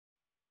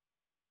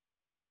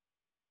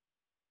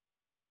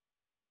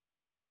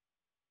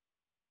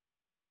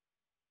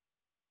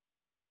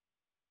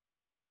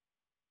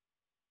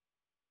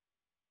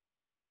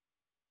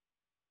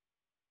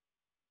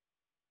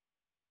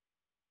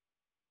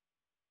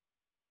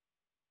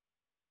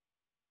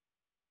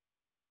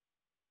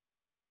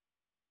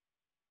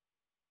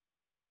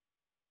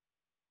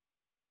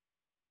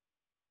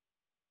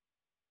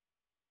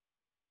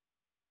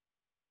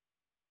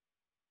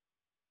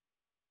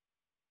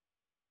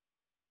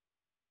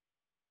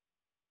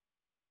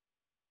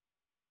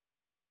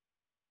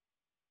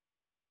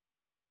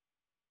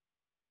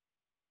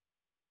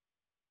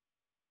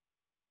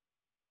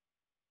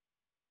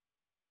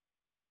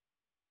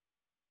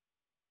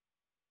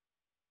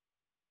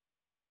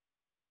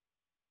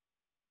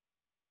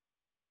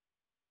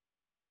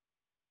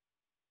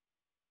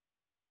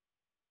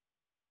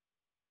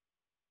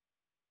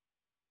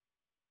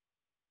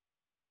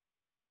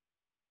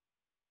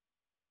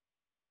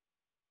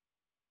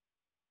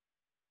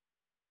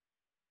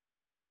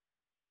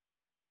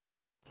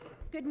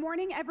Good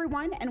morning,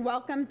 everyone, and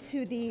welcome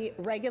to the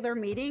regular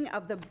meeting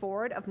of the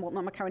Board of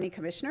Multnomah County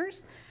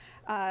Commissioners.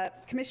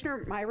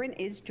 Commissioner Myron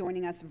is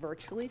joining us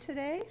virtually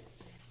today.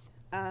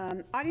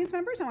 Audience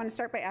members, I want to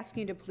start by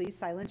asking you to please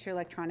silence your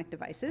electronic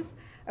devices.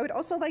 I would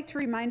also like to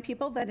remind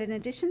people that in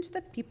addition to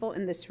the people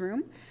in this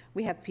room,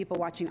 we have people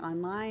watching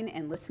online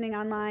and listening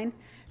online.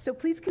 So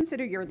please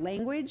consider your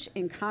language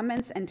in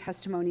comments and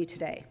testimony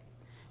today.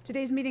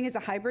 Today's meeting is a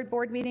hybrid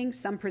board meeting.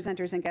 Some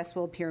presenters and guests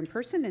will appear in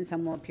person and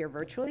some will appear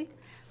virtually.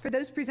 For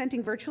those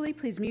presenting virtually,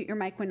 please mute your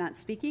mic when not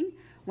speaking.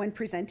 When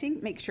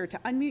presenting, make sure to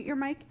unmute your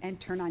mic and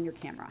turn on your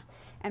camera.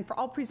 And for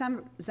all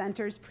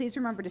presenters, please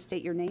remember to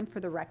state your name for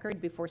the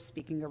record before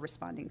speaking or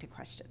responding to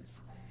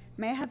questions.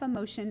 May I have a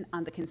motion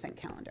on the consent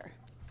calendar?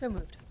 So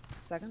moved.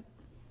 Second.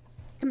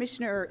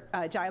 Commissioner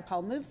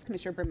Jayapal moves.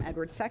 Commissioner Brim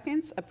Edwards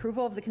seconds.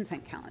 Approval of the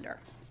consent calendar.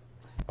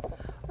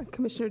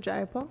 Commissioner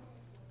Jayapal?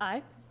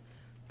 Aye.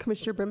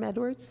 Commissioner Brim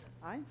Edwards?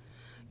 Aye.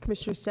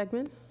 Commissioner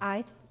Stegman?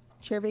 Aye.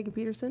 Chair Vega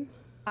Peterson?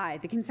 Aye.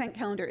 The consent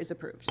calendar is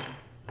approved.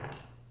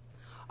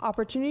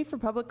 Opportunity for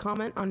public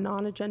comment on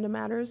non-agenda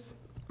matters.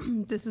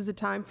 This is a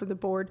time for the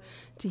board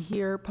to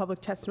hear public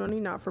testimony,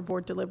 not for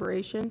board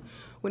deliberation.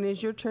 When it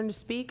is your turn to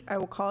speak, I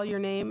will call your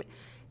name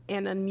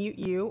and unmute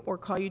you or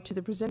call you to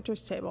the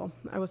presenters table.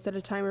 I will set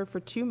a timer for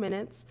 2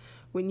 minutes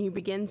when you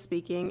begin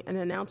speaking and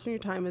announce when your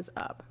time is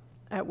up,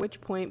 at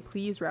which point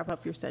please wrap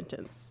up your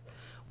sentence.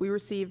 We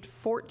received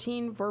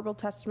 14 verbal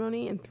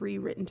testimony and 3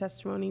 written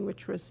testimony,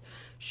 which was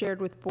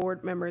shared with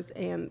board members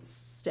and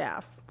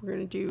staff. We're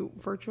going to do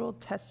virtual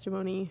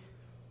testimony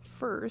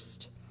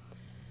first,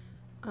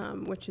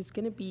 which is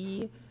going to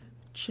be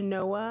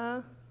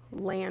Chenoa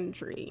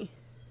Landry.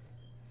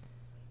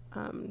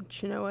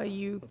 Chenoa,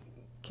 you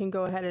can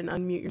go ahead and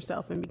unmute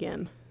yourself and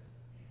begin.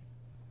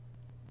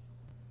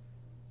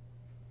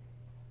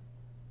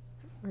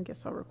 I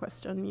guess I'll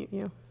request to unmute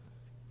you.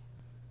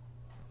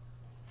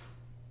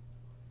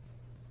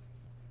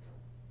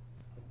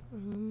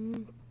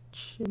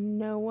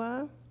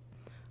 Chenoa,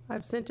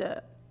 I've sent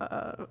a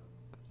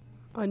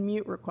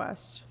unmute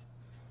request,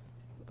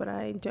 but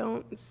I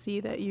don't see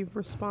that you've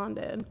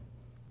responded.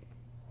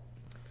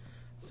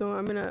 So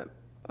I'm gonna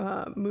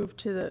move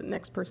to the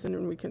next person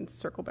and we can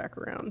circle back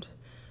around.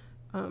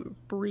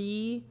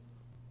 Bree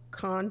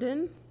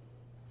Condon.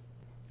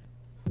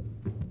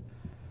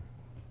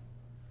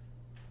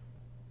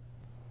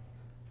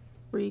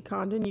 Bree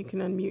Condon, you can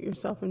unmute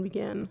yourself and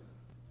begin.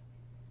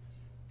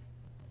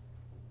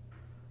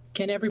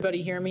 Can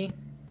everybody hear me?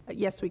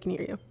 Yes, we can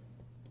hear you.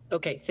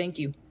 Okay, thank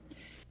you.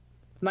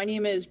 My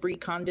name is Bree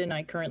Condon.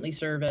 I currently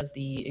serve as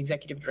the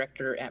Executive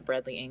Director at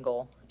Bradley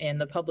Angell,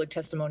 and the public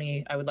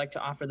testimony I would like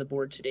to offer the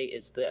board today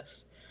is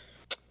this.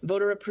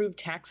 Voter-approved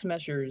tax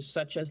measures,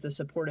 such as the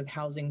Supportive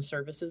Housing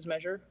Services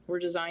measure, were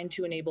designed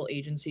to enable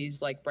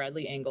agencies like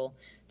Bradley Angell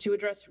to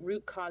address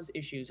root cause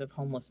issues of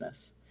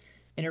homelessness.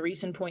 In a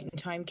recent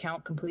point-in-time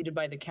count completed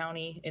by the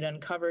county, it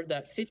uncovered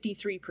that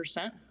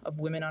 53% of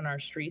women on our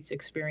streets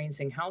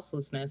experiencing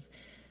houselessness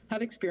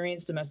have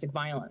experienced domestic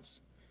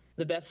violence.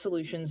 The best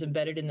solutions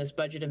embedded in this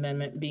budget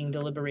amendment being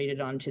deliberated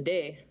on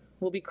today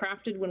will be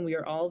crafted when we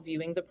are all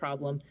viewing the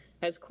problem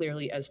as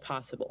clearly as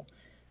possible,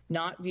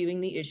 not viewing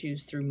the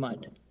issues through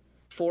mud.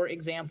 For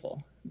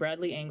example,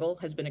 Bradley Angell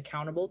has been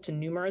accountable to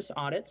numerous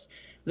audits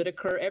that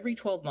occur every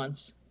 12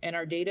 months, and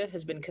our data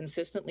has been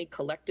consistently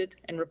collected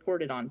and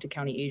reported on to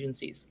county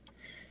agencies.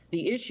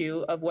 The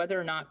issue of whether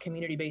or not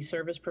community-based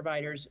service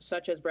providers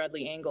such as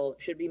Bradley Angell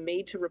should be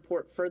made to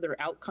report further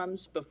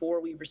outcomes before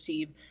we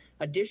receive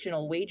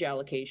additional wage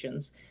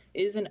allocations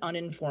is an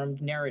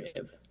uninformed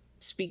narrative.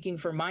 Speaking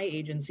for my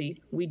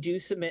agency, we do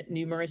submit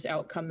numerous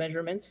outcome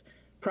measurements,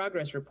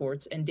 progress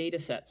reports, and data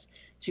sets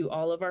to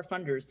all of our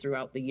funders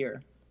throughout the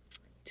year.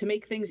 To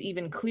make things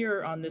even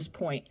clearer on this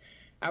point,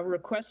 our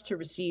request to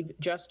receive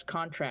just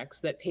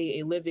contracts that pay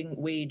a living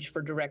wage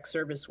for direct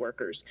service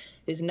workers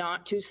is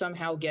not to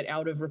somehow get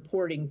out of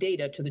reporting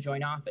data to the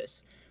Joint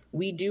Office.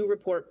 We do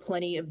report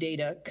plenty of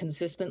data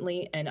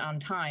consistently and on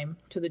time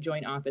to the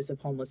Joint Office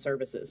of Homeless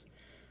Services.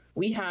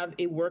 We have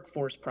a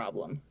workforce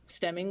problem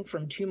stemming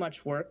from too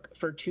much work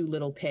for too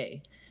little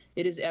pay.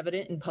 It is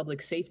evident in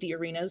public safety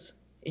arenas,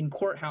 in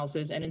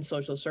courthouses, and in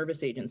social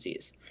service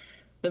agencies.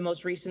 The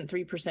most recent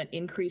 3%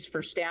 increase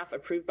for staff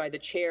approved by the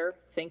chair,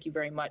 thank you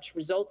very much,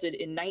 resulted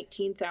in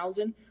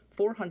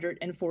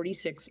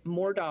 $19,446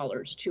 more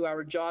dollars to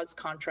our JAWS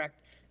contract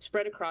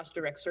spread across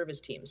direct service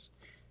teams.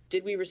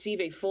 Did we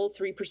receive a full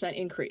 3%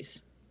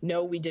 increase?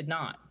 No, we did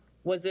not.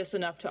 Was this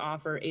enough to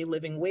offer a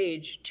living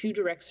wage to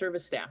direct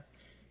service staff?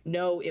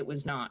 No, it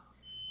was not.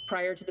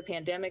 Prior to the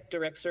pandemic,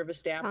 direct service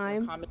staff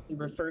were commonly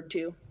referred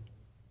to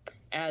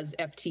as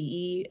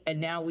FTE,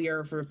 and now we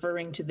are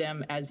referring to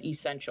them as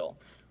essential.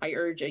 I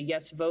urge a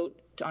yes vote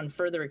on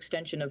further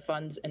extension of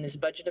funds in this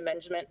budget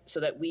amendment so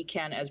that we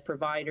can, as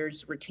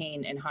providers,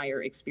 retain and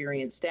hire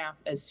experienced staff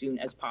as soon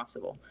as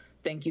possible.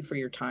 Thank you for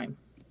your time.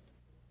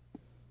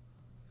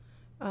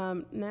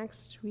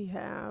 Next, we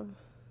have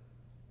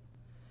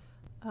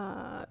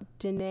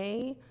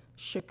Danae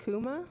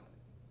Shakuma.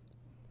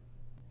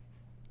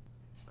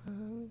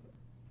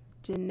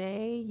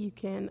 Danae, you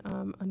can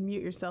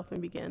unmute yourself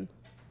and begin.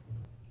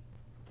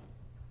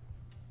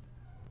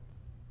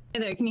 Hey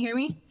there, can you hear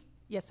me?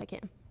 Yes, I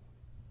can.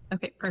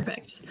 Okay,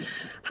 perfect.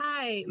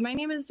 Hi, my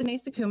name is Danae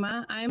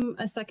Sakuma. I'm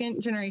a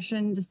second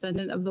generation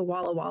descendant of the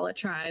Walla Walla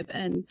tribe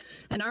and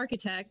an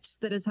architect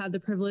that has had the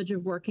privilege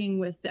of working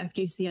with the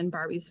FGC and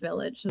Barbie's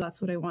Village. So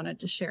that's what I wanted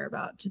to share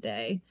about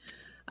today.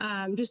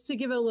 Just to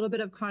give a little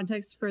bit of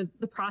context for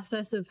the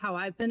process of how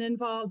I've been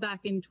involved,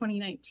 back in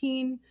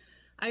 2019,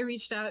 I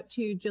reached out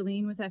to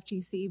Jolene with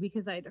FGC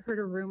because I'd heard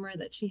a rumor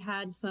that she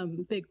had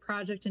some big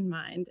project in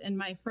mind. And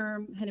my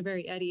firm,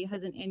 Henneberry Eddy,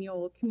 has an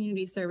annual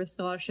community service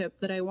scholarship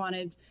that I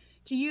wanted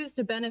to use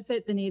to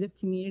benefit the Native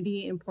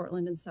community in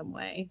Portland in some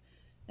way.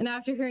 And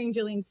after hearing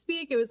Jolene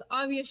speak, it was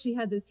obvious she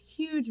had this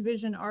huge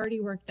vision already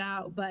worked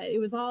out, but it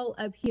was all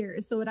up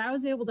here. So what I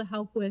was able to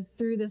help with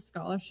through this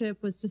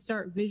scholarship was to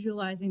start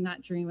visualizing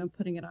that dream and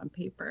putting it on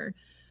paper.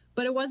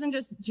 But it wasn't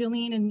just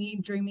Jolene and me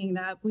dreaming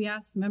that. We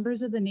asked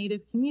members of the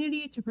Native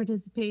community to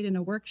participate in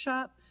a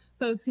workshop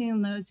focusing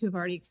on those who have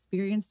already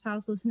experienced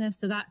houselessness.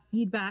 So that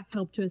feedback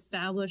helped to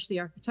establish the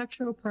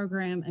architectural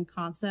program and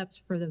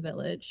concept for the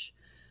village,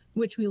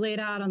 which we laid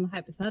out on the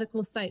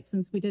hypothetical site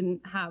since we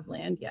didn't have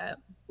land yet.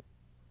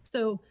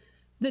 So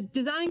the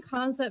design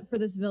concept for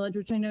this village,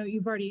 which I know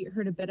you've already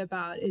heard a bit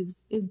about,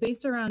 is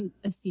based around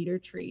a cedar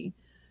tree,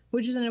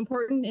 which is an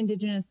important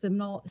indigenous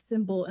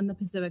symbol in the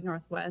Pacific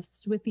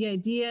Northwest, with the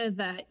idea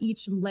that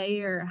each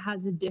layer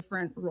has a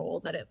different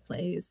role that it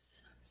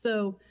plays.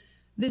 So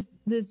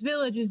this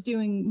village is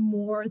doing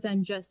more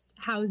than just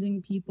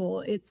housing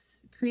people.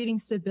 It's creating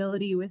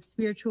stability with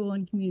spiritual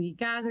and community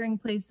gathering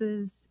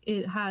places.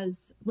 It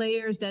has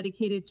layers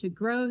dedicated to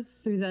growth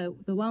through the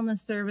wellness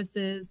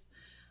services,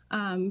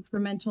 for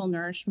mental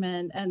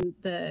nourishment, and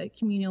the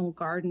communal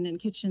garden and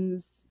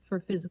kitchens for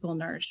physical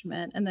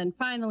nourishment. And then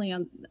finally,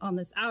 on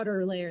this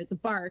outer layer, the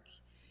bark,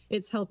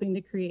 it's helping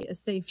to create a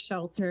safe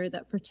shelter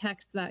that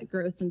protects that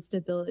growth and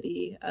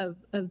stability of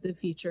the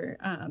future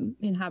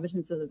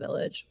inhabitants of the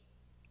village.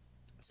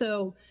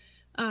 So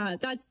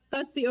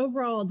that's the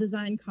overall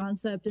design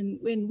concept.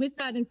 And with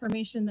that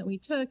information that we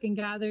took and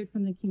gathered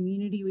from the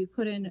community, we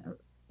put it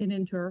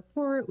into a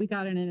report. We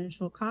got an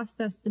initial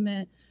cost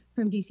estimate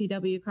from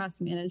DCW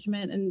Cost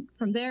Management. And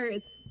from there,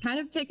 it's kind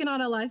of taken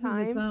on a life of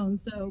its own.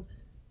 So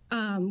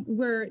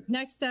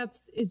next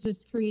steps is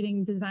just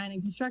creating design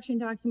and construction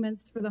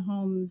documents for the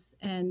homes.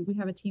 And we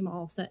have a team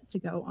all set to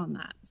go on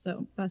that.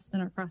 So that's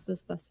been our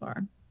process thus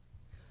far.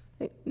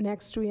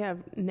 Next, we have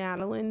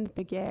Natalie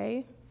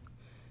Begay.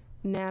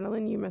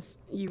 Natalie,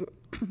 you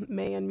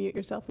may unmute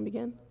yourself and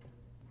begin.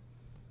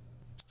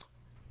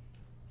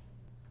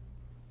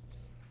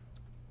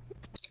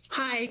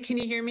 Hi, can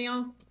you hear me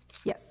all?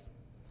 Yes.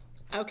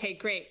 Okay,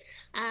 great.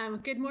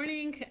 Good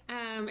morning.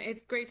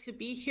 It's great to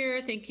be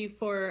here. Thank you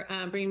for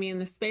bringing me in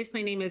the space.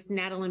 My name is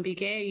Natalie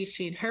Begay. I use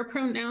she and her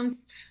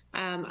pronouns.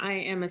 I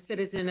am a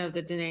citizen of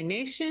the Dene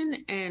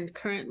Nation, and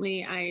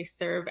currently I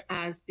serve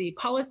as the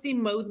policy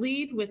mode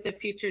lead with the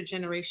Future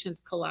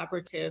Generations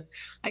Collaborative.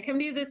 I come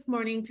to you this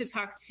morning to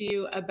talk to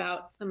you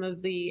about some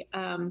of the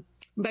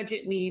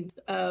budget needs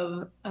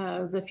of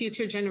the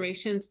Future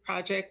Generations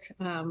project,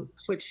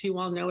 which you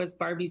all know as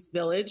Barbie's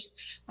Village.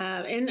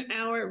 In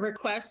our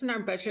request, in our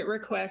budget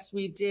request,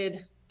 we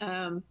did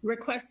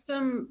request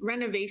some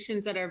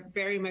renovations that are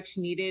very much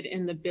needed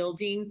in the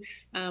building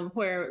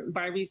where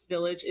Barbie's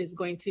Village is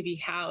going to be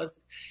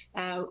housed.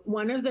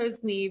 One of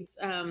those needs,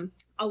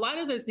 a lot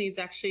of those needs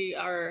actually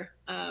are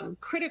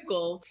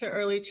critical to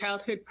early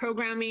childhood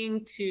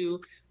programming,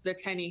 to the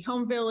tiny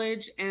home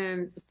village,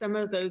 and some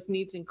of those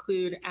needs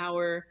include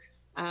our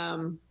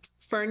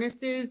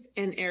furnaces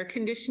and air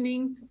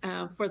conditioning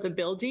for the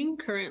building.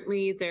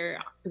 Currently,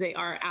 they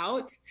are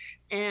out,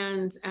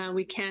 and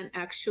we can't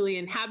actually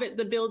inhabit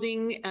the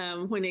building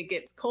when it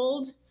gets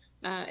cold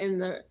in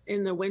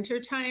the winter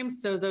time.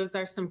 So those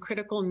are some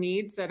critical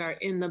needs that are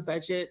in the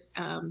budget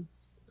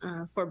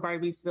for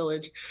Barbie's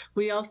Village.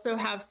 We also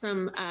have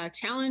some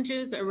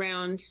challenges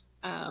around.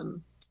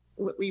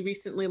 We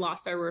recently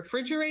lost our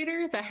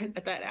refrigerator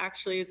that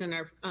actually is in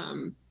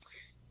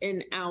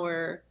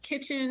our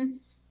kitchen.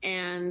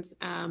 And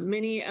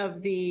many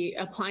of the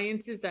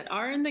appliances that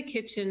are in the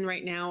kitchen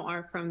right now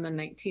are from the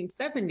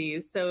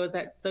 1970s, so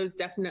that those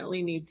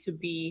definitely need to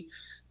be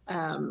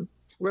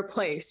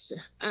replaced.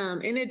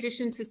 In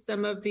addition to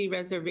some of the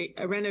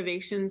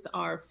renovations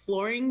are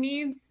flooring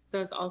needs.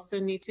 Those also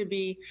need to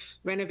be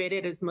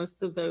renovated, as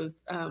most of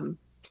those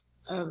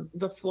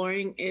the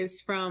flooring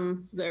is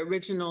from the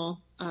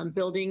original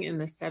building in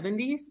the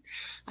 70s.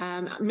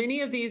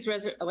 Many of these,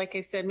 like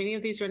I said, many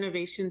of these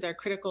renovations are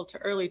critical to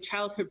early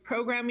childhood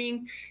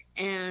programming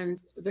and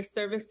the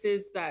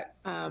services that,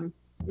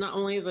 not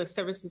only the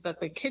services that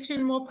the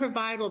kitchen will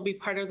provide will be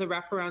part of the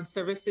wraparound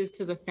services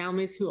to the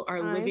families who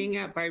are living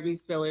at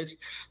Barbie's Village,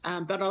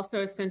 but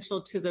also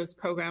essential to those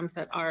programs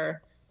that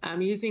are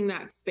using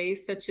that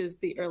space, such as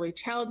the early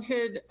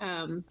childhood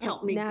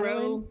Help Me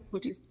Grow,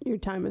 which is— Your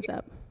time is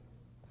up.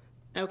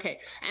 Okay,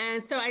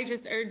 and so I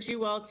just urge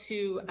you all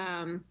to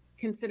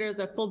consider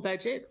the full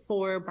budget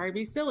for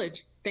Barbie's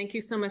Village. Thank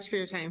you so much for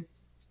your time.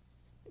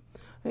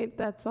 Right,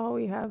 that's all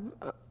we have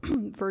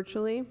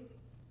virtually.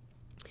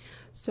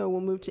 So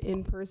we'll move to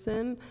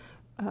in-person.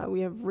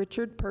 We have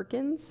Richard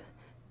Perkins,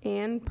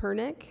 Ann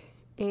Pernick,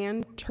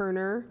 Ann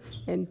Turner,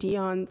 and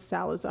Dion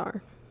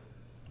Salazar.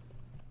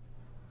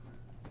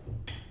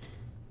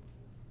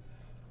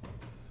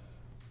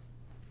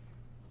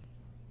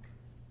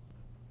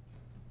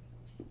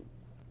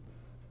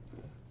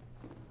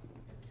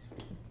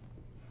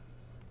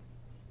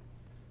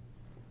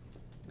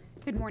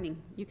 Good morning.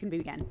 You can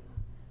begin.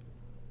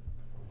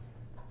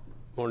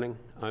 Morning.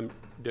 I'm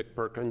Dick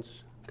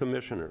Perkins.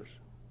 Commissioners,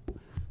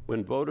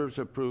 when voters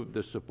approved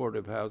the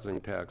supportive housing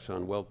tax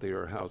on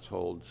wealthier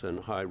households and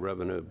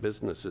high-revenue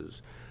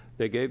businesses,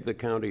 they gave the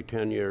county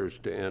 10 years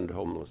to end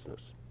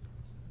homelessness.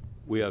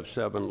 We have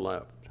 7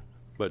 left,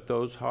 but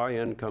those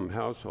high-income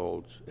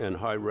households and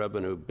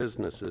high-revenue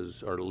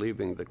businesses are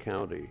leaving the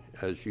county,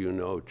 as you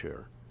know,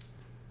 Chair.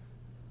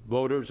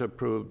 Voters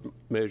approved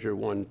Measure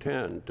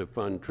 110 to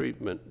fund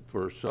treatment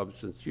for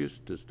substance use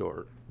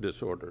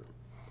disorder.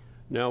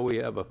 Now we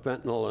have a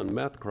fentanyl and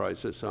meth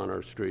crisis on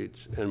our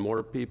streets, and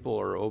more people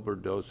are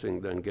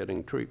overdosing than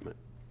getting treatment.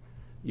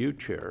 You,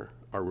 Chair,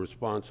 are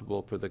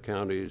responsible for the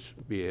county's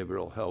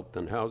behavioral health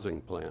and housing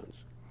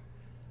plans.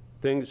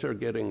 Things are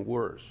getting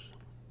worse.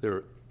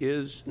 There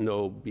is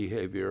no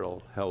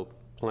behavioral health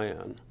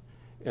plan,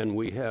 and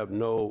we have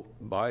no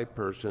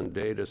by-person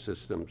data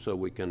system so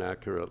we can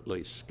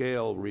accurately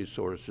scale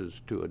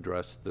resources to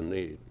address the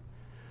need.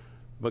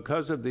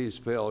 Because of these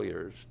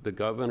failures, the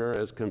governor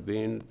has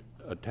convened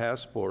a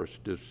task force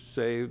to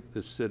save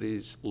the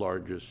city's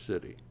largest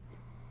city.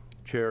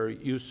 Chair,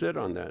 you sit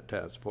on that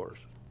task force.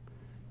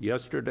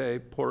 Yesterday,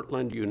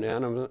 Portland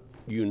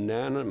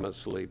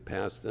unanimously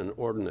passed an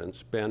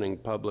ordinance banning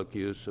public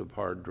use of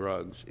hard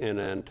drugs in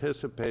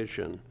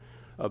anticipation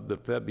of the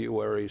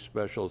February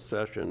special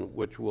session,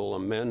 which will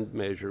amend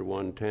Measure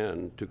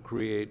 110 to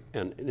create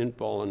an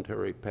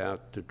involuntary path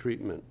to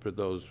treatment for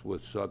those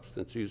with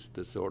substance use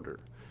disorder.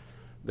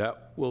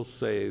 That will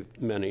save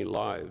many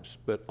lives,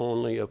 but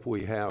only if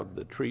we have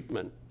the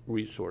treatment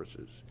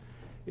resources.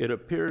 It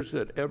appears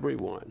that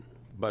everyone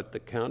but the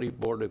County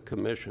Board of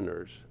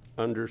Commissioners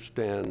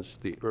understands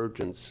the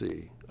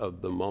urgency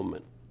of the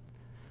moment.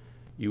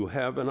 You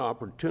have an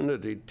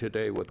opportunity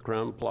today with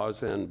Crowne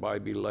Plaza and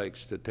Bybee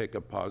Lakes to take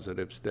a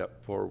positive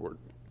step forward.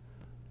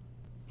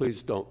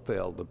 Please don't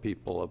fail the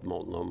people of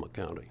Multnomah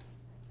County.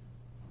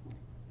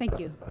 Thank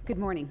you. Good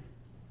morning.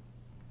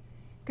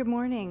 Good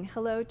morning.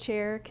 Hello,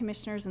 Chair,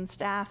 Commissioners, and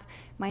staff.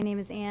 My name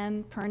is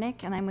Ann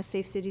Pernick, and I'm with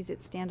Safe Cities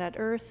at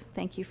Stand.Earth.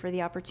 Thank you for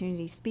the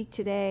opportunity to speak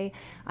today.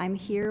 I'm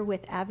here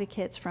with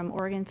advocates from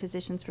Oregon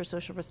Physicians for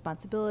Social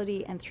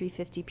Responsibility and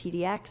 350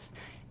 PDX,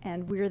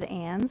 and we're the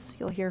Anns.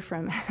 You'll hear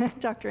from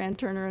Dr. Ann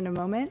Turner in a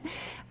moment.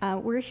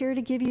 We're here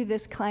to give you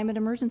this climate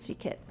emergency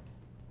kit.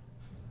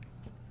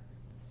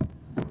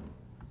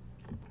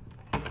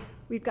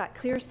 We've got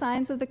clear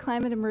signs of the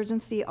climate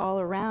emergency all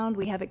around.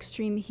 We have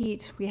extreme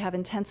heat. We have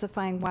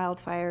intensifying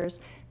wildfires.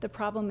 The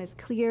problem is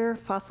clear: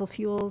 fossil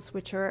fuels,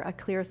 which are a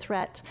clear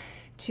threat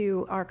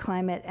to our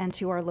climate and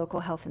to our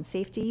local health and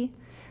safety.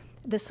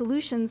 The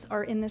solutions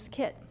are in this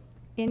kit.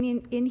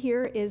 In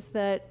here is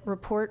the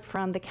report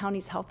from the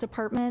county's health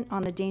department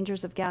on the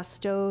dangers of gas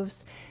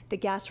stoves, the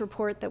gas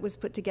report that was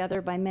put together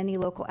by many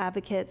local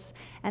advocates,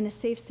 and a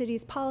Safe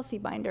Cities policy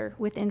binder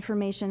with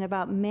information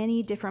about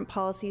many different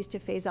policies to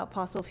phase out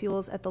fossil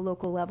fuels at the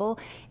local level,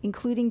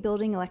 including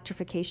building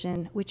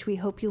electrification, which we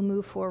hope you'll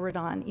move forward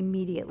on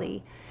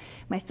immediately.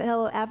 My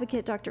fellow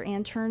advocate, Dr.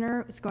 Ann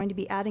Turner, is going to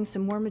be adding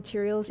some more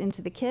materials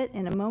into the kit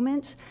in a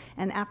moment,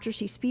 and after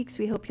she speaks,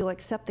 we hope you'll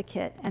accept the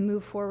kit and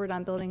move forward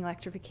on building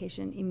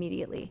electrification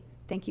immediately.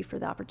 Thank you for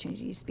the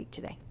opportunity to speak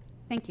today.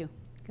 Thank you.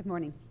 Good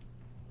morning.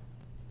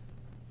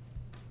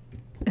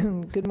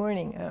 Good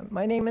morning.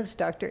 My name is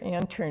Dr.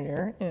 Ann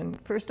Turner, and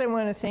first I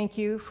want to thank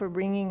you for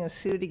bringing a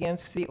suit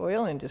against the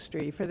oil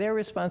industry for their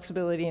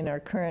responsibility in our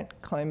current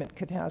climate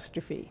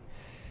catastrophe.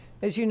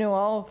 As you know,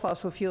 all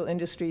fossil fuel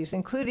industries,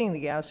 including the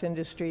gas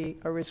industry,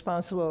 are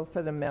responsible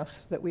for the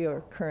mess that we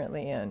are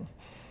currently in.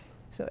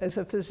 So as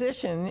a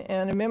physician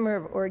and a member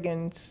of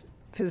Oregon's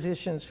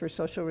Physicians for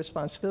Social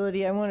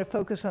Responsibility, I want to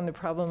focus on the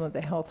problem of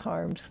the health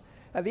harms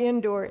of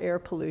indoor air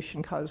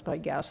pollution caused by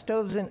gas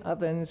stoves and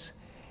ovens,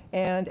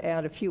 and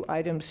add a few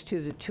items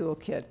to the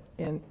toolkit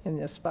in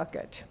this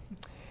bucket.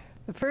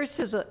 The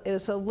first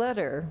is a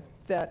letter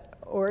that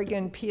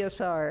Oregon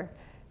PSR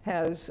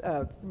has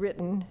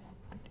written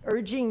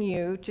urging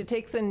you to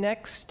take the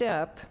next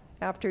step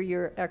after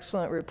your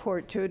excellent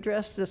report to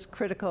address this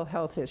critical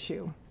health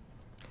issue.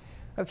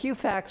 A few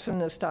facts from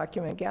this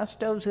document. Gas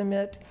stoves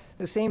emit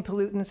the same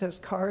pollutants as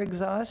car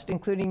exhaust,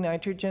 including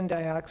nitrogen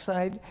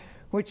dioxide,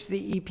 which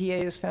the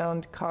EPA has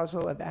found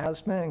causal of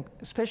asthma,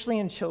 especially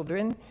in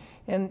children.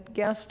 And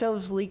gas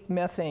stoves leak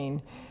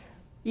methane,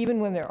 even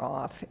when they're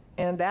off.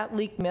 And that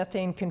leaked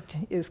methane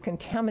is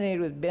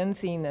contaminated with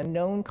benzene, a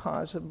known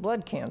cause of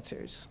blood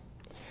cancers.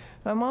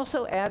 I'm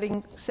also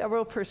adding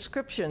several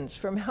prescriptions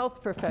from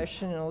health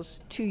professionals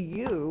to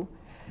you,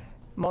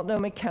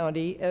 Multnomah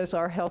County, as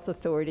our health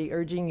authority,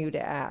 urging you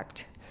to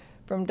act.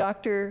 From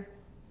Dr.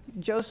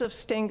 Joseph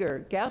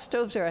Stenger, gas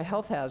stoves are a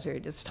health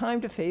hazard. It's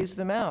time to phase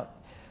them out.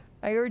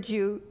 I urge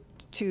you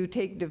to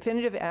take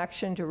definitive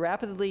action to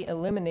rapidly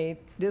eliminate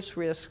this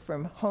risk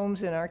from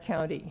homes in our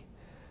county.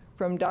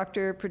 From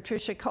Dr.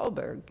 Patricia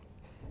Kullberg,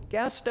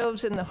 gas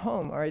stoves in the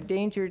home are a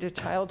danger to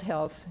child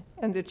health,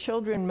 and the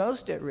children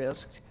most at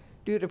risk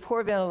due to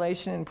poor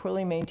ventilation and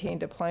poorly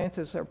maintained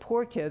appliances are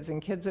poor kids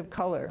and kids of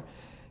color.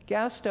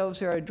 Gas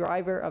stoves are a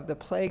driver of the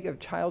plague of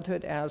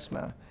childhood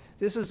asthma.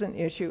 This is an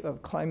issue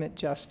of climate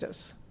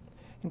justice.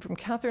 And from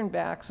Catherine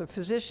Bax, a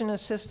physician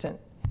assistant,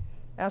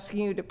 asking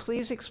you to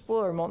please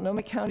explore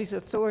Multnomah County's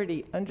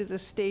authority under the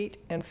state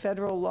and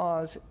federal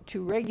laws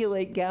to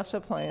regulate gas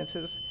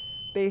appliances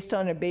based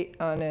on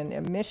an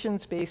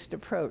emissions-based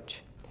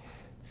approach.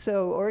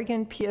 So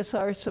Oregon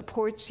PSR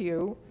supports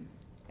you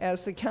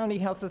as the county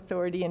health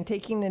authority in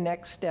taking the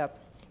next step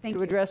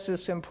to address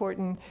this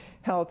important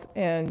health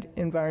and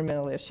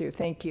environmental issue.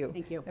 Thank you.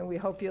 Thank you. And we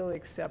hope you'll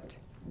accept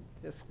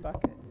this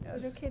bucket.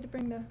 Is it okay to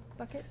bring the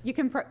bucket? You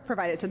can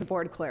provide it to the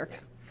board clerk.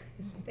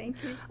 Thank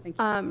you. Thank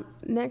you.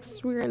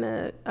 Next, we're going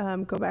to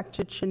go back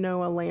to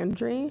Chenoa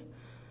Landry.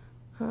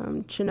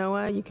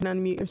 Chenoa, you can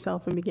unmute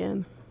yourself and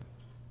begin.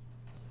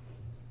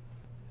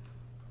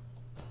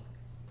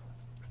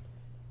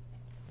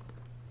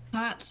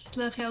 Good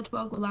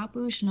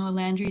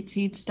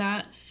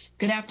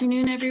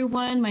afternoon,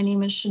 everyone. My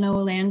name is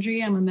Chenoa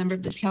Landry. I'm a member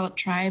of the Puyallup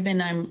tribe,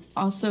 and I'm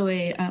also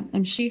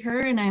I'm she, her,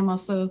 and I'm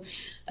also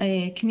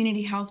a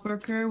community health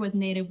worker with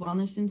Native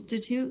Wellness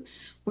Institute.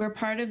 We're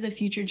part of the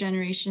Future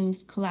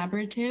Generations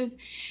Collaborative,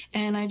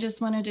 and I just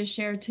wanted to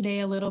share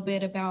today a little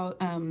bit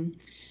about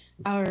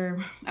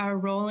our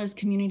role as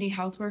community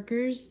health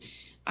workers.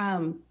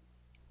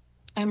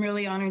 I'm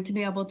really honored to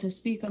be able to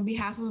speak on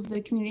behalf of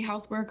the community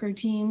health worker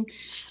team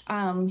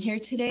here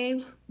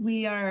today.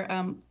 We are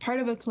part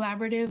of a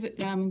collaborative,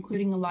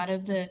 including a lot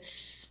of the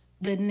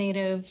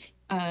Native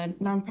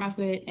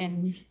nonprofit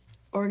and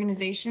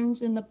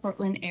organizations in the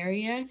Portland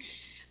area.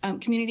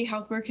 Community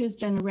health work has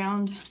been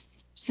around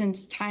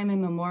since time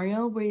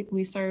immemorial.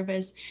 We serve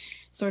as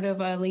sort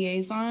of a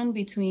liaison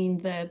between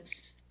the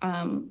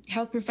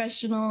health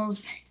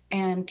professionals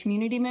and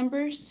community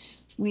members.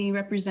 We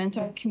represent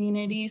our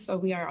community, so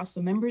we are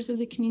also members of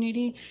the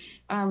community.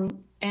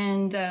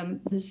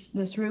 This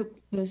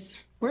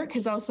work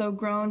has also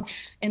grown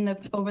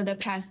over the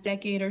past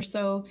decade or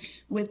so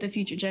with the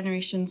Future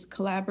Generations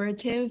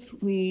Collaborative.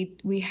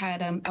 We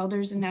had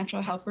elders and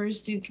natural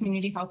helpers do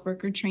community health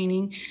worker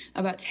training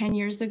about 10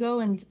 years ago,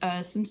 and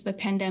since the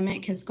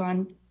pandemic has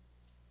gone,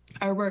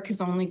 our work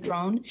has only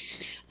grown.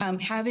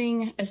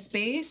 Having a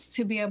space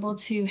to be able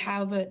to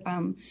have a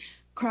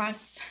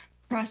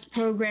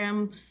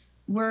cross-program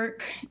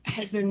work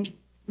has been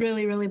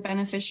really, really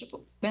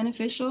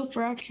beneficial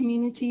for our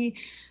community.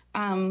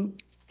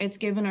 It's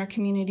given our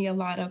community a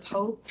lot of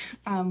hope.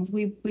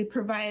 We've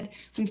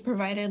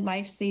provided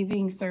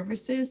life-saving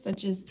services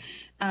such as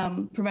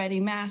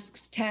providing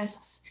masks,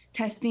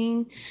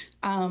 testing,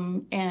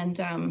 and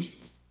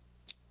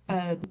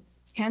hand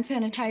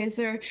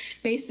sanitizer,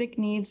 basic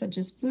needs such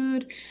as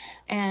food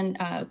and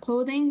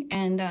clothing,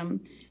 and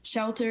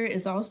shelter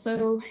is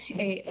also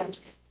a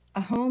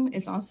home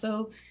is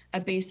also a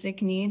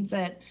basic need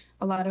that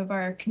a lot of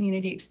our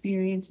community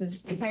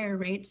experiences higher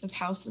rates of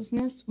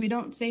houselessness. We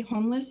don't say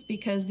homeless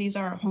because these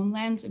are our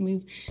homelands and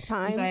we've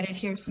resided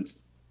here since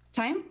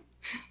time.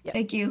 Yes.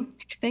 Thank you.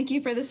 Thank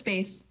you for the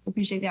space.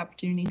 Appreciate the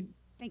opportunity.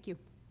 Thank you.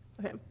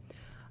 Okay.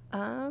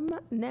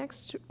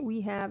 Next,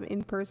 we have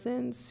in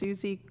person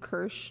Susie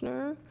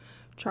Kirschner,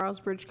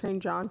 Charles Bridge Crane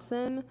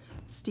Johnson,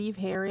 Steve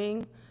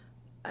Herring,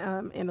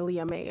 and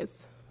Aaliyah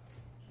Mays.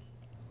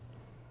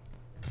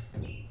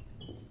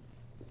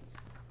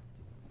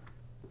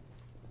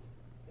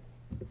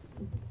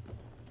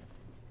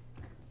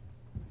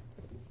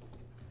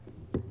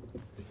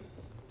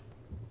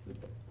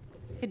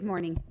 Good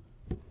morning.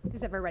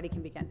 Who's ever ready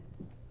can begin.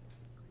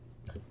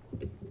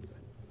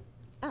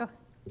 Oh,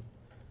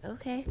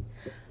 okay.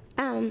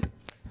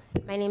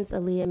 My name's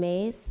Aaliyah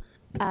Mays.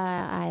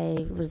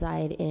 I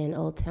reside in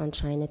Old Town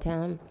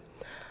Chinatown.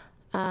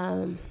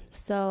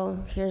 So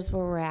here's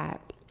where we're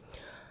at.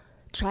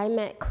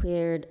 TriMet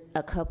cleared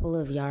a couple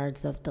of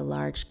yards of the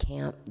large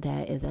camp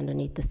that is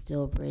underneath the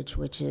steel bridge,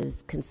 which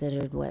is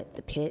considered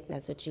the pit?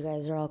 That's what you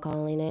guys are all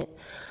calling it.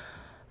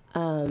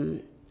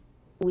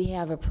 We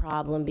have a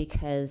problem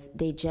because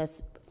they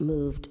just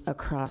moved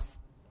across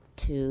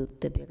to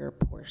the bigger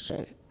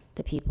portion.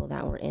 The people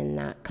that were in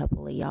that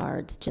couple of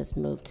yards just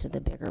moved to the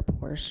bigger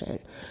portion.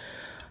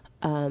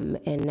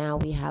 And now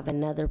we have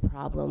another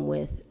problem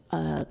with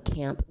a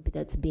camp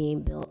that's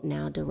being built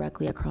now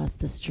directly across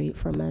the street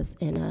from us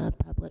in a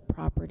public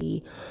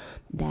property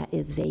that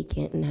is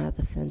vacant and has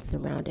a fence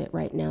around it.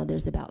 Right now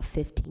there's about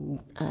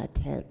 15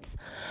 tents.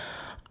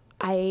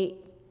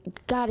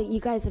 you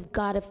guys have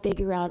got to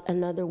figure out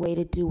another way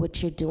to do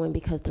what you're doing,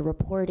 because the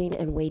reporting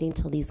and waiting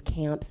till these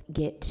camps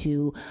get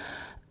to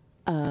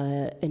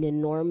an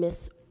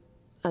enormous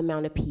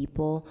amount of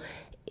people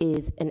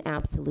is an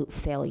absolute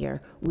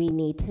failure. We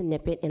need to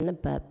nip it in the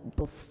bud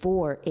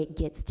before it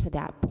gets to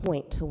that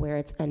point to where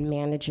it's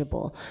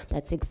unmanageable.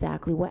 That's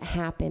exactly what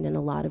happened in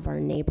a lot of our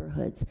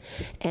neighborhoods.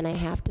 And I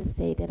have to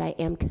say that I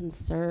am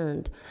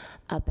concerned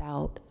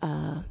about,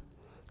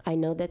 I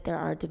know that there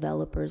are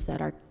developers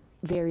that are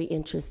very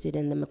interested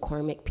in the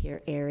McCormick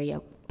Pier area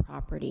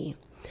property.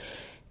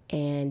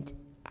 And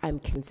I'm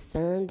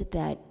concerned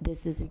that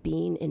this is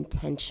being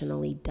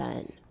intentionally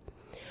done.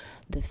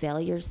 The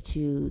failures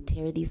to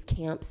tear these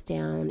camps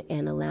down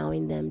and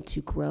allowing them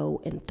to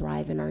grow and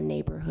thrive in our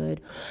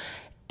neighborhood.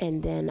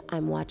 And then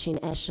I'm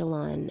watching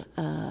Echelon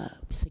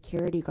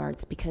security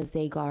guards, because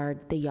they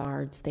guard the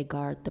yards, they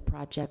guard the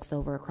projects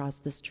over across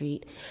the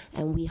street,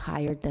 and we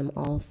hired them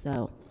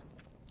also.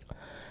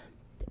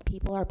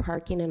 People are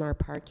parking in our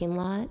parking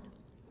lot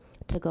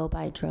to go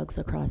buy drugs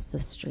across the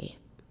street.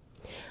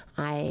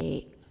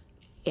 I'm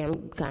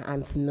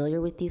familiar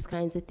with these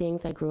kinds of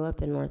things. I grew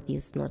up in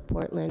Northeast North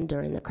Portland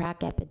during the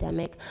crack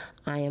epidemic.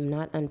 I am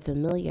not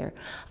unfamiliar.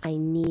 I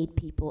need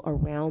people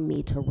around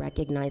me to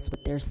recognize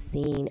what they're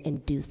seeing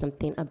and do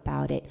something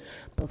about it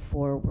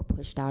before we're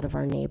pushed out of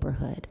our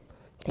neighborhood.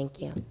 Thank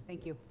you.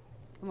 Thank you.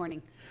 Good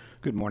morning.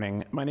 Good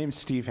morning. My name is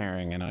Steve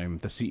Herring, and I'm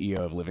the CEO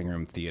of Living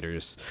Room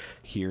Theaters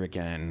here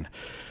again.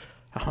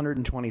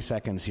 120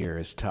 seconds here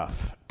is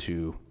tough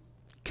to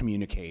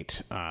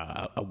communicate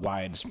a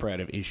wide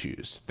spread of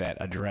issues that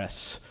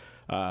address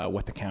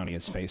what the county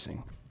is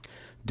facing.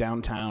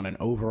 Downtown and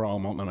overall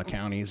Multnomah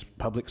County's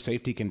public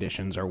safety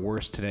conditions are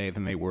worse today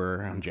than they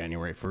were on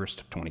January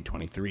 1st of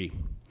 2023.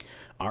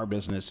 Our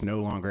business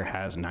no longer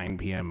has 9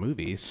 p.m.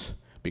 movies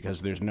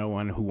because there's no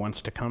one who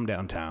wants to come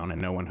downtown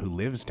and no one who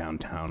lives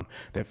downtown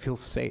that feels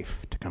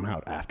safe to come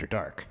out after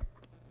dark.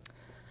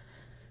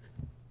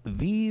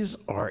 These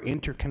are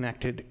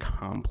interconnected,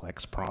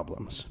 complex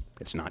problems.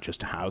 It's not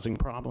just a housing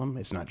problem,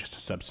 it's not just a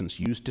substance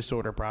use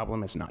disorder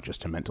problem, it's not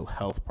just a mental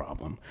health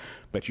problem,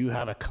 but you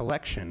have a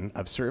collection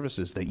of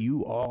services that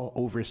you all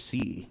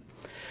oversee.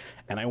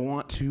 And I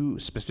want to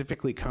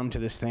specifically come to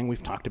this thing.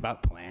 We've talked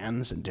about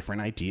plans and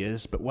different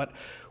ideas, but what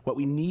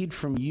we need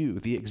from you,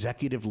 the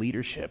executive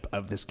leadership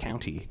of this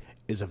county,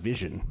 is a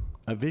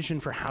vision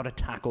for how to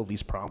tackle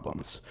these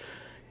problems.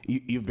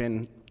 You've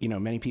been,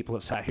 many people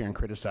have sat here and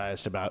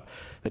criticized about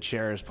the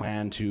chair's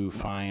plan to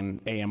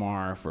fine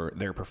AMR for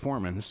their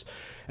performance.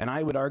 And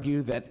I would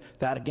argue that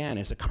again,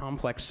 is a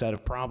complex set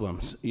of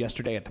problems.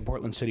 Yesterday at the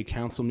Portland City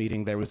Council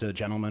meeting, there was a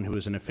gentleman who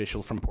was an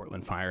official from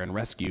Portland Fire and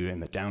Rescue in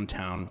the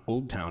downtown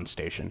Old Town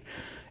station.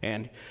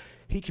 And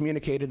he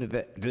communicated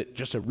that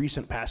just a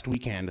recent past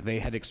weekend, they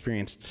had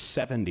experienced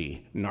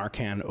 70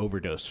 Narcan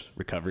overdose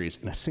recoveries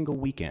in a single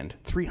weekend,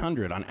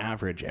 300 on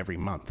average every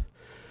month.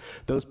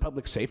 Those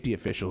public safety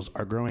officials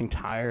are growing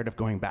tired of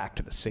going back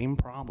to the same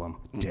problem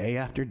day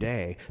after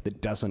day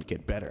that doesn't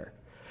get better.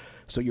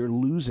 So you're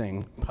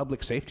losing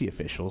public safety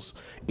officials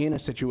in a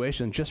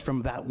situation just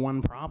from that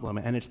one problem,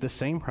 and it's the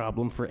same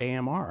problem for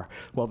AMR.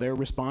 While they're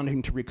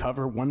responding to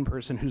recover one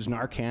person who's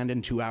Narcaned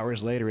and 2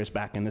 hours later is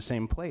back in the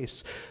same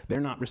place,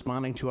 they're not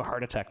responding to a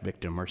heart attack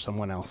victim or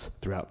someone else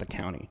throughout the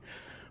county.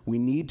 We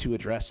need to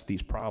address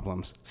these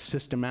problems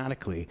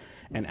systematically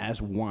and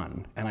as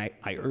one. And I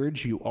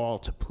urge you all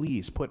to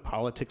please put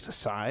politics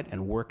aside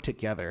and work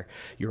together.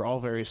 You're all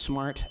very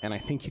smart, and I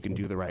think you can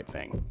do the right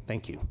thing.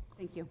 Thank you.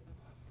 Thank you.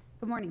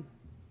 Good morning.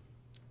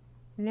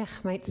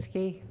 Nech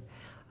Maitsky.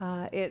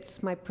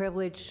 It's my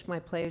privilege, my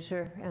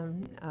pleasure,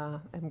 and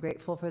I'm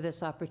grateful for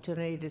this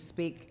opportunity to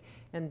speak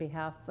on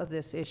behalf of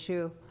this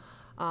issue.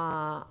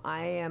 I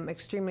am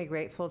extremely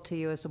grateful to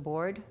you as a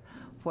board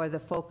for the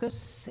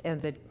focus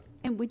and the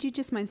And would you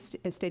just mind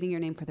stating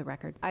your name for the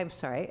record? I'm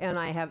sorry, and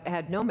I have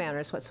had no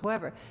manners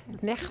whatsoever.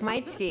 Nech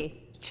Maitsky,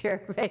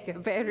 Chair Vega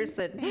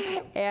Pedersen,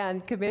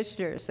 and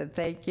commissioners, and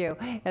thank you.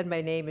 And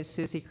my name is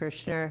Susie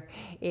Kirshner,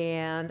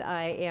 and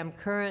I am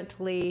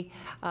currently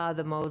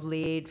the mode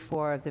lead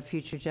for the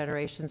Future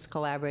Generations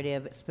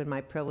Collaborative. It's been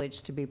my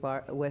privilege to be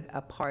with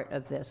a part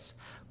of this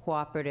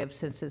cooperative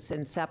since its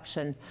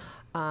inception.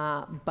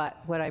 But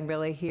what I'm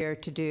really here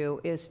to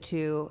do is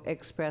to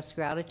express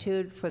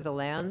gratitude for the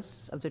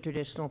lands of the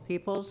traditional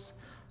peoples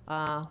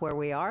where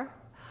we are.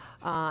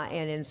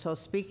 And in so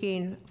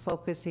speaking,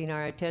 focusing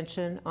our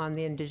attention on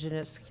the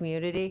indigenous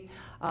community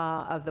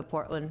of the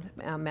Portland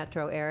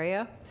metro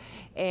area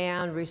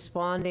and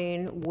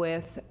responding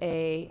with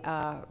a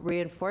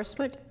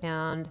reinforcement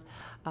and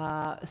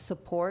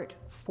support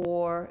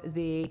for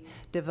the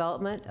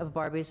development of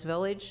Barbie's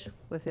Village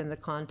within the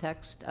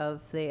context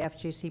of the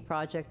FGC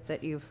project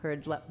that you've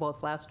heard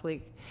both last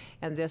week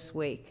and this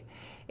week.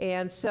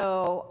 And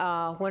so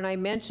when I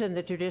mentioned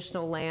the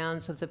traditional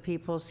lands of the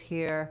peoples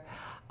here,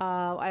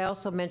 I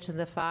also mentioned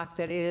the fact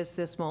that it is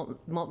this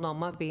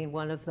Multnomah being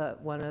one of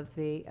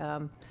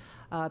the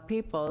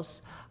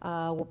peoples,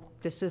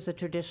 this is a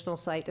traditional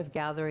site of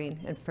gathering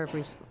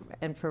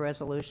and for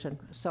resolution.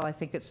 So I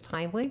think it's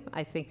timely.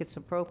 I think it's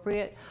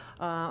appropriate.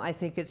 I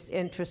think it's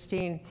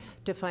interesting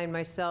to find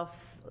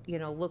myself,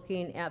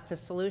 looking at the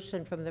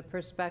solution from the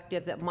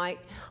perspective that might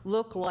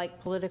look like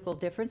political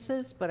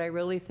differences, but I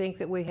really think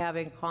that we have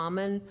in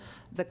common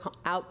the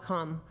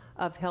outcome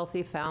of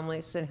healthy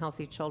families and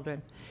healthy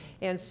children.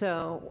 And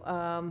so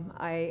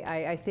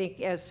I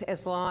think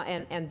as law,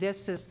 and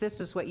this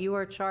is what you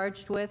are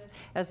charged with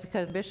as the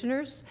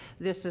commissioners.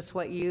 This is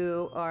what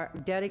you are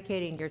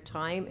dedicating your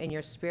time and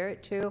your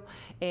spirit to.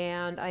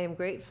 And I am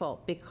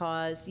grateful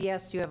because,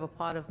 yes, you have a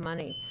pot of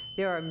money.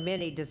 There are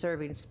many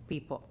deserving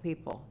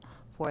people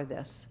for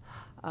this.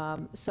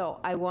 So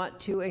I want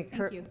to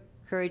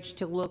encourage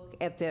to look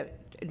at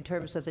in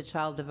terms of the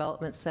Child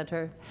Development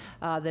Center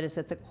that is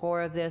at the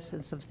core of this,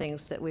 and some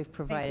things that we've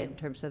provided in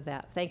terms of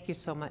that. Thank you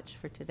so much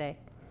for today.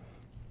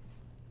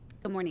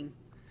 Good morning.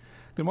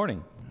 Good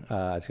morning.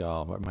 As you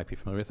all might be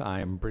familiar with,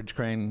 I am Bridge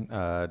Crane,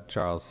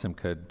 Charles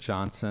Simca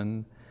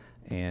Johnson,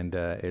 and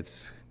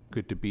it's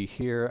good to be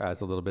here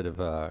as a little bit of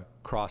a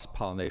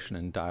cross-pollination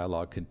and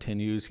dialogue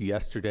continues.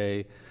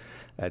 Yesterday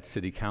at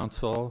City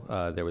Council,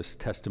 there was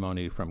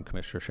testimony from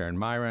Commissioner Sharon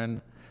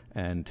Myron,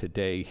 and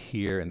today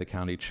here in the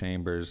county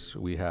chambers,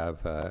 we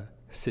have a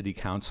city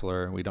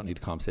councilor. We don't need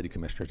to call them city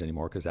commissioners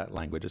anymore because that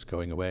language is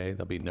going away.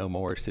 There'll be no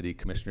more city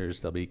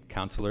commissioners, there'll be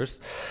councilors.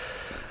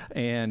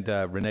 And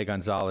Renee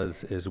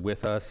Gonzalez is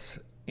with us.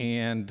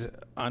 And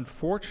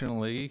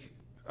unfortunately,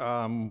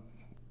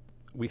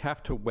 we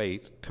have to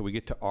wait till we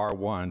get to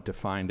R1 to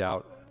find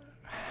out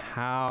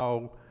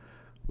how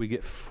we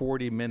get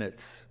 40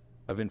 minutes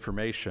of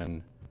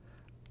information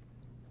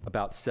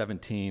about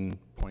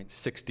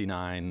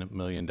 $17.69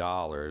 million.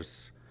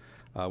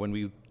 When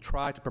we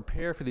try to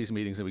prepare for these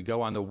meetings and we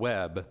go on the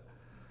web,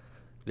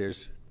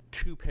 there's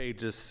 2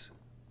 pages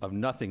of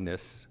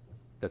nothingness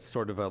that's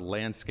sort of a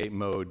landscape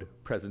mode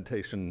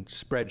presentation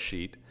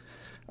spreadsheet.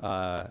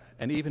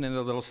 And even in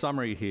the little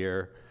summary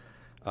here,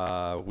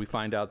 we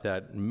find out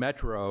that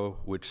Metro,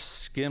 which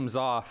skims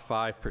off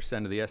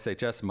 5% of the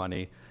SHS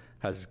money,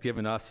 has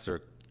given us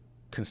or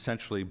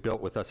consensually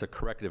built with us a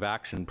corrective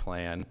action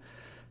plan.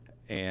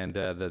 And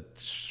the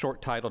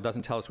short title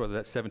doesn't tell us whether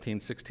that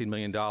 $16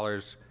 million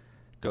goes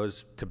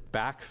to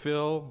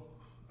backfill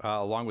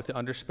along with the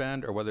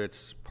underspend, or whether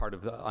it's part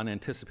of the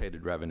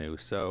unanticipated revenue.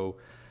 So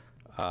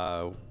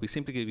we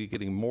seem to be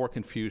getting more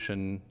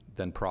confusion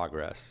than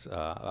progress.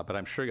 But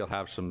I'm sure you'll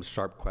have some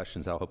sharp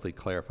questions I'll hopefully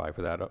clarify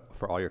for that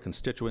for all your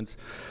constituents,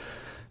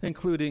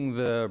 including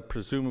the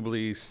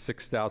presumably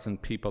 6,000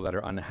 people that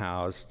are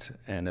unhoused,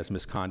 and as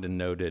Ms. Condon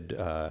noted,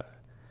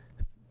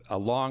 a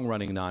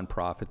long-running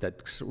nonprofit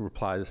that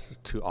replies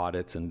to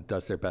audits and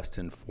does their best to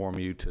inform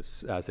you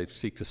as they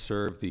seek to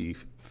serve the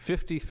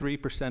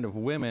 53% of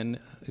women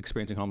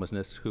experiencing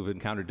homelessness who've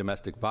encountered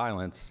domestic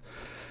violence.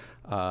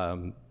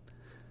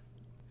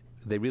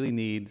 They really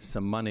need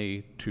some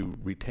money to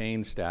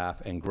retain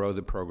staff and grow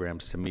the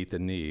programs to meet the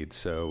needs.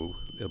 So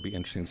it'll be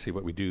interesting to see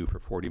what we do for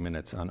 40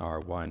 minutes on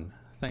R1.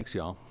 Thanks,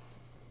 y'all.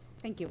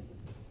 Thank you.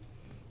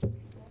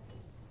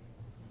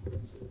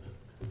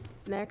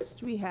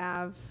 Next, we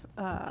have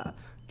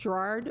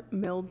Gerard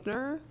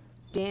Mildner,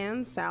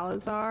 Dan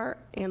Salazar,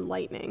 and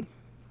Lightning.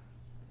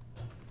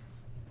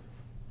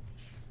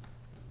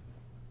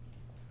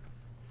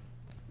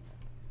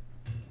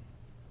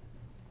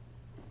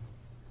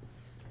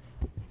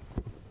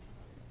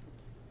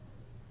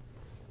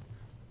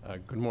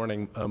 Good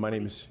morning. My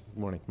name is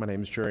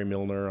Jerry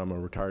Milner. I'm a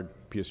retired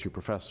PSU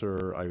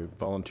professor. I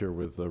volunteer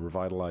with the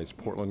Revitalize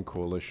Portland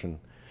Coalition,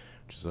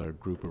 which is a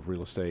group of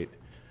real estate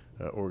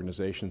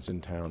organizations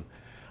in town.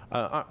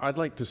 I'd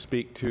like to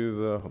speak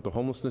to the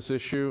homelessness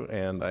issue,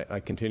 and I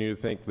continue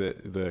to think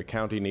that the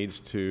county needs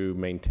to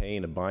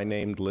maintain a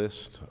by-named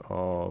list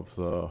of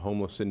the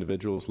homeless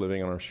individuals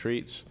living on our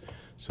streets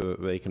so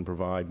that they can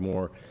provide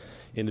more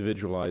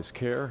individualized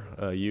care.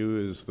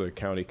 You, as the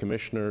county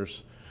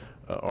commissioners,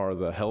 are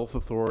the health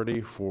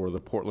authority for the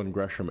Portland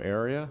Gresham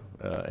area,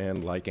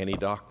 and like any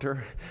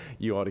doctor,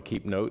 you ought to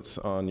keep notes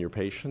on your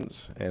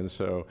patients. And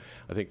so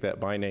I think that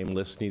by-name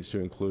list needs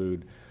to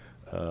include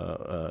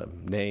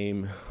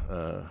name,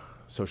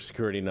 social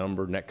security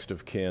number, next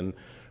of kin,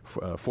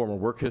 former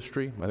work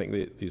history. I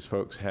think these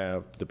folks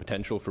have the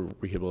potential for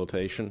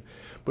rehabilitation,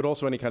 but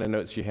also any kind of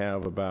notes you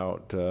have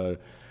about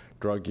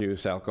drug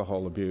use,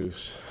 alcohol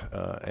abuse,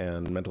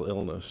 and mental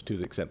illness to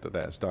the extent that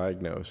that's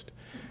diagnosed.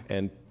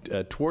 And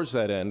towards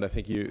that end, I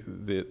think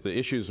the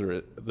issues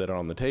that are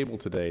on the table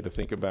today to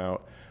think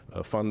about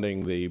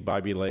funding the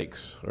Bybee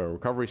Lakes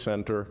Recovery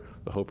Center,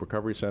 the Hope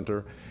Recovery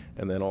Center,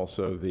 and then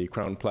also the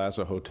Crown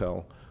Plaza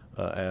Hotel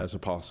as a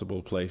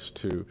possible place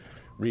to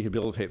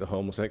rehabilitate the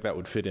homeless. I think that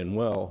would fit in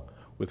well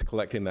with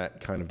collecting that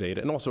kind of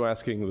data, and also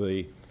asking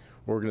the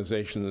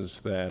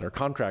organizations that are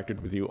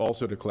contracted with you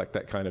also to collect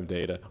that kind of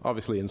data,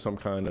 obviously in some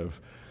kind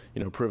of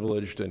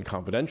privileged and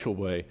confidential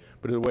way,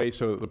 but in a way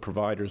so that the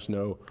providers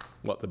know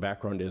what the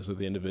background is of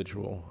the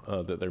individual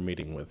that they're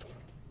meeting with.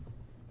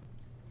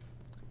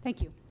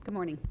 Thank you. Good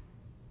morning.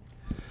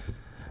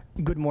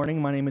 Good morning.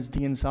 My name is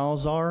Dean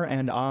Salazar,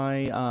 and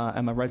I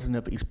am a resident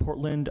of East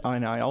Portland,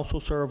 and I also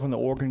serve on the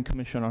Oregon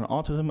Commission on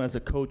Autism as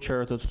a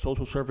co-chair of the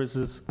Social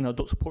Services and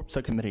Adult Support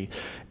Subcommittee,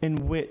 in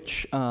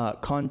which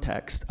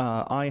context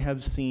I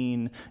have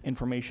seen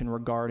information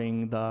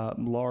regarding the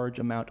large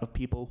amount of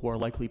people who are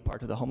likely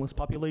part of the homeless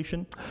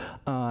population,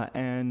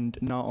 and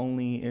not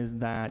only is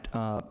that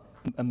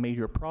a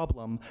major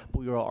problem, but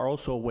we are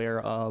also aware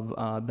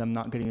of them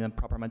not getting the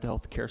proper mental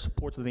health care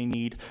support that they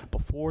need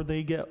before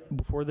they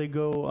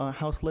go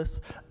houseless,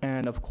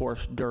 and of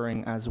course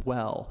during as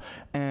well.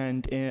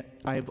 And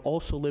I've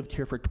also lived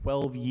here for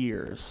 12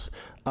 years.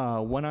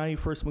 When I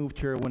first moved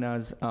here when I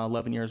was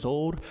 11 years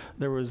old,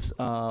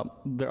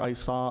 I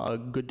saw a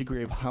good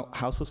degree of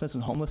houselessness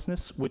and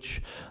homelessness,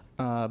 which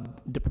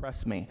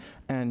depressed me.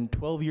 And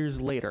 12 years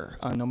later,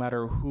 no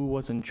matter who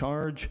was in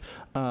charge,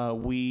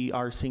 we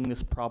are seeing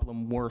this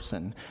problem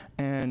worsen.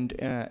 And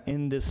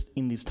in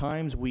these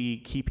times, we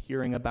keep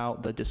hearing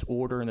about the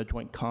disorder in the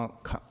Joint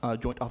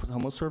Office of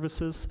Homeless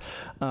Services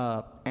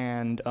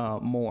and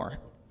more.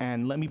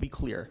 And let me be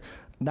clear,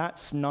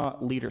 that's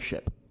not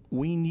leadership.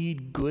 We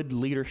need good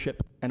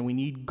leadership and we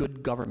need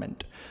good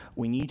government.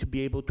 We need to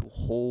be able to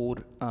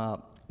hold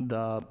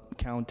the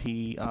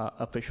county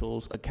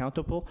officials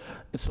accountable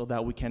so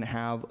that we can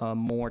have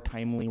more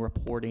timely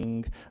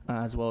reporting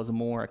as well as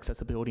more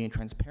accessibility and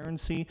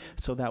transparency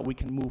so that we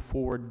can move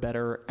forward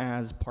better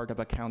as part of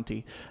a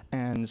county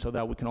and so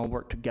that we can all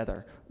work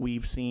together.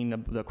 We've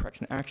seen the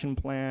Correction Action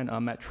Plan,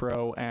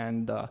 Metro,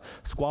 and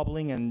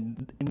squabbling,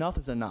 and enough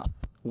is enough.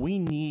 We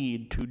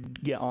need to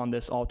get on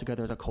this all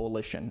together as a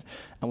coalition,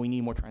 and we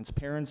need more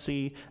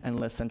transparency and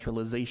less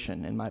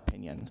centralization, in my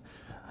opinion.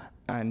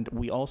 And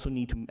we also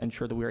need to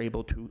ensure that we're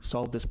able to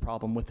solve this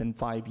problem within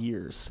 5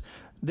 years.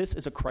 This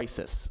is a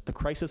crisis, the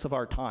crisis of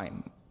our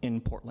time in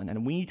Portland,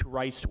 and we need to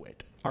rise to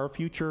it. Our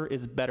future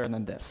is better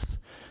than this,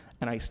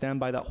 and I stand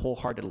by that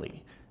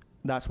wholeheartedly.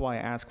 That's why I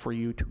ask for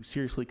you to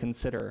seriously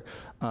consider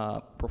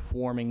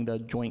performing the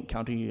Joint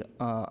County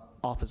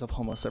Office of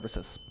Homeless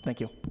Services.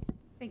 Thank you.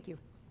 Thank you.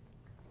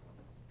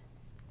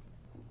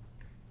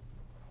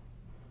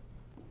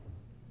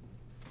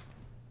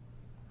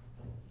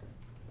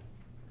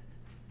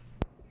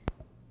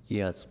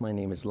 Yes, my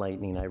name is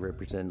Lightning. I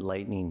represent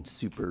Lightning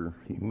Super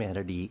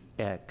Humanity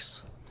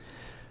X.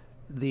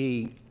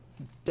 The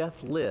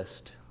death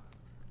list,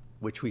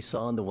 which we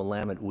saw in the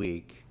Willamette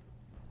Week,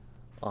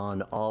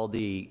 on all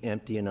the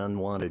empty and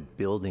unwanted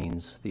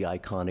buildings, the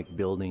iconic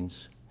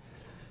buildings.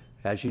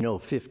 As you know,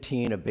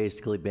 15 have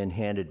basically been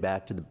handed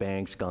back to the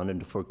banks, gone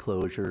into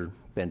foreclosure,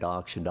 been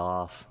auctioned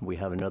off. We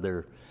have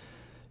another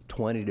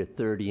 20 to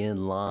 30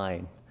 in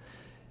line.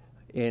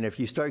 And if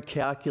you start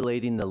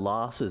calculating the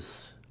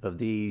losses of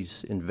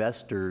these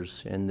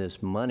investors and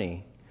this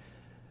money,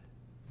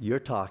 you're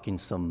talking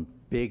some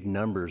big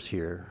numbers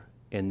here.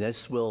 And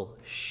this will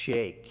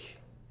shake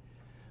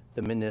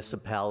the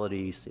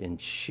municipalities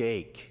and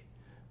shake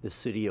the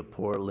city of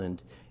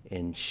Portland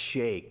and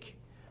shake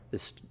the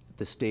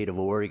state of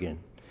Oregon.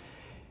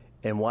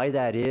 And why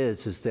that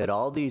is that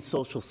all these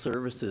social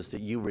services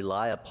that you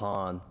rely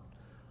upon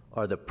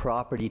are the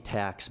property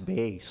tax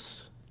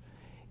base.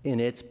 And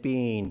it's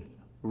being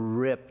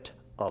ripped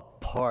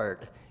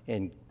apart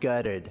and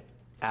gutted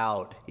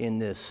out in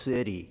this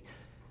city.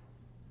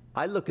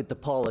 I look at the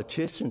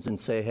politicians and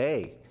say,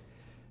 hey,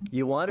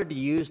 you wanted to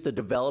use the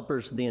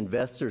developers and the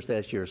investors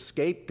as your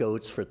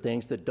scapegoats for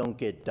things that don't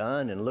get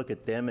done and look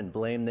at them and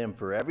blame them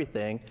for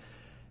everything.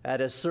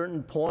 At a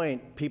certain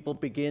point, people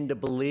begin to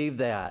believe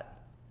that.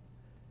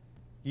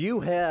 You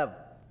have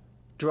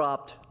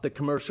dropped the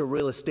commercial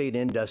real estate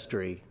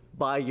industry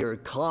by your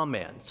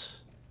comments,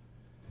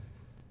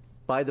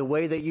 by the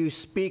way that you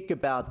speak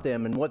about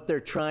them and what they're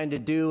trying to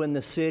do in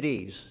the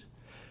cities.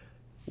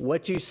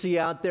 What you see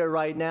out there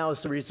right now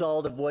is the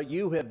result of what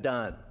you have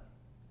done.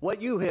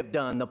 What you have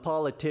done, the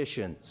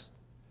politicians.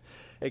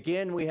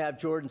 Again, we have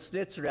Jordan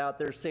Snitzer out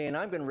there saying,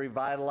 I'm going to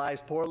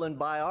revitalize Portland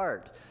by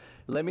art.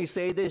 Let me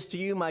say this to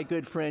you, my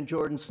good friend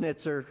Jordan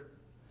Snitzer.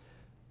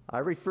 I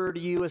refer to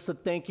you as the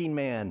thinking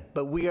man,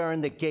 but we are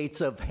in the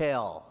gates of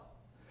hell.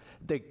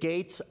 The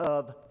gates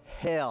of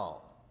hell.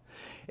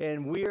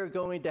 And we are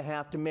going to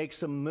have to make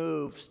some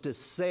moves to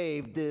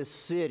save this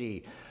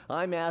city.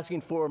 I'm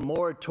asking for a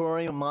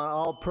moratorium on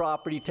all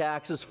property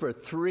taxes for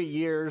 3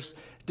 years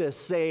to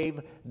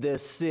save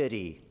this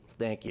city.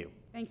 Thank you.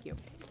 Thank you.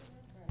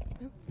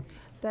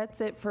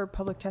 That's it for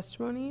public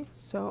testimony,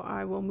 so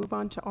I will move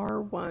on to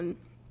R1.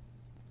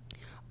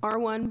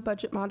 R1,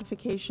 budget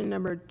modification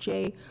number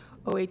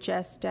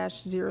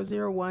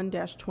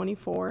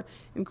JOHS-001-24,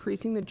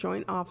 increasing the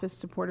Joint Office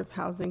Supportive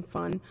Housing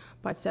Fund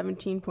by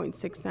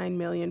 $17.69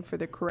 million for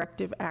the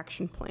Corrective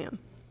Action Plan.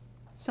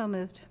 So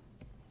moved.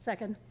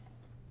 Second.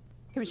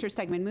 Commissioner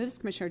Stegman moves,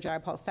 Commissioner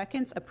Jayapal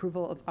seconds,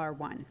 approval of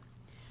R1.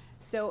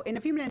 So in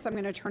a few minutes, I'm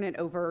going to turn it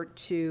over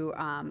to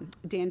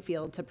Dan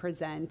Field to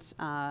present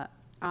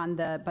on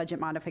the budget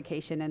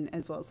modification and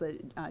as well as the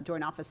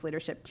Joint Office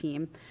leadership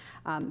team.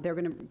 They're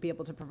going to be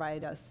able to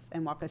provide us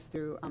and walk us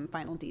through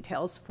final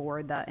details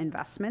for the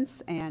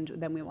investments, and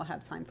then we will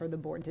have time for the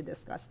board to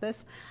discuss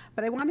this.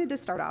 But I wanted to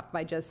start off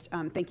by just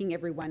thanking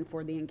everyone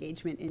for the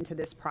engagement into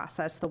this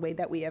process, the way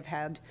that we have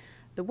had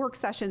the work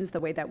sessions, the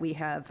way that we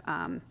have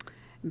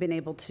been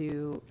able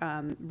to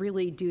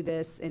really do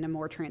this in a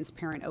more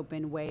transparent,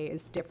 open way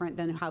is different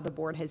than how the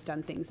board has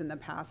done things in the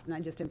past. And I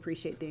just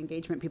appreciate the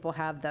engagement people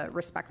have, the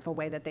respectful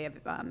way that they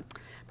have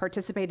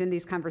participated in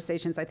these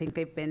conversations. I think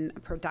they've been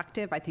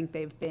productive. I think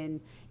they've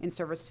been in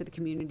service to the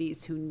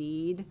communities who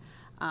need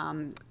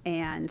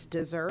and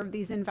deserve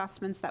these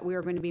investments that we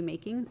are going to be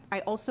making. I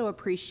also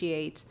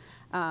appreciate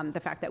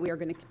the fact that we are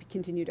going to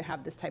continue to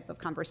have this type of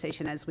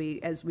conversation as we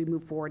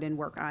move forward and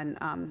work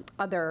on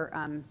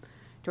other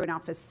Joint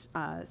Office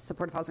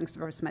Supportive Housing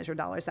Service Measure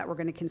dollars that we're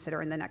going to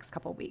consider in the next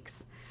couple of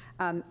weeks.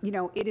 You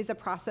know, it is a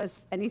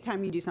process.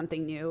 Anytime you do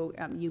something new,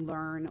 you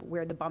learn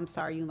where the bumps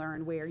are, you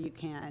learn where you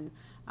can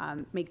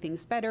make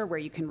things better, where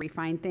you can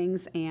refine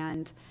things,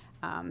 and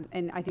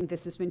I think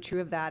this has been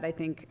true of that. I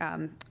think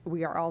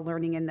we are all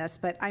learning in this,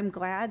 but I'm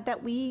glad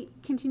that we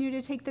continue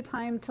to take the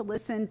time to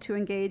listen, to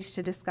engage,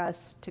 to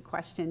discuss, to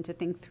question, to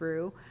think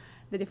through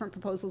the different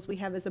proposals we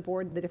have as a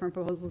board, the different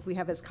proposals we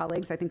have as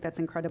colleagues. I think that's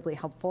incredibly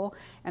helpful,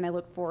 and I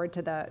look forward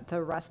to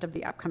the rest of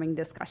the upcoming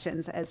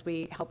discussions as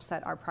we help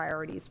set our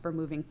priorities for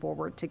moving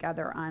forward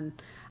together on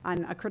I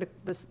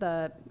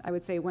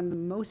would say one of the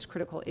most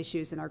critical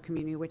issues in our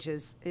community, which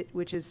is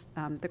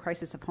the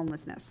crisis of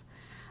homelessness.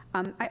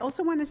 I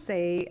also want to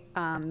say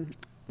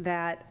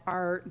that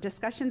our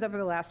discussions over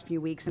the last few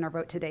weeks and our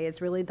vote today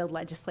is really the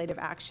legislative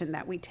action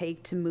that we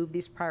take to move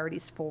these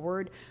priorities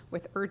forward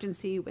with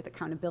urgency, with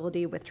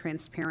accountability, with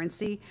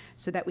transparency,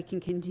 so that we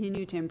can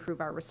continue to improve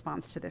our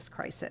response to this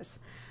crisis.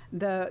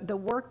 The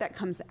work that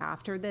comes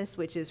after this,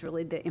 which is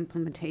really the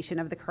implementation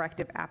of the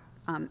corrective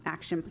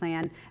action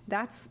plan,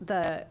 that's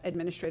the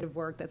administrative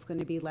work that's going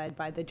to be led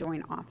by the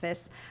Joint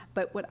Office.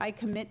 But what I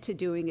commit to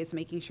doing is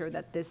making sure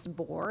that this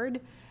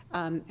board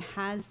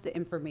has the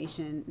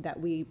information that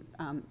we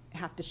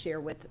have to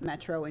share with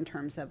Metro in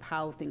terms of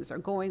how things are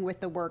going with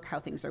the work, how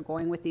things are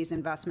going with these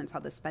investments, how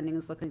the spending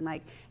is looking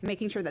like, and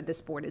making sure that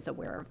this board is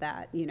aware of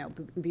that, you know,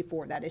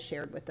 before that is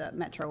shared with the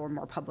Metro or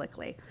more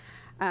publicly.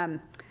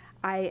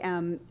 I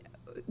am,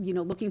 you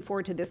know, looking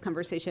forward to this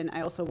conversation.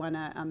 I also want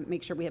to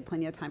make sure we have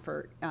plenty of time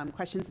for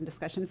questions and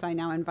discussion. So I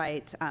now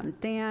invite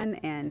Dan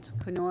and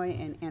Kunoy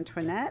and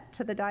Antoinette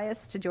to the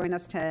dais to join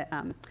us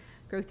to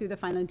go through the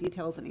final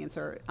details and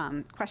answer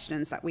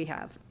questions that we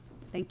have.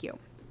 Thank you.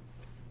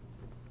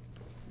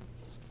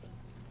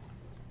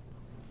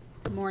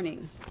 Good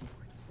morning.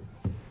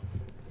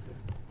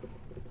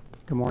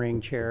 Good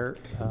morning, Chair.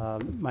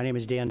 My name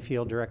is Dan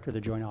Field, Director of the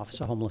Joint Office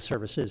of Homeless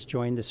Services,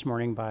 joined this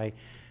morning by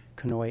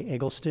Kunoy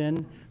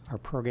Eggleston, our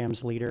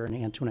programs leader, and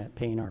Antoinette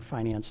Payne, our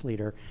finance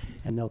leader,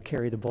 and they'll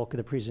carry the bulk of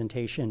the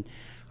presentation.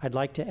 I'd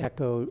like to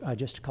echo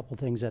just a couple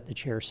things that the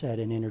Chair said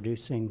in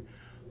introducing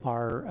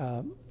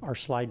our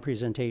slide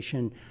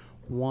presentation.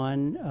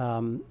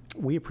 One,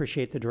 we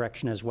appreciate the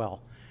direction as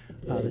well.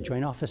 The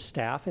Joint Office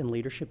staff and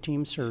leadership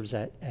team serves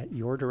at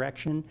your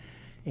direction,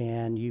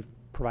 and you've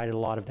provided a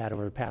lot of that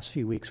over the past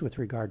few weeks with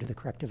regard to the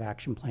corrective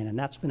action plan, and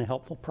that's been a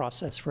helpful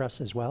process for us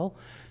as well.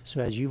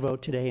 So as you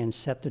vote today and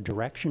set the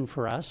direction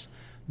for us,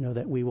 know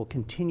that we will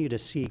continue to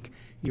seek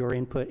your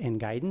input and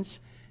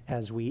guidance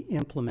as we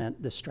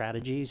implement the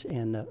strategies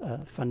and the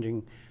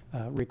funding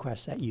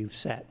requests that you've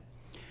set.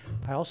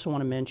 I also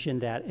want to mention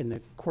that in the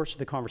course of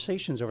the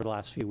conversations over the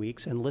last few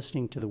weeks and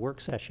listening to the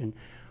work session,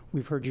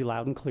 we've heard you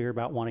loud and clear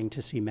about wanting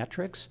to see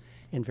metrics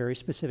and very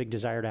specific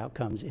desired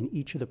outcomes in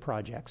each of the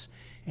projects.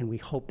 And we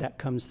hope that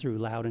comes through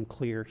loud and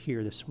clear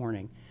here this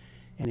morning.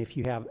 And if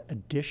you have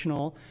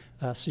additional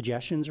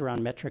suggestions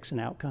around metrics and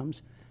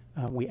outcomes,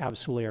 we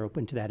absolutely are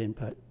open to that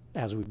input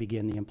as we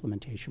begin the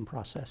implementation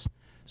process.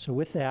 So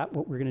with that,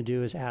 what we're going to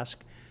do is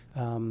ask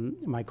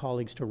my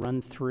colleagues to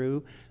run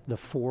through the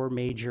four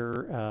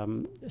major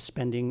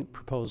spending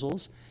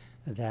proposals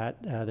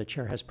that the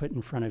chair has put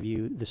in front of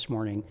you this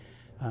morning.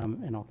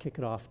 And I'll kick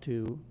it off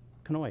to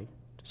Kunoy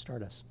to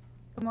start us.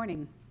 Good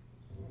morning.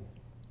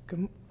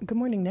 Good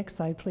morning. Next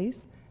slide,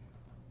 please.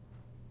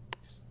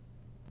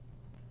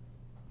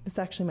 This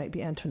actually might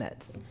be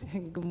Antoinette's.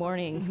 Good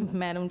morning,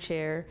 Madam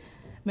Chair,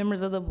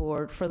 members of the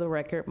board. For the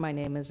record, my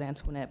name is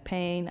Antoinette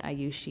Payne. I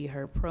use she,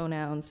 her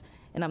pronouns,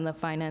 and I'm the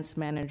finance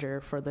manager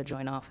for the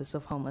Joint Office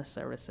of Homeless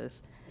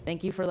Services.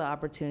 Thank you for the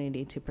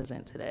opportunity to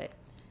present today.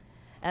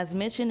 As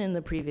mentioned in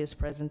the previous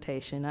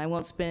presentation, I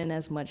won't spend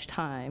as much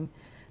time.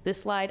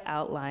 This slide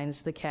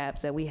outlines the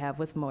cap that we have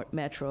with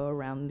Metro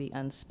around the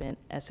unspent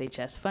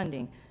SHS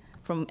funding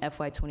from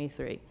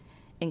FY23.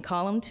 In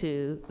column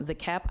 2, the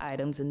cap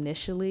items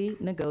initially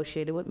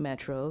negotiated with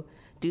Metro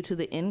due to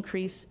the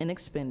increase in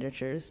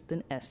expenditures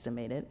than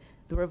estimated,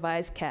 the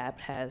revised cap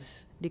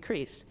has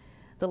decreased.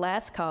 The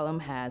last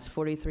column has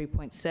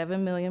 $43.7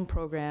 million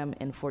program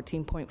and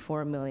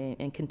 $14.4 million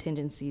in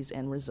contingencies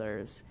and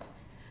reserves,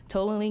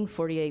 totaling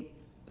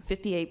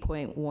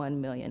 58.1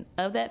 million.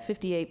 Of that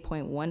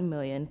 58.1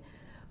 million,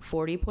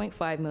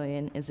 40.5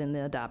 million is in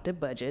the adopted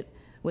budget,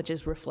 which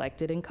is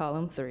reflected in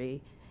column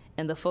 3.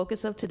 And the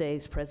focus of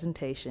today's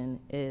presentation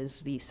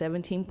is the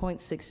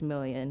 17.6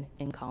 million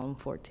in column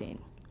 14.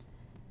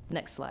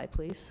 Next slide,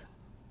 please.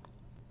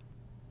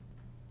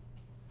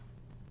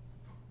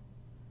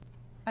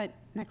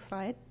 Next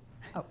slide.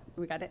 Oh,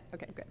 we got it?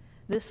 Okay, good.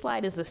 This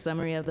slide is the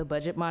summary of the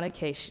budget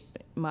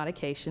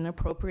modification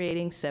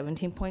appropriating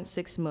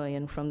 17.6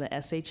 million from the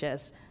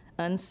SHS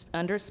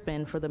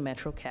underspend for the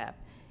Metro CAP.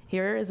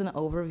 Here is an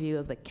overview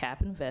of the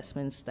CAP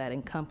investments that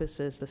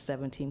encompasses the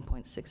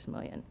 17.6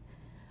 million.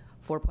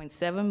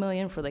 4.7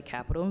 million for the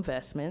capital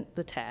investment,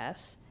 the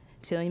TAS,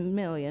 10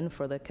 million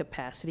for the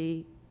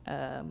capacity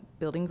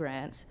building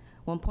grants,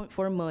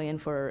 1.4 million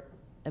for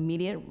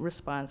immediate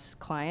response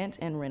client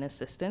and rent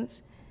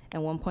assistance,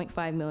 and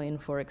 1.5 million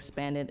for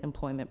expanded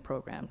employment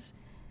programs.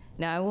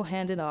 Now I will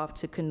hand it off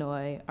to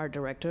Kanoy, our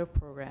Director of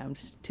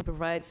Programs, to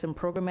provide some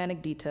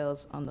programmatic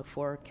details on the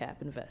 4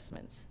 CAP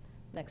investments.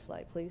 Next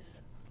slide, please.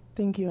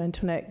 Thank you,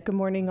 Antoinette. Good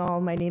morning,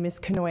 all. My name is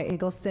Kanoy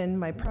Eggleston.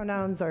 My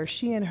pronouns are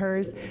she and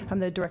hers. I'm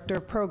the Director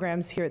of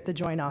Programs here at the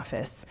Joint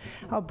Office.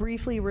 I'll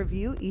briefly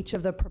review each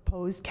of the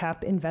proposed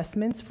CAP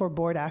investments for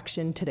board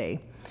action today.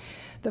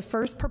 The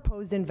first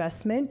proposed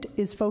investment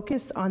is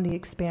focused on the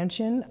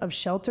expansion of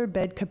shelter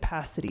bed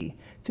capacity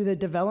through the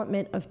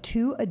development of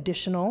 2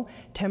 additional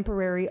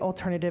temporary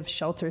alternative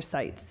shelter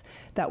sites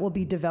that will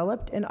be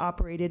developed and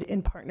operated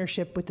in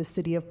partnership with the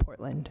City of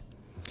Portland.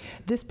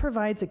 This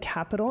provides a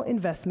capital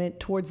investment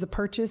towards the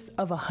purchase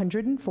of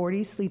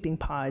 140 sleeping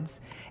pods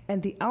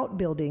and the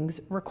outbuildings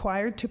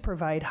required to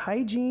provide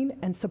hygiene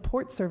and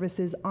support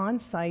services on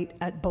site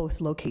at both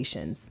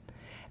locations.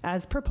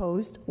 As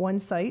proposed, one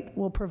site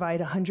will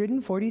provide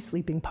 140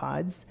 sleeping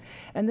pods,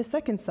 and the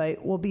second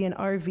site will be an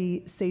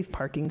RV safe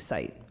parking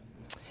site.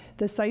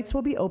 The sites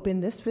will be open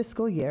this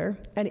fiscal year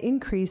and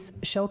increase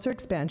shelter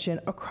expansion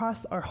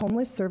across our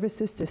homeless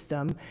services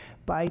system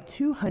by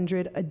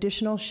 200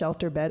 additional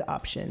shelter bed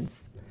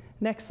options.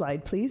 Next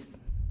slide, please.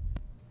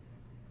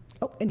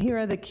 Oh, and here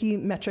are the key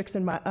metrics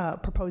and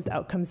proposed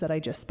outcomes that I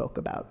just spoke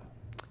about.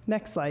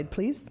 Next slide,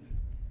 please.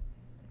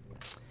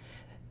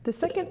 The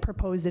second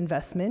proposed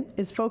investment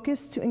is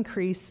focused to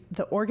increase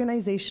the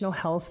organizational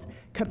health,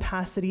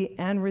 capacity,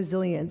 and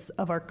resilience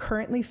of our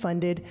currently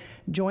funded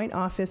joint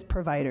office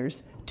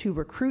providers to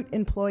recruit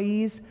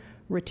employees,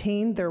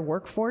 retain their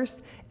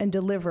workforce, and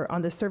deliver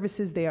on the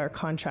services they are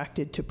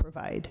contracted to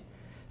provide.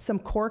 Some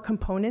core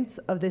components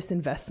of this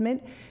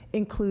investment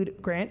include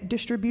grant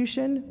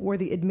distribution, where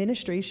the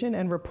administration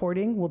and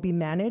reporting will be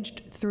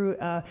managed through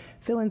a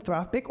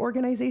philanthropic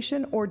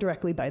organization or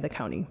directly by the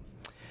county.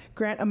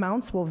 Grant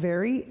amounts will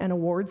vary and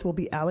awards will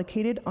be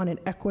allocated on an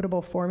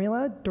equitable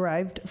formula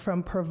derived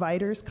from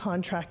providers'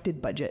 contracted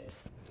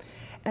budgets.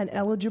 And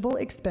eligible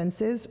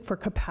expenses for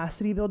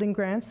capacity building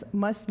grants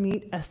must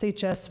meet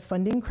SHS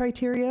funding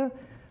criteria,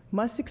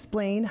 must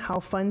explain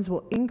how funds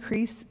will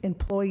increase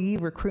employee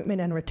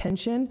recruitment and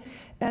retention,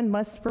 and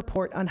must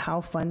report on how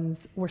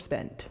funds were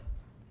spent.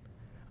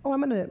 Oh,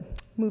 I'm going to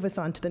move us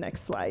on to the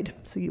next slide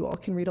so you all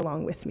can read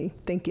along with me.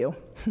 Thank you.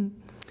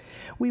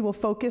 We will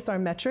focus our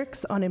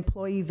metrics on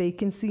employee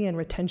vacancy and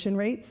retention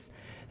rates.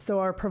 So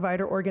our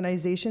provider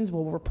organizations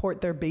will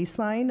report their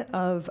baseline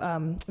of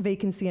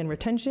vacancy and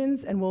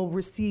retentions, and will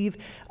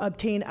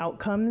obtain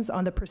outcomes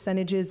on the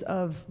percentages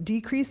of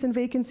decrease in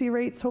vacancy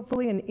rates,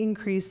 hopefully an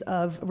increase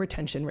of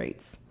retention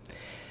rates.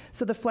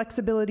 So the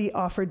flexibility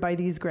offered by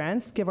these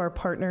grants give our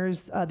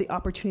partners the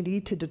opportunity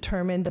to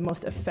determine the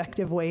most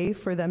effective way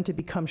for them to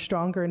become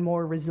stronger and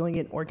more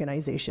resilient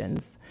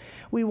organizations.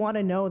 We want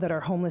to know that our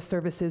homeless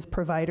services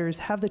providers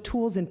have the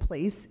tools in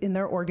place in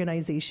their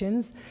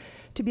organizations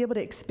to be able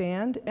to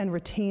expand and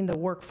retain the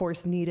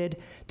workforce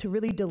needed to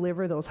really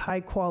deliver those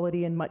high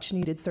quality and much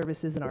needed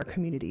services in our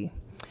community.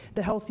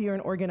 The healthier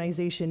an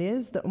organization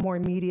is, the more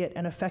immediate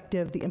and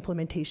effective the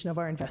implementation of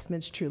our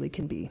investments truly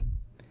can be.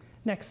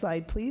 Next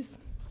slide, please.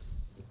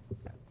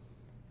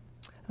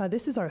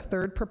 This is our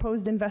third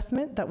proposed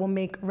investment that will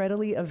make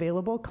readily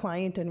available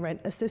client and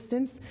rent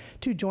assistance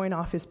to joint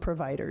office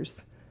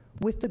providers,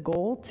 with the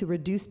goal to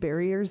reduce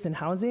barriers in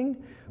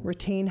housing,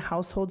 retain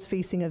households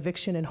facing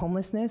eviction and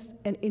homelessness,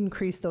 and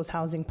increase those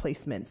housing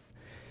placements.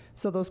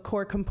 So those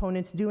core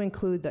components do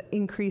include the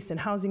increase in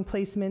housing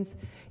placements,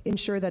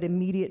 ensure that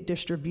immediate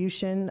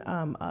distribution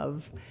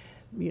of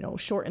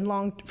short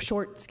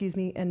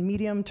and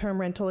medium-term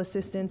rental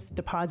assistance,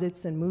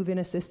 deposits, and move-in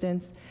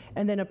assistance,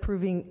 and then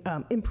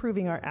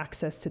improving our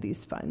access to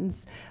these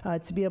funds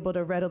to be able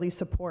to readily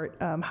support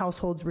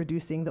households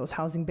reducing those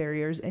housing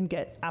barriers and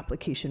get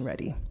application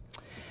ready.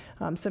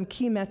 Some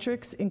key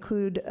metrics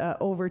include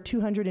over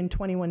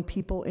 221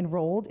 people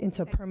enrolled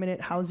into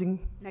permanent housing.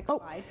 Next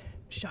slide.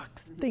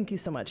 Shucks. Thank you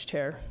so much,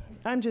 Chair.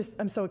 I'm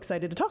so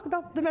excited to talk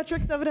about the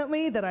metrics,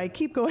 evidently, that I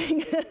keep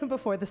going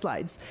before the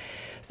slides.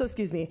 So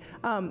excuse me.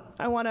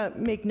 I want to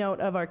make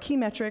note of our key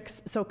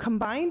metrics. So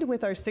combined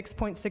with our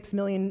 $6.6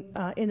 million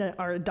in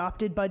our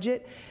adopted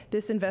budget,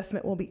 this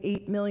investment will be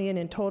 $8 million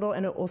in total,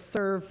 and it will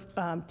serve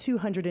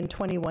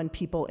 221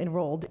 people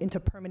enrolled into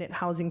permanent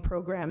housing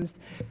programs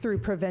through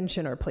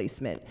prevention or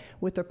placement,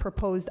 with a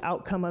proposed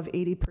outcome of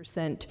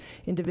 80%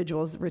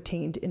 individuals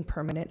retained in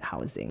permanent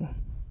housing.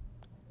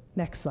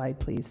 Next slide,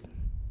 please.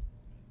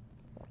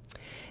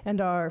 And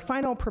our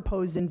final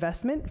proposed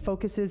investment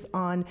focuses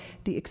on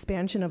the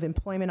expansion of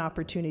employment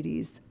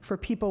opportunities for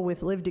people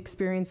with lived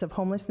experience of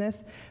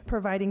homelessness,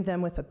 providing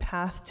them with a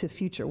path to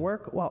future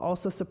work while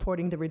also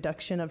supporting the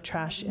reduction of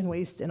trash and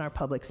waste in our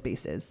public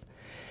spaces.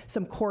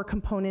 Some core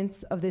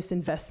components of this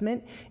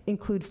investment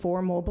include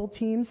 4 mobile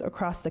teams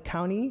across the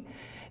county.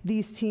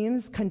 These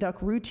teams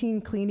conduct routine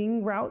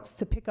cleaning routes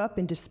to pick up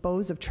and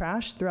dispose of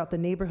trash throughout the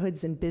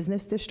neighborhoods and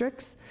business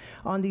districts.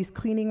 On these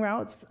cleaning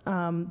routes,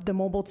 the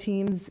mobile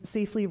teams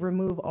safely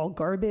remove all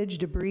garbage,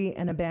 debris,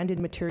 and abandoned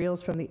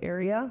materials from the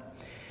area.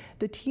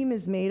 The team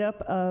is made up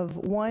of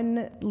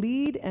 1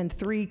 lead and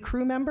 3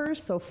 crew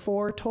members, so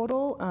 4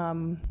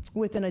 total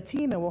within a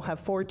team, and we'll have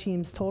 4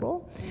 teams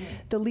total.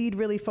 The lead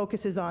really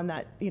focuses on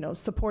that,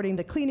 supporting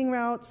the cleaning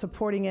route,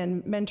 supporting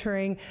and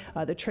mentoring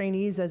the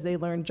trainees as they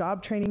learn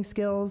job training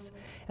skills.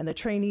 And the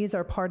trainees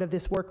are part of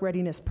this work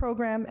readiness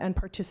program, and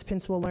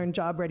participants will learn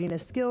job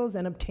readiness skills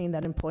and obtain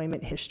that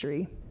employment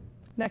history.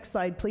 Next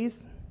slide,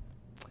 please.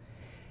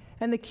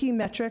 And the key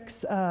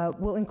metrics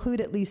will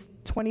include at least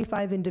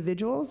 25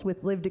 individuals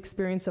with lived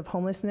experience of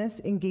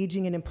homelessness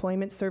engaging in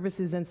employment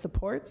services and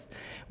supports,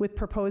 with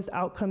proposed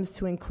outcomes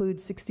to include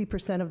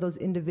 60% of those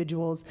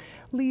individuals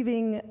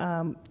leaving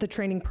the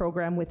training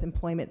program with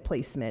employment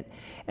placement,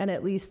 and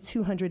at least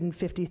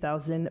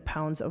 250,000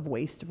 pounds of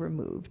waste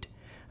removed.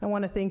 I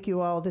want to thank you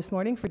all this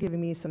morning for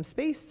giving me some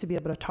space to be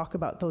able to talk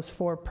about those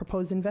 4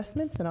 proposed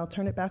investments, and I'll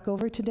turn it back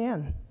over to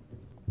Dan.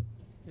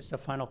 Just a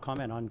final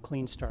comment on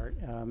Clean Start.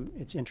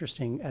 It's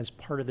interesting, as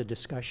part of the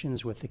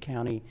discussions with the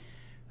county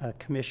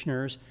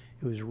commissioners,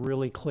 it was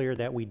really clear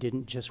that we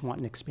didn't just want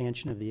an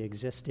expansion of the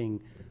existing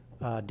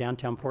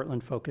downtown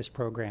Portland focused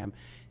program.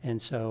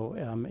 And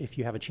so if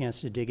you have a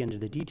chance to dig into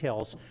the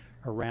details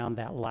around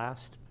that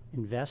last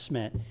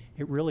investment,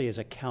 it really is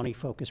a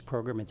county-focused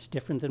program. It's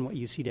different than what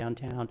you see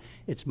downtown.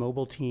 It's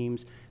mobile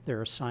teams.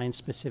 They're assigned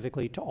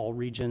specifically to all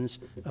regions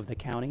of the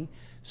county.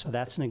 So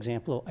that's an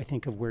example, I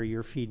think, of where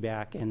your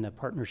feedback and the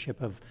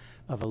partnership of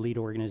a lead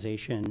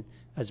organization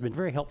has been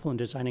very helpful in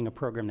designing a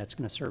program that's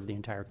going to serve the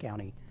entire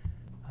county.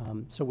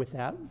 So with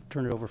that,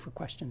 turn it over for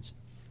questions.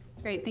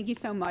 Great. Thank you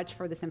so much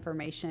for this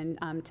information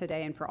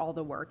today and for all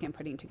the work in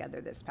putting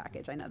together this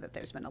package. I know that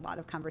there's been a lot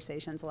of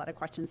conversations, a lot of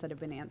questions that have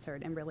been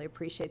answered, and really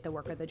appreciate the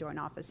work of the Joint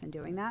Office in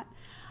doing that.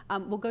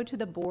 We'll go to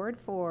the board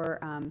for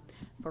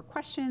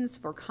questions,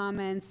 for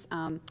comments.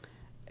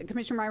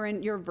 Commissioner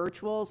Myron, you're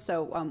virtual,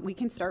 so we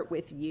can start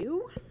with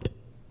you,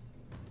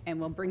 and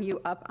we'll bring you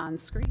up on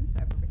screen so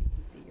everybody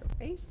can see your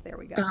face. There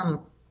we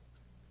go.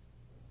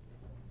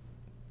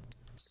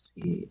 Let's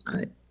see.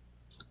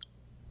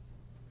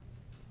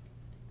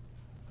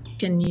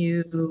 Can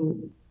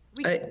you,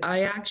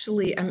 I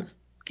actually,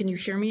 can you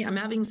hear me? I'm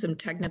having some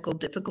technical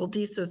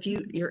difficulties, so if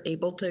you're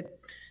able to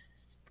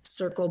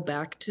circle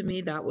back to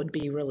me, that would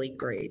be really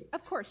great.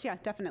 Of course, yeah,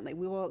 definitely.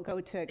 We will go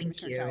to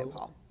Commissioner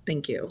Jayapal.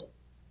 Thank you.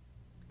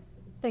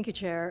 Thank you,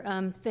 Chair.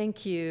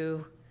 Thank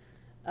you.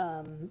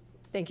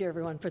 Thank you,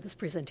 everyone, for this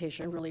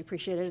presentation. Really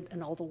appreciate it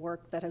and all the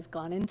work that has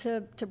gone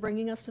into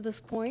bringing us to this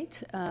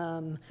point.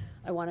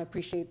 I want to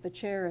appreciate the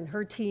chair and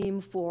her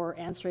team for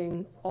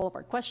answering all of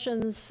our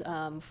questions,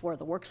 for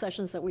the work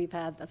sessions that we've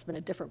had. That's been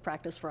a different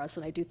practice for us,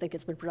 and I do think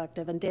it's been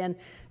productive. And Dan,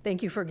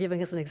 thank you for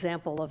giving us an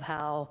example of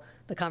how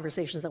the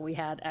conversations that we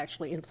had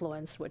actually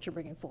influenced what you're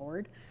bringing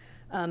forward.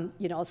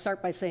 I'll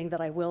start by saying that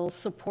I will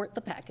support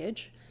the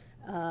package.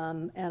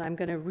 And I'm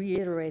going to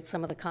reiterate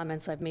some of the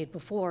comments I've made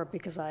before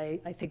because I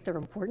think they're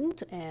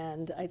important,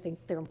 and I think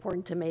they're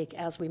important to make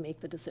as we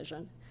make the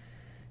decision.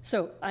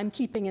 So I'm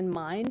keeping in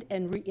mind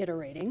and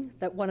reiterating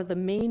that one of the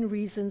main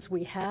reasons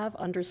we have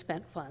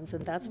underspent funds,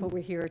 and that's what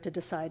we're here to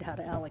decide how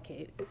to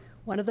allocate,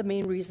 one of the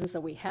main reasons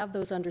that we have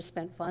those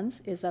underspent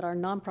funds is that our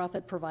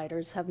nonprofit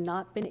providers have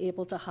not been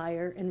able to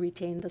hire and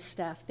retain the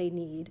staff they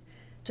need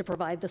to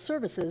provide the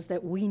services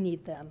that we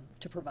need them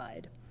to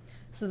provide.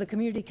 So the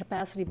community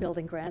capacity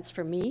building grants,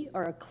 for me,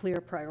 are a clear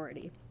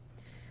priority.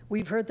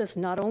 We've heard this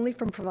not only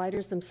from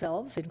providers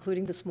themselves,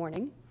 including this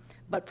morning,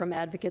 but from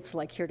advocates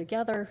like Here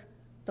Together,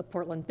 the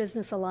Portland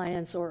Business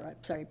Alliance,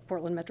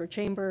 Portland Metro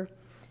Chamber,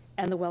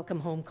 and the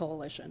Welcome Home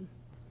Coalition.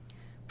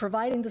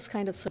 Providing this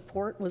kind of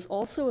support was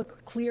also a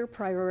clear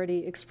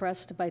priority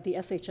expressed by the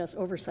SHS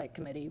Oversight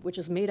Committee, which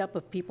is made up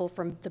of people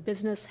from the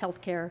business,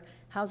 healthcare,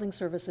 housing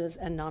services,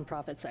 and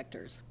nonprofit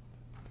sectors.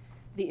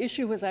 The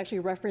issue was actually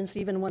referenced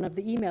even in one of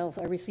the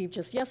emails I received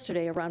just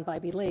yesterday around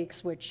Bybee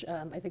Lakes, which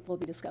I think we'll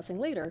be discussing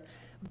later.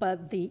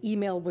 But the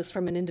email was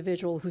from an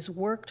individual who's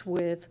worked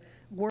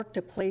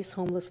to place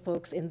homeless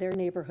folks in their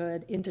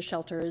neighborhood into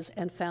shelters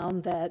and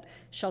found that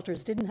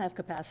shelters didn't have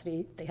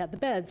capacity. They had the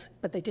beds,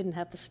 but they didn't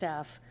have the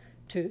staff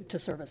to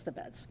service the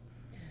beds.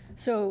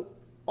 So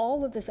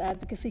all of this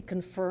advocacy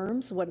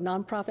confirms what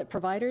nonprofit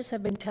providers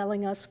have been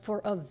telling us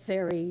for a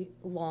very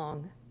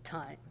long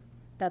time,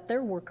 that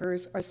their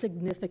workers are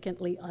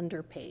significantly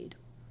underpaid.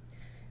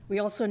 We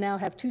also now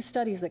have 2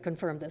 studies that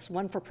confirm this,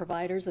 one for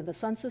providers in the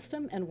Sun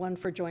system and one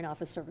for joint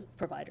office service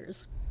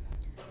providers.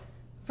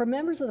 For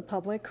members of the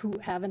public who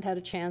haven't had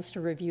a chance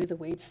to review the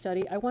wage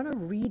study, I want to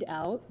read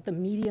out the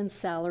median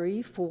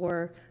salary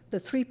for the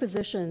 3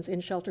 positions in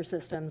shelter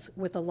systems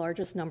with the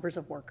largest numbers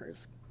of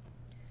workers.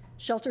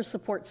 Shelter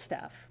support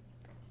staff,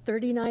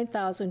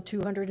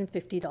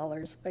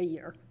 $39,250 a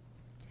year.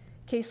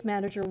 Case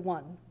manager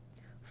 1,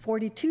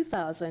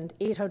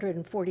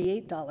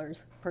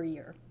 $42,848 per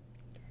year.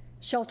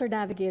 Shelter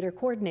navigator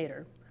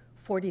coordinator,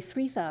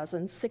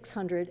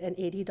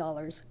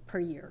 $43,680 per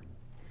year.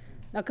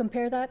 Now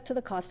compare that to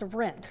the cost of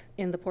rent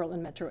in the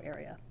Portland metro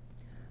area.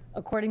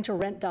 According to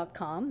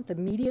rent.com, the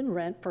median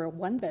rent for a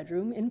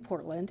 1-bedroom in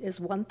Portland is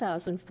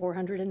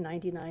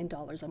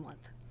 $1,499 a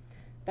month.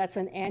 That's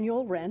an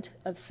annual rent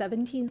of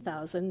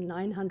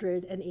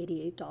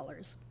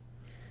 $17,988.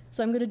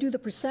 So I'm going to do the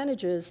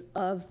percentages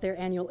of their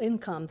annual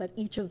income that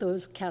each of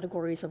those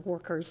categories of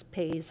workers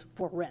pays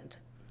for rent.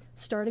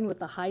 Starting with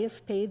the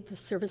highest paid, the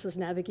services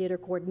navigator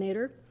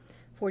coordinator,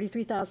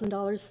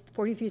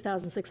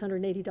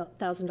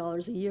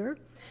 $43,680 a year.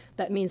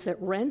 That means that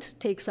rent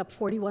takes up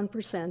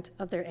 41%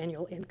 of their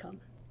annual income.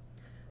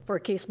 For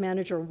a case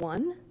manager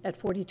 1 at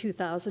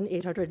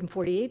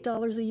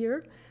 $42,848 a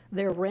year,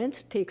 their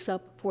rent takes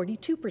up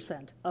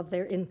 42% of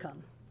their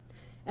income.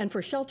 And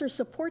for shelter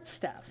support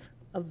staff,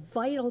 a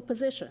vital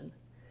position,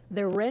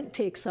 their rent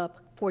takes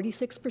up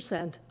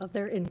 46% of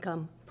their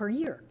income per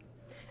year.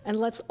 And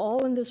let's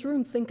all in this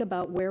room think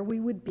about where we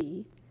would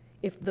be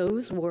if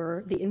those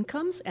were the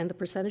incomes and the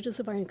percentages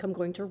of our income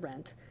going to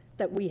rent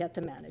that we had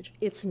to manage.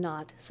 It's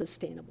not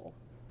sustainable.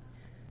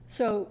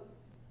 So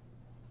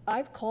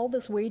I've called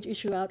this wage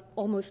issue out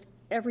almost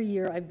every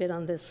year I've been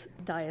on this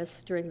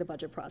dais during the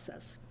budget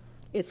process.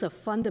 It's a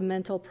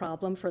fundamental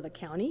problem for the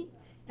county,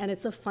 and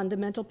it's a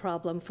fundamental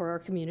problem for our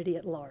community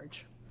at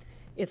large.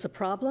 It's a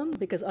problem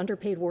because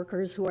underpaid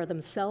workers who are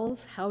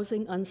themselves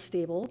housing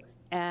unstable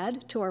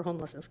add to our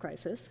homelessness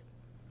crisis.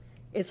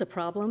 It's a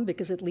problem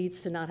because it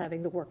leads to not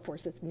having the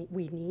workforce that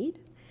we need.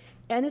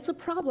 And it's a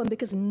problem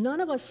because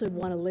none of us should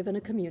want to live in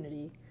a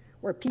community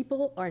where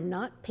people are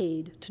not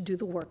paid to do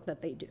the work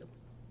that they do.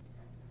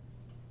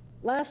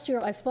 Last year,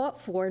 I fought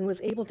for and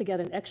was able to get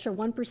an extra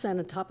 1%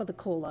 on top of the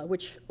COLA,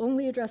 which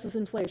only addresses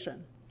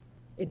inflation.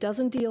 It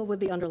doesn't deal with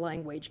the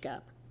underlying wage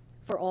gap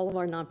for all of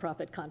our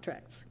nonprofit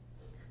contracts.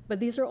 But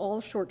these are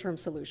all short-term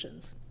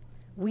solutions.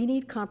 We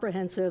need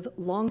comprehensive,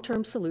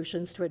 long-term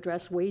solutions to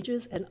address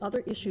wages and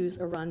other issues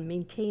around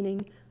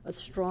maintaining a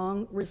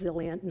strong,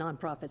 resilient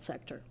nonprofit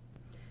sector.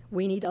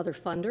 We need other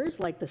funders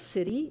like the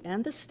city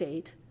and the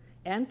state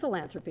and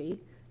philanthropy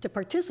to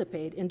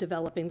participate in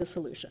developing the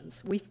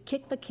solutions. We've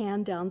kicked the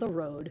can down the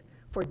road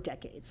for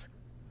decades.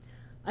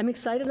 I'm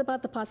excited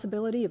about the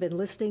possibility of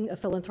enlisting a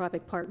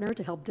philanthropic partner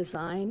to help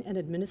design and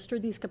administer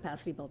these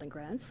capacity building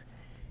grants,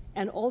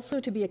 and also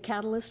to be a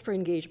catalyst for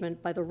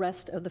engagement by the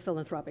rest of the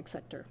philanthropic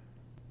sector.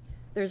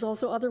 There's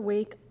also other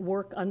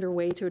work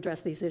underway to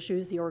address these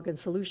issues. The Oregon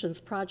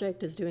Solutions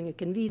Project is doing a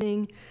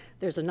convening.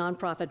 There's a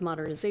Nonprofit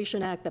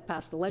Modernization Act that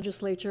passed the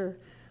legislature.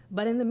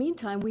 But in the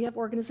meantime, we have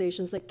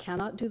organizations that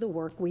cannot do the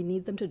work we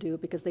need them to do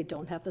because they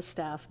don't have the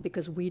staff,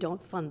 because we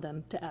don't fund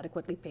them to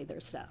adequately pay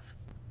their staff.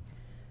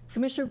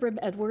 Commissioner Bribb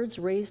Edwards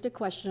raised a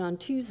question on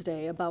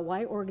Tuesday about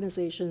why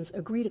organizations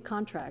agree to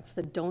contracts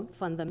that don't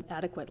fund them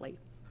adequately.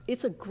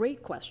 It's a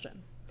great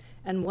question,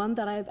 and one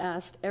that I've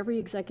asked every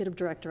executive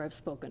director I've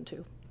spoken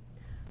to.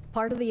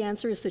 Part of the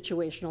answer is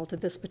situational to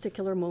this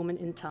particular moment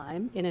in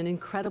time in an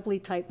incredibly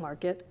tight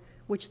market,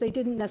 which they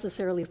didn't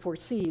necessarily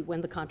foresee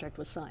when the contract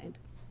was signed.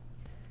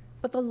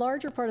 But the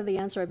larger part of the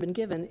answer I've been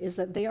given is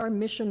that they are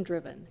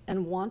mission-driven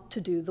and want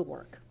to do the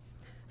work.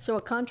 So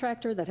a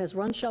contractor that has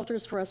run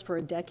shelters for us for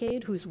a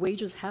decade, whose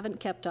wages haven't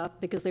kept up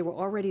because they were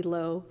already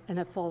low and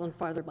have fallen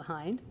farther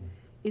behind,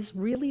 is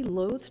really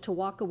loath to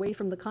walk away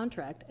from the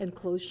contract and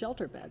close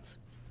shelter beds.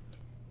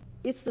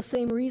 It's the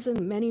same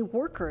reason many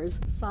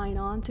workers sign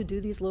on to do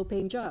these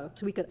low-paying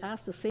jobs. We could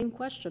ask the same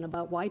question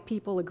about why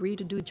people agree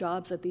to do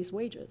jobs at these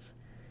wages.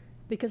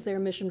 Because they're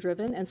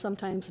mission-driven, and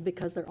sometimes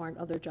because there aren't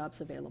other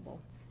jobs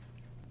available.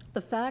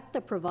 The fact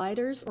that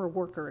providers or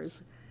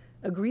workers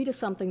agree to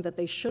something that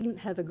they shouldn't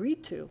have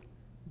agreed to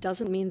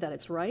doesn't mean that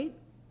it's right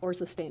or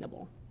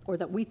sustainable, or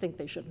that we think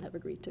they shouldn't have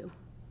agreed to.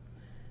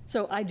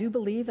 So I do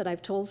believe, and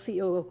I've told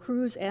COO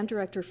Cruz and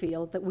Director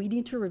Field, that we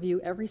need to review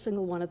every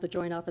single one of the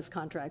joint office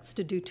contracts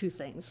to do two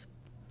things.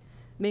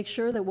 Make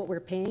sure that what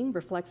we're paying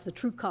reflects the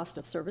true cost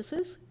of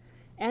services,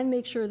 and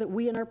make sure that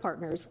we and our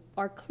partners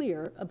are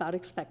clear about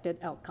expected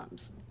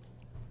outcomes.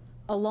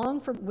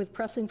 With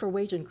pressing for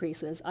wage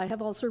increases, I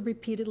have also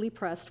repeatedly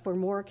pressed for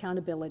more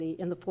accountability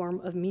in the form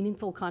of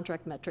meaningful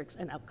contract metrics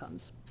and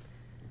outcomes.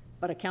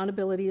 But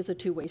accountability is a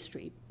two-way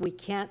street. We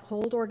can't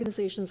hold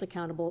organizations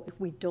accountable if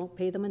we don't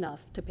pay them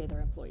enough to pay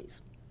their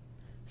employees.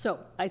 So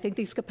I think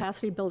these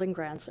capacity building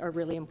grants are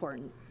really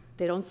important.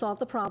 They don't solve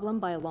the problem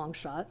by a long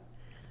shot,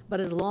 but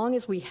as long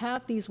as we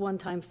have these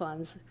one-time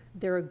funds,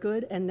 they're a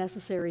good and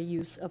necessary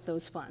use of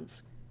those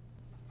funds.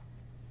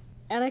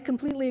 And I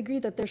completely agree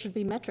that there should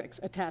be metrics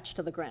attached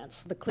to the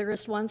grants. The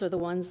clearest ones are the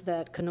ones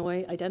that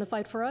Conoy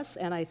identified for us,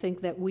 and I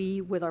think that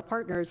we, with our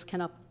partners,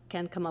 can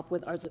come up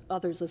with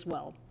others as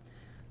well.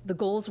 The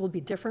goals will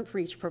be different for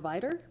each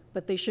provider,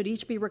 but they should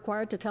each be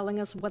required to tell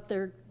us what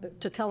they're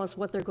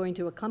going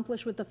to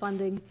accomplish with the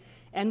funding,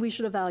 and we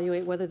should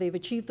evaluate whether they've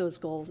achieved those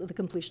goals at the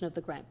completion of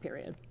the grant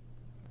period.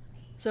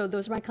 So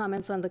those are my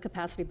comments on the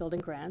capacity building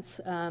grants.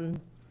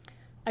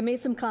 I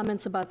made some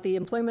comments about the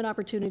employment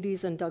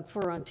opportunities and Doug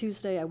Furr on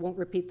Tuesday. I won't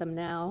repeat them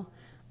now.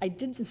 I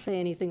didn't say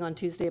anything on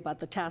Tuesday about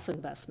the TAS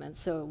investment,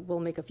 so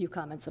we'll make a few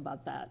comments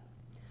about that.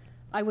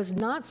 I was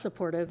not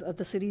supportive of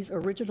the city's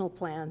original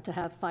plan to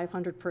have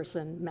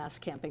 500-person mass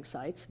camping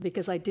sites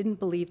because I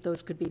didn't believe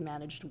those could be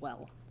managed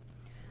well.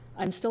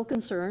 I'm still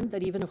concerned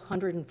that even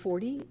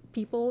 140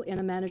 people in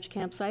a managed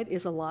campsite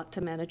is a lot to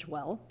manage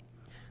well.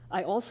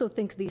 I also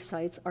think these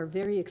sites are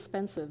very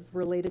expensive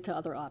related to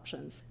other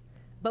options.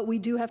 But we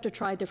do have to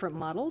try different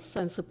models, so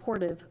I'm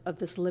supportive of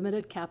this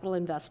limited capital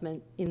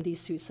investment in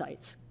these two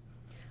sites.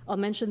 I'll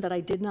mention that I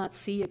did not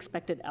see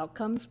expected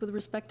outcomes with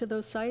respect to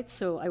those sites,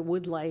 so I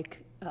would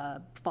like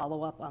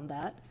follow up on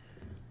that.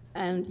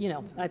 And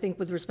I think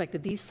with respect to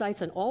these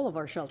sites and all of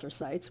our shelter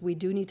sites, we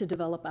do need to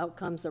develop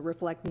outcomes that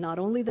reflect not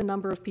only the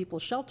number of people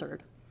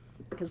sheltered,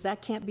 because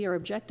that can't be our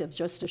objective,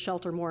 just to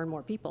shelter more and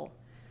more people,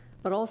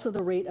 but also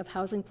the rate of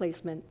housing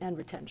placement and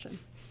retention.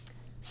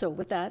 So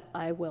with that,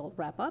 I will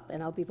wrap up,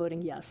 and I'll be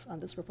voting yes on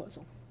this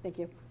proposal. Thank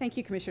you. Thank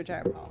you,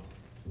 Commissioner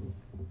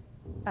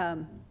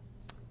Jayapal.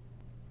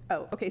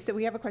 Okay, so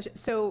we have a question.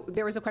 So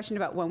there was a question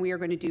about when we are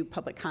going to do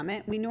public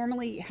comment. We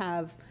normally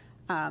have,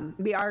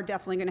 we are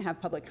definitely going to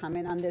have public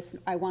comment on this.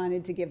 I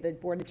wanted to give the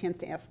board a chance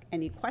to ask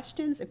any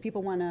questions. If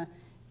people want to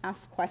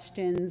ask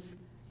questions,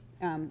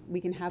 we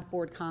can have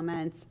board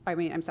comments.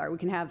 We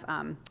can have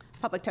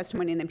public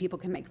testimony, and then people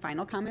can make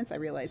final comments. I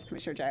realize,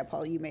 Commissioner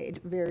Jayapal, you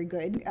made very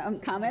good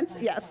comments.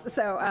 Yes,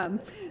 so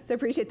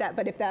appreciate that.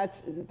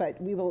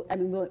 But we will.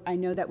 I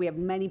know that we have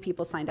many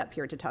people signed up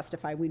here to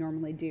testify. We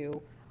normally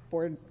do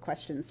board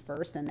questions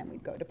first, and then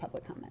we'd go to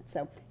public comment.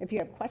 So if you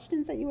have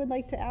questions that you would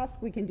like to ask,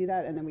 we can do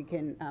that, and then we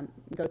can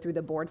go through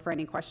the board for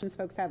any questions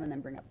folks have, and then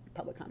bring up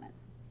public comment.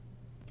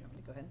 Do you want me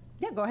to go ahead?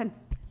 Yeah, go ahead.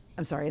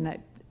 I'm sorry, and I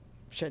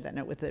shared that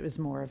note with it was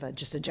more of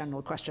just a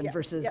general question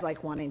versus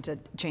like wanting to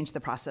change the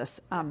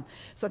process.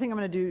 So I think I'm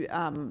going to do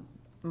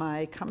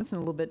my comments in a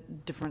little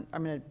bit different.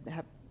 I'm going to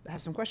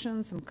have some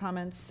questions, some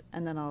comments,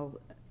 and then I'll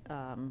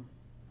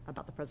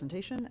about the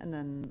presentation, and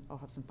then I'll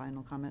have some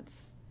final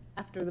comments.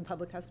 After the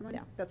public testimony?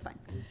 Yeah, that's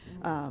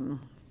fine.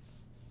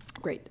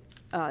 Great.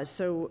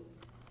 So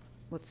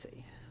let's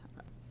see.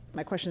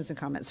 My questions and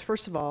comments.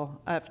 First of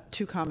all, I have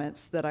two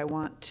comments that I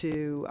want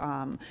to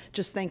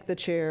just thank the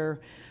chair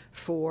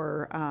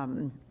for,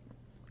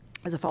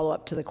 as a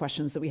follow-up to the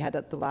questions that we had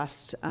at the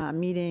last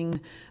meeting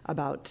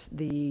about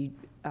the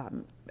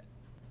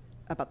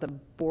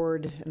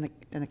board and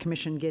the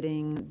commission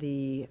getting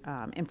the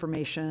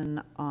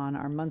information on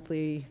our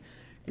monthly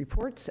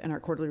reports and our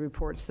quarterly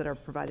reports that are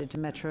provided to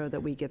Metro,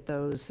 that we get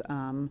those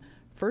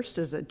first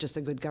as just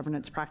a good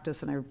governance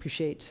practice, and I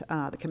appreciate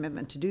the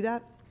commitment to do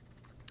that.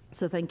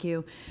 So thank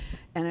you.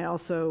 And I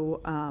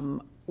also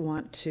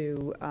want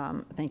to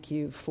thank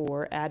you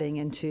for adding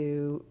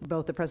into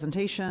both the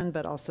presentation,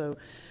 but also,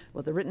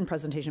 well, the written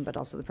presentation, but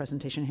also the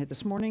presentation here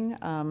this morning,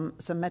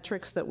 some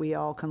metrics that we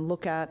all can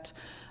look at.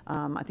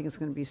 I think it's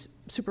going to be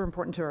super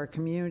important to our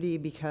community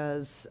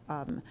because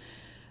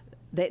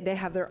they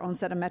have their own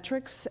set of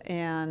metrics,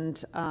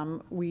 and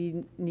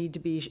we need to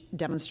be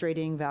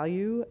demonstrating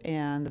value,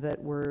 and that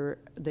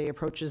the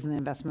approaches and the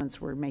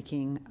investments we're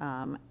making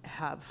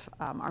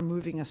are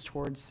moving us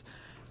towards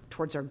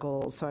our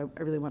goals. So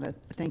I really want to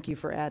thank you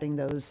for adding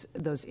those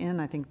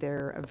in. I think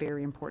they're a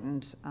very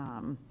important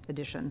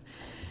addition.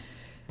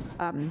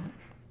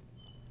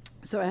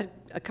 So I had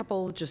a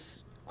couple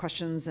just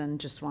questions, and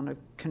just want to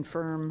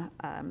confirm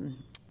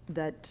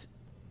that.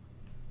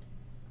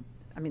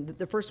 I mean,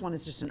 the first one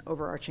is just an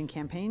overarching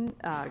campaign,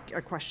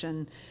 a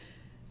question.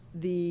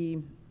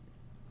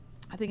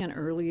 I think an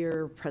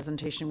earlier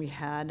presentation we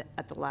had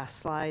at the last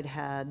slide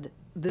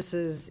this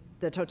is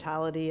the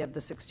totality of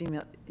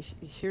the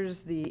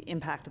here's the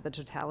impact of the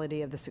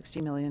totality of the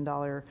 $60 million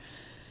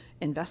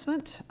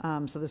investment.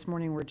 So this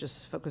morning we're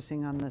just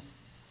focusing on the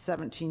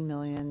 17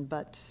 million,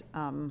 but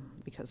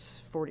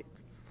because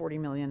 40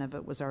 million of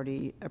it was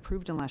already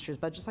approved in last year's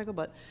budget cycle,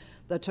 but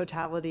the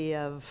totality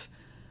of,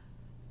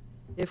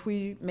 if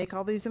we make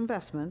all these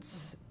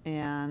investments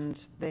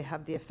and they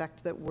have the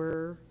effect that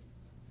we're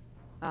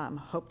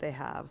hope they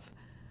have,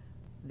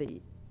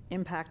 the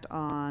impact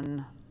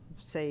on,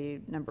 say,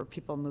 number of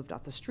people moved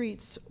off the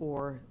streets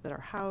or that are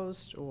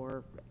housed,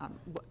 or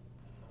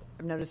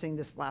I'm noticing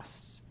this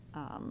last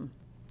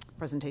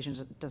presentation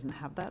doesn't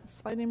have that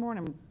slide anymore,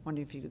 and I'm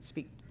wondering if you could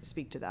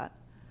speak to that.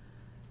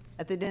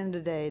 At the end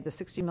of the day, the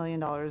 $60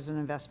 million in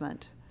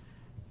investment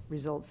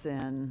results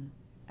in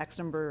X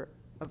number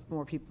of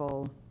more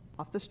people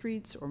off the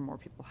streets or more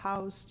people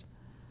housed,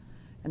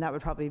 and that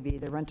would probably be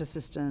the rent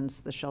assistance,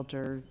 the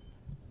shelter.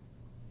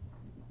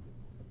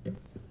 I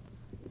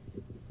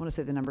want to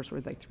say the numbers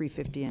were like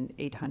 350 and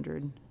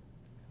 800.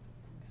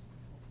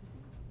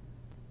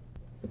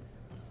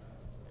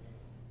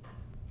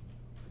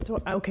 So,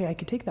 okay, I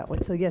could take that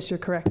one. So yes, you're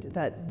correct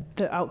that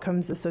the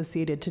outcomes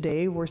associated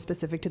today were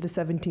specific to the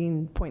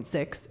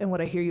 17.6. And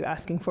what I hear you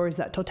asking for is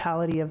that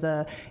totality of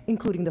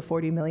including the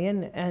 40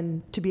 million.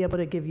 And to be able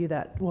to give you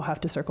that, we'll have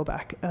to circle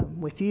back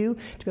with you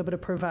to be able to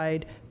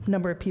provide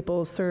number of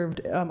people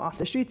served off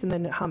the streets and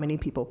then how many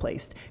people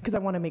placed. Because I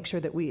want to make sure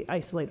that we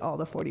isolate all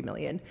the 40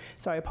 million.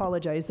 So I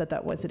apologize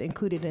that wasn't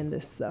included in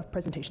this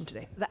presentation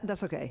today.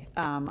 That's okay.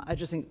 I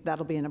just think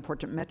that'll be an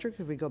important metric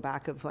if we go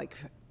back of like,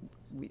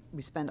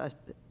 we spent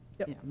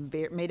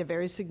made a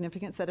very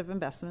significant set of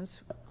investments.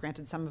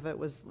 Granted, some of it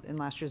was in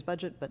last year's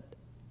budget, but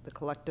the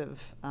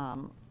collective,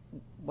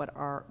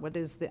 what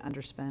is the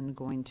underspend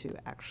going to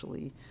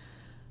actually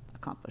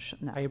accomplish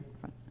in that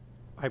front?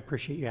 I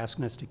appreciate you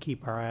asking us to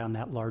keep our eye on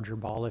that larger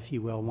ball, if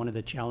you will. One of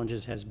the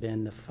challenges has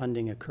been the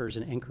funding occurs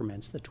in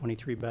increments. The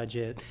 23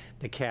 budget,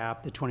 the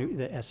cap, the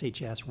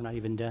SHS, we're not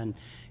even done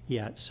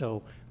yet.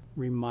 So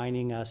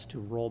reminding us to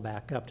roll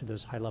back up to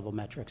those high-level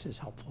metrics is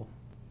helpful.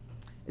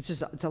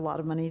 It's a lot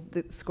of money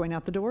that's going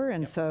out the door,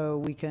 and so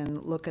we can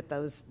look at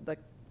those, like,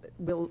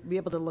 we'll be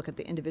able to look at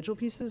the individual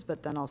pieces,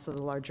 but then also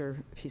the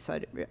larger piece.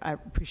 I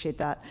appreciate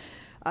that.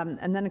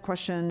 And then a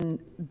question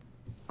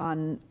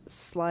on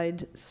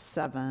slide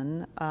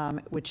 7,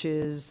 which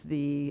is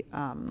the,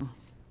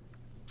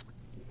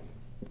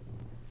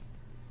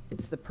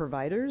 it's the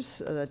providers,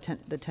 the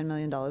 $10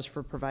 million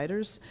for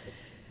providers.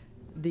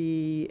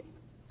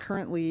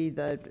 Currently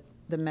the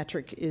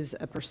metric is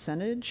a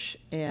percentage,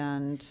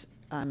 and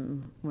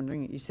I'm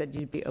wondering, you said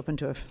you'd be open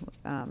to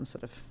a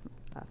sort of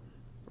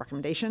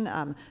recommendation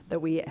that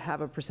we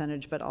have a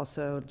percentage, but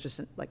also just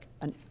like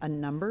a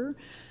number.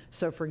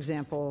 So for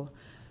example,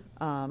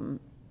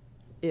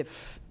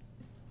 if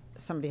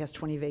somebody has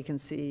 20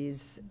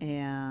 vacancies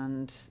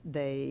and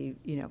they,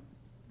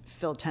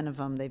 fill 10 of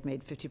them, they've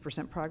made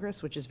 50%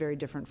 progress, which is very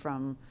different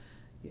from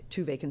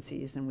 2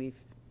 vacancies and we've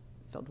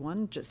filled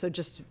 1. So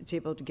just to be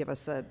able to give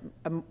us a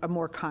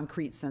more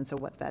concrete sense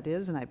of what that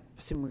is, and I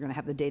assume we're going to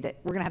have the data.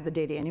 We're going to have the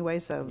data anyway,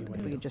 so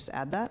if we could just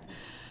add that,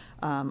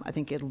 I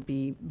think it'll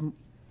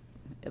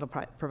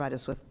provide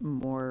us with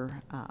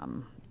more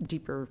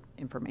deeper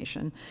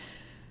information.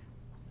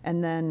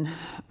 And then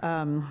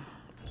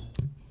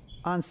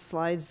on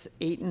slides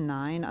 8 and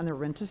 9 on the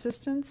rent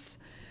assistance,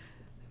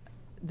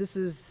 this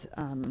is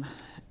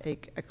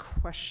a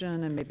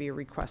question and maybe a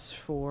request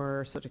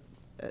for sort of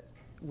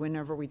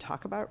whenever we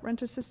talk about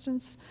rent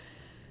assistance,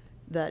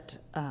 that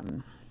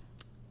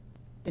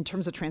in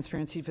terms of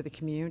transparency for the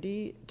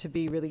community, to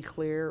be really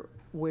clear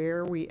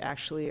where we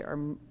actually are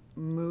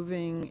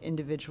moving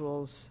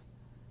individuals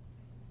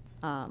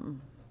from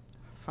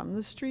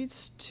the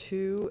streets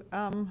to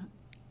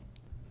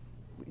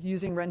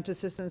using rent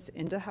assistance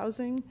into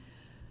housing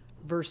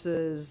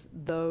versus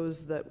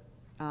those that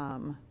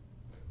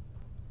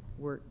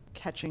we're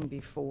catching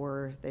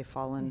before they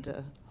fall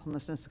into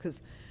homelessness.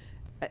 Because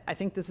I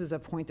think this is a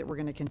point that we're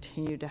going to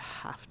continue to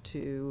have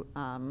to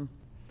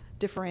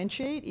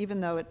differentiate, even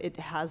though it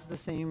has the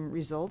same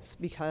results,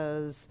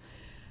 because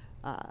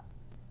I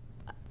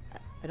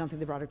don't think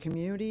the broader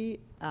community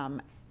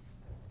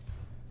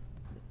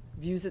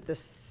views it the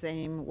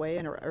same way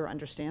or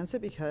understands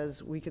it,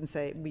 because we can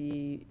say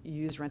we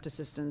use rent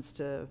assistance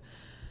to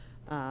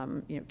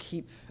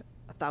keep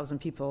 1,000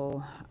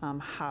 people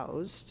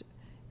housed,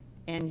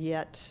 and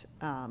yet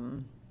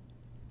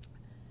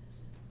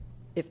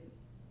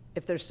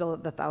if there's still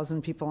the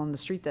 1,000 people on the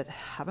street that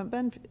haven't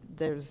been,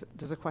 there's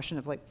a question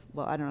of like,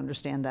 well, I don't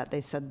understand that.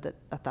 They said that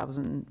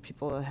 1,000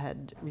 people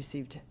had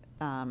received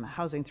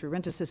housing through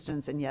rent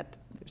assistance, and yet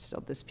there's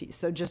still this piece.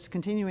 So just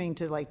continuing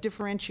to like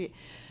differentiate,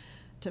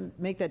 to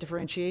make that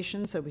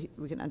differentiation so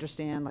we can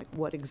understand like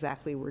what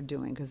exactly we're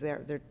doing, because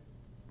they're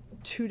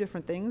 2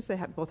 different things. They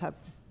both have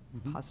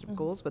positive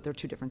goals, but they're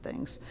 2 different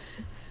things.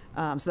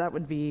 So that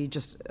would be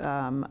just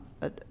a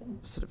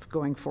sort of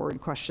going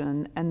forward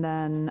question. And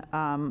then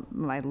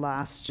my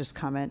last just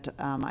comment,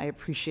 I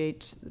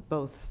appreciate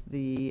both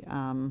the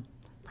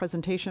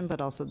presentation,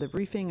 but also the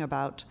briefing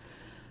about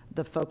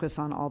the focus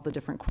on all the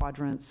different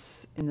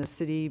quadrants in the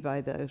city by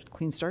the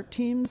Clean Start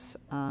teams.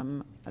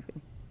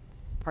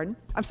 Pardon?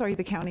 I'm sorry,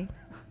 the county.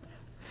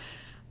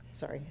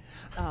 Sorry.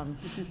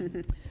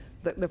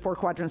 The 4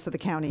 quadrants of the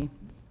county.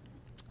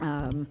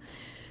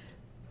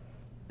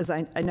 As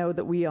I know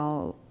that we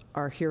all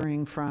are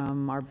hearing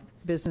from our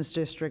business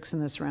districts in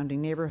the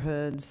surrounding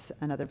neighborhoods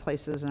and other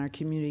places in our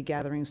community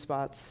gathering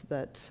spots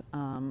that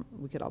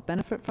we could all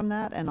benefit from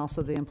that, and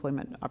also the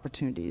employment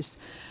opportunities.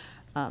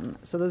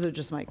 So those are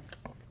just my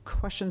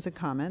questions and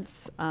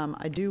comments.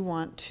 I do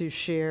want to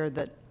share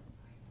that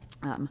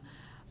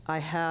I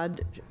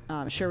had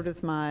shared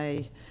with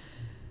my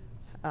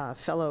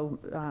fellow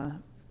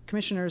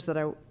commissioners that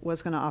I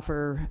was going to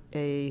offer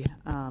an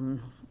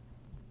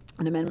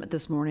amendment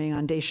this morning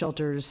on day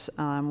shelters,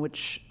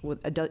 which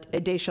with a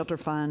day shelter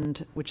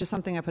fund, which is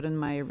something I put in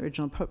my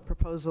original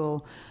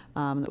proposal,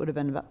 that would have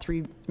been about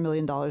 $3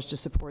 million to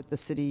support the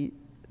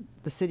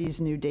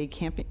city's new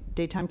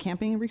daytime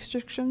camping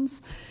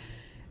restrictions.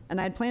 And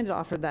I had planned to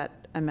offer that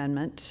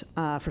amendment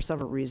for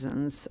several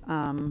reasons.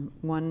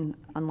 One,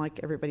 unlike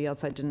everybody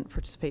else, I didn't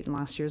participate in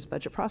last year's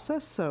budget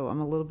process, so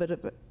I'm a little bit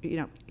of,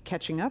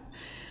 catching up.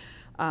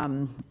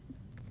 And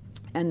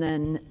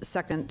then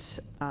second,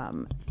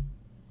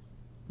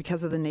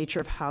 because of the nature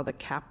of how the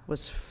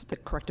the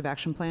corrective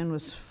action plan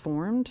was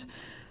formed,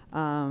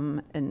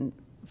 and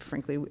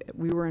frankly,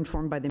 we were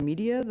informed by the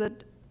media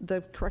that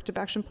the corrective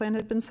action plan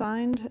had been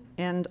signed,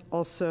 and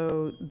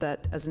also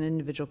that as an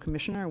individual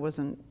commissioner, I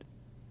wasn't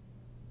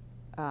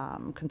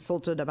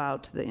consulted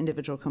about the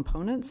individual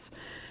components.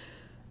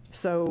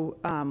 So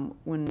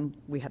when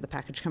we had the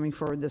package coming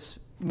forward this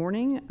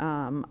morning,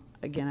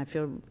 again, I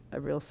feel a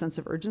real sense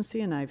of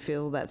urgency, and I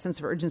feel that sense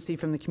of urgency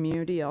from the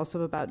community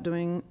also about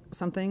doing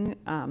something.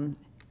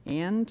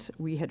 And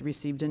we had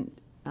received an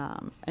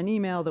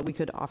email that we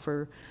could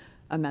offer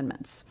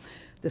amendments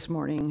this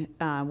morning,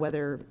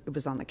 whether it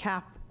was on the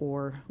CAP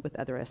or with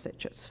other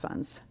SHS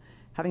funds.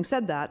 Having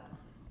said that,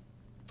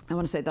 I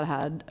want to say that I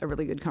had a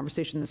really good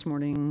conversation this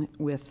morning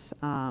with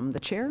the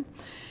chair,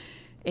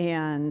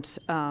 and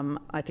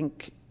I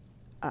think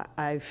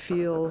I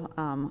feel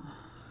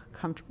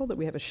comfortable that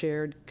we have a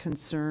shared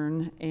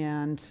concern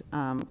and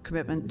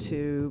commitment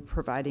to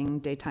providing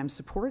daytime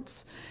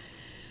supports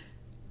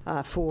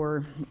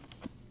for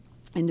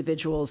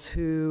individuals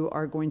who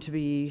are going to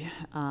be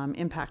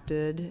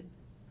impacted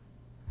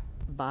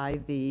by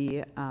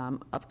the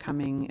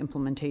upcoming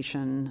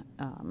implementation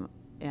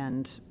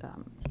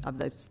of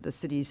the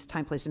city's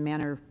time, place, and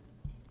manner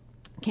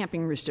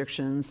camping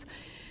restrictions,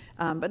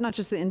 but not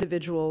just the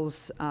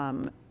individuals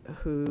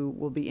who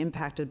will be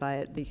impacted by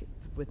it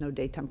with no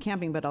daytime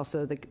camping, but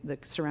also the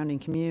surrounding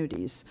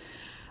communities.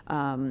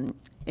 And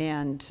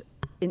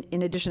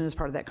in addition, as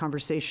part of that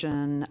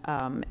conversation,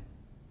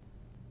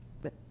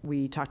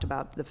 we talked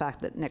about the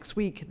fact that next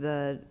week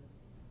the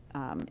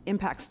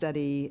impact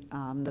study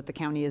that the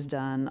county has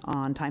done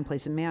on time,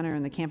 place, and manner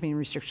and the camping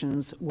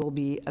restrictions will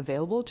be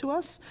available to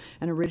us.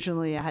 And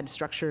originally I had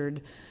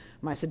structured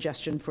my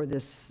suggestion for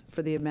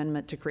the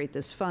amendment to create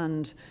this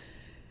fund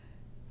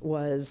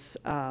was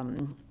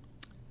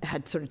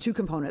had sort of two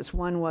components.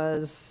 One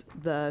was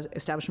the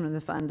establishment of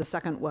the fund. The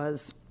second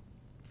was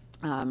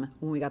when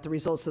we got the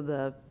results of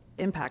the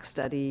impact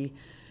study,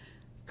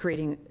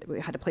 we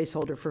had a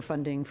placeholder for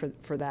funding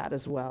for that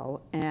as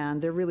well.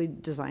 And they're really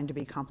designed to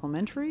be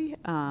complementary,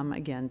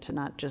 again, to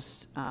not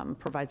just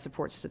provide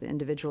supports to the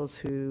individuals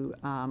who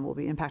will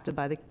be impacted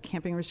by the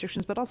camping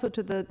restrictions, but also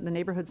to the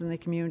neighborhoods and the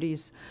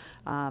communities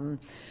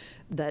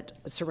that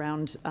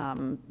surround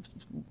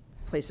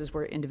places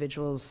where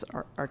individuals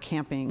are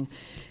camping.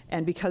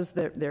 And because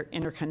they're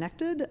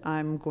interconnected,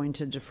 I'm going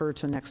to defer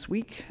to next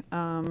week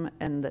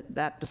and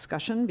that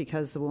discussion,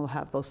 because we'll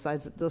have both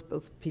sides,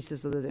 both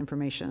pieces of the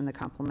information and the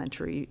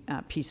complementary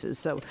pieces.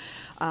 So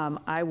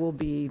I will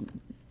be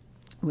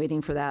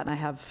waiting for that, and I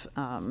have,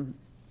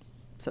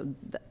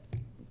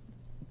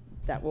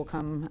 that will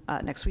come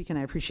next week, and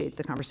I appreciate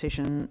the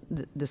conversation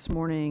this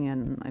morning,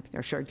 and I think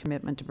our shared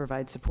commitment to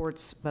provide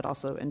supports, but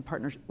also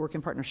work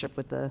in partnership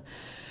with the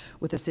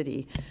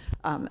city.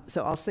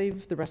 So I'll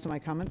save the rest of my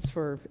comments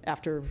for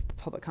after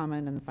public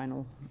comment and the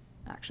final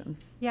action.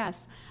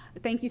 Yes,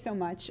 thank you so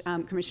much,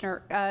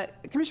 Commissioner.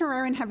 Commissioner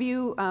Myron, have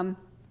you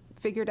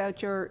figured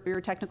out your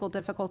technical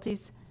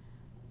difficulties?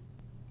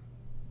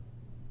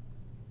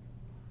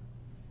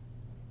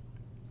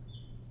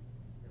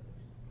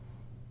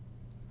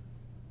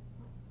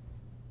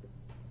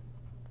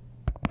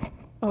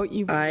 Oh,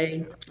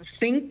 I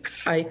think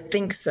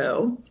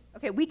so.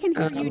 Okay, we can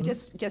hear you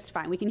just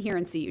fine. We can hear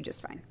and see you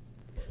just fine.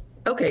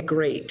 Okay,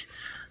 great.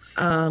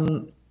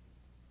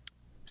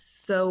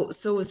 So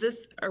is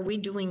this, are we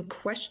doing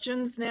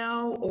questions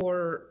now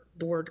or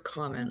board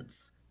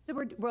comments?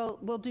 So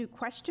we'll do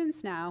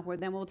questions now, where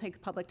then we'll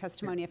take public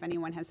testimony. If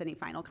anyone has any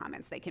final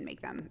comments, they can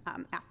make them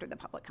after the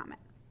public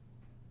comment.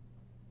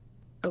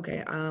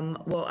 Okay,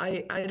 well,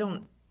 I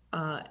don't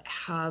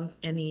have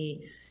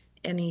any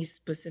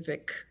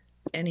specific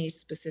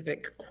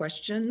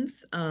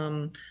questions.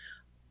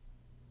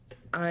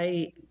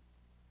 I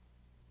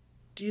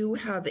do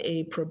have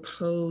a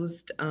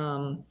proposed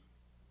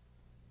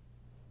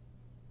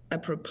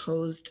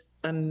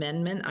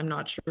amendment. I'm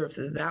not sure if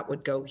that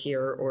would go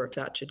here or if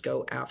that should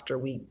go after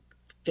we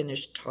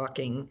finish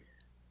talking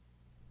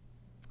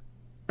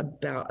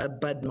about a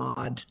BUD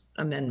mod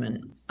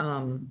amendment.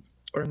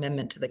 or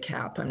amendment to the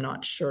cap. I'm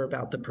not sure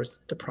about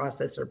the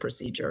process or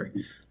procedure.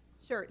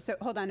 Sure. So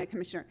hold on,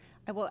 Commissioner.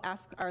 I will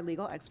ask our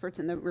legal experts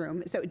in the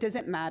room. So does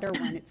it matter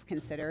when it's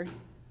considered?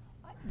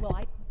 Well,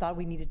 I thought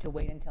we needed to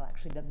wait until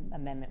actually the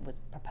amendment was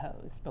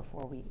proposed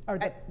before we, or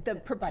the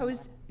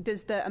proposed,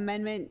 does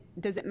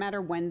it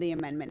matter when the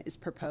amendment is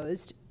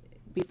proposed?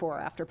 Before or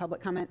after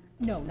public comment?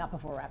 No, not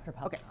before or after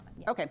public comment.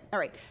 Yeah. Okay, all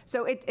right.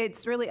 So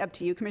it's really up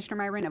to you, Commissioner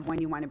Myron, of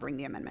when you want to bring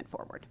the amendment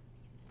forward.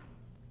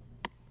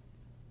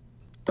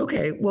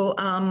 Okay, well,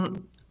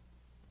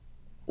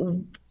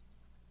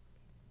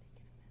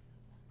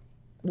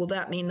 will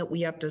that mean that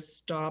we have to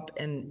stop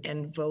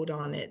and vote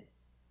on it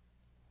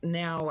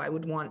now? I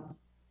would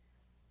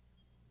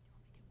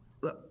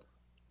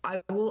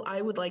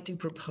like to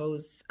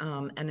propose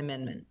an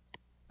amendment.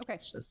 Okay.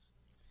 Let's just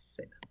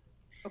say that.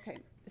 Okay.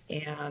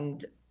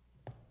 And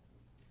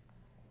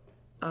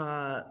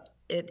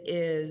it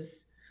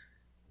is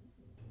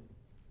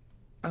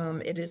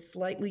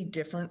slightly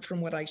different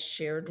from what I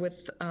shared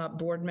with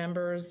board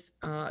members,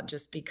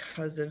 just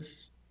because of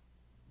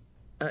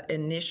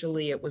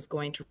initially it was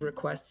going to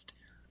request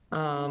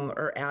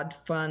or add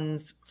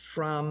funds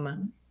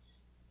from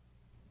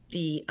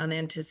the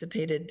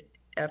unanticipated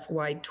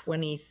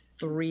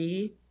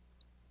FY23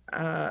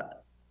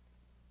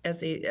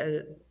 as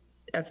a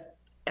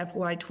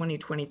FY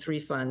 2023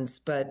 funds,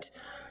 but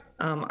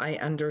I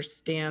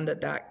understand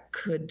that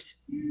could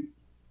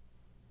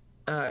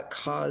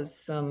cause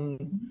some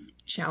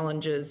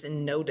challenges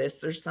in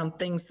notice or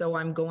something. So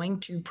I'm going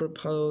to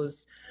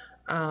propose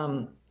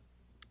adding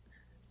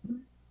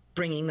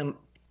the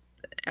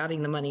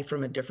money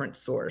from a different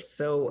source.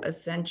 So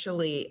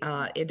essentially,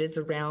 it is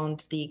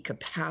around the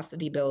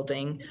capacity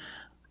building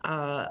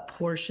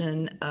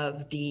portion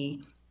of the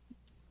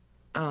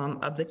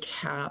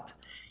cap,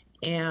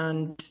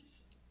 and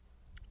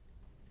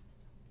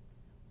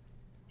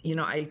you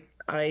know,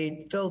 I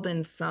filled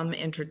in some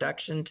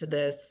introduction to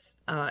this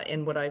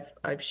in what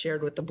I've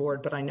shared with the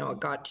board, but I know it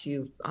got to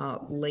you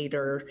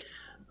later.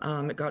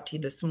 It got to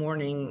you this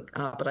morning,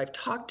 but I've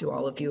talked to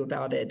all of you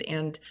about it.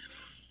 And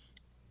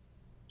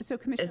so,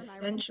 Commissioner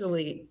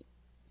essentially,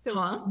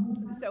 Myron,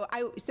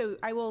 so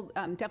I will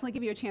definitely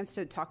give you a chance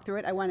to talk through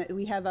it.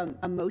 We have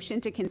a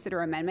motion to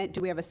consider amendment.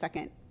 Do we have a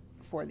second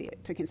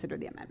to consider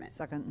the amendment?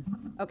 Second.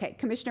 Okay,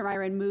 Commissioner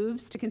Myron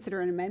moves to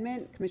consider an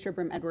amendment. Commissioner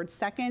Brim Edwards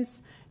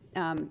seconds.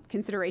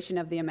 Consideration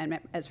of the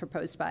amendment as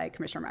proposed by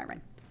Commissioner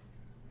Myron.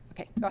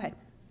 Okay, go ahead.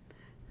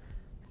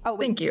 Oh,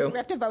 wait, thank you. Do we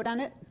have to vote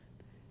on it?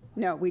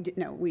 No, we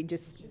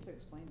just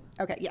explain it.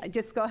 Okay, yeah,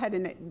 just go ahead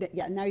and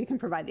now you can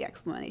provide the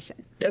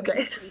explanation.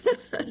 Okay.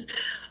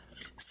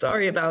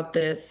 Sorry about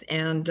this,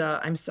 and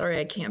I'm sorry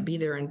I can't be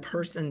there in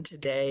person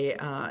today.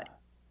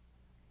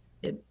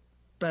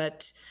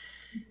 But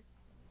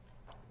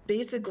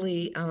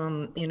basically,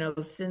 you know,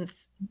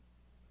 since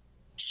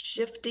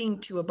shifting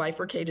to a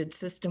bifurcated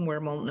system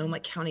where Multnomah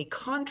County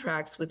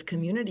contracts with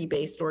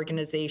community-based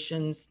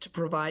organizations to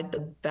provide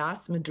the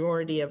vast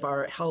majority of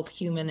our health,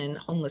 human, and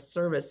homeless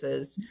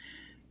services,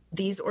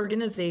 these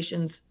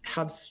organizations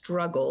have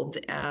struggled,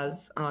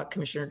 as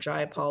Commissioner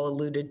Jayapal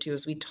alluded to,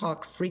 as we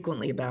talk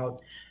frequently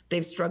about.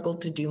 They've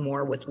struggled to do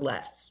more with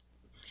less.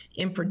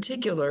 In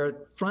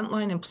particular,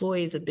 frontline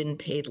employees have been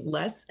paid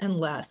less and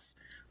less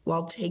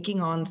while taking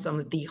on some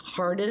of the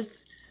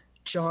hardest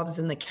jobs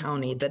in the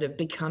county that have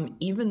become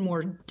even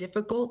more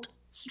difficult,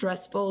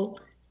 stressful,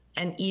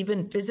 and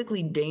even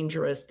physically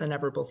dangerous than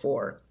ever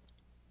before.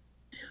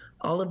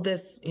 All of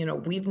this, you know,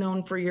 we've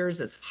known for years.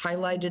 It's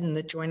highlighted in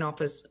the Joint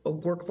Office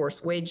of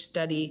Workforce Wage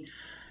Study.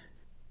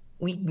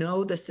 We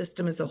know the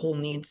system as a whole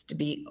needs to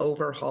be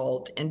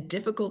overhauled and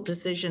difficult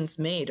decisions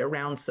made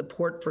around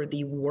support for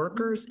the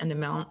workers and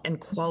amount and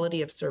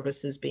quality of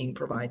services being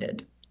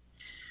provided.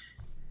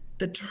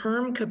 The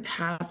term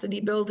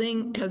capacity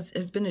building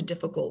has been a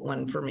difficult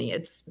one for me.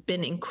 It's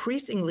been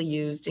increasingly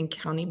used in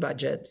county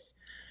budgets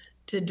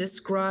to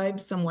describe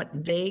somewhat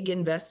vague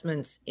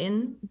investments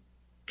in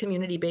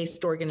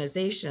community-based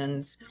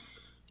organizations,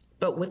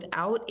 but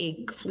without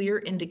a clear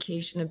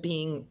indication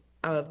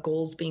of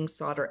goals being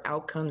sought or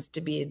outcomes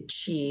to be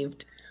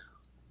achieved,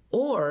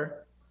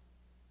 or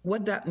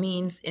what that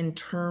means in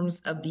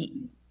terms of the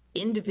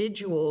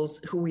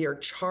individuals who we are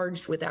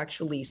charged with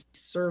actually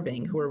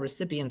serving, who are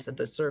recipients of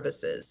the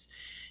services.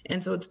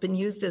 And so it's been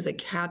used as a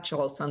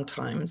catch-all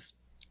sometimes.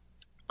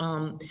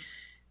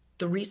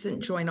 The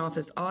recent Joint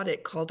Office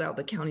audit called out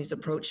the county's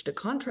approach to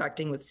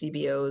contracting with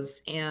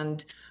CBOs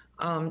and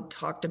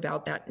talked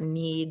about that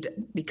need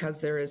because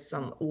there is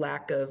some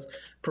lack of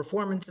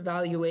performance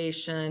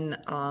evaluation,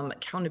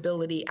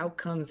 accountability,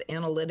 outcomes,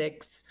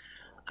 analytics,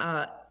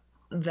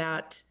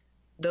 that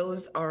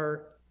those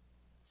are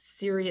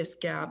serious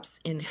gaps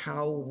in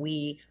how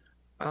we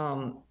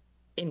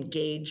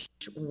engage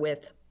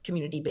with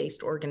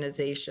community-based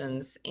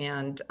organizations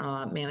and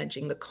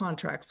managing the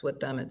contracts with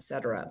them, et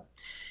cetera.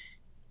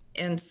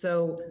 And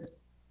so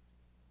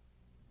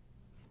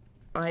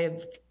I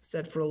have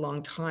said for a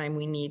long time,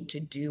 we need to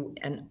do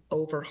an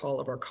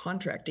overhaul of our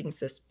contracting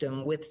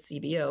system with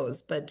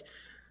CBOs, but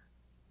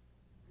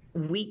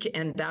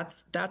and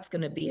that's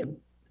going to be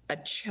a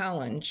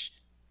challenge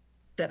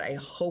that I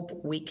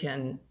hope we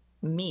can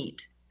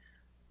meet.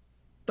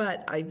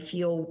 But I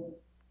feel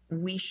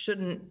we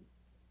shouldn't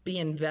be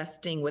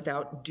investing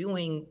without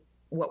doing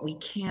what we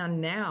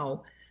can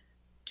now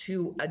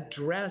to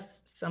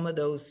address some of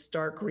those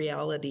stark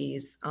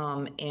realities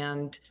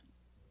and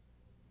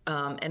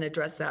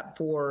address that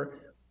for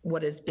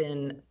what has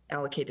been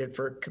allocated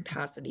for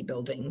capacity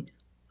building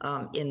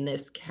in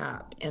this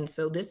cap. And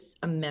so this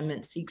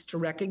amendment seeks to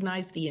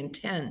recognize the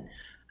intent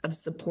of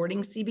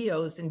supporting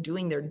CBOs in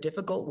doing their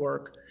difficult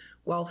work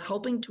while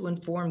helping to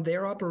inform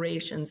their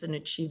operations and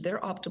achieve their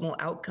optimal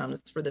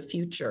outcomes for the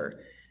future,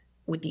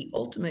 with the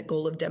ultimate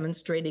goal of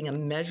demonstrating a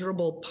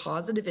measurable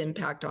positive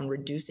impact on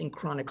reducing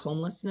chronic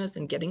homelessness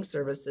and getting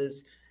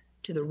services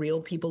to the real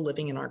people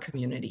living in our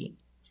community.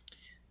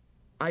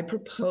 I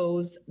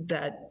propose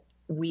that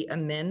we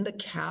amend the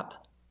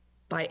cap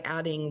by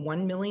adding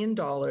 $1 million,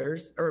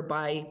 or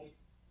by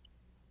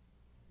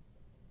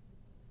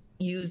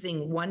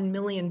using $1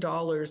 million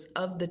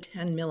of the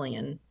 $10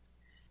 million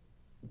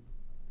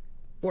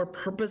for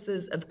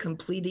purposes of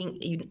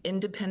completing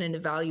independent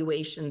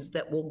evaluations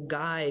that will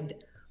guide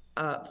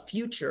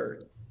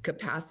future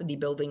capacity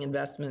building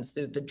investments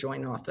through the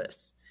joint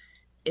office.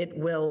 It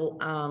will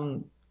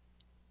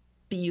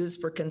be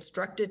used for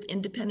constructive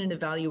independent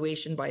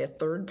evaluation by a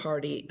third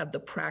party of the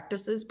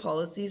practices,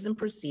 policies, and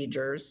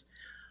procedures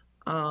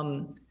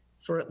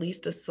for at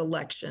least a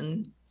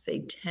selection,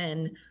 say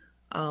 10,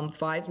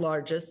 5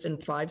 largest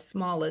and 5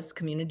 smallest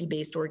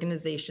community-based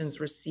organizations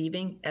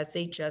receiving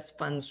SHS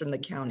funds from the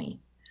county.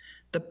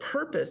 The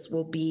purpose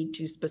will be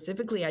to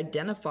specifically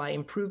identify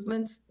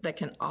improvements that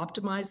can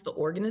optimize the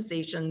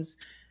organization's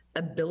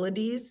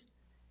abilities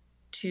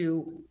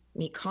to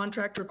meet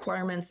contract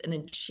requirements and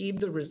achieve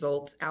the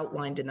results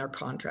outlined in their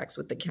contracts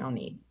with the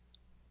county.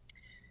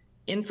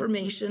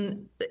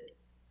 Information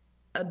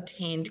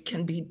obtained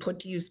can be put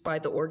to use by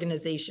the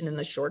organization in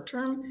the short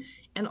term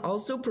and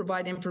also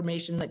provide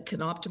information that can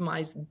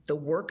optimize the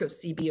work of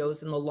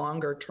CBOs in the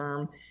longer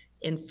term,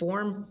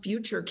 inform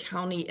future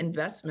county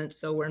investments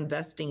so we're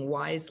investing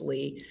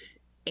wisely,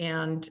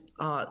 and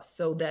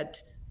so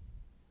that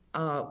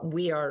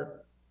we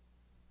are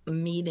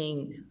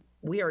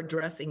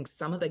addressing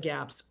some of the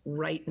gaps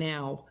right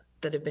now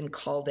that have been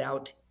called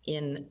out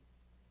in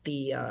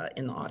the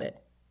audit.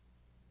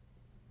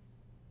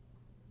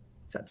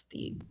 So that's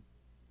the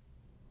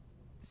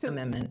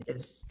amendment,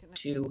 is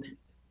to.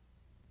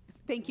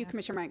 Thank you,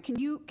 Commissioner Meyer. Can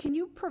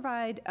you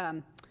provide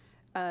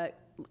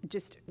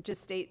just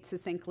state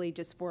succinctly,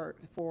 just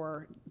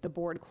for the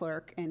board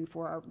clerk and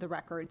for the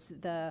records,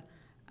 the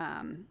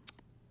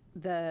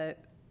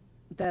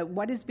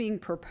what is being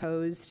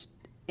proposed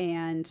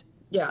and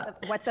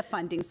what the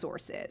funding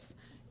source is?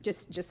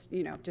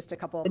 Just a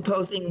couple.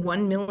 Proposing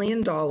 $1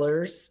 million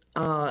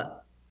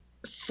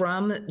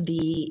from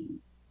the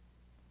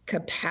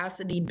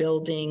capacity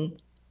building,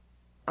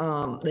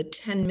 the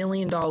 $10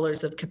 million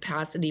of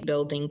capacity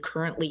building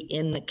currently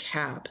in the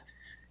cap,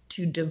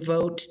 to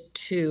devote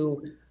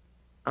to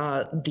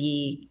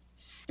the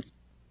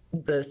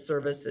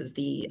services,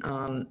 the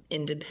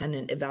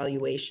independent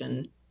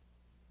evaluation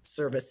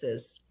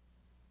services.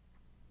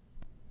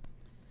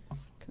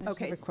 Can I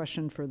have a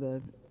question for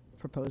the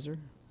proposer?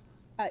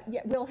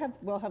 Yeah, we'll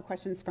have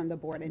questions from the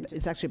board. And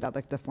it's actually about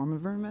like the form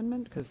of her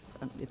amendment, because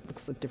it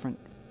looks like different.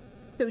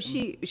 So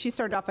she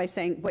started off by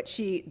saying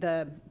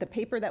the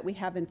paper that we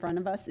have in front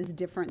of us is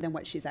different than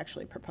what she's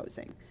actually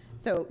proposing.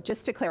 So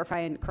just to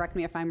clarify, and correct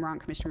me if I'm wrong,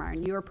 Commissioner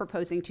Myron, you are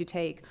proposing to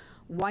take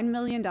 $1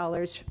 million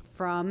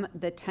from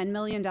the $10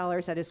 million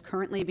that is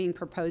currently being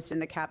proposed in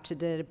the cap to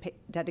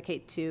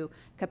dedicate to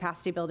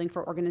capacity building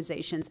for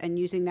organizations, and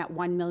using that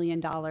 $1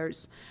 million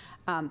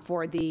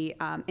for the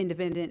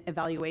independent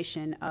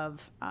evaluation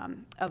of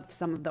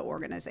some of the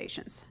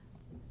organizations.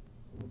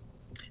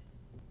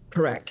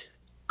 Correct.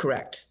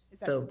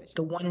 The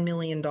 $1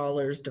 million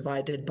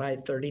divided by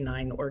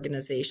 39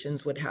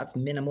 organizations would have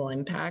minimal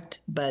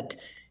impact, but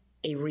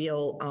a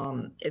real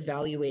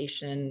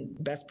evaluation,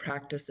 best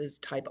practices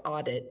type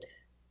audit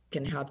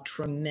can have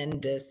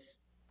tremendous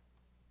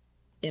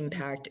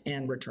impact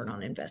and return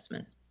on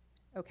investment.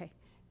 Okay.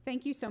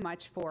 Thank you so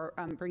much for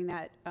bringing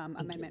that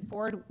amendment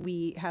forward.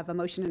 We have a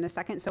motion and a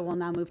second, so we'll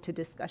now move to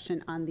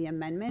discussion on the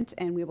amendment,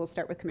 and we will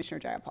start with Commissioner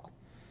Jayapal.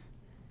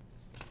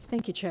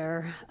 Thank you,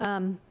 Chair.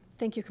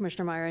 Thank you,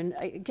 Commissioner Myron.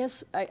 I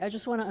guess I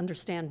just want to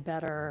understand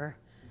better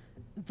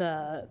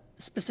the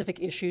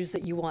specific issues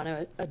that you want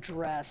to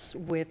address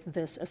with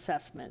this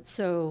assessment.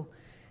 So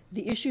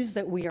the issues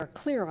that we are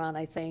clear on,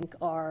 I think,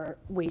 are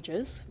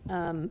wages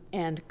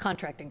and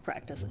contracting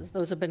practices.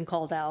 Those have been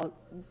called out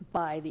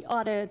by the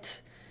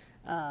audit,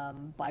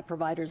 by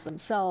providers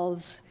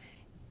themselves,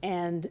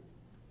 and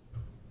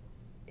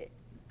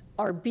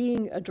are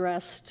being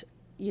addressed.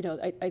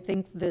 I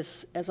think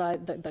this,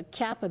 the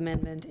cap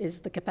amendment is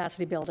the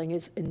capacity building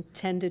is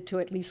intended to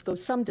at least go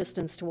some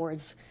distance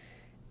towards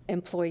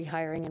employee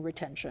hiring and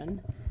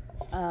retention.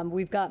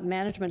 We've got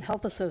Management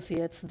Health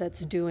Associates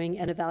that's doing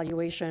an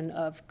evaluation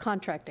of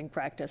contracting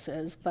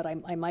practices, but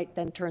I might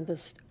then turn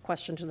this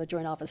question to the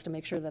Joint Office to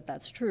make sure that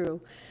that's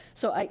true.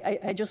 So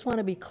I just want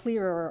to be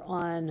clearer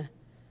on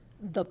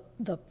the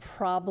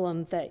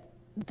problem that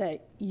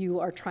you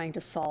are trying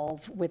to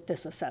solve with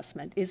this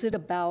assessment. Is it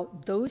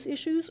about those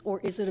issues, or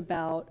is it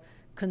about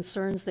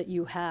concerns that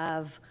you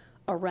have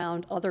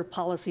around other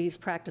policies,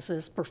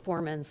 practices,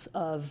 performance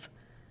of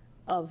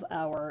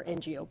our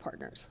NGO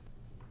partners?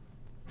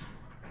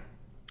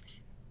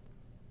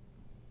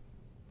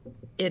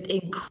 It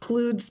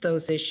includes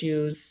those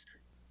issues,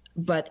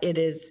 but it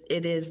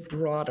is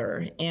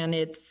broader, and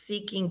it's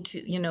seeking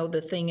to,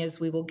 the thing is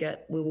we will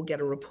get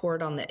a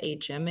report on the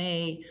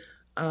HMA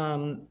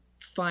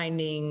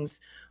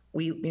findings.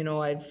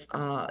 I've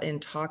in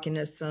talking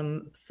to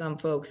some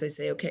folks, they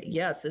say, okay,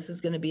 yes, this is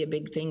going to be a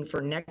big thing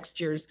for next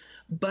year's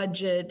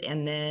budget,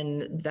 and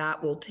then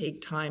that will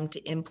take time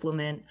to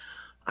implement.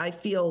 I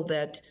feel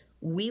that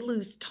we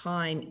lose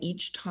time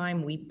each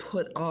time we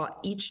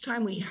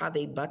have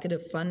a bucket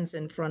of funds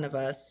in front of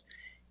us,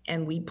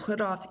 and we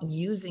put off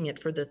using it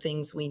for the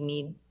things we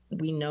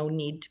know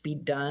need to be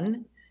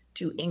done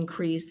to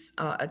increase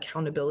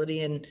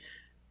accountability and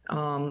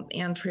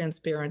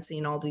transparency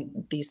and all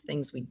these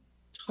things we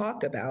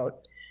talk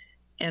about.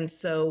 And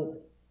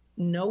so,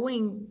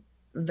 knowing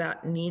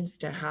that needs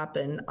to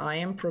happen, I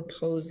am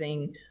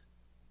proposing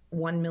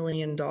 $1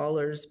 million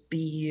be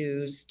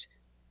used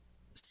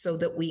so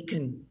that we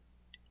can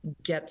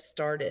get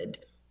started.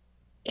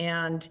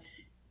 And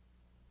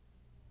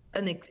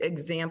an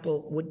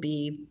example would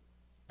be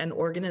an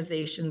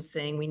organization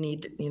saying we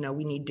need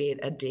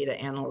a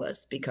data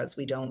analyst because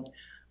we don't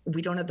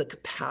have the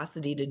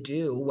capacity to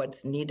do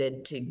what's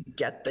needed to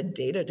get the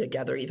data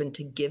together, even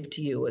to give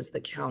to you as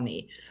the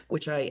county,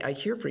 which I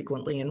hear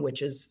frequently, and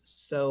which is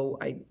so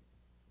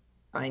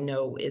I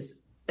know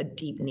is a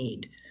deep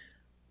need.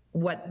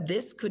 What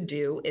this could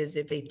do is,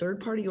 if a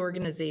third-party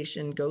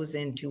organization goes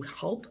in to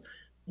help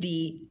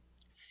the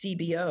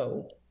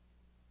CBO,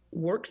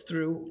 works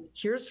through,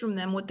 hears from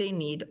them what they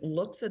need,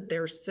 looks at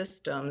their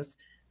systems,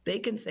 they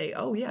can say,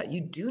 oh yeah,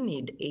 you do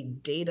need a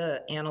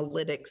data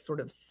analytics sort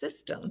of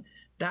system.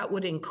 That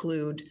would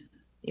include,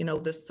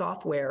 the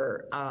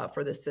software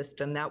for the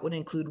system. That would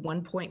include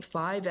 1.5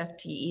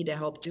 FTE to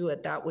help do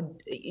it. That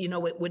would,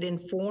 it would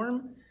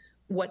inform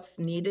what's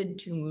needed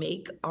to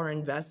make our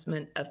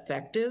investment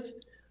effective,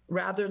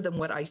 rather than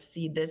what I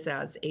see this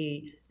as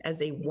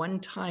a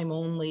one-time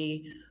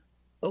only.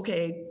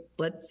 Okay,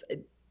 the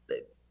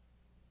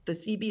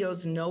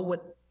CBOs know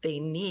what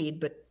they need,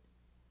 but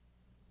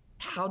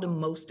how to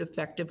most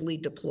effectively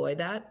deploy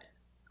that,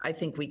 I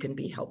think we can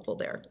be helpful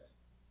there.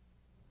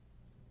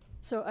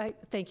 So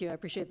thank you, I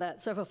appreciate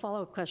that. So I have a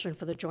follow-up question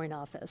for the Joint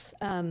Office.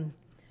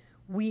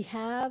 We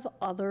have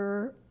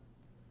other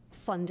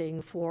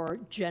funding for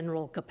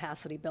general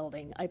capacity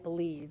building, I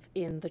believe,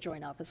 in the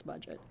Joint Office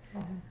budget.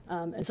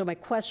 And so my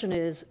question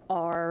is,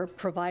 are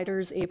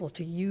providers able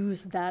to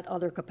use that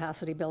other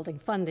capacity building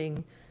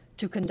funding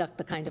to conduct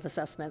the kind of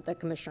assessment that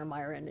Commissioner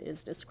Myron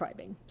is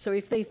describing? So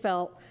if they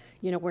felt,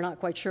 we're not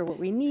quite sure what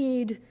we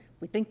need,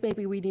 we think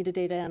maybe we need a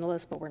data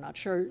analyst, but we're not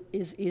sure,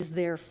 is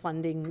there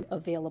funding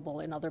available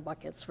in other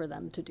buckets for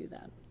them to do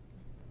that?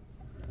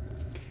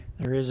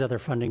 There is other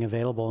funding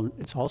available.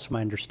 It's also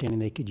my understanding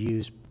they could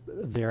use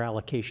their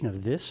allocation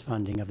of this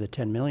funding of the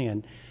 10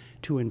 million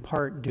to in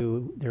part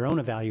do their own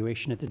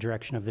evaluation at the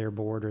direction of their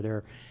board or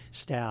their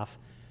staff.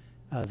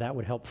 That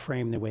would help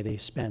frame the way they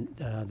spent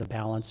the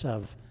balance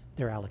of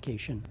their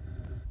allocation.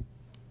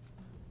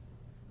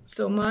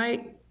 So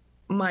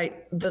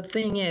the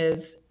thing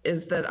is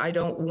that I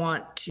don't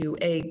want to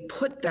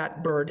put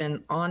that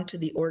burden onto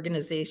the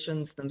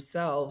organizations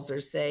themselves, or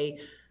say,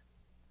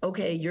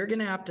 okay, you're going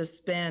to have to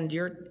spend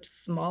your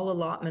small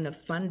allotment of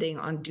funding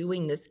on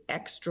doing this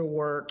extra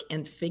work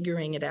and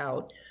figuring it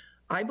out.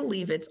 I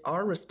believe it's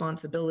our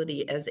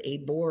responsibility as a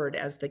board,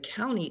 as the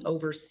county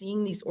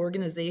overseeing these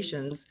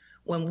organizations,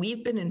 when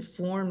we've been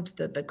informed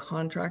that the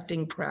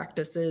contracting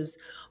practices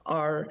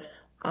are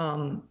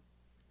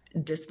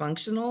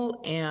dysfunctional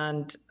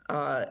and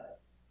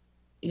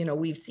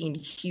we've seen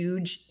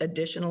huge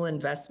additional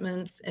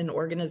investments in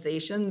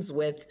organizations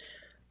with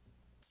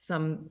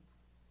some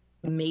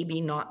maybe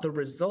not the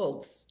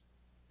results,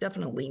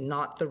 definitely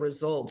not the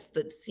results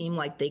that seem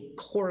like they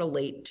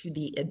correlate to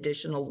the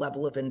additional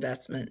level of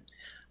investment.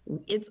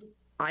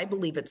 I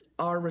believe it's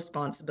our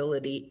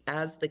responsibility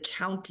as the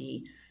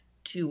county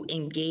to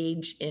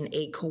engage in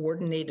a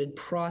coordinated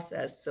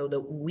process so that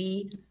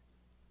we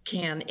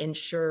can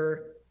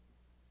ensure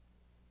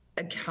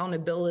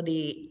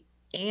accountability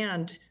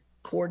and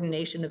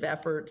coordination of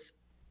efforts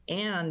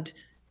and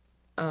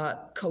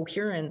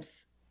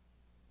coherence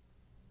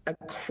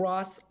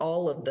across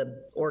all of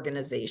the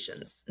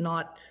organizations,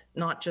 not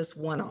just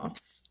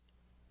one-offs.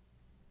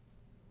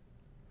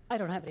 I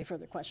don't have any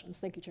further questions.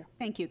 Thank you, Chair.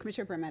 Thank you.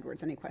 Commissioner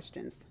Brim-Edwards, any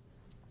questions?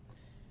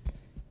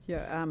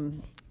 Yeah,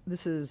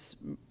 this is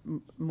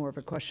more of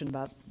a question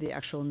about the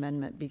actual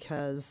amendment,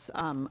 because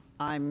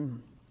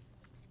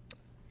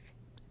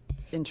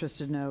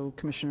interested to know,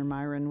 Commissioner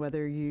Myron,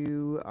 whether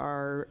you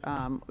are,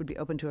 would be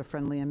open to a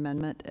friendly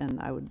amendment, and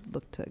I would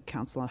look to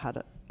council on how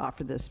to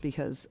offer this,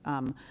 because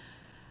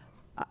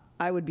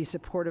I would be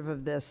supportive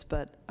of this,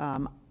 but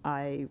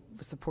I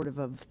was supportive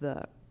of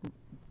the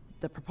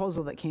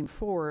proposal that came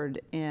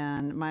forward,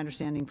 and my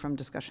understanding from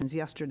discussions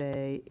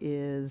yesterday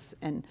is,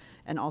 and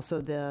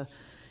also the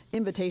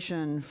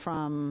invitation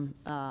from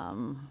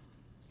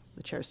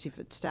the chair's chief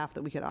of staff,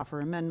 that we could offer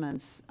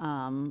amendments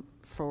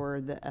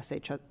for the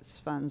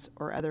SHS funds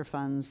or other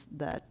funds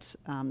that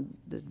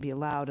be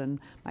allowed. And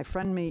the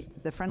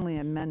friendly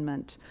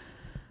amendment,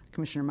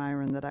 Commissioner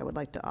Myron, that I would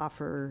like to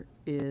offer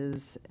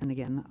is, and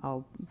again,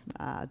 I'll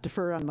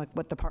defer on like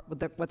what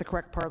the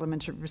correct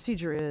parliamentary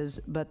procedure is,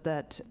 but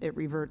that it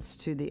reverts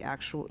to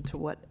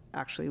what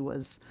actually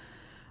was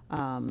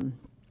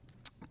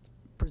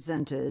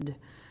presented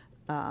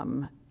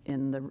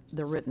in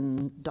the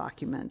written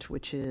document,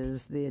 which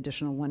is the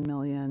additional 1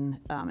 million,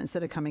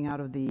 instead of coming out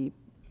of the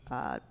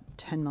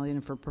 10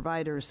 million for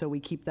providers, so we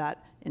keep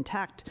that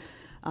intact,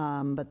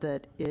 but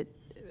that it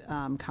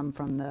come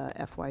from the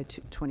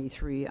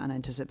FY23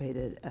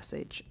 unanticipated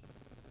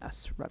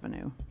SHS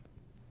revenue.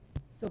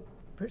 So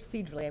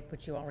procedurally,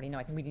 which you already know,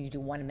 I think we need to do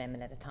one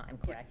amendment at a time,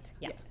 correct?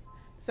 Yeah. Yes.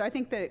 So I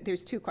think that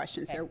there's two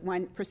questions here.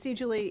 One,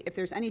 procedurally, if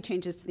there's any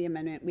changes to the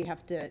amendment, we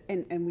have to,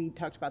 and we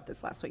talked about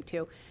this last week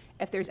too,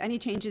 if there's any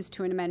changes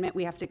to an amendment,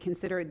 we have to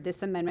consider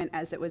this amendment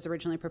as it was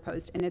originally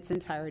proposed in its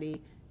entirety,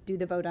 do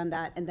the vote on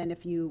that, and then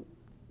if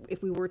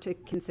we were to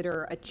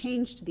consider a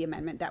change to the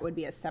amendment, that would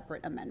be a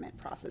separate amendment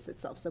process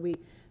itself. So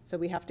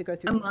we have to go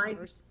through the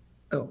numbers.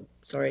 Oh,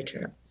 sorry,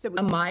 Chair. So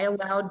am I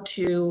allowed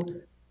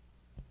to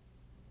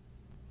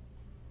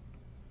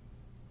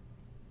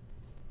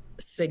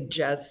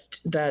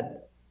suggest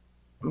that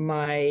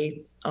my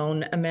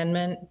own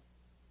amendment?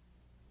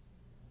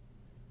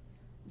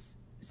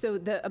 So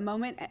the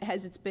moment,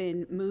 as it's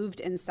been moved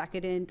and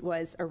seconded,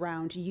 was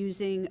around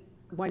using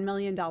 $1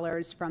 million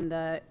from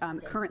the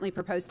currently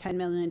proposed $10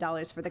 million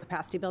for the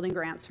capacity building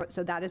grants.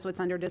 So that is what's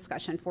under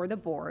discussion for the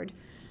board.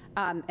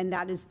 And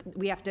that is,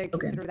 we have to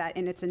consider that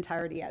in its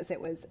entirety as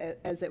it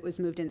was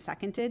moved and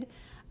seconded.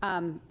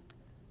 And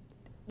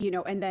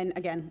then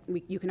again,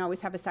 you can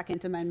always have a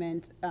second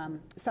amendment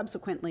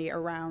subsequently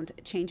around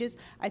changes.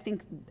 I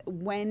think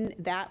when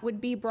that would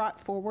be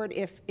brought forward,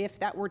 if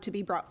that were to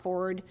be brought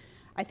forward,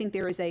 I think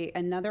there is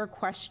another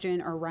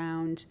question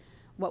around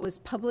what was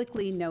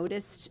publicly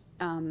noticed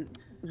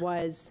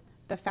was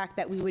the fact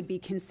that we would be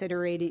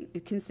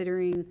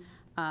considering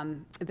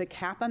the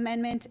cap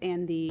amendment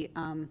and the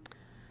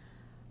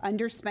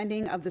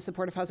underspending of the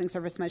supportive housing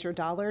service measure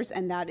dollars,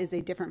 and that is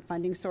a different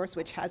funding source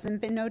which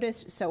hasn't been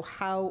noticed. So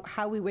how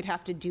we would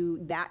have to do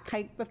that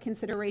type of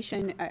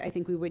consideration, I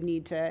think we would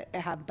need to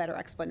have better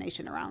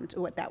explanation around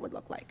what that would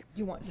look like. Do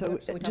you want? So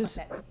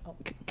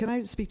can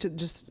I speak to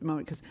just a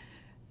moment, because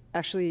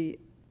actually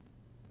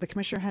the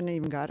commissioner hadn't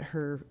even got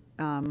her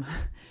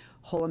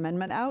whole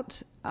amendment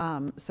out.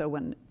 So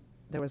when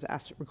there was a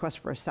request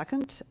for a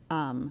second,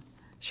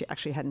 she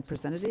actually hadn't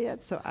presented it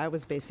yet. So I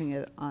was basing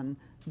it on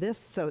this.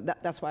 So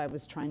that's why I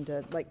was trying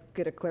to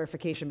get a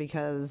clarification,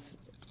 because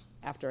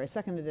after I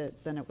seconded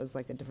it, then it was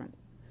like a different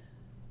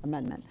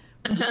amendment.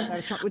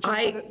 Can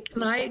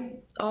I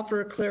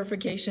offer a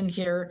clarification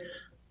here?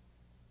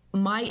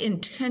 My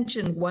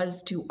intention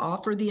was to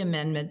offer the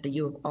amendment that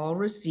you have all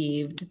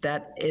received,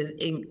 that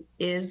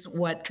is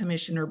what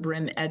Commissioner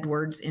Brim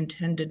Edwards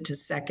intended to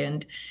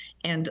second.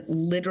 And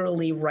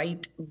literally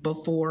right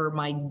before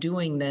my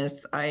doing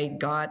this, I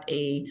got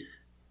a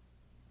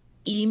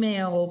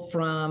email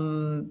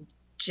from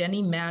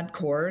Jenny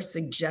Madcore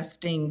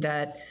suggesting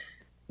that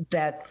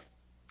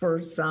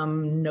for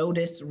some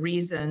notice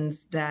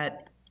reasons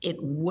that it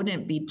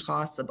wouldn't be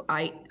possible.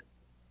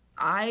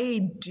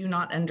 I do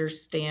not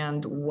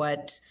understand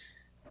what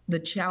the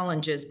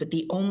challenge is, but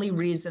the only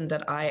reason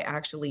that I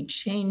actually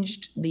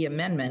changed the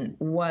amendment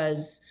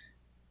was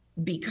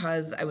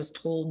because I was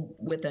told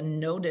with a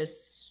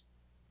notice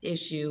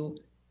issue,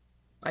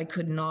 I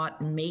could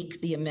not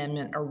make the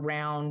amendment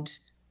around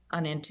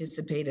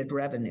unanticipated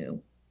revenue.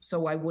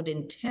 So I would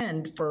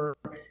intend for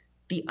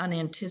the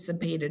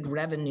unanticipated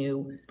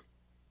revenue,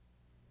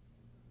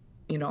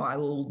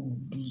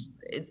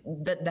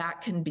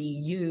 that can be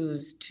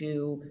used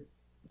to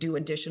do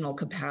additional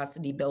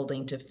capacity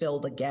building to fill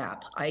the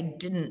gap. I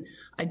do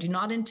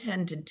not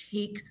intend to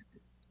take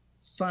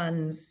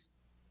funds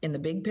in the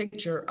big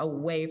picture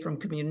away from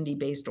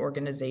community-based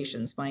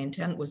organizations. My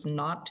intent was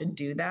not to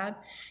do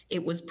that.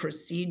 It was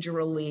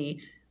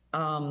procedurally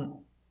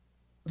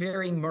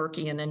very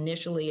murky, and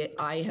initially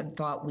I had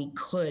thought we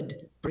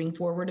could bring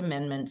forward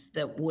amendments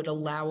that would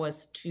allow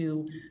us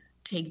to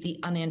take the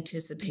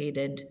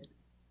unanticipated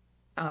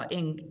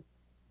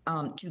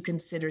to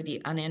consider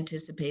the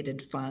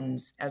unanticipated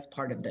funds as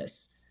part of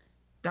this.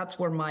 That's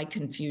where my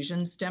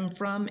confusion stemmed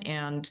from,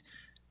 and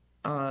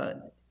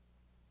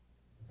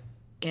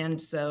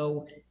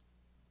so.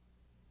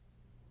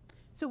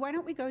 So why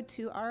don't we go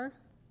to our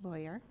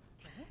lawyer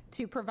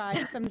to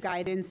provide some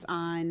guidance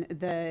on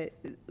the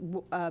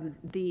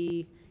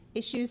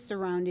issues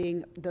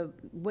surrounding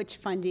which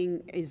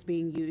funding is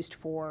being used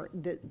for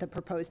the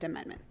proposed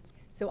amendments.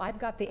 So I've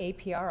got the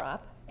APR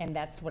up, and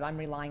that's what I'm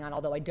relying on,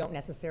 although I don't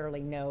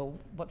necessarily know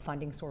what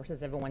funding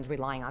sources everyone's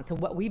relying on. So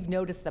what we've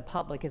noticed the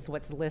public is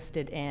what's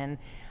listed in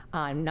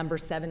number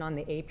 7 on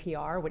the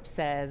APR, which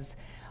says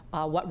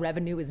what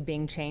revenue is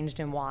being changed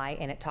and why,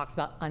 and it talks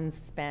about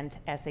unspent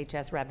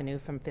SHS revenue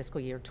from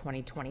fiscal year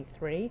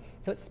 2023.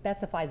 So it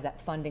specifies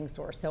that funding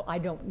source. So I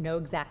don't know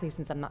exactly,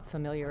 since I'm not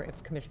familiar,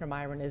 if Commissioner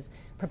Myron is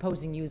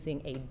proposing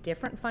using a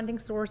different funding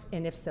source,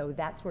 and if so,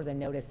 that's where the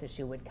notice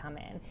issue would come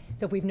in.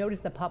 So if we've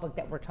noticed the public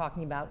that we're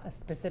talking about a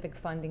specific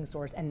funding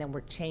source and then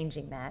we're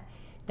changing that,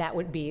 that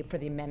would be, for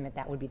the amendment,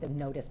 that would be the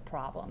notice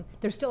problem.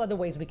 There's still other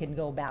ways we can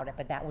go about it,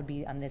 but that would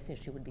be, on this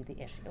issue, would be the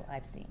issue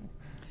I've seen.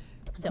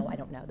 So I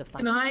don't know the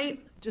funding.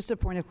 Just a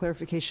point of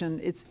clarification,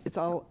 it's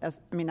all,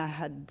 I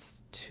had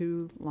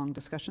 2 long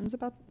discussions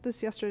about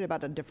this yesterday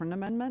about a different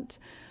amendment,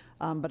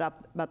 but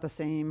about the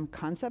same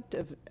concept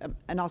of,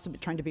 and also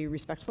trying to be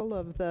respectful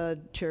of the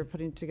chair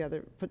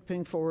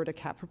putting forward a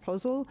cap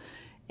proposal,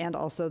 and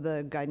also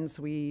the guidance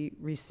we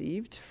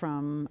received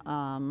from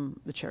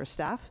the chair's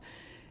staff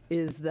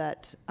is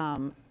that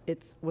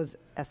it was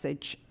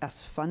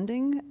SHS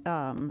funding,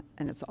 and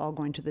it's all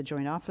going to the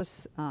joint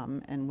office,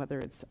 and whether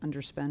it's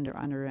underspent or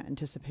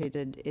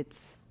under-anticipated,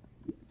 it's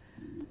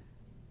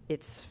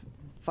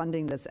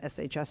funding that's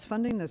SHS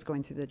funding that's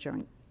going through the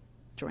joint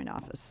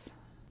office.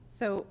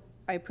 So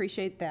I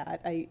appreciate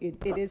that.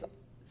 It is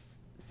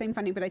same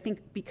funding, but I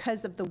think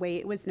because of the way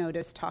it was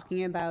noticed,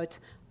 talking about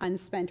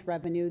unspent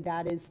revenue,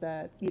 that is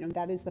the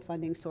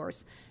funding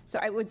source. So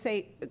I would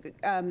say,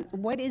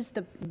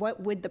 what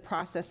would the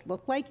process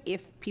look like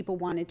if people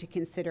wanted to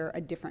consider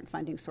a different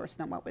funding source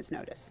than what was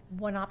noticed?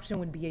 One option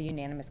would be a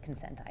unanimous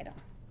consent item.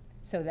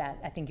 So that,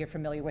 I think you're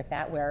familiar with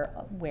that,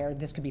 where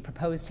this could be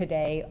proposed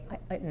today,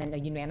 and then a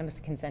unanimous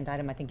consent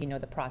item. I think you know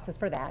the process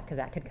for that, because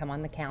that could come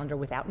on the calendar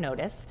without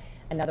notice.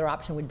 Another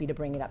option would be to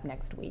bring it up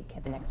next week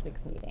at the next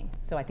week's meeting.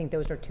 So I think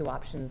those are 2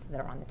 options that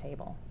are on the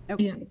table.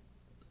 Okay. Yeah.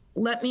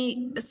 Let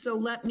me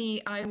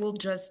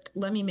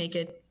make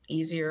it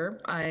easier.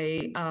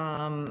 I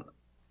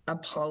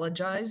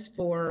apologize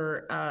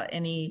for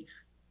any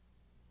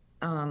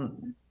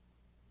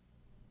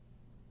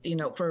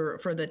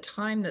for the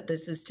time that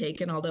this has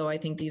taken, although I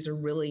think these are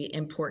really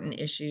important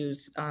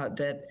issues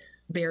that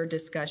bear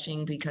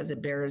discussing because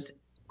it bears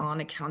on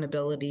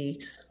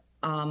accountability.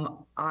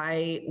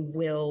 I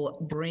will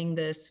bring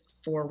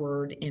this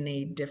forward in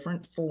a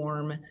different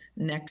form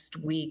next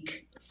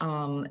week.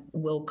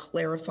 We'll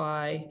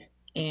clarify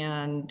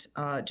and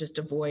just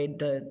avoid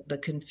the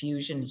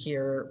confusion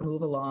here,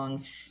 move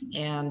along,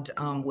 and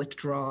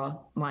withdraw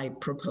my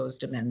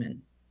proposed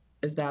amendment.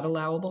 Is that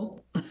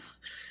allowable?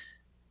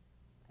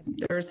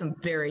 There are some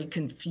very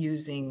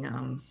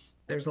confusing,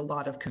 there's a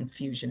lot of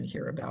confusion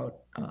here about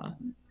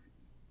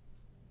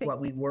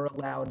what we were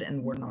allowed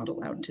and were not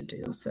allowed to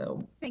do,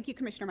 so. Thank you,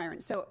 Commissioner Myron.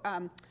 So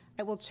I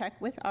will check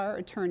with our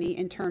attorney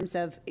in terms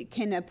of,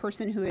 can a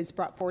person who has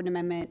brought forward an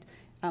amendment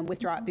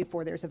withdraw it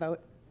before there's a vote?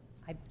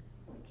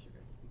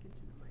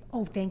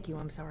 Oh, thank you,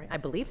 I'm sorry. I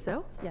believe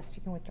so. Yes,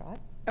 you can withdraw it.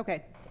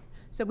 Okay,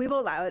 so we will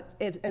allow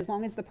it as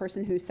long as the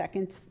person who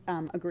seconds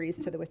agrees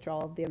to the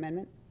withdrawal of the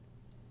amendment.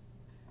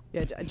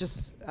 Yeah, I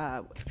just,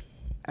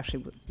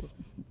 actually,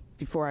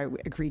 before I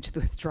agree to the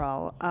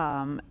withdrawal,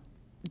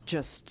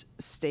 just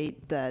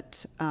state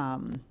that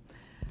I'm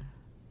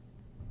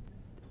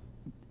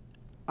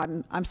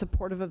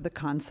supportive of the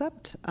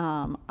concept.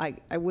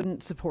 I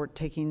wouldn't support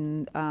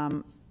taking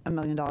 $1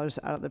 million out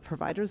of the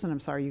providers, and I'm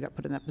sorry you got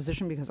put in that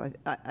position because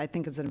I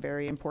think it's a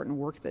very important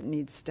work that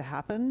needs to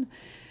happen.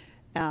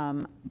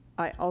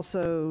 I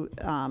also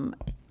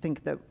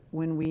think that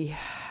when we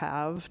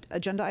have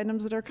agenda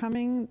items that are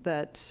coming,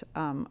 that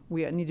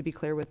we need to be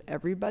clear with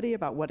everybody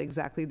about what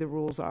exactly the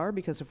rules are,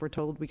 because if we're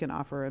told we can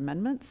offer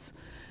amendments,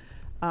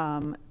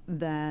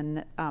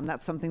 then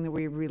that's something that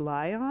we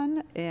rely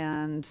on,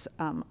 and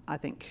I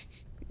think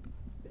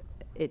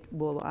it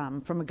will,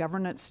 from a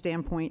governance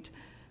standpoint,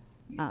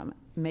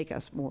 make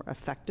us more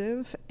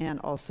effective and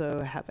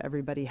also have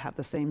everybody have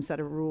the same set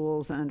of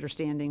rules and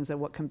understandings of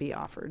what can be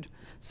offered.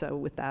 So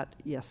with that,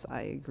 yes,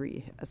 I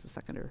agree as a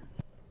seconder.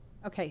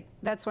 Okay,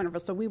 that's wonderful.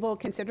 So we will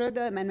consider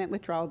the amendment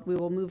withdrawal. We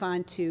will move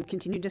on to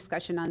continue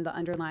discussion on the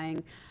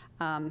underlying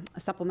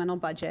supplemental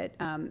budget,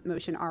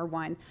 motion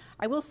R1.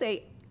 I will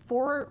say,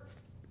 for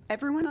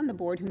everyone on the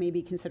board who may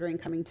be considering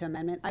coming to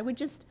amendment, I would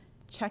just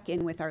check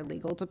in with our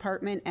legal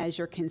department as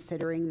you're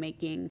considering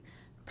making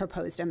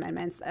proposed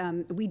amendments.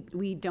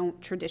 We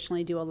don't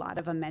traditionally do a lot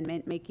of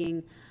amendment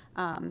making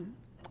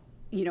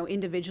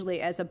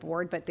individually as a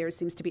board, but there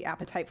seems to be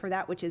appetite for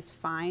that, which is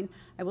fine.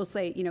 I will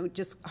say,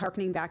 just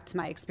hearkening back to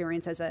my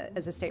experience as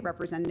a state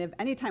representative,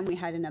 anytime we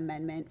had an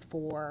amendment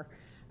for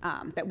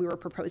that we were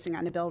proposing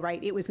on a bill,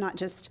 right, it was not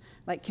just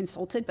like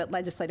consulted, but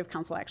legislative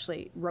council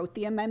actually wrote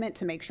the amendment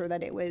to make sure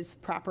that it was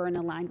proper and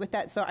aligned with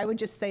that. So I would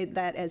just say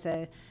that as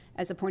a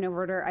point of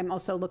order. I'm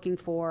also looking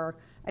for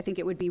I think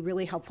it would be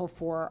really helpful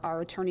for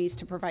our attorneys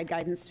to provide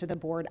guidance to the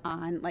board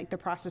on like the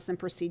process and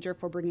procedure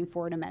for bringing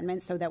forward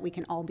amendments so that we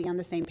can all be on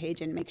the same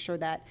page and make sure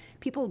that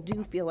people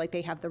do feel like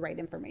they have the right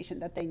information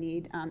that they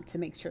need to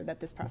make sure that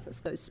this process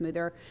goes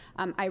smoother.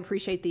 I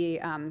appreciate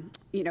the, I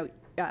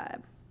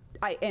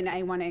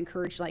want to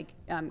encourage like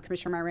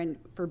Commissioner Myron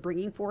for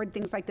bringing forward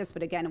things like this,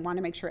 but again, I want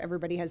to make sure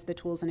everybody has the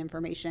tools and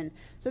information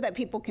so that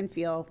people can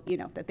feel,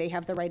 that they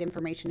have the right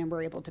information and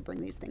we're able to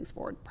bring these things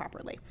forward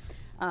properly.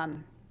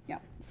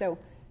 So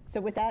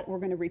with that, we're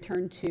going to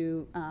return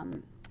to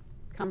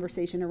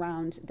conversation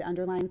around the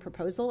underlying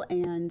proposal.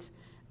 And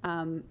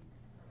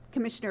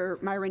Commissioner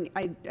Myron,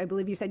 I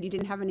believe you said you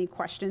didn't have any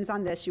questions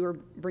on this. You were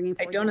bringing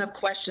forward. I don't have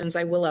questions.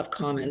 I will have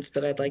comments,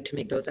 but I'd like to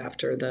make those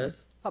after the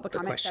public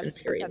question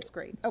period. That's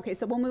great. Okay,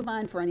 so we'll move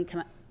on for any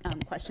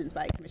questions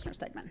by Commissioner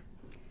Stegman.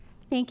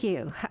 Thank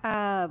you.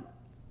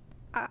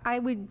 I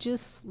would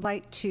just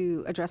like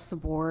to address the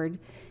board,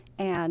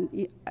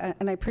 and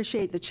I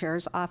appreciate the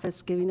chair's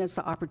office giving us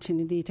the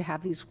opportunity to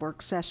have these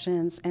work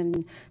sessions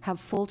and have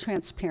full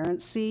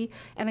transparency,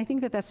 and I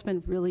think that that's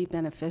been really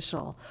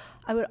beneficial.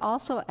 I would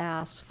also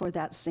ask for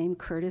that same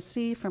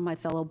courtesy from my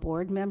fellow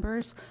board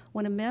members.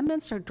 When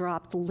amendments are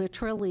dropped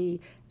literally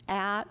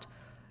at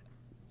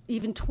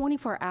even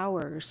 24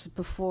 hours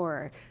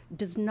before,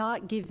 does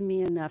not give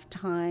me enough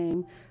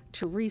time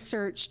to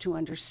research, to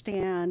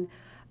understand.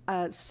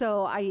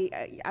 So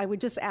I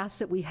would just ask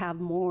that we have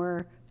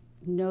more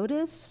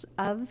notice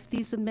of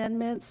these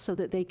amendments so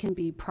that they can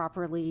be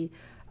properly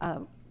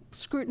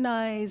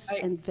scrutinized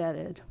and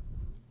vetted.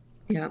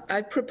 Yeah,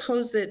 I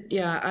propose that.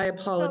 Yeah, I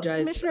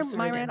apologize. So, Commissioner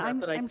Myron,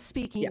 I'm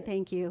speaking. Yeah.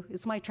 Thank you.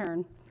 It's my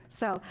turn.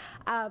 So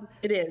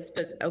it is,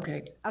 but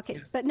okay. Okay,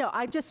 yes. But no,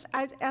 I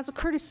as a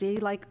courtesy,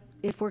 like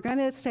if we're going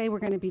to say we're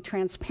going to be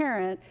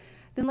transparent,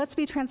 then let's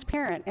be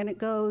transparent, and it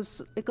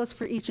goes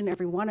for each and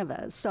every one of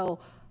us. So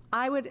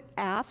I would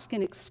ask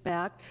and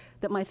expect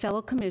that my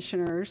fellow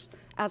commissioners,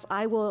 as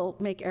I will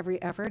make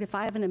every effort, if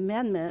I have an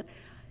amendment,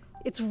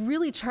 it's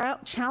really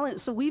challenging.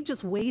 So we've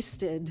just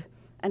wasted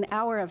an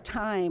hour of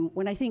time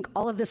when I think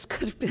all of this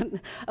could have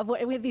been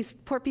avoided. We have these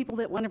poor people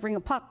that want to bring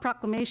a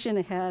proclamation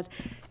ahead,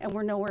 and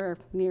we're nowhere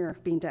near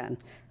being done.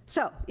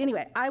 So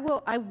anyway, I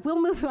will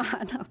move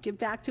on. I'll get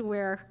back to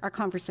where our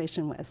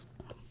conversation was,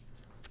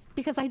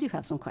 because I do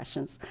have some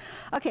questions.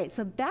 Okay,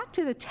 so back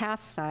to the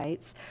task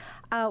sites.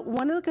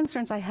 One of the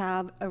concerns I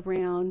have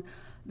around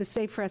the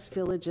Safe Rest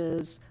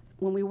Villages,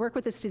 when we work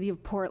with the City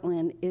of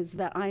Portland, is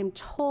that I'm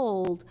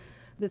told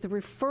that the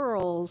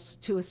referrals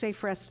to a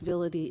Safe Rest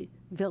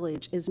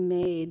Village is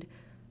made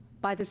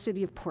by the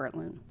City of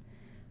Portland.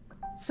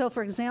 So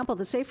for example,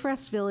 the Safe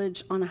Rest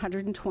Village on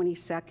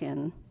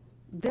 122nd,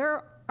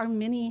 there are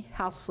many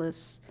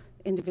houseless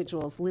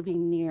individuals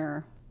living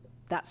near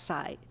that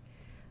site.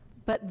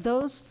 But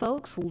those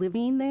folks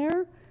living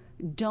there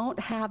don't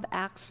have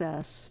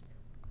access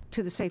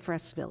to the Safe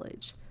Rest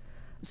Village.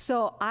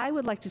 So I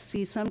would like to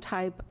see some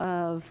type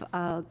of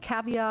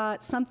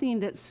caveat, something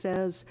that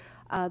says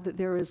that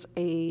there is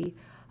a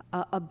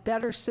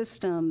better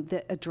system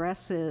that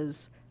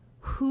addresses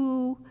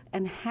who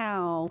and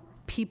how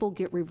people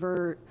get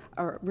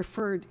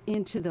referred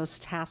into those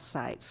task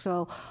sites.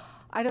 So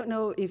I don't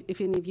know if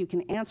any of you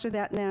can answer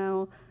that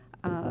now,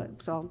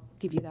 so I'll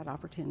give you that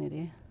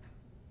opportunity.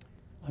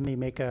 Let me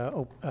make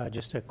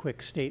just a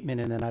quick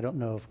statement, and then I don't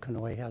know if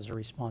Conoy has a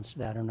response to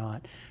that or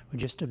not. We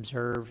just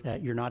observe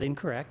that you're not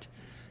incorrect.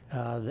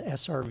 The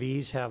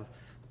SRVs have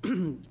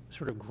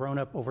sort of grown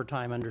up over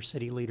time under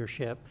city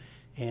leadership,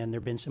 and there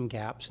have been some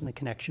gaps in the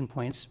connection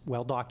points,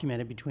 well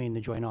documented between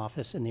the joint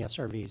office and the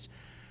SRVs.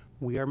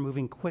 We are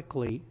moving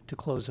quickly to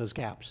close those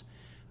gaps.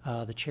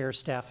 The chair,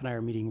 staff, and I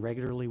are meeting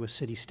regularly with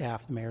city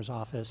staff, the mayor's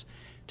office,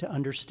 to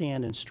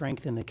understand and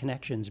strengthen the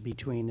connections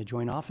between the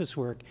joint office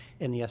work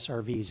and the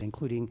SRVs,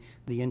 including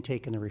the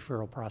intake and the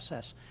referral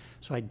process.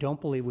 So I don't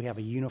believe we have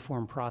a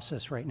uniform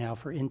process right now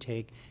for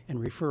intake and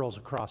referrals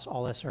across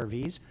all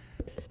SRVs,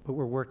 but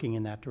we're working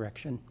in that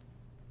direction.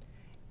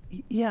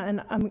 Yeah,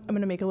 and I'm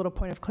going to make a little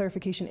point of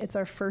clarification. It's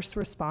our first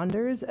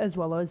responders as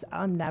well as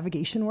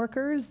navigation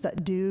workers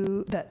that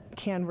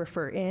can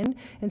refer in.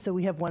 And so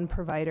we have one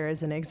provider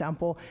as an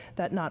example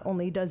that not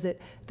only does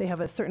it, they have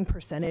a certain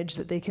percentage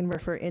that they can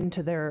refer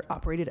into their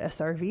operated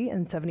SRV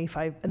and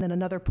 75, and then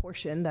another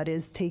portion that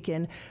is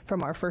taken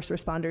from our first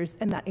responders,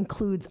 and that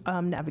includes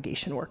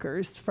navigation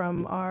workers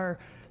from our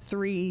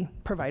 3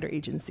 provider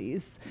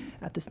agencies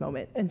at this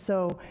moment. And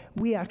so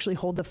we actually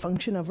hold the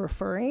function of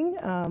referring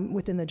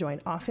within the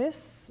joint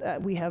office.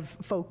 We have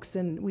folks,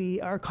 and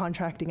we are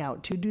contracting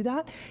out to do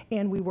that.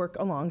 And we work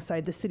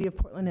alongside the City of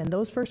Portland and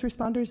those first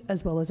responders,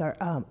 as well as our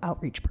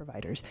outreach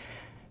providers.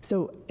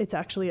 So it's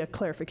actually a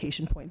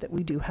clarification point that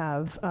we do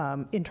have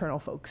internal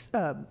folks,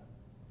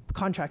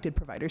 contracted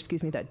providers,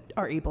 that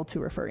are able to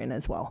refer in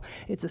as well.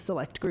 It's a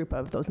select group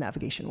of those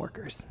navigation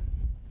workers.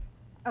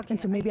 Okay.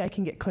 And so maybe I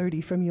can get clarity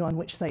from you on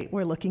which site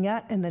we're looking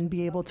at, and then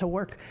be able to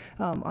work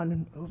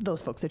on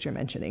those folks that you're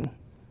mentioning.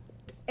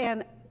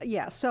 And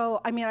Yeah,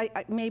 so I mean,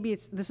 maybe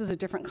this is a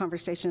different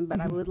conversation, but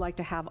I would like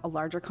to have a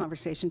larger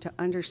conversation to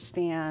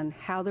understand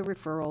how the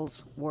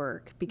referrals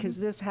work, because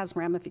this has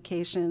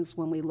ramifications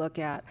when we look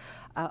at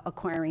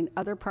acquiring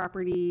other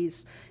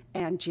properties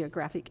and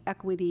geographic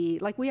equity.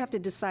 Like, we have to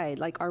decide,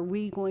 like, are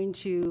we going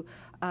to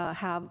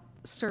have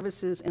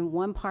services in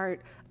one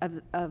part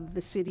of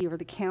the city or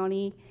the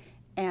county,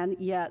 and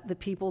yet the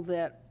people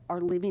that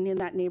are living in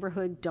that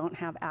neighborhood don't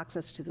have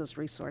access to those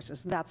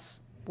resources? That's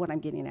what I'm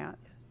getting at.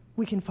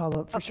 We can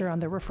follow up for sure on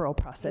the referral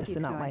process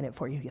and outline it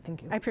for you.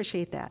 Thank you. I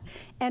appreciate that.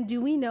 And do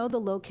we know the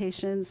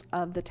locations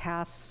of the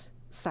task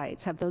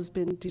sites? Have those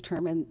been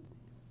determined?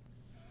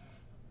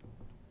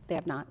 They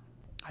have not.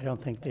 I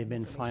don't think they've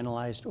been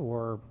finalized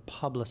or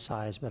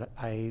publicized, but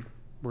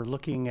we're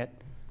looking at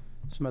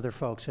some other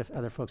folks, if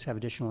other folks have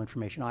additional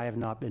information. I have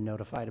not been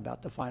notified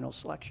about the final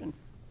selection.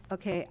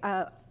 Okay.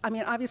 I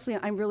mean, obviously,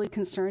 I'm really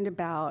concerned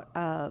about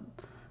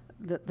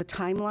the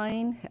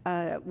timeline.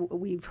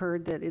 We've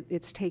heard that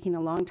it's taking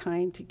a long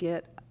time to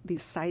get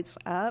these sites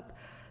up.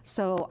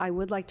 So I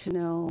would like to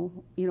know,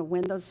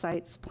 when those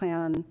sites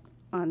plan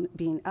on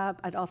being up.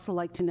 I'd also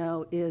like to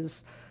know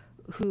is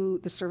who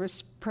the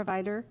service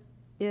provider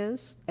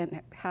is,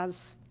 and have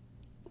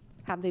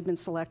they been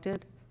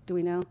selected? Do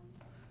we know?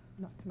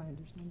 Not to my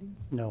understanding.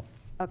 No.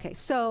 Okay,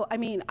 so I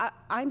mean,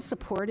 I'm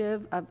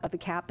supportive of the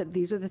cap, but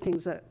these are the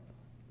things that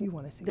you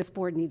want to see. This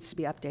board needs to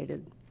be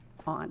updated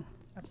on.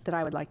 That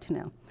I would like to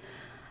know.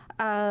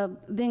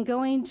 Then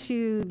going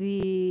to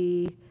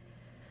the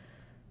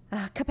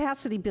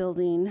capacity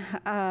building,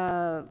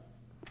 I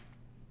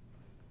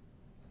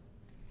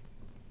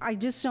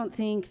just don't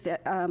think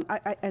that,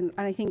 and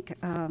I think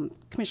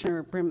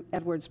Commissioner Brim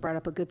Edwards brought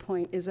up a good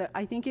point, is that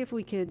I think if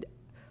we could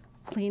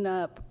clean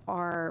up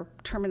our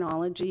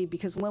terminology,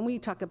 because when we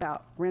talk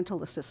about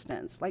rental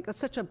assistance, like, that's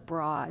such a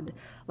broad,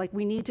 like,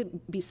 we need to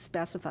be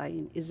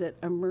specifying, is it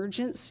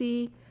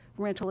emergency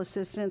rental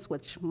assistance,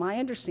 which my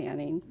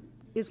understanding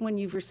is when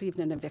you've received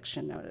an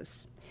eviction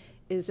notice?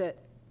 Is it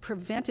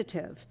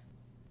preventative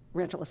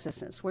rental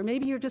assistance, where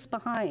maybe you're just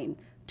behind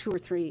 2 or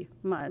 3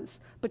 months,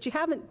 but you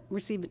haven't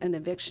received an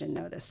eviction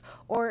notice?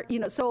 Or,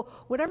 so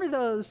whatever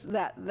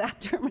that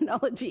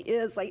terminology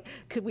is, like,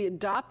 could we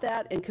adopt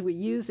that and could we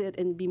use it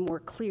and be more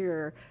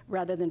clear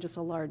rather than just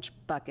a large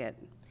bucket?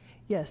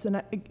 Yes,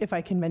 and if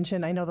I can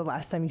mention, I know the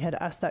last time you had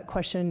asked that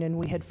question and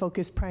we had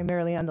focused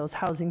primarily on those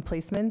housing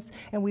placements,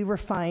 and we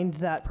refined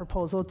that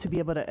proposal to be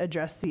able to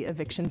address the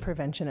eviction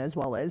prevention as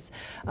well as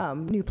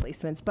new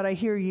placements. But I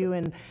hear you,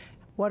 and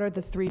what are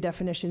the 3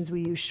 definitions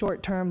we use: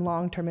 short-term,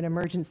 long-term, and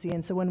emergency?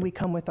 And so when we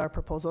come with our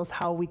proposals,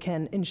 how we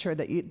can ensure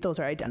that those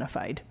are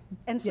identified.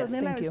 And so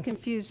then I was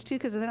confused too,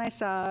 because then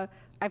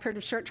I've heard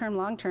of short-term,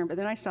 long-term, but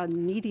then I saw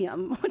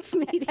medium. What's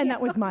medium? And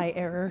that was my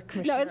error,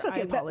 Commissioner. No, it's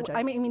okay. I apologize.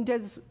 I mean,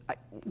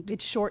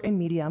 it's short and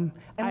medium.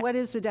 And what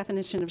is the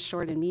definition of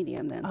short and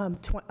medium then?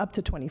 Up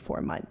to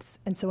 24 months.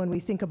 And so when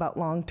we think about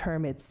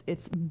long-term, it's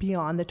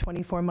beyond the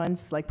 24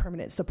 months, like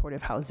permanent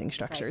supportive housing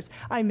structures.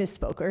 Right. I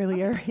misspoke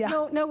earlier. Okay.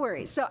 Yeah. No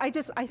worries. So I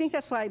think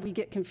that's why we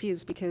get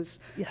confused, because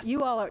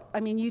you all are, I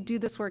mean, you do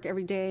this work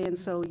every day, and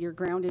so you're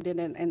grounded in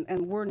it,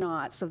 and we're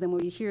not. So then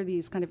when we hear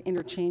these kind of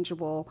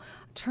interchangeable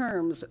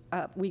terms,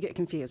 we get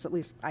confused, at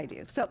least I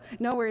do. So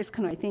no worries,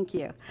 Kanoi, thank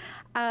you.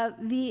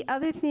 The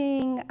other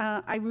thing,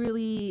 I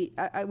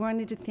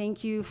wanted to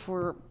thank you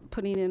for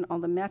putting in all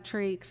the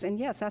metrics, and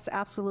yes, that's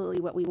absolutely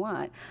what we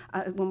want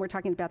when we're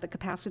talking about the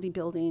capacity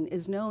building,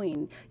 is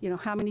knowing,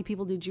 how many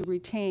people did you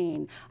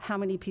retain, how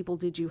many people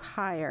did you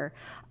hire.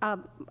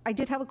 I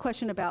did have a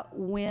question about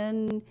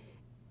when,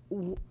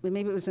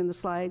 maybe it was in the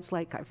slides,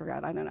 like I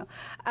forgot, I don't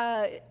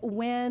know.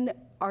 When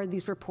are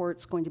these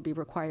reports going to be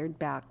required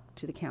back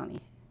to the county?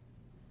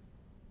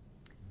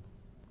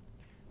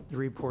 The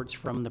reports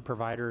from the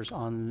providers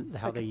on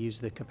how they use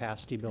the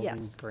capacity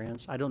building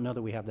grants? I don't know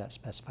that we have that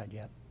specified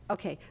yet.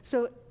 Okay,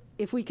 so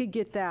if we could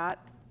get that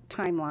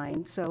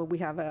timeline, so we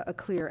have a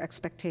clear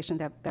expectation,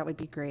 that would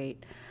be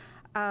great.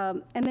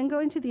 And then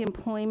going to the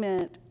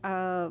employment,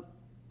 so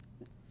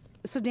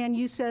Dan,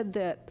 you said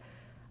that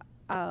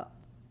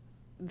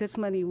this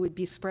money would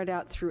be spread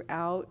out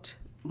throughout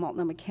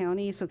Multnomah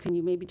County, so can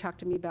you maybe talk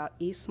to me about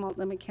East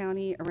Multnomah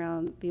County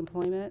around the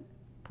employment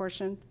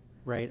portion?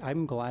 Right.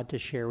 I'm glad to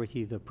share with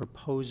you the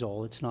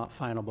proposal. It's not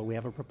final, but we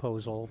have a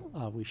proposal.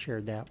 We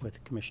shared that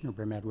with Commissioner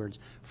Brim Edwards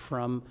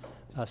from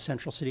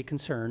Central City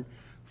Concern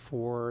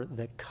for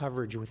the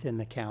coverage within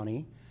the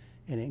county.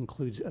 And it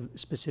includes a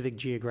specific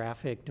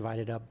geographic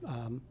divided up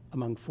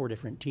among 4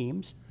 different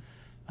teams,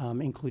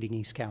 including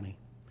East County.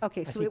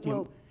 Okay, so it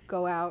will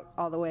go out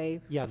all the way?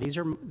 Yeah, these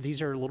are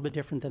a little bit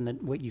different than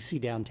what you see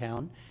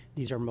downtown.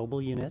 These are mobile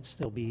units.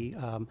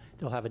 They'll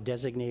have a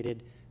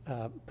designated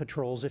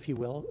patrols, if you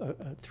will,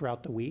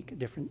 throughout the week,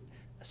 different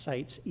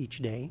sites each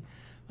day.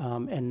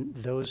 And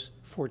those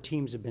 4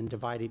 teams have been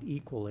divided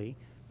equally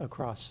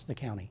across the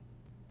county.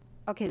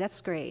 Okay, that's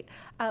great.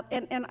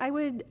 And I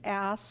would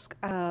ask,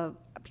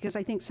 because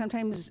I think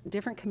sometimes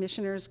different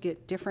commissioners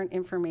get different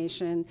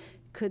information,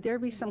 could there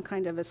be some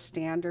kind of a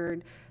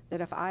standard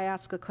that if I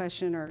ask a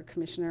question or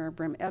Commissioner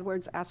Brim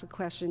Edwards asks a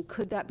question,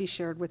 could that be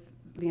shared with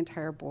the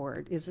entire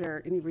board? Is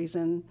there any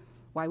reason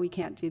why we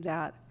can't do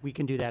that? We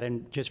can do that,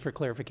 and just for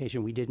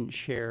clarification, we didn't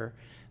share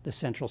the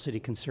Central City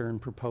Concern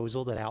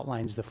proposal that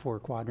outlines the 4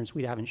 quadrants.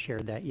 We haven't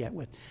shared that yet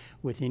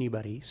with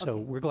anybody, so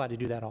we're glad to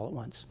do that all at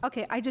once.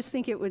 Okay, I just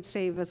think it would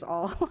save us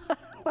all a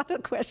lot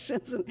of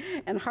questions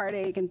and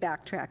heartache and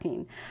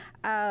backtracking.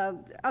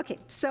 Okay,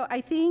 so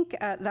I think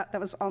that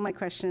was all my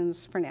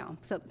questions for now.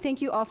 So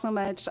thank you all so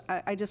much.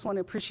 I just want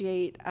to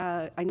appreciate,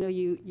 I know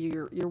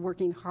you're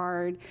working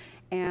hard,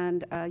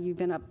 and you've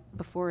been up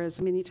before us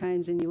many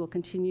times, and you will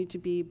continue to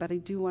be, but I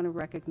do want to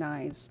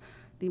recognize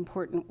the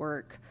important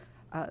work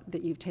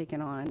that you've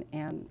taken on,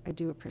 and I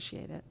do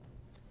appreciate it.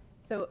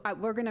 So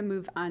we're going to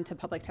move on to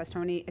public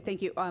testimony.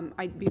 Thank you.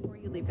 Before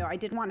you leave, though, I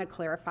did want to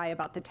clarify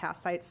about the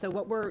task sites. So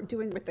what we're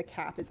doing with the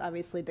CAP is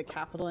obviously the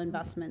capital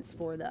investments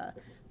for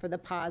the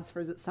pods,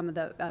 for some of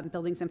the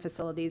buildings and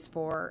facilities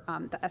for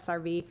the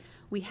SRV.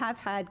 We have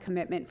had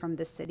commitment from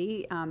the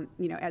city,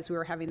 as we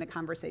were having the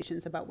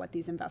conversations about what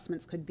these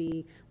investments could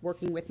be,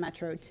 working with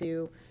Metro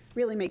to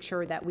really make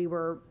sure that we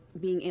were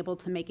being able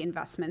to make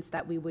investments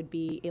that we would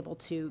be able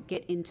to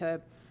get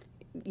into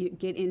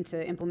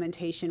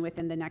implementation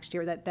within the next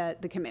year,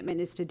 that the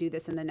commitment is to do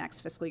this in the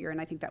next fiscal year.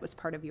 And I think that was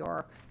part of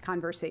your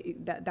conversation,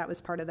 that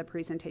was part of the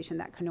presentation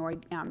that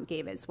Kenoi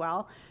gave as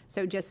well.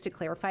 So just to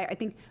clarify, I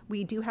think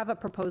we do have a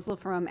proposal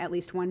from at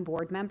least one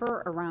board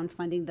member around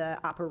funding the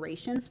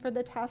operations for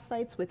the task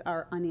sites with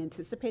our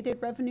unanticipated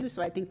revenue.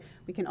 So I think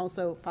we can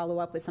also follow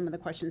up with some of the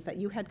questions that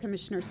you had,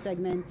 Commissioner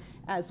Stegman,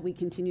 as we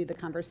continue the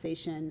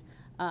conversation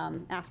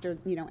after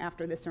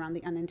this around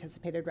the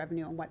unanticipated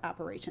revenue and what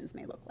operations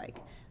may look like.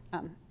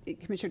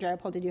 Commissioner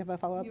Jayapal, did you have a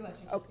follow-up? You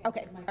actually just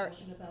answered my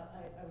question about,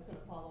 I was going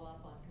to follow up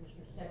on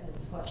Commissioner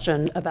Stegman's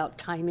question about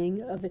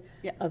timing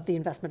of the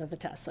investment of the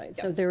test site.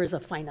 Yes. So there is a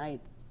finite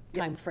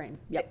time frame.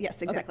 Yep.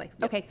 Yes, exactly.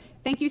 Okay,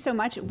 thank you so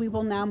much. We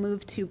will now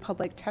move to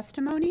public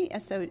testimony.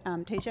 So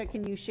Tasia,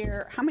 can you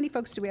share, how many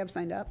folks do we have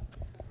signed up?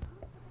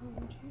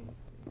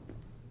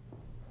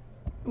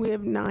 We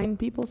have 9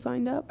 people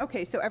signed up.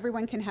 Okay, so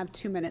everyone can have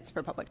 2 minutes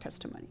for public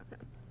testimony.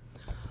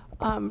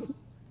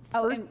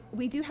 And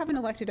we do have an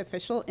elected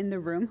official in the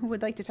room who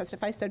would like to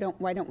testify, so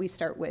why don't we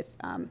start with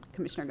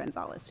Commissioner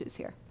Gonzalez, who's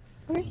here.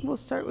 Okay, we'll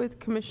start with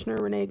Commissioner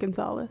Renee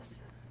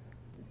Gonzalez.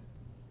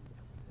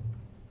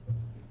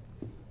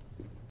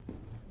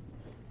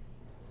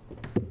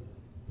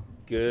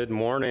 Good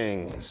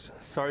morning.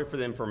 Sorry for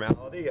the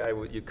informality.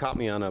 You caught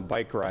me on a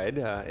bike ride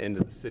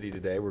into the city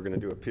today. We're going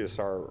to do a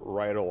PSR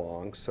ride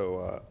along,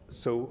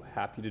 so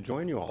happy to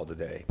join you all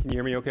today. Can you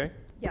hear me okay?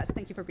 Yes,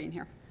 thank you for being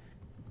here.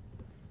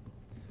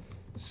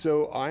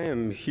 So I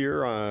am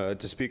here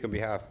to speak on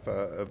behalf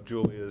of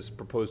Julia's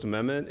proposed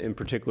amendment, in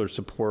particular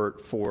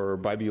support for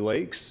Bybee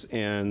Lakes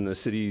and the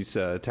city's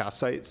task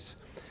sites.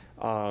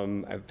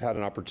 I've had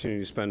an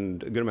opportunity to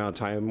spend a good amount of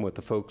time with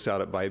the folks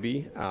out at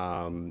Bybee,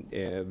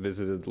 and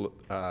visited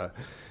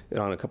it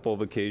on a couple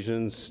of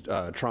occasions,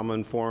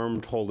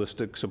 trauma-informed,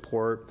 holistic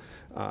support,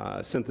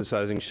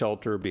 synthesizing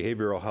shelter,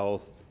 behavioral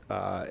health,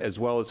 as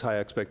well as high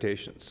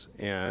expectations.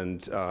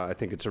 And I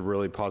think it's a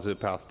really positive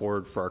path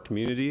forward for our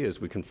community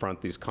as we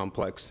confront these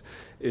complex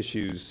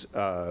issues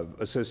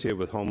associated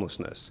with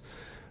homelessness.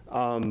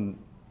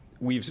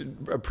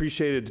 We've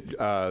appreciated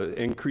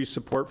increased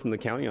support from the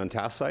county on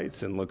task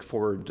sites and look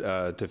forward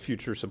to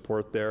future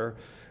support there.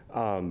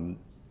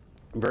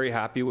 Very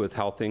happy with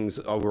how things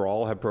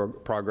overall have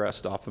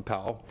progressed off of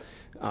PAL.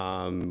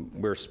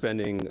 We're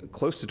spending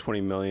close to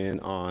 $20 million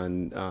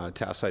on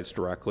task sites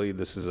directly.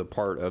 This is a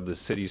part of the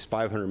city's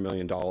 $500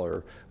 million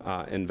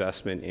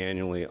investment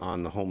annually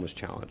on the homeless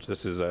challenge.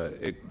 This is an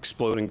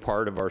exploding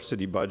part of our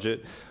city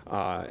budget,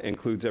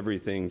 includes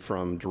everything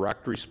from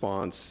direct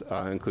response,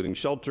 including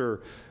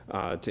shelter,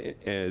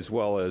 as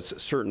well as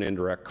certain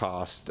indirect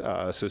costs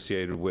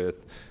associated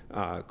with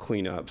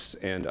cleanups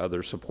and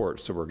other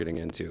supports that we're getting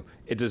into.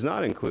 It does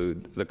not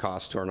include the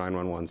cost to our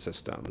 911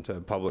 system, to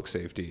public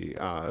safety,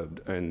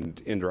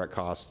 and indirect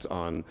costs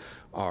on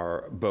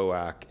our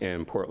BOAC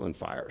and Portland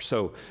fire.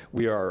 So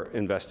we are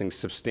investing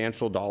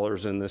substantial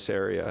dollars in this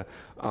area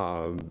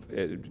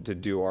to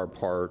do our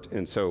part.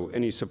 And so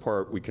any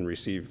support we can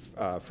receive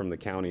from the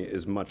county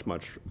is much,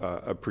 much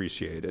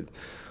appreciated.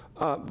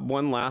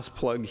 One last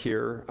plug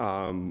here.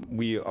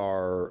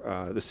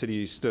 The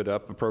city stood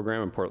up a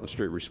program in Portland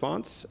Street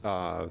Response,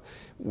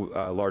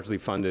 largely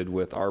funded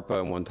with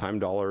ARPA and one-time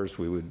dollars.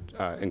 We would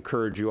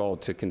encourage you all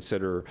to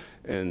consider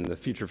in the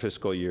future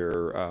fiscal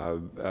year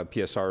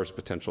PSR's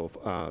potential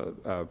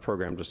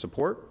program to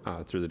support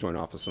through the Joint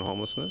Office on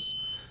Homelessness.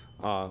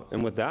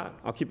 And with that,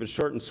 I'll keep it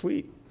short and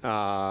sweet.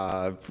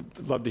 I'd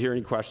love to hear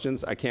any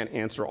questions. I can't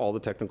answer all the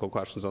technical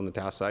questions on the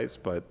task sites,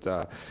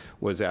 but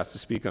was asked to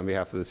speak on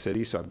behalf of the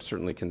city, so I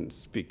certainly can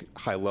speak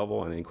high level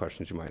on any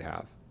questions you might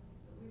have.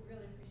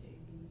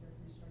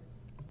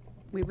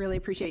 We really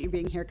appreciate you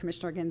being here,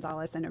 Commissioner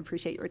Gonzalez, and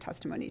appreciate your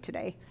testimony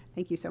today.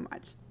 Thank you so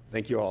much.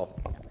 Thank you all.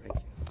 Thank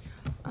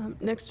you.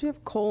 Next, we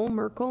have Cole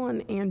Merkel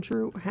and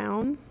Andrew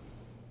Hown.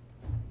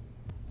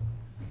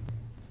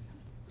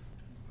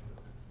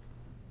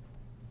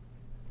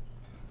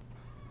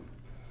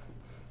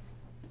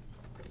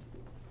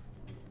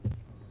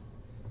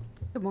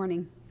 Good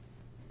morning.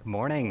 Good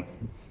morning.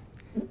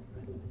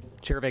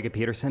 Chair Vega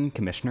Peterson,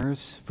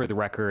 commissioners. For the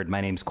record, my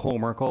name's Cole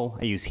Merkel.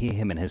 I use he,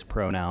 him, and his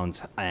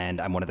pronouns,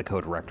 and I'm one of the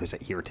co-directors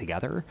at Here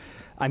Together.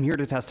 I'm here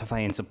to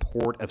testify in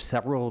support of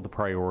several of the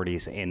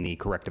priorities in the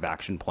corrective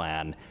action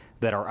plan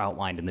that are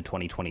outlined in the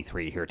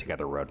 2023 Here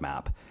Together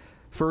roadmap.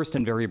 First,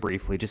 and very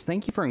briefly, just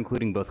thank you for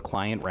including both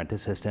client rent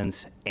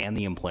assistance and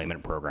the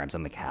employment programs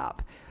in the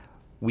CAP.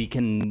 We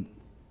can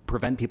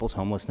prevent people's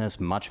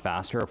homelessness much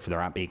faster if they're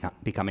not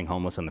becoming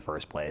homeless in the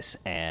first place,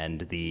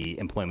 and the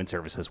employment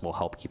services will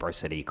help keep our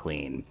city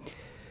clean.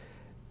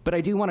 But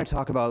I do want to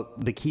talk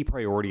about the key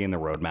priority in the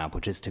roadmap,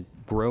 which is to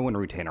grow and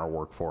retain our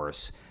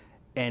workforce.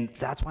 And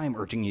that's why I'm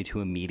urging you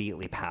to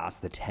immediately pass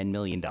the $10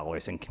 million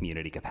in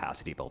community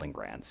capacity building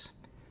grants.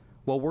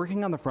 While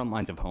working on the front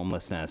lines of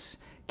homelessness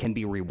can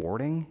be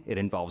rewarding, it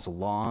involves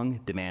long,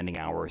 demanding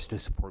hours to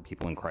support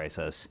people in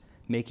crisis,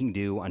 making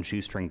do on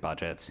shoestring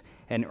budgets,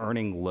 and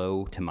earning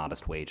low to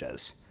modest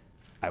wages.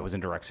 I was in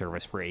direct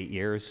service for 8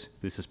 years.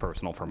 This is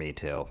personal for me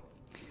too.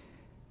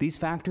 These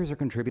factors are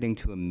contributing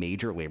to a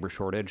major labor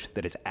shortage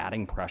that is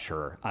adding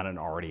pressure on an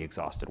already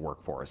exhausted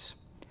workforce.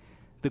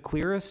 The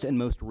clearest and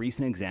most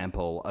recent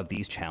example of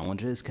these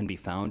challenges can be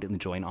found in the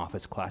Joint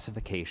Office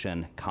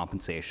Classification,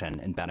 Compensation,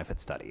 and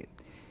Benefit Study.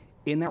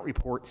 In that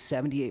report,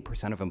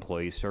 78% of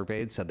employees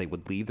surveyed said they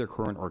would leave their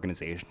current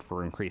organization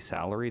for increased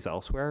salaries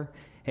elsewhere,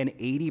 and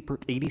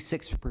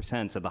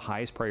 86% said the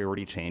highest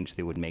priority change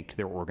they would make to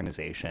their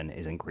organization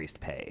is increased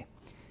pay.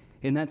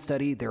 In that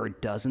study, there are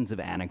dozens of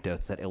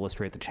anecdotes that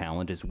illustrate the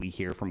challenges we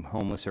hear from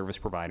homeless service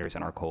providers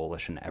in our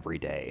coalition every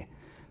day.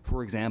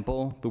 For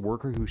example, the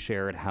worker who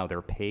shared how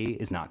their pay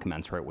is not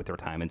commensurate with their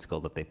time and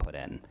skill that they put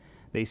in.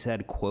 They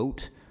said,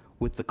 quote,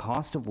 "With the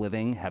cost of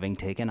living having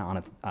taken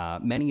on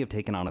many have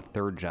taken on a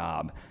third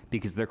job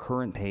because their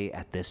current pay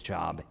at this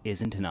job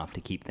isn't enough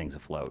to keep things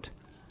afloat."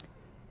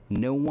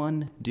 No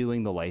one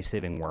doing the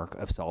life-saving work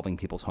of solving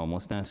people's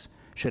homelessness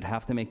should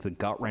have to make the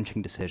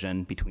gut-wrenching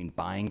decision between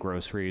buying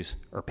groceries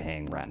or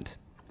paying rent.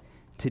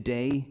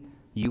 Today,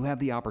 you have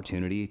the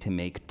opportunity to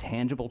make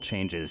tangible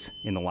changes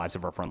in the lives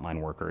of our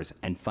frontline workers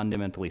and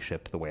fundamentally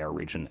shift the way our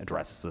region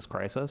addresses this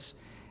crisis.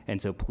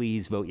 And so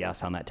please vote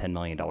yes on that $10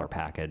 million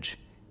package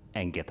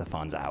and get the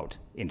funds out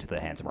into the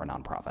hands of our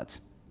nonprofits.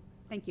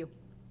 Thank you.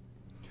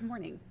 Good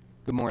morning.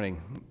 Good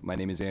morning. My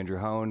name is Andrew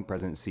Hone,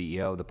 President and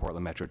CEO of the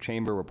Portland Metro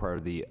Chamber. We're part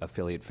of the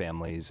affiliate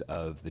families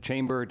of the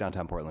Chamber,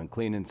 Downtown Portland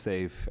Clean and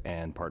Safe,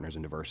 and Partners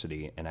in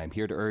Diversity. And I'm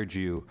here to urge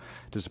you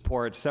to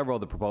support several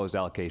of the proposed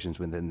allocations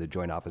within the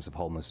Joint Office of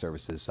Homeless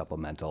Services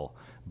supplemental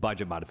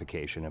budget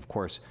modification. Of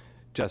course,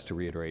 just to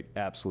reiterate,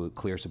 absolute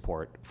clear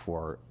support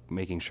for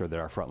making sure that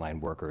our frontline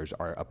workers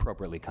are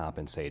appropriately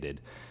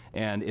compensated.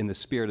 And in the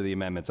spirit of the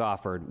amendments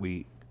offered,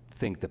 we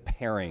think the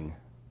pairing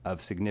of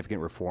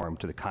significant reform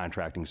to the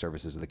contracting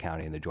services of the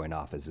county and the joint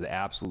office is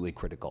absolutely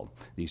critical.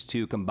 These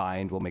two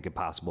combined will make it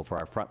possible for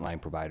our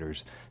frontline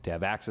providers to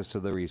have access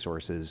to the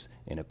resources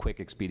in a quick,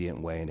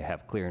 expedient way and to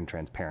have clear and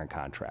transparent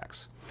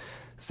contracts.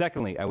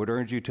 Secondly, I would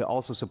urge you to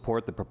also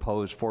support the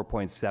proposed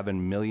 $4.7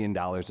 million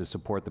to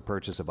support the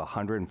purchase of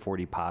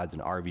 140 pods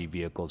and RV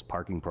vehicles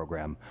parking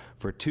program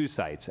for 2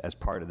 sites as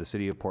part of the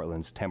City of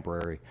Portland's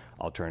temporary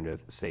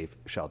alternative safe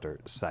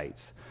shelter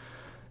sites.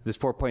 This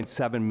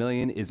 $4.7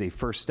 million is a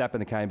first step in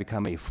the county to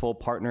become a full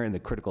partner in the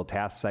Critical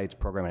Task Sites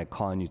program, and I'm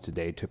calling you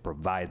today to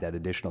provide that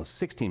additional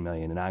 $16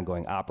 million in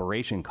ongoing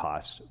operation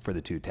costs for the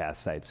 2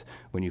 task sites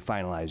when you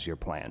finalize your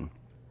plan.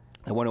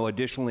 I want to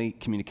additionally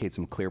communicate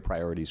some clear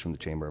priorities from the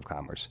Chamber of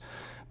Commerce.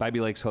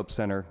 Bybee Lakes Hope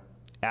Center,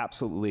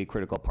 absolutely a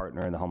critical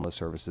partner in the homeless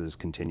services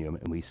continuum,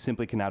 and we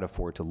simply cannot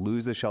afford to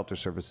lose the shelter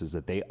services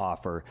that they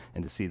offer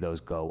and to see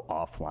those go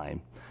offline.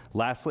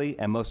 Lastly,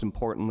 and most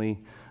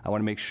importantly, I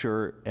want to make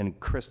sure and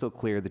crystal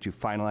clear that you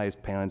finalize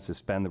plans to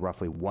spend the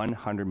roughly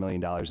 $100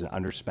 million in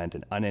underspent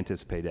and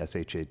unanticipated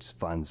SHH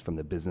funds from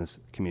the business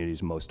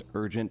community's most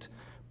urgent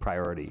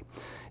priority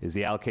is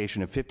the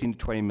allocation of $15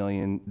 to $20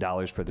 million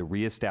for the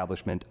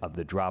reestablishment of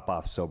the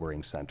drop-off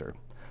sobering center.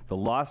 The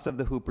loss of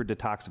the Hooper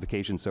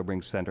Detoxification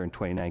Sobering Center in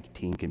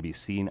 2019 can be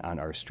seen on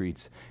our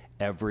streets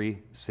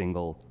every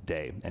single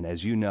day. And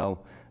as you know,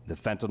 the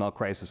fentanyl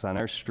crisis on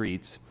our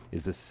streets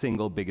is the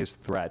single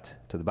biggest threat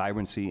to the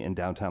vibrancy in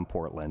downtown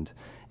Portland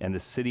and the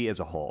city as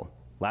a whole.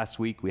 Last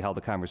week, we held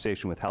a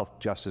conversation with Health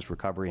Justice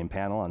Recovery and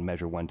panel on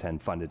Measure 110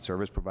 funded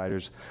service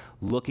providers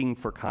looking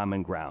for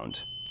common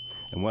ground.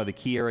 And one of the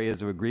key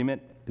areas of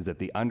agreement is that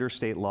the under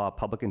state law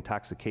public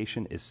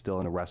intoxication is still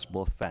an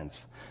arrestable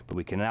offense, but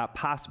we cannot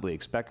possibly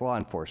expect law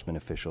enforcement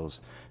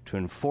officials to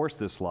enforce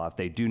this law if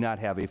they do not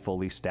have a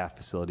fully staffed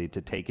facility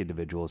to take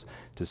individuals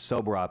to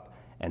sober up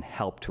and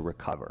help to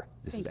recover.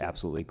 This is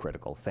absolutely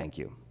critical. Thank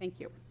you. Thank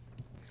you.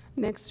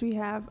 Next, we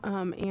have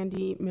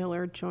Andy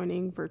Miller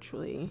joining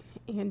virtually.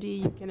 Andy,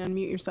 you can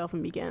unmute yourself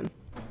and begin.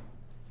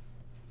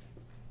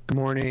 Good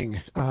morning,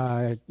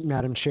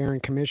 Madam Chair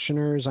and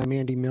Commissioners. I'm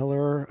Andy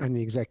Miller. I'm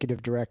the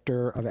Executive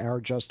Director of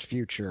Our Just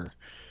Future.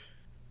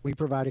 We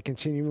provide a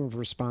continuum of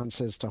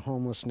responses to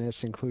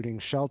homelessness, including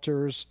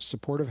shelters,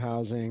 supportive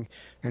housing,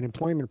 and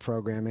employment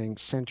programming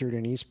centered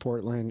in East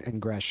Portland and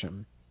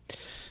Gresham.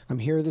 I'm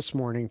here this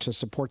morning to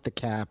support the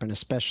CAP and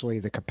especially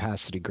the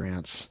capacity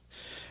grants.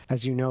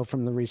 As you know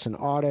from the recent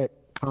audit,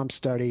 comp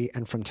study,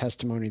 and from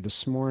testimony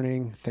this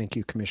morning, thank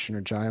you,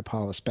 Commissioner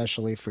Jayapal,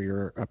 especially for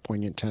your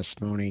poignant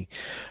testimony,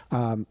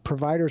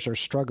 providers are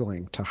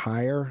struggling to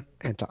hire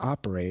and to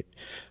operate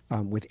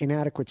with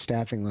inadequate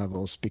staffing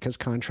levels because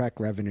contract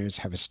revenues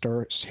have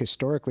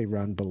historically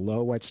run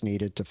below what's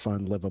needed to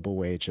fund livable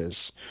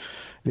wages.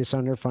 This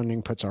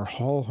underfunding puts our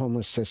whole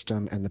homeless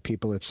system and the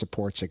people it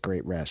supports at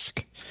great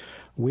risk.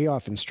 We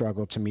often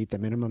struggle to meet the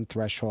minimum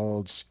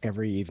thresholds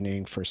every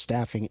evening for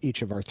staffing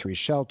each of our 3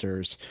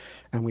 shelters,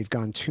 and we've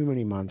gone too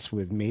many months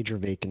with major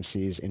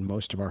vacancies in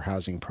most of our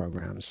housing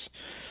programs.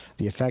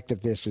 The effect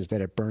of this is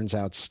that it burns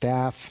out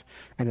staff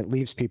and it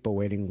leaves people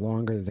waiting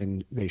longer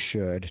than they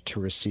should to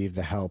receive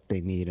the help they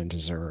need and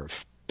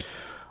deserve.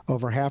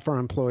 Over half our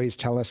employees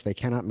tell us they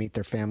cannot meet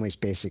their family's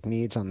basic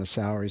needs on the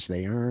salaries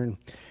they earn,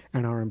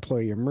 and our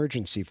Employee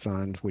Emergency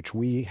Fund, which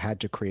we had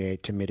to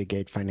create to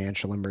mitigate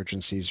financial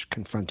emergencies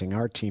confronting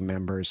our team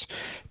members,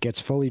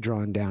 gets fully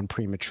drawn down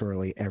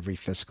prematurely every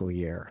fiscal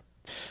year.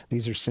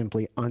 These are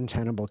simply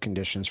untenable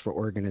conditions for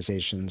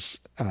organizations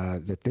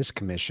that this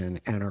commission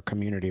and our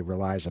community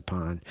relies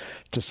upon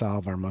to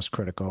solve our most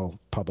critical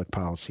public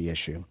policy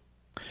issue.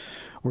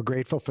 We're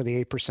grateful for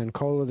the 8%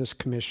 COLA this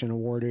commission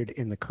awarded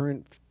in the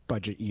current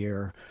budget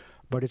year,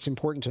 but it's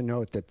important to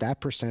note that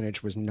that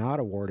percentage was not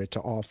awarded to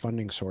all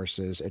funding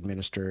sources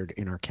administered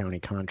in our county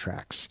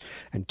contracts,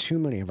 and too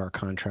many of our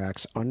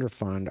contracts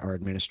underfund our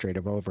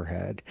administrative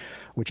overhead,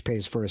 which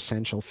pays for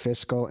essential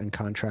fiscal and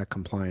contract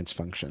compliance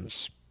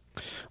functions.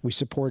 We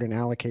support an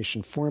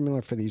allocation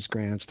formula for these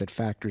grants that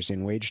factors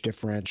in wage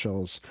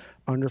differentials,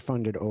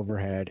 underfunded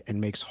overhead, and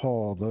makes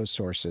whole those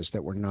sources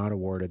that were not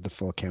awarded the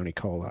full county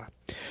COLA.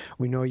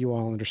 We know you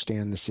all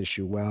understand this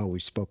issue well.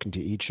 We've spoken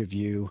to each of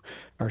you.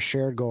 Our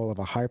shared goal of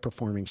a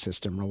high-performing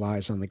system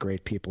relies on the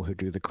great people who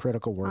do the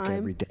critical work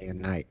every day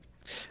and night,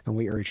 and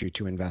we urge you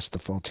to invest the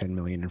full $10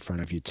 million in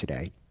front of you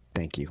today.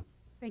 Thank you.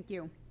 Thank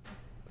you.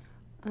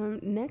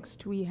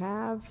 Next, we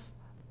have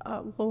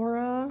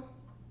Laura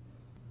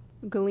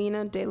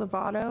Galina De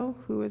Lovato,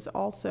 who is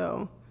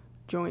also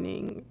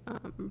joining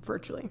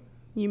virtually.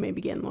 You may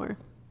begin, Laura.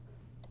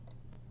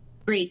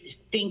 Great,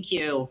 thank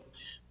you.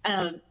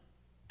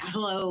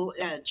 Hello,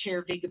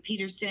 Chair Vega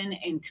Peterson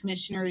and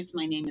Commissioners.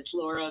 My name is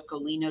Laura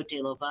Galina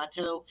De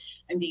Lovato.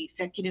 I'm the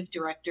Executive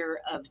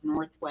Director of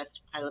Northwest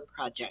Pilot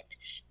Project.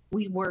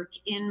 We work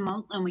in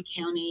Multnomah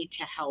County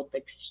to help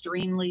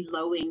extremely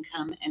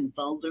low-income and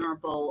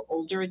vulnerable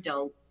older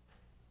adults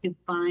to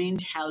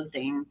find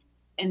housing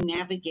and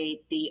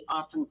navigate the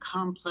often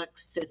complex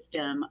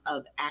system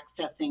of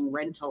accessing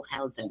rental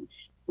housing.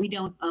 We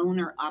don't own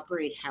or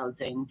operate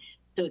housing,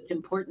 so it's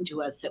important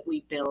to us that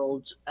we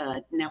build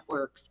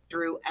networks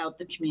throughout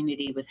the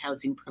community with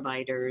housing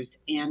providers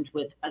and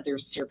with other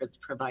service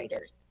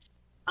providers.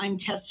 I'm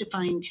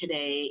testifying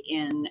today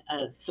in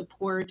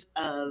support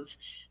of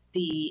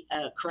the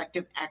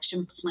corrective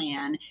action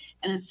plan,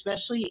 and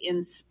especially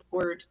in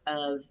support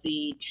of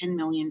the $10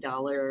 million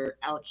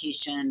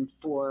allocation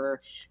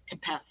for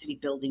capacity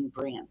building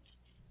grants.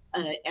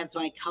 As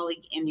my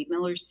colleague Andy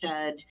Miller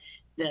said,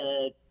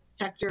 the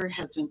sector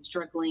has been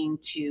struggling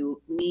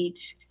to meet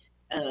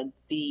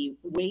the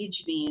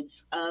wage needs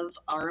of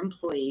our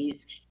employees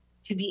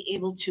to be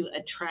able to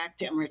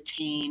attract and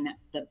retain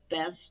the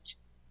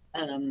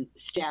best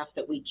staff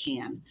that we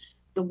can.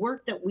 The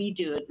work that we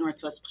do at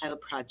Northwest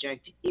Pilot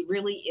Project, it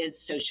really is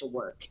social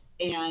work.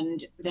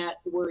 And that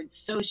word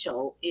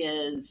social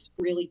is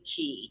really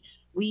key.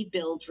 We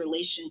build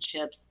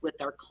relationships with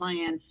our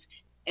clients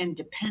and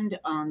depend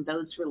on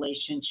those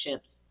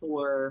relationships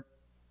for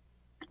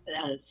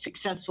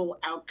successful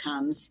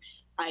outcomes,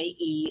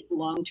 i.e.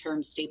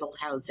 long-term stable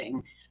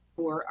housing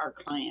for our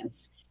clients.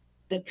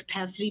 The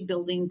capacity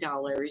building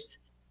dollars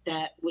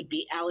that would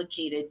be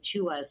allocated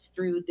to us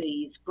through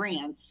these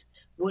grants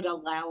would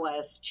allow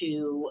us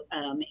to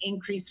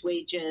increase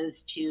wages,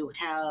 to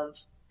have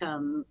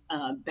some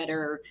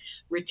better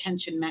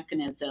retention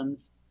mechanisms,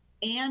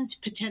 and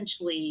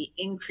potentially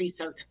increase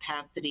our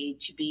capacity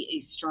to be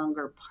a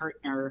stronger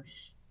partner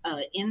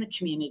in the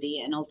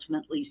community and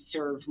ultimately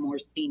serve more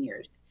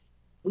seniors.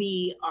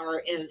 We are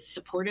as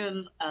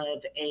supportive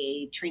of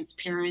a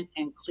transparent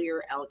and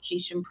clear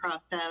allocation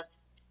process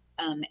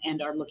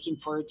and are looking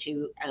forward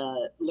to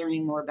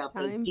learning more about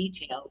those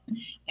details.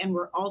 And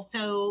we're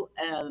also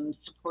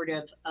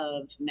supportive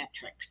of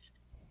metrics.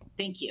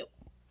 Thank you.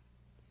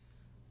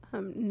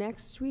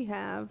 Next, we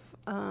have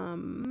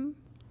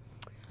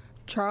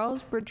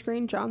Charles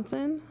Bridgegreen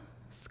Johnson,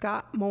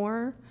 Scott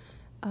Moore,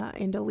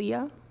 and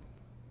Aaliyah.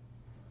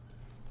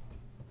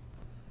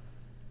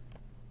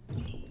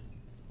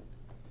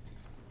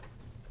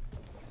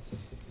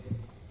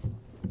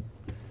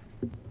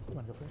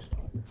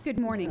 Good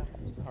morning.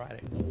 All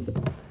right.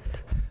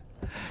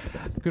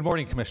 Good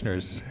morning,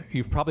 Commissioners.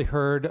 You've probably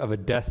heard of a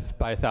death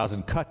by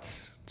 1,000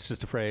 cuts. it's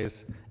just a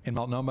phrase. In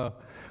Multnomah,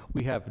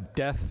 we have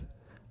death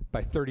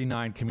by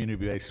 39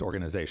 community-based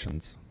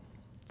organizations.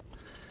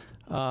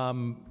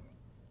 Oops,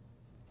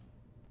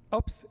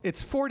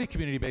 it's 40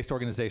 community-based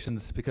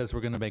organizations because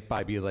we're going to make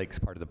Bayview Lakes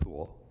part of the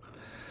pool.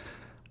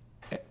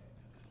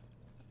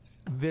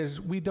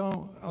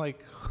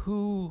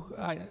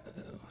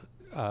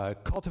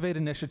 Cultivate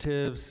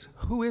Initiatives,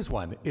 who is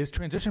one? Is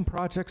Transition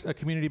Projects a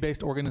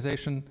community-based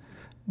organization?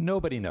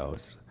 Nobody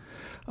knows.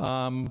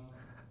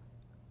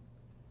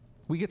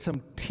 We get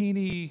some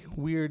teeny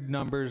weird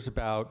numbers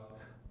about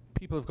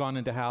people who've gone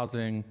into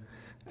housing,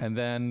 and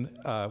then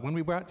when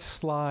we were at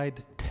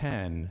slide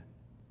 10,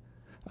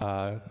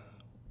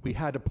 we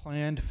had a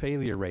planned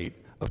failure rate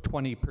of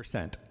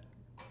 20%.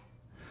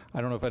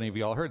 I don't know if any of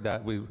you all heard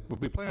that. We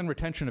plan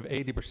retention of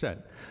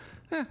 80%.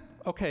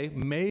 Okay,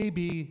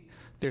 maybe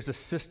there's a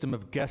system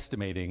of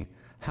guesstimating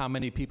how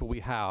many people we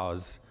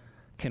house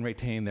can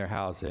retain their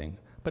housing.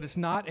 But it's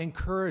not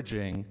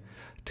encouraging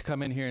to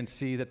come in here and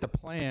see that the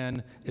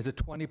plan is a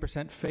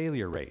 20%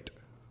 failure rate.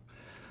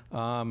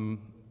 I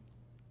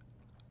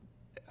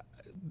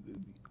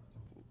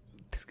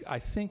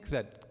think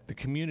that the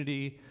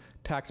community,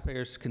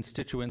 taxpayers,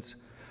 constituents,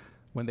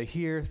 when they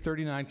hear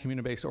 39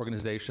 community-based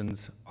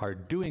organizations are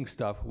doing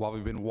stuff while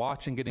we've been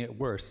watching getting it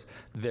worse,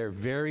 they're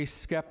very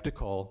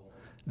skeptical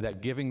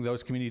that giving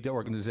those community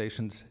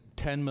organizations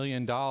 $10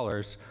 million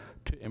to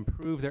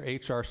improve their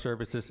HR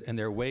services and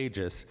their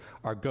wages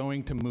are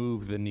going to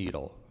move the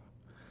needle.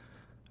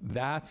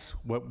 That's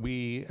what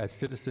we as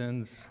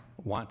citizens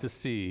want to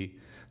see.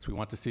 So we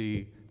want to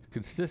see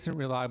consistent,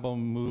 reliable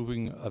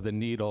moving of the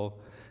needle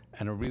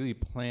and a really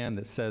plan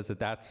that says that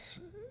that's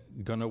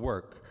going to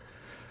work.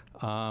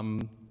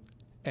 And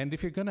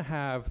if you're going to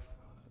have,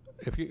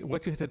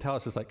 what you have to tell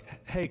us is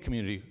like, hey,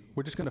 community,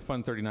 we're just going to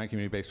fund 39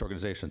 community-based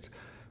organizations.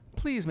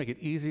 Please make it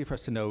easy for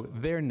us to know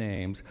their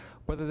names,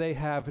 whether they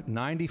have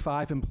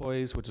 95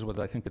 employees, which is what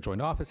I think the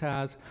Joint Office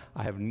has.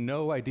 I have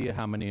no idea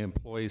how many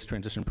employees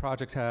Transition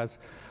Projects has.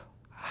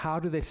 How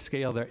do they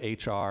scale their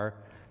HR?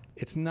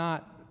 It's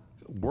not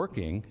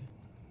working.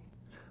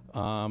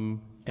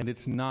 And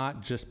it's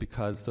not just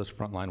because those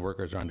frontline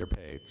workers are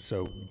underpaid.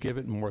 So give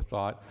it more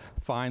thought.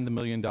 Find the $1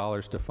 million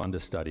to fund a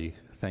study.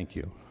 Thank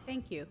you.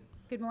 Thank you.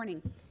 Good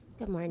morning.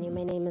 Good morning.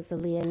 My name is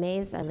Aaliyah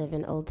Mays. I live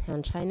in Old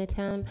Town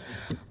Chinatown.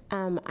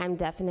 I'm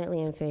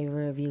definitely in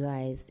favor of you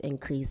guys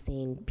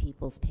increasing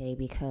people's pay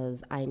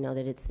because I know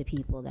that it's the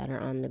people that are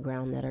on the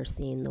ground that are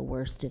seeing the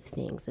worst of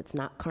things. It's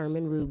not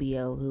Carmen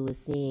Rubio who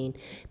is seeing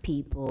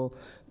people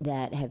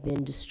that have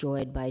been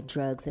destroyed by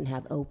drugs and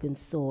have open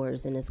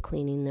sores and is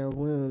cleaning their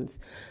wounds.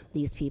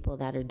 These people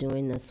that are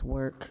doing this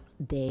work,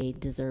 they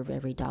deserve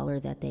every dollar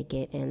that they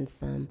get and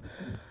some.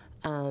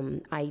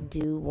 I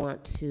do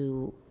want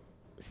to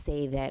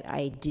say that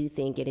I do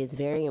think it is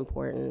very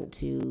important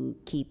to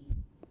keep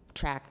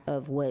track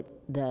of what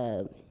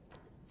the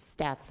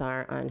stats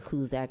are on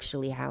who's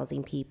actually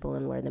housing people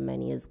and where the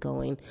money is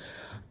going.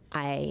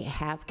 I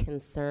have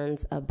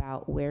concerns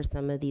about where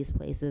some of these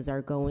places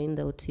are going,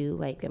 though, too,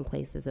 like in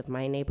places of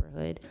my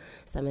neighborhood.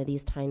 Some of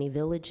these tiny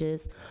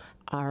villages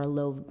are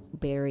low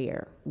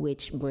barrier,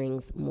 which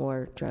brings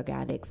more drug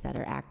addicts that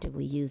are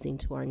actively using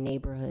to our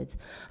neighborhoods.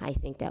 I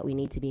think that we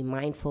need to be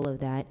mindful of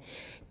that.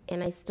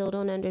 And I still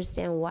don't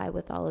understand why,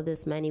 with all of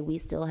this money, we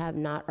still have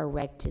not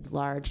erected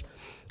large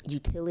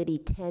utility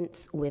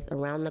tents with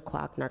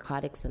around-the-clock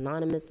Narcotics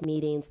Anonymous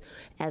meetings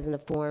as in a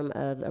form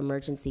of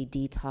emergency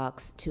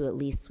detox to at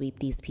least sweep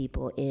these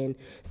people in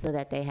so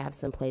that they have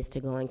some place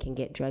to go and can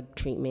get drug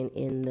treatment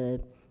in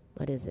the,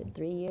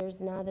 3 years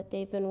now that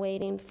they've been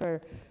waiting for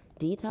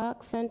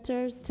detox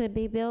centers to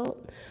be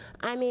built?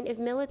 I mean, if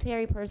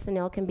military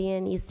personnel can be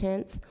in these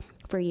tents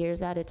for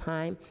years at a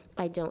time,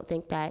 I don't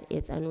think that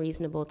it's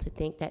unreasonable to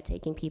think that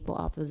taking people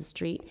off of the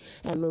street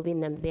and moving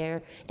them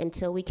there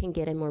until we can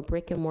get a more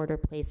brick and mortar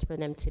place for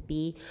them to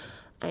be.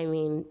 I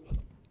mean,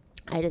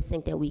 I just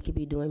think that we could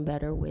be doing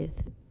better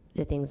with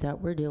the things that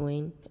we're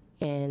doing,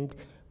 and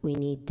we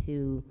need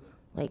to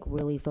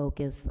really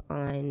focus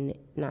on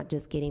not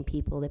just getting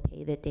people the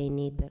pay that they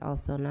need, but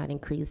also not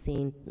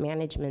increasing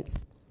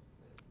management's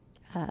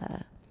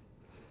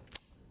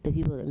the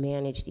people that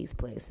manage these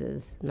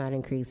places, not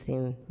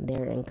increasing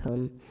their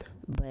income.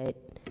 But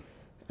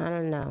I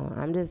don't know.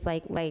 I'm just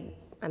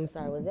I'm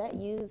sorry, was that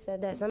you who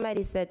said that?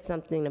 Somebody said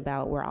something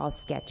about we're all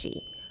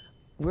sketchy.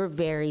 We're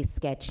very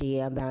sketchy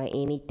about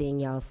anything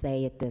y'all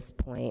say at this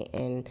point,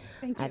 and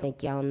I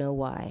think y'all know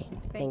why.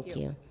 Thank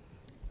you.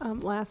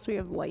 Last, we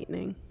have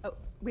Lightning. Oh,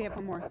 we have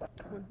one more.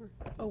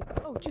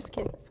 Oh, just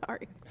kidding.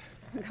 Sorry.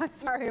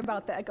 Sorry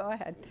about that. Go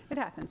ahead. It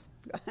happens.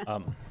 Go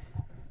ahead.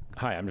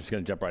 Hi, I'm just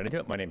going to jump right into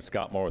it. My name is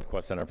Scott Moore with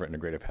Quest Center for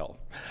Integrative Health.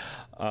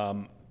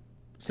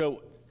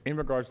 So in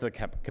regards to the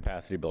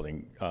capacity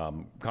building,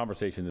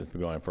 conversation that's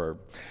been going on for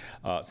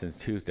since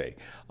Tuesday,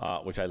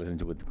 which I listened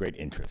to with great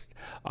interest.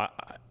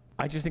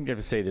 I just think I have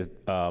to say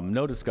that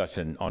no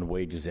discussion on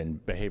wages in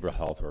behavioral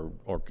health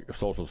or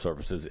social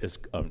services is,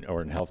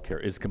 or in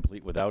healthcare is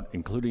complete without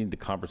including the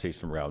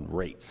conversation around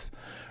rates.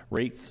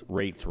 Rates.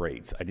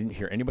 I didn't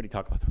hear anybody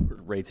talk about the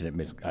word rates,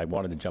 and I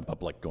wanted to jump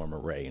up like Norma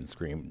Ray and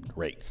scream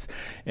rates.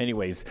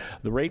 Anyways,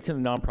 the rates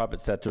in the nonprofit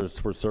sectors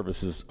for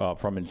services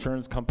from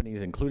insurance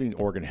companies, including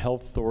Oregon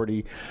Health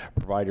Authority,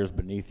 providers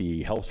beneath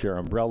the HealthShare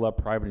umbrella,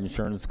 private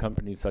insurance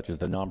companies such as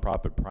the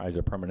nonprofit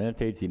Kaiser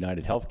Permanente,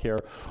 United Healthcare,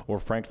 or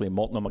frankly,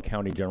 Multnomah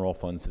County general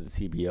funds to the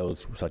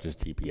CBOs such as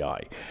TPI.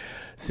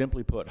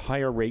 Simply put,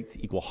 higher rates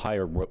equal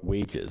higher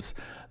wages.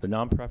 The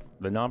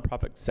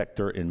nonprofit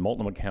sector in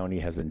Multnomah County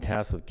has been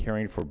tasked with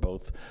caring for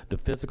both the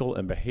physical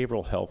and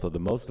behavioral health of the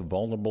most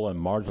vulnerable and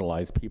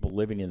marginalized people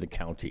living in the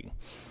county.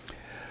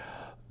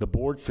 The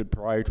board should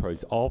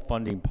prioritize all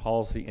funding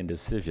policy and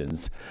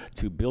decisions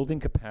to building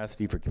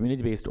capacity for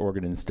community-based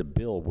organizations to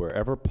bill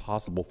wherever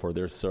possible for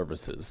their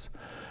services,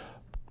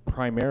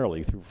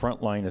 primarily through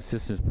frontline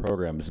assistance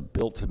programs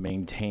built to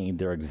maintain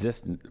their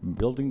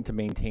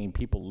maintain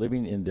people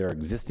living in their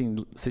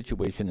existing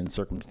situation and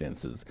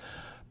circumstances,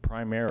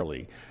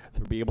 primarily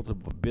to be able to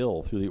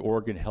bill through the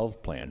Oregon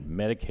Health Plan,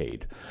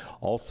 Medicaid,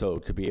 also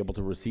to be able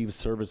to receive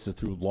services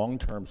through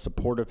long-term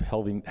supportive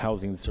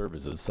housing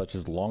services such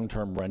as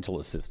long-term rental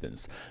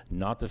assistance,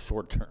 not the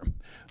short-term.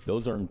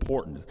 Those are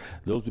important.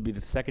 Those would be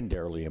the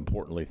secondarily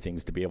importantly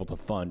things to be able to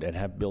fund and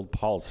have build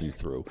policies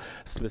through,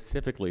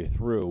 specifically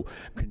through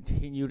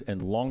continued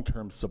and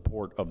long-term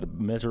support of the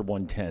Measure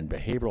 110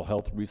 behavioral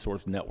health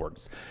resource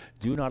networks.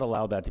 Do not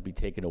allow that to be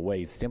taken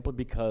away simply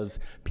because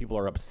people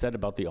are upset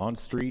about the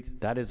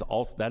on-street. That is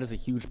a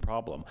huge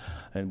problem.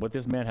 And what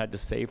this man had to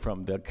say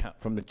from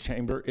the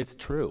chamber, it's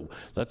true.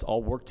 Let's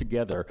all work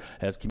together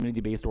as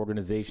community-based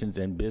organizations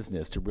and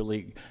business to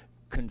really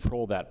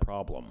control that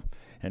problem.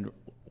 And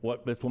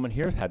what this woman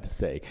here had to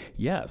say,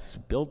 yes,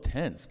 build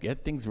tents,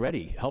 get things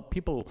ready, help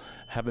people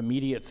have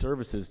immediate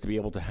services to be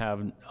able to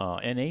have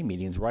NA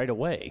meetings right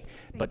away.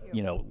 But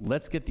you know,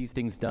 let's get these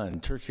things done,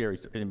 tertiary,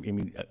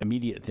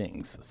 immediate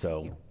things.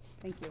 So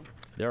Thank you.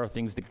 There are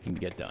things that can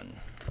get done.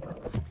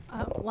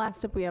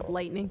 Last up, we have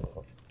Lightning.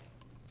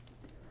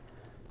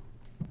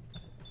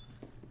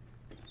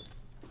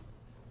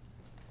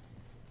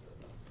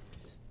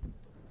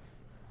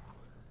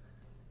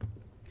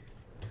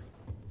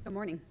 Good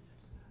morning.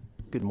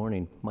 Good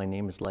morning. My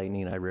name is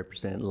Lightning. I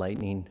represent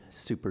Lightning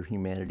Super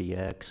Humanity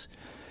X.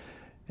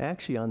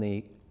 Actually, on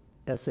the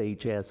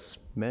SHS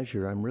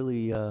measure,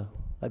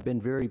 I've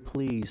been very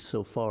pleased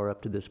so far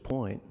up to this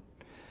point.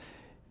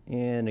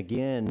 And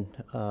again,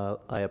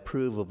 I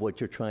approve of what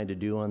you're trying to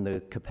do on the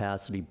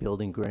capacity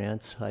building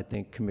grants. I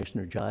think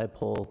Commissioner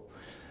Jayapal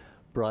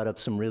brought up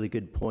some really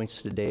good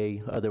points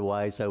today.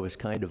 Otherwise, I was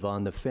kind of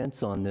on the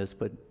fence on this,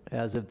 but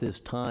as of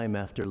this time,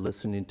 after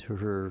listening to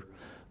her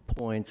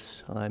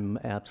points, I'm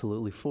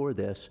absolutely for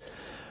this.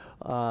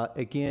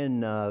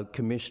 Again,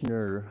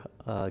 Commissioner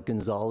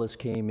Gonzalez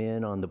came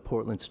in on the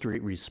Portland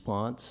Street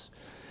response.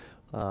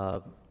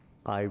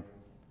 I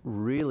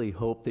really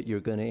hope that you're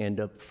going to end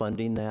up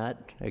funding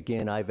that.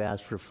 Again, I've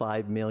asked for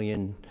 $5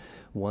 million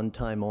one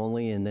time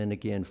only, and then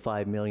again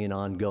 $5 million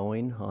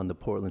ongoing on the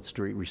Portland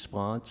Street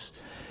response.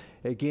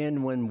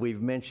 Again, when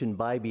we've mentioned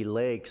Bybee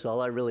Lakes,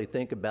 all I really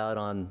think about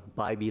on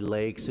Bybee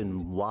Lakes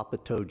and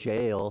Wapato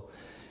Jail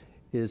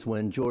is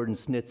when Jordan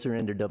Snitzer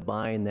ended up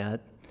buying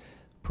that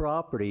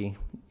property,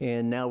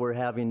 and now we're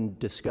having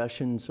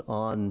discussions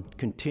on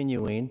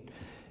continuing.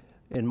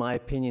 In my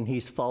opinion,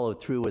 he's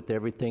followed through with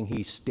everything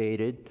he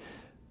stated.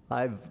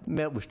 I've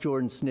met with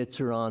Jordan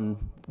Snitzer on,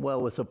 well,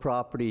 with a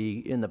property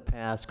in the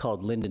past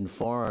called Linden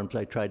Farms.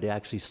 I tried to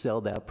actually sell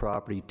that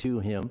property to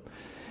him.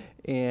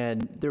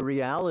 And the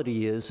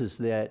reality is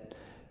that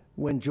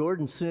when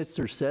Jordan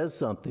Snitzer says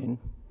something,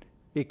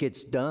 it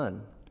gets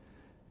done.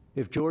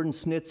 If Jordan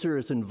Snitzer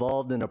is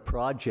involved in a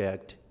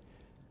project,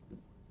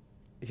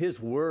 his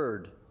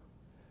word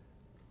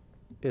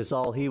is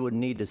all he would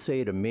need to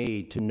say to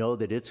me to know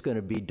that it's going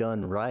to be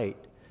done right.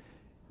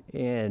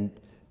 And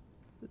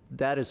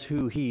that is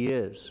who he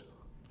is.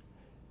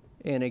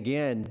 And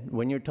again,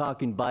 when you're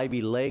talking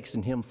Bybee Lakes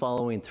and him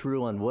following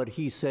through on what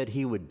he said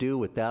he would do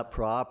with that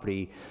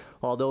property,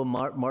 although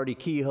Marty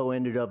Kehoe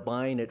ended up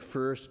buying it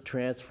first,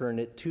 transferring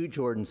it to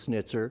Jordan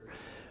Snitzer,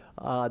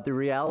 the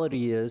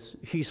reality is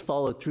he's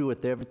followed through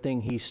with everything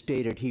he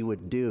stated he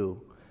would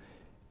do.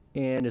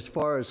 And as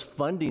far as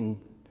funding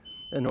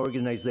an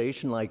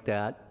organization like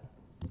that,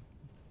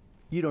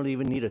 you don't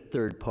even need a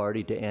third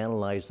party to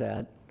analyze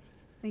that.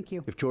 Thank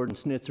you. If Jordan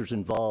Snitzer's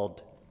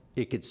involved,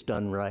 it gets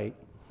done right.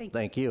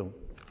 Thank you.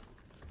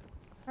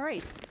 All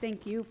right,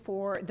 thank you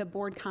for the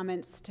board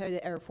comments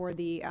or for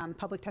the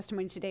public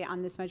testimony today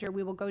on this measure.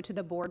 We will go to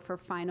the board for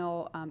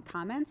final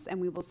comments, and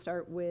we will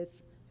start with,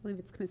 I believe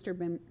it's Commissioner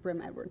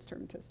Brim Edwards'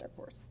 turn to start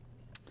for us.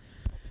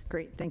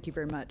 Great, thank you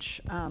very much.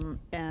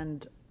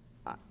 And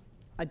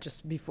I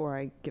just, before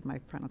I give my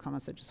final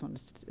comments, I just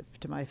wanted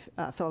to my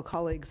fellow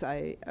colleagues,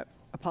 I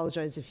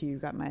apologize if you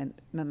got my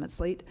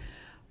amendments late.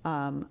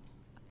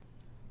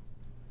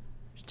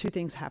 two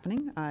things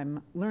happening.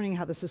 I'm learning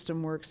how the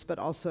system works, but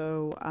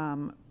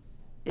also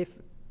if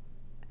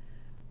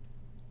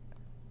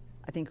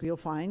I think you'll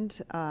find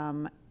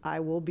I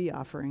will be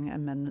offering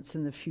amendments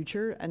in the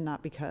future, and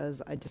not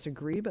because I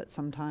disagree, but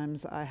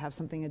sometimes I have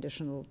something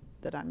additional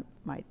that I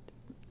might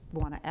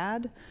want to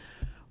add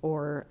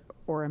or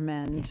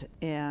amend,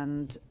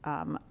 and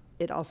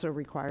it also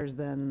requires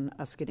then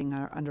us getting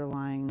our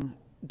underlying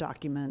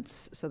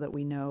documents so that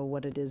we know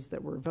what it is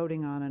that we're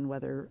voting on and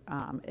whether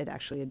it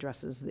actually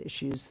addresses the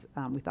issues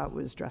we thought it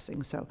was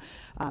addressing. So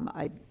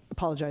I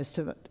apologize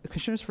to the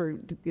commissioners for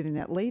getting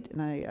that late,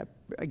 and I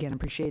again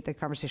appreciate the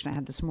conversation I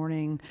had this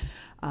morning,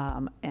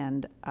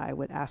 and I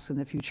would ask in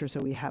the future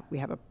so we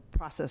have a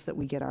process that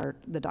we get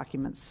the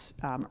documents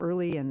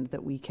early, and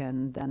that we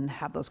can then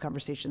have those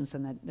conversations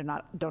and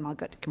that don't all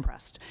get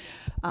compressed.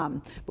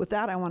 With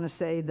that, I want to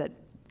say that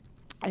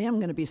I am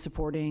going to be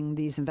supporting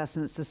these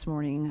investments this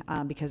morning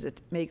because it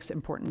makes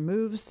important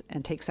moves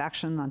and takes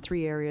action on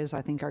 3 areas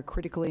I think are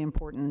critically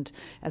important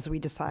as we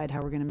decide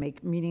how we're going to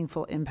make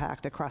meaningful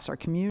impact across our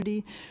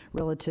community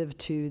relative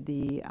to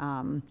the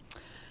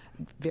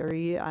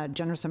very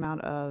generous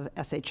amount of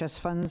SHS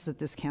funds that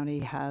this county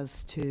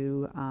has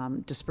to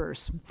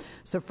disperse.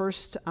 So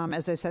first,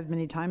 as I've said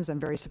many times, I'm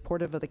very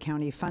supportive of the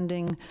county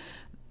funding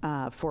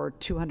for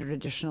 200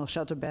 additional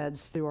shelter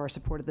beds through our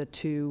support of the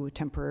 2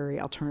 temporary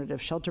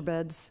alternative shelter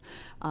beds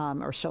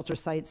or shelter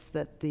sites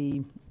that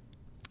the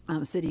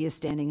city is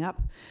standing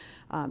up.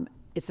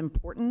 It's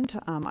important.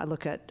 I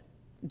look at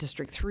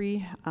District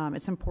 3.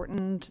 It's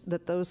important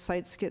that those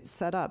sites get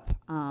set up.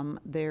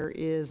 There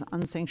is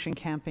unsanctioned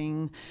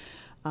camping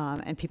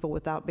and people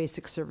without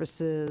basic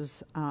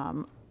services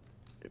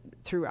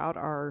throughout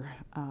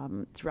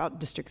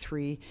District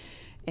 3.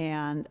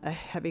 And a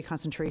heavy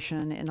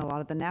concentration in a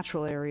lot of the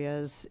natural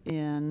areas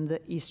in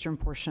the eastern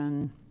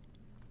portion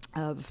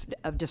of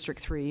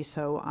District 3.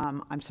 So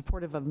I'm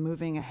supportive of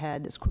moving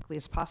ahead as quickly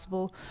as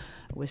possible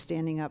with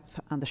standing up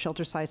on the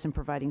shelter sites and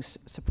providing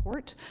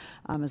support,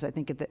 as I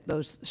think that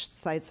those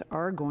sites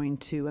are going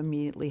to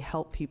immediately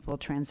help people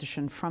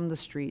transition from the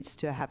streets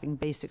to having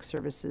basic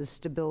services,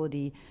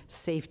 stability,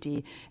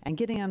 safety, and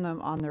getting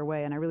them on their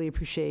way. And I really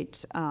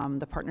appreciate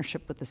the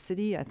partnership with the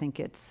city. I think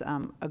it's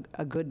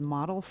a good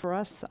model for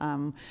us.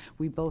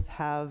 We both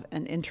have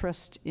an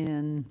interest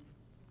in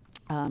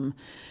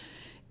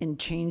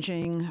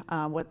changing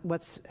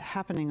what's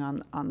happening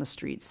on the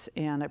streets.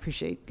 And I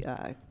appreciate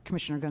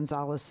Commissioner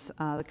Gonzalez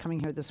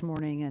coming here this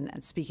morning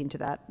and speaking to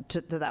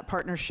that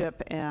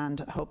partnership, and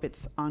hope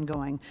it's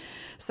ongoing.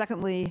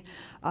 Secondly,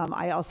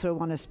 I also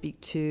want to speak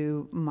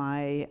to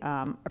my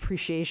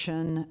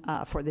appreciation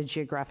for the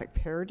geographic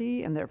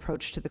parity and their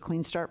approach to the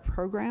Clean Start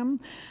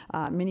program.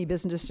 Many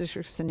business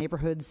districts and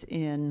neighborhoods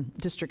in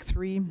District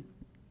 3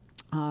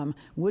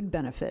 would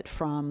benefit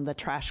from the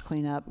trash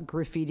cleanup,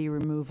 graffiti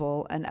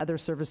removal, and other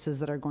services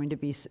that are going to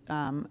be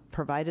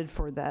provided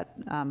for that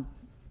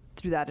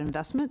through that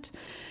investment.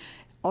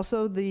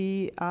 Also,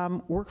 the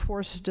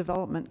workforce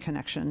development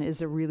connection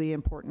is a really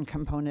important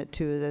component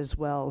to it as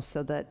well,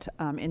 so that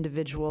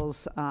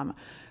individuals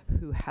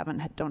who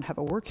don't have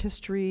a work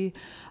history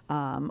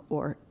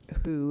or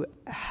who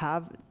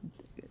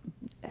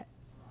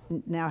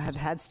now have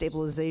had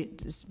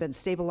been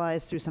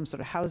stabilized through some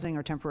sort of housing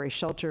or temporary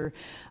shelter,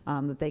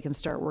 that they can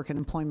start work and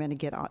employment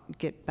and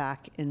get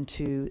back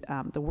into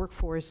the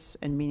workforce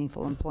and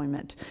meaningful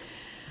employment.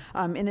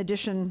 In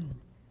addition,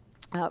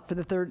 for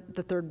the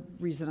third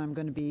reason I'm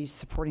going to be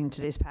supporting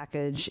today's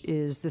package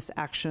is this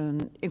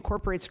action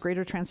incorporates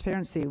greater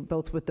transparency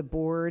both with the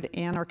board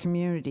and our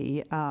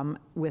community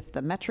with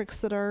the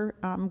metrics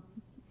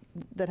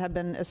that have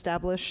been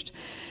established,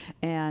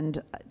 and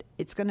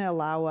it's going to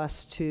allow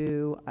us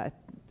to, I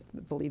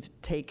believe,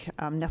 take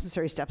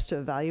necessary steps to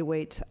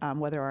evaluate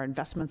whether our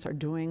investments are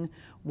doing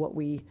what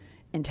we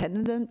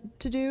intended them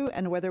to do,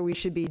 and whether we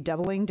should be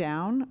doubling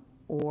down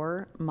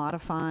or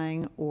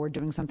modifying or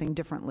doing something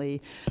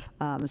differently.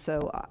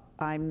 So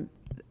I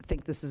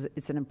think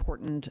it's an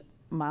important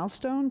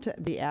milestone to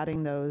be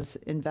adding those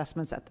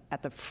investments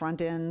at the front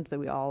end, that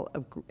we all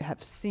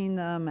have seen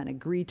them and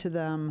agree to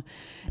them,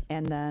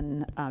 and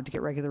then to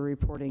get regular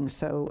reporting.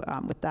 So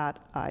with that,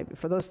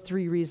 for those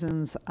 3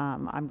 reasons,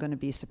 I'm going to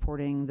be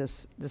supporting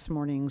this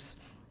morning's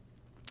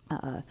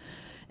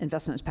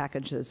investments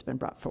package that's been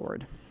brought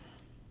forward.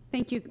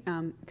 Thank you,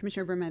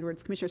 Commissioner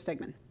Brim-Edwards. Commissioner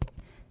Stegman.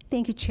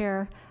 Thank you,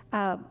 Chair.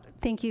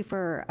 Thank you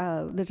for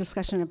the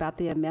discussion about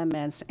the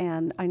amendments.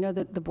 And I know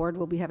that the board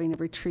will be having a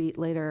retreat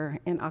later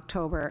in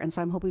October, and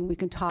so I'm hoping we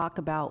can talk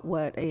about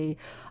what an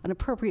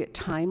appropriate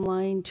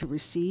timeline to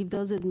receive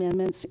those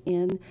amendments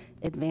in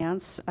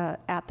advance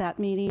at that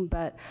meeting.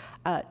 But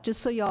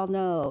just so you all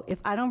know, if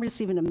I don't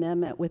receive an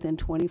amendment within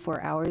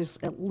 24 hours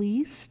at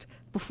least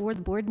before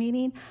the board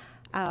meeting,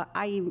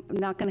 I'm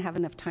not going to have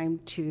enough time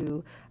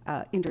to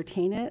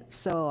entertain it.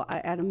 So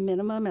at a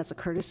minimum, as a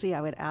courtesy,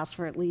 I would ask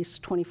for at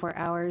least 24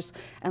 hours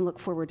and look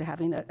forward to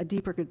having a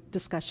deeper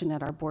discussion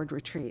at our board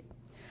retreat.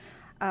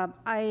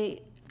 We've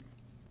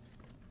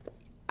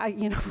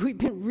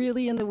been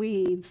really in the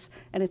weeds,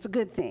 and it's a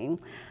good thing.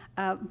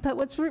 But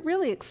what's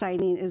really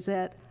exciting is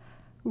that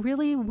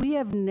really we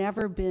have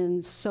never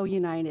been so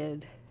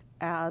united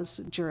as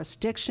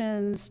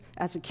jurisdictions,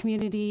 as a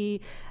community,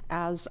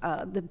 as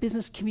the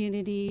business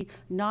community,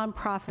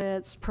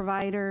 nonprofits,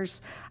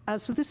 providers.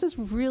 So this is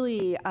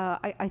really,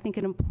 I think,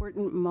 an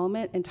important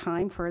moment in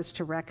time for us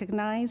to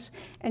recognize.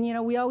 And, you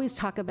know, we always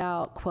talk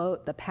about,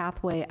 quote, the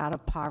pathway out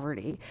of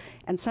poverty.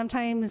 And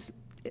sometimes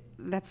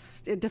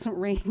it doesn't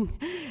ring.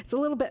 It's a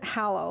little bit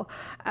hollow.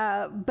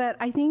 But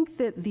I think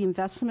that the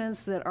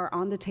investments that are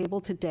on the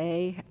table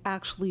today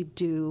actually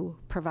do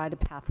provide a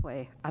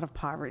pathway out of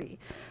poverty.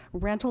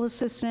 Rental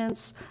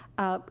assistance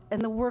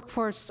and the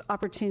workforce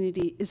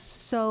opportunity is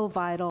so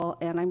vital,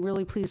 and I'm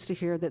really pleased to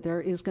hear that there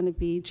is going to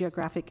be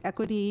geographic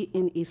equity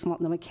in East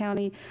Multnomah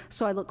County,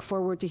 so I look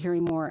forward to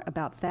hearing more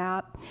about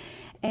that.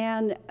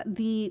 And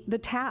the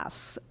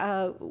tasks,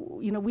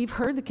 you know, we've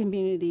heard the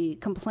community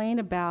complain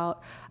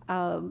about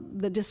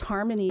the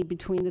disharmony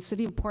between the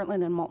City of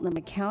Portland and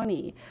Multnomah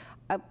County.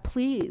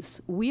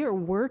 Please, we are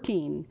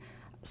working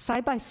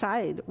side by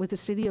side with the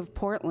City of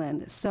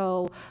Portland.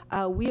 So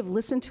we have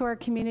listened to our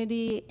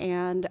community,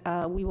 and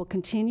we will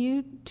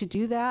continue to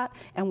do that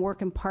and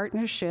work in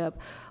partnership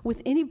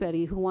with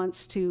anybody who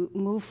wants to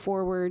move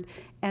forward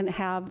and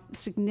have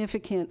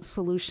significant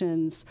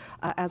solutions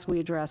as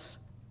we address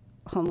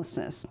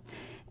homelessness.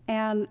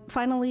 And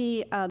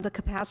finally, the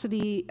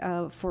capacity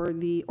for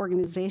the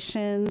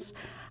organizations.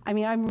 I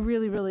mean, I'm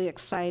really, really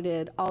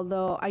excited,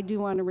 although I do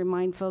want to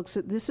remind folks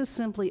that this is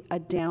simply a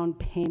down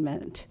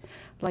payment.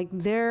 Like,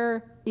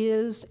 there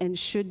is and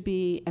should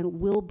be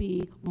and will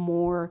be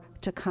more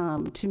to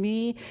come. To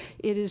me,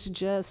 it is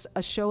just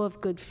a show of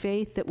good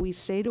faith that we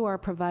say to our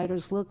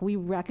providers, look, we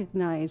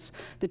recognize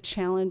the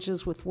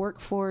challenges with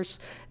workforce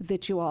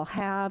that you all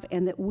have,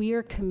 and that we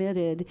are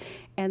committed,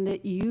 and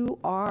that you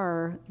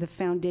are the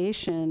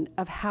foundation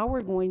of how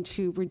we're going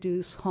to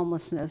reduce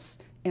homelessness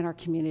in our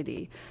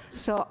community.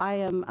 So I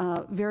am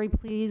very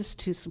pleased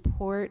to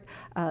support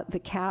the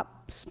CAP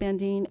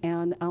spending,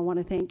 and I want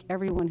to thank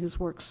everyone who's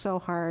worked so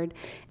hard.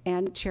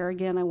 And Chair,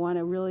 again, I want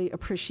to really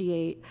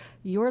appreciate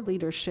your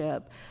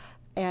leadership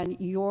and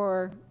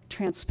your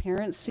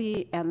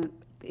transparency and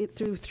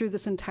through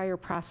this entire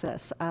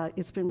process.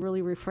 It's been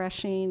really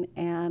refreshing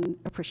and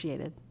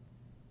appreciated.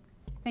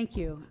 Thank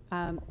you.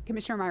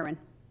 Commissioner Myron.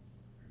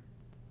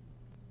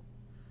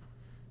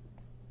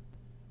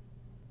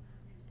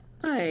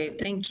 Hi,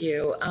 thank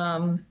you.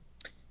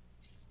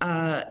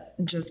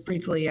 Just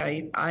briefly,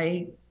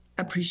 I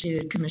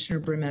appreciated Commissioner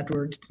Brim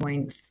Edwards'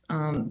 points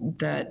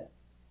that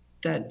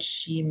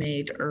she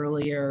made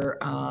earlier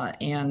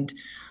and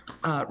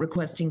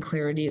requesting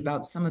clarity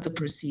about some of the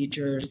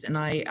procedures. And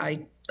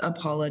I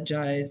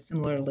apologize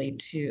similarly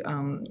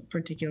to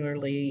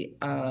particularly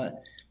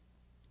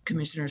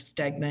Commissioner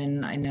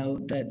Stegman. I know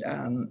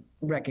that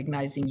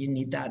recognizing you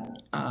need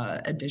that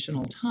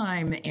additional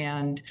time,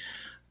 and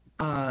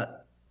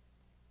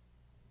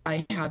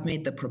I have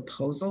made the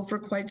proposal for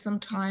quite some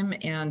time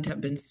and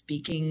have been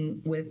speaking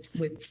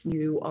with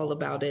you all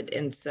about it.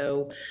 And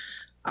so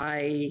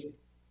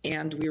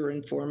we were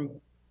informed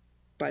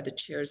by the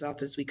chair's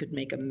office we could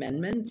make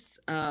amendments.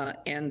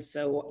 And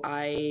so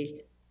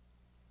I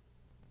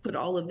put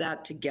all of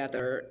that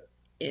together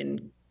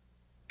in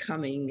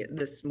coming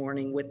this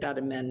morning with that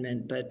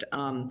amendment, but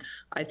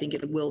I think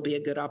it will be a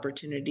good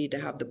opportunity to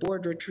have the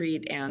board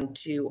retreat and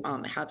to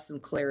have some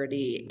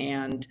clarity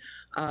and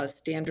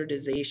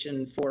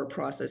standardization for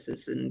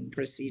processes and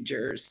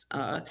procedures,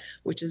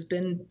 which has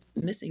been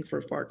missing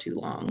for far too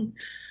long.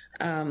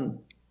 I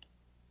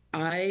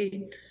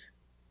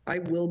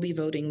will be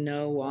voting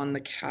no on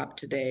the cap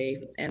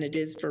today, and it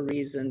is for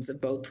reasons of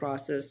both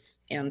process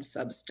and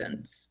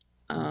substance.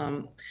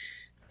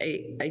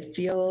 I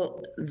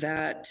feel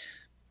that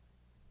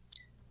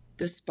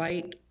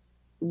despite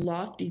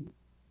lofty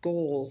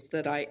goals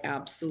that I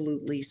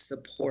absolutely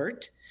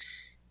support,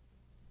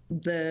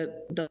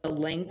 the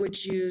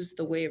language used,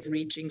 the way of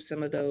reaching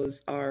some of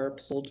those are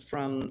pulled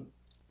from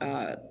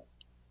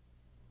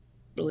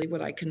really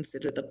what I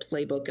consider the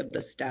playbook of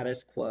the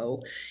status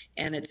quo.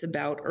 And it's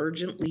about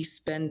urgently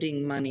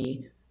spending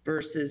money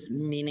versus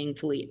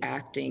meaningfully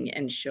acting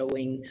and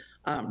showing,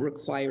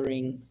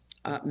 requiring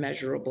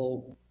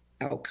measurable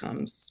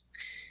outcomes.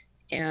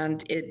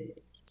 And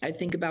I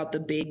think about the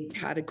big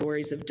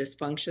categories of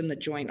dysfunction the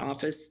Joint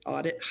Office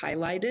audit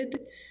highlighted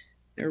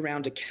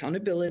around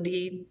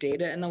accountability,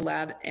 data and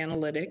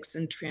analytics,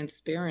 and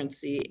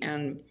transparency.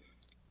 And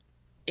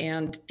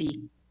the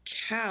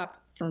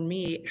cap, for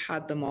me,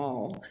 had them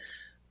all.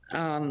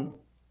 I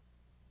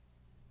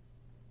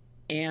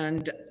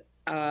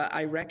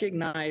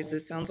recognize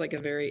this sounds like I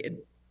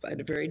had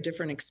a very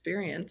different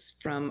experience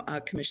from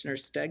Commissioner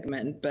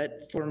Stegman,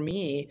 but for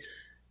me,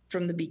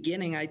 from the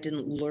beginning, I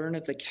didn't learn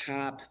of the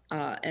cap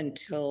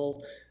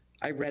until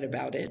I read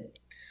about it.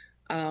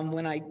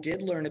 When I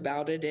did learn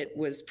about it, it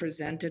was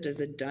presented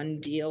as a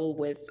done deal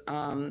with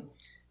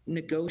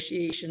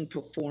negotiation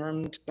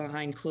performed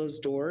behind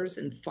closed doors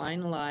and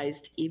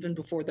finalized even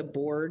before the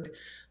board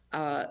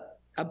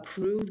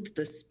approved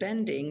the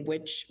spending,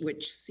 which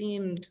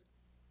seemed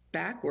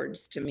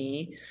backwards to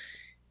me.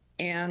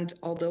 And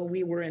although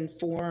we were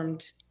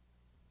informed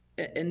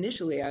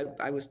initially,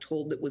 I was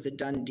told it was a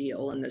done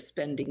deal and the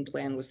spending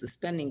plan was the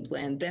spending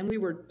plan. Then we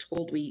were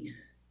told we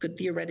could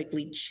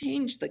theoretically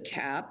change the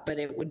cap, but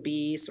it would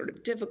be sort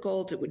of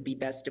difficult. It would be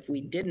best if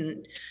we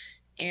didn't.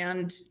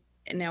 And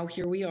now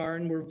here we are,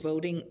 and we're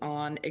voting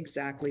on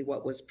exactly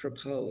what was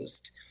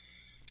proposed.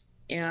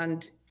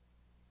 And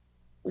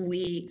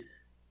we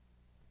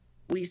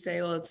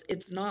say, oh,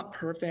 it's not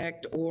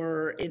perfect,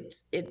 or it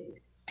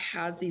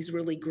has these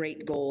really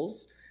great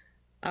goals.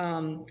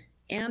 And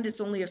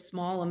it's only a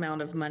small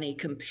amount of money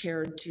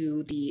compared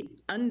to the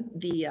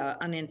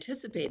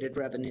unanticipated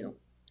revenue,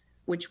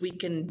 which we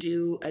can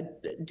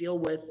deal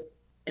with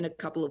in a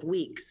couple of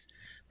weeks.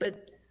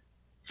 But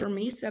for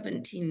me,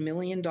 $17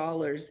 million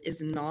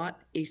is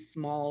not a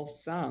small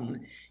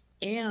sum.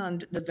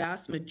 And the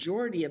vast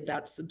majority of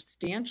that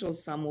substantial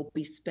sum will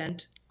be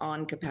spent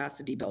on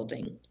capacity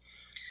building.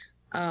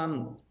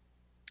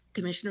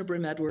 Commissioner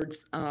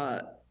Brim-Edwards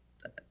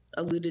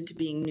alluded to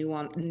being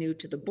new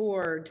to the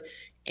board.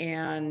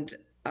 And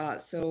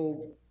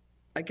so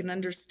I can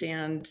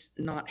understand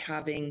not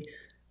having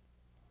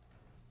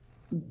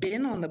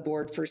been on the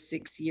board for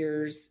 6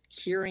 years,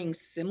 hearing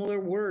similar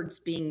words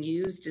being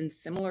used in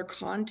similar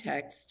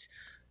context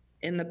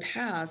in the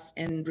past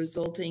and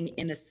resulting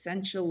in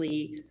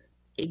essentially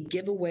a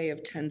giveaway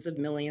of tens of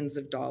millions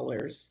of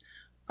dollars.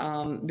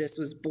 This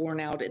was borne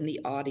out in the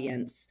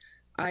audience.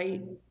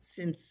 I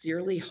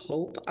sincerely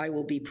hope I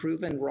will be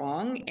proven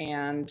wrong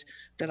and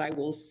that I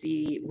will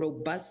see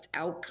robust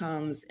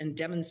outcomes and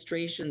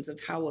demonstrations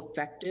of how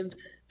effective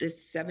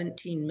this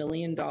 $17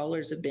 million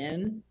have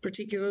been,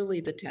 particularly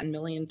the $10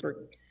 million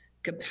for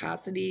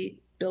capacity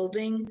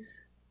building.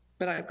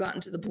 But I've gotten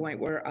to the point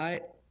where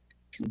I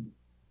can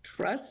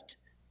trust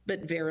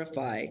but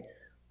verify.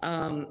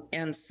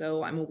 And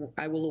so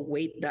I will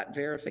await that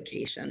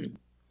verification.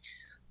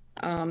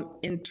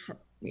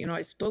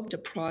 I spoke to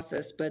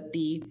process, but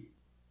the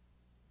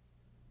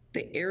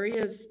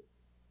areas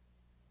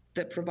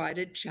that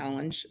provided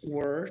challenge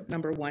were,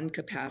 number one,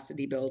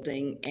 capacity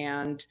building.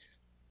 And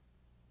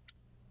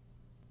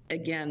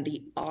again,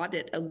 the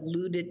audit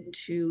alluded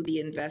to the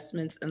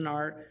investments in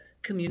our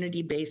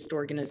community-based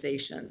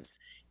organizations.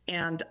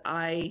 And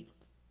I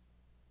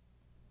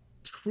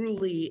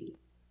truly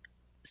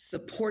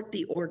support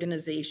the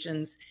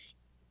organizations,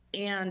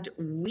 and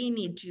we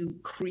need to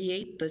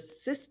create the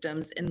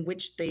systems in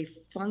which they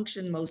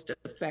function most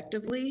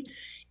effectively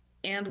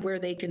and where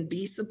they can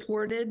be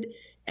supported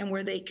and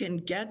where they can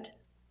get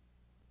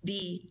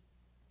the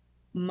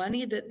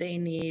money that they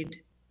need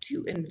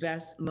to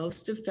invest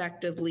most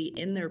effectively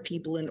in their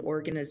people and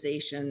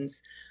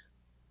organizations.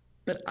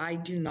 But I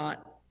do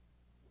not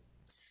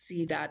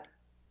see that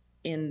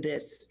in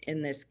this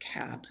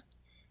cap.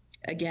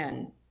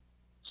 Again,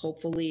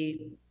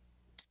 hopefully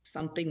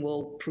something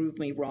will prove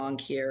me wrong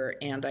here,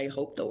 and I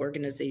hope the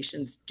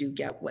organizations do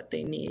get what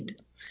they need.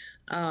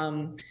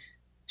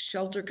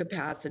 Shelter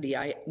capacity.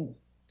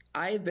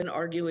 I've been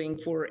arguing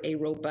for a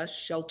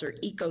robust shelter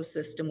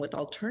ecosystem with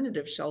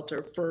alternative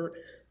shelter for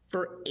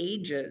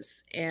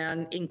ages,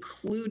 and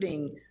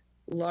including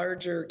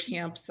larger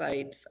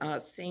campsites,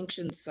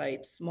 sanctioned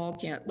sites, small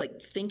camp,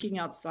 like thinking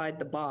outside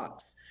the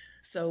box.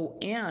 So,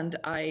 and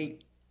I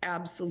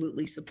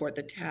absolutely support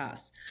the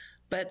task,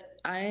 but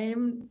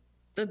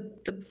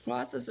the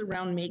process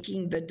around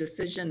making the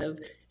decision of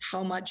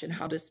how much and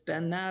how to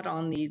spend that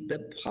on the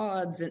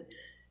pods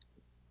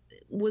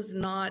was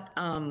not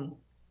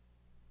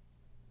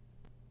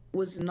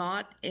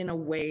in a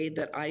way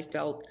that I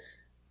felt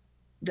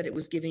that it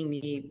was giving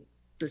me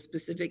the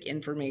specific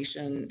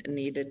information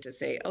needed to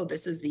say, oh,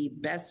 this is the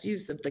best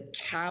use of the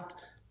cap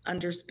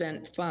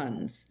underspent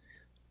funds.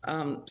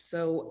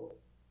 So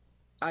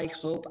I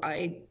hope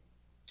I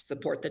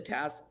support the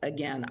task.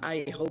 Again,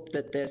 I hope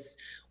that this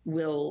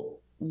will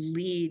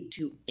lead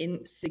to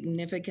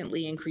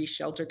significantly increased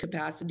shelter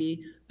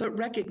capacity, but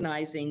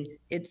recognizing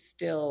it's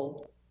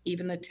still,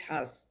 even the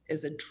task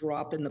is a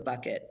drop in the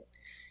bucket.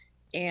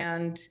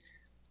 And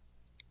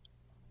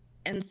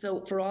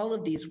so for all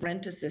of these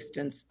rent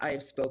assistance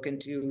I've spoken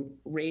to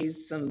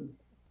raised some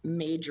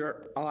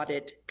major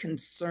audit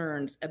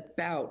concerns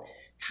about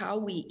how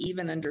we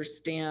even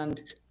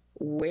understand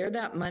where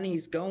that money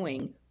is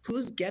going,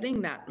 who's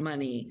getting that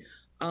money,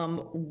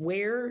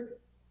 where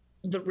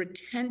the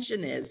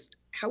retention is,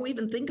 how we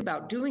even think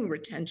about doing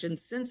retention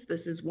since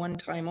this is one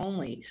time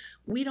only.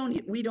 We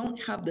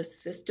don't have the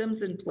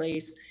systems in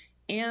place,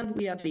 and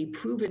we have a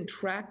proven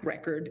track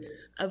record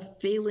of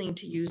failing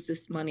to use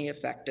this money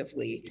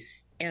effectively.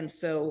 And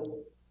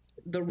so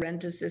the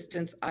rent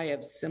assistance, I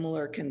have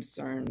similar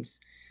concerns.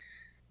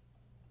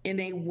 In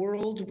a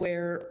world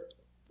where,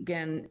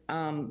 again,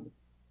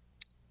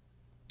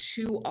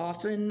 too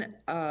often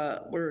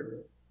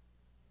we're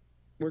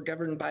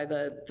governed by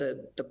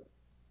the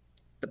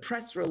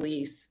press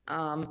release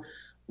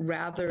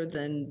rather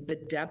than the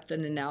depth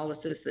and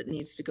analysis that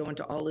needs to go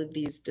into all of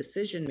these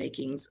decision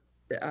makings,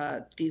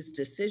 these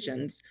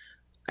decisions.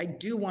 I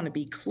do want to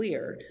be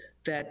clear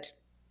that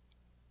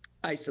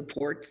I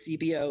support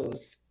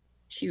CBOs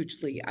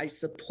hugely. I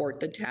support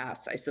the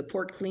TAS. I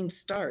support Clean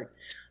Start.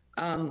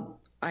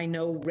 I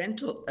know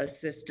rental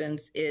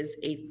assistance is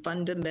a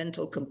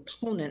fundamental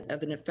component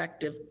of an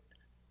effective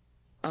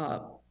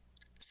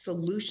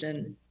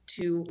solution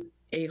to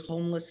a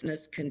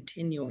homelessness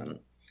continuum.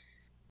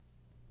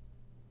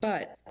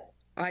 But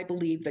I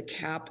believe the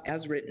cap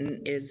as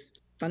written is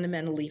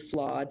fundamentally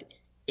flawed.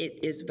 It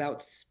is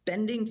about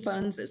spending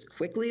funds as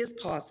quickly as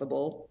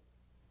possible,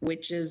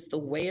 which is the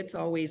way it's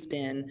always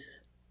been,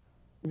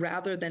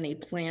 rather than a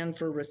plan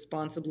for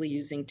responsibly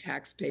using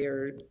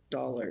taxpayer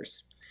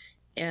dollars.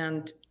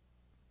 And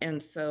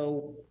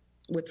so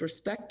with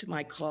respect to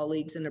my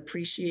colleagues and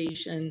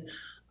appreciation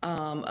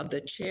of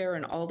the chair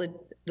and all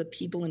the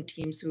people and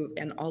teams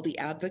and all the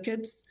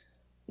advocates,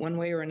 one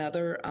way or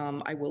another,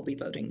 I will be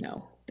voting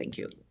no. Thank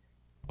you.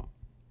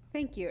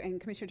 Thank you. And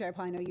Commissioner Jayapal,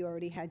 I know you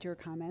already had your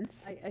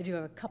comments. I do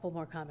have a couple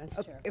more comments,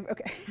 Chair.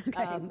 Okay.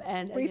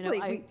 And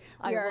Briefly,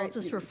 I will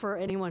just refer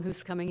anyone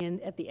who's coming in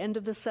at the end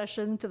of the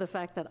session to the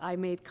fact that I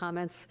made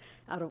comments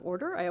out of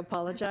order. I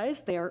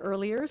apologize. They are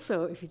earlier,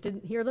 so if you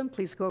didn't hear them,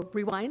 please go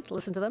rewind,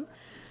 listen to them.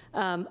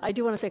 I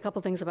do want to say a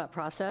couple things about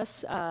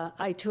process.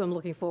 I, too, am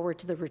looking forward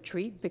to the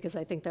retreat because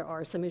I think there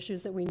are some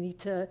issues that we need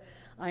to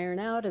iron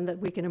out and that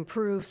we can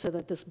improve so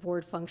that this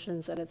board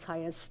functions at its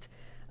highest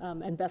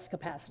and best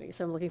capacity.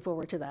 So I'm looking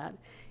forward to that.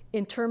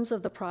 In terms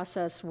of the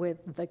process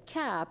with the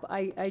cap,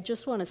 I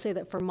just want to say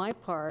that for my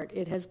part,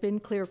 it has been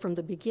clear from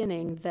the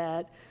beginning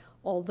that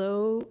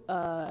although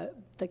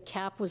the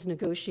cap was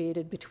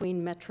negotiated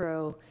between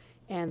Metro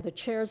and the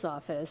chair's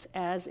office,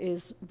 as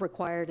is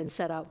required and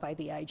set out by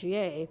the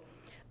IGA,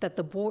 that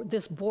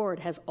this board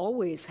has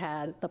always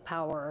had the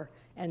power,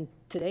 and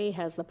today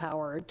has the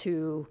power,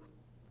 to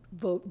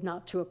vote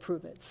not to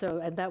approve it. So,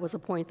 and that was a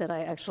point that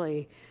I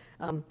actually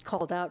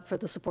called out for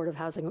the Supportive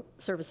Housing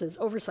Services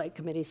Oversight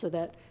Committee, so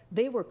that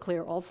they were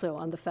clear also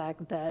on the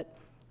fact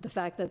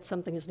that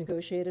something is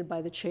negotiated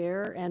by the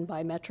chair and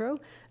by Metro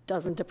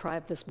doesn't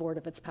deprive this board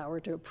of its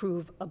power to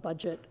approve a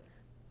budget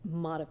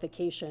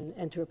modification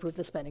and to approve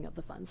the spending of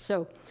the funds.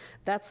 So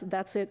that's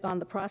it on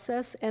the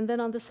process. And then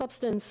on the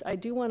substance, I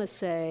do want to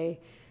say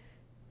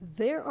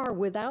there are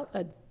without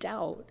a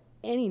doubt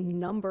any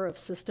number of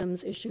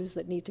systems issues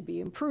that need to be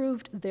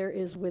improved. There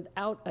is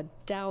without a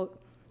doubt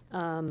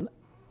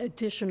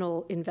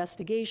additional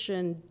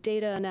investigation,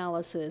 data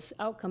analysis,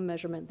 outcome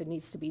measurement that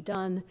needs to be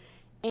done,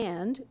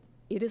 and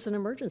it is an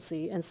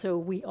emergency. And so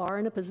we are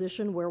in a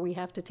position where we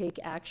have to take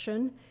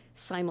action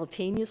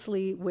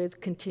simultaneously with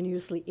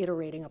continuously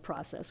iterating a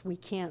process. We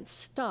can't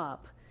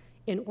stop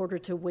in order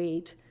to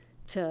wait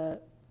to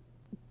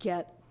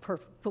get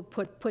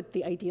put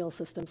the ideal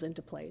systems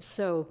into place.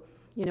 So,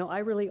 you know, I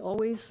really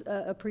always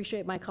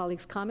appreciate my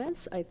colleagues'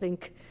 comments. I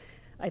think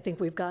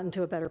we've gotten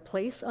to a better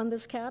place on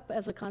this cap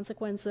as a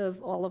consequence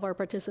of all of our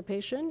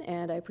participation,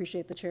 and I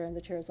appreciate the chair and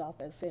the chair's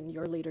office and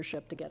your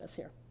leadership to get us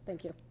here.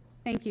 Thank you.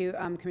 Thank you,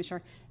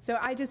 Commissioner. So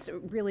I just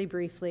really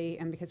briefly,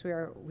 and because we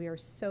are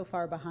so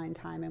far behind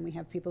time, and we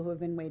have people who have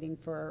been waiting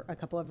for a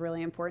couple of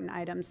really important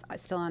items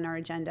still on our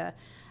agenda.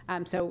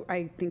 So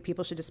I think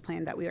people should just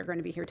plan that we are going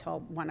to be here till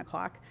 1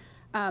 o'clock.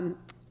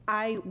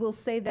 I will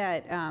say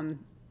that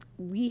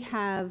we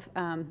have,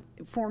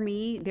 for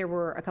me, there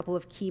were a couple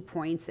of key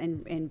points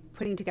in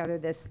putting together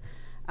this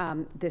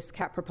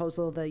cap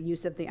proposal, the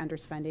use of the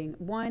underspending.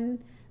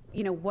 One,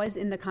 you know, was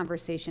in the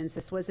conversations.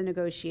 This was a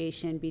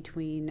negotiation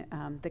between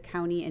the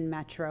county and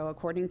Metro,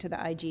 according to the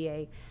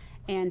IGA.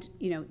 And,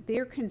 you know,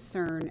 their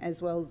concern,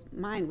 as well as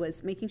mine,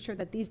 was making sure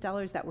that these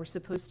dollars that were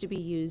supposed to be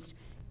used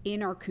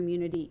in our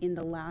community in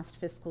the last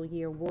fiscal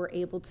year were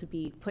able to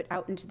be put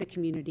out into the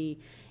community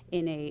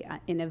in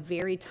a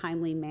very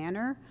timely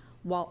manner,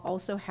 while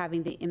also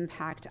having the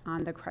impact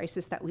on the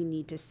crisis that we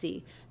need to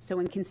see. So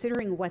in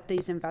considering what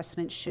these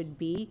investments should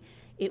be,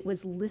 it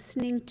was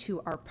listening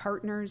to our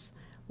partners,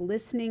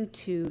 listening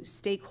to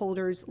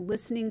stakeholders,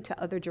 listening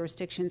to other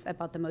jurisdictions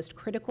about the most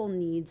critical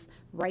needs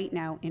right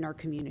now in our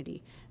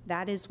community.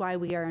 That is why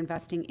we are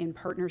investing in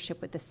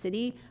partnership with the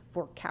city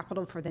for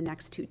capital for the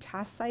next 2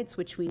 task sites,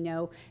 which we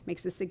know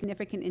makes a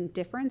significant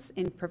difference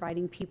in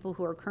providing people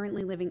who are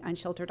currently living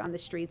unsheltered on the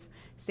streets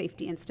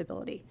safety and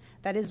stability.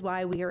 That is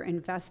why we are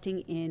investing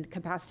in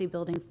capacity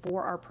building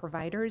for our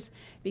providers,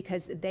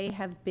 because they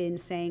have been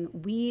saying,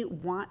 we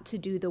want to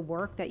do the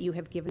work that you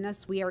have given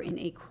us. We are in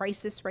a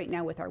crisis right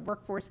now with our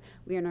workforce.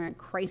 We are in a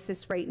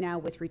crisis right now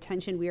with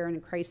retention. We are in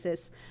a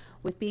crisis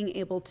with being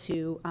able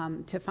to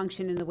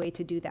function in the way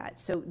to do that.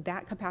 So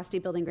that capacity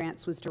building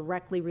grants was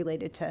directly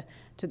related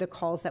to the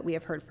calls that we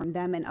have heard from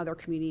them and other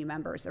community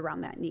members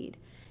around that need.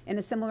 In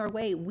a similar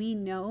way, we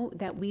know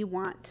that we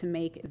want to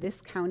make this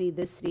county,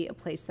 this city, a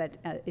place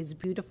that is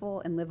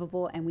beautiful and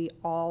livable, and we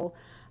all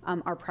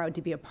are proud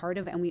to be a part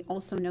of. And we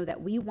also know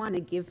that we want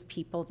to give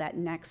people that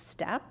next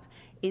step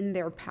in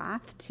their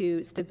path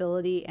to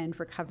stability and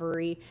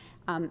recovery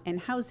and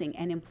housing,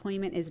 and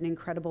employment is an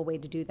incredible way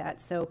to do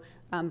that. So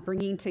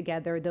bringing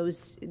together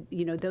those,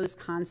 those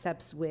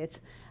concepts with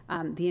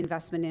the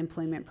investment in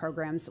employment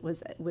programs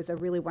was a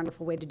really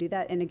wonderful way to do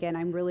that. And again,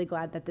 I'm really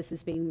glad that this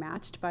is being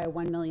matched by a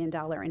 $1 million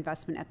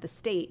investment at the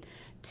state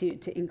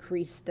to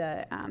increase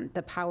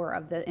the power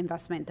of the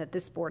investment that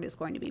this board is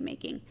going to be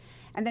making.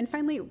 And then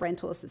finally,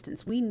 rental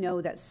assistance. We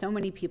know that so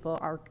many people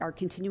are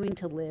continuing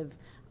to live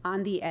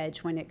on the edge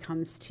when it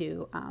comes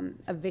to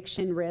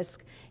eviction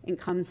risk and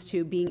comes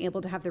to being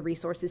able to have the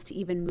resources to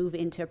even move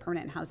into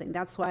permanent housing.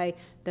 That's why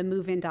the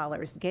move-in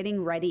dollars,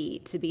 getting ready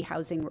to be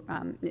housing,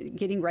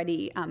 getting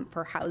ready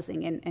for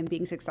housing and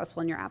being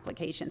successful in your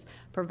applications,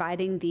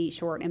 providing the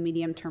short and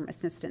medium-term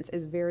assistance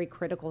is very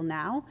critical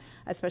now,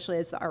 especially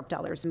as the ARP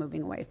dollars are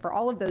moving away. For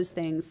all of those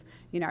things,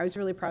 I was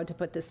really proud to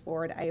put this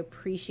forward. I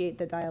appreciate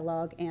the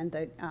dialogue and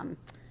the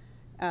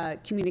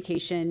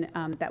communication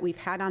that we've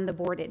had on the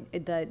board.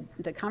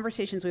 The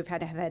conversations we've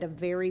had have had a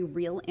very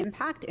real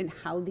impact in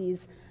how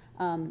these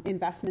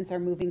investments are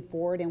moving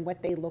forward and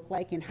what they look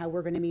like and how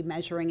we're going to be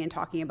measuring and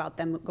talking about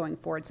them going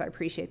forward. So I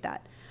appreciate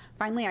that.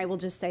 Finally, I will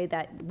just say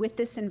that with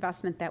this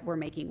investment that we're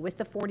making, with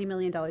the $40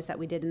 million that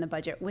we did in the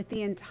budget, with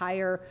the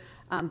entire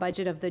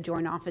budget of the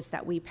Joint Office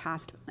that we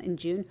passed in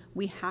June,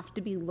 we have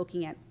to be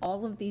looking at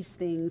all of these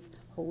things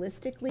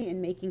holistically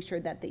and making sure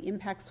that the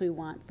impacts we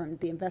want from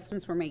the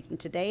investments we're making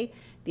today,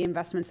 the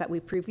investments that we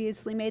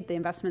previously made, the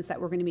investments that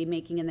we're going to be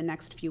making in the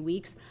next few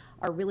weeks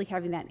are really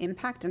having that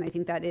impact. And I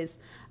think that is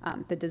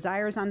the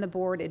desires on the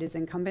board. It is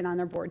incumbent on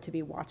our board to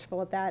be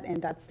watchful of that,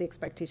 and that's the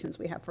expectations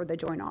we have for the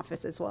Joint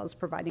Office as well as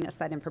providing us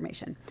that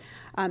information.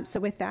 So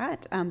with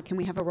that, can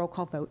we have a roll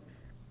call vote?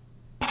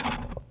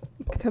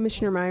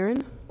 Commissioner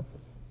Myron?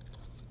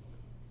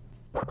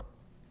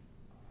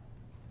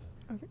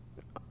 Okay.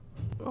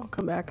 I'll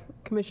come back.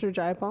 Commissioner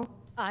Jayapal?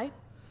 Aye.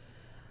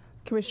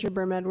 Commissioner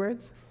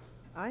Berm-Edwards?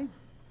 Aye.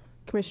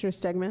 Commissioner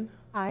Stegman?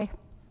 Aye.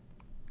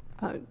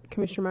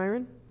 Commissioner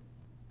Myron?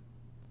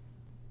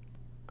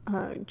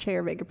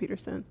 Chair Vega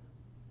Peterson?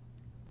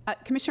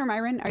 Commissioner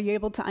Myron, are you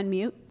able to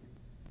unmute?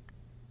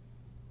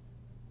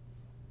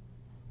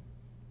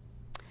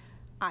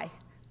 Aye.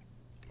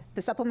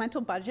 The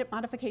supplemental budget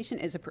modification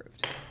is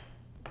approved.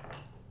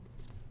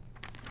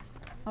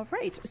 All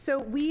right, so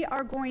we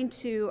are going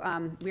to,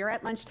 we are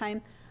at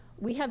lunchtime.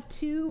 We have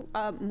two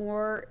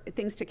more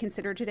things to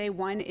consider today.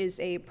 One is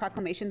a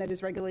proclamation that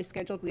is regularly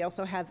scheduled. We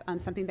also have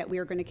something that we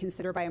are going to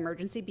consider by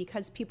emergency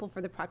because people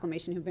for the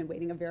proclamation have been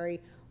waiting a very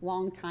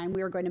long time.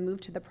 We are going to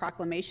move to the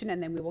proclamation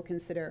and then we will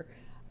consider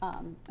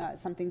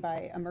something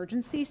by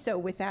emergency. So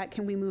with that,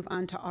 can we move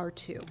on to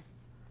R2?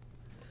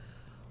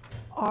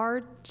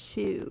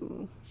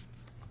 R2.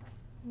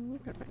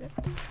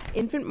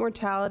 Infant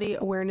Mortality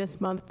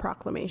Awareness Month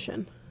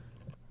Proclamation.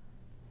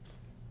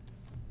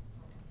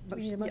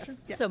 Yes.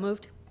 So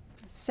moved.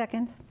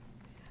 Second.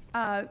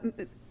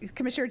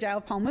 Commissioner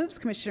Jayapal moves.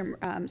 Commissioner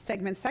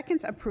Stegman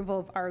seconds. Approval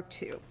of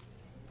R2.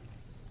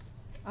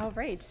 All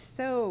right.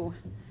 So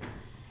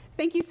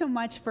thank you so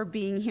much for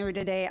being here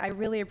today. I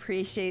really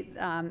appreciate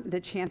the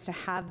chance to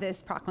have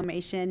this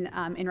proclamation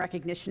in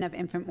recognition of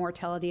Infant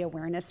Mortality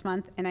Awareness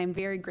Month. And I'm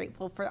very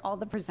grateful for all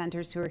the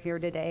presenters who are here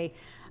today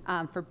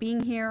for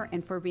being here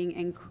and for being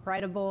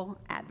incredible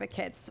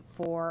advocates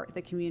for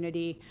the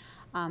community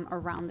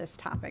around this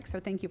topic. So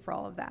thank you for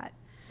all of that.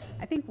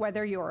 I think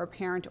whether you're a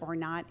parent or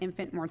not,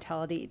 infant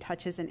mortality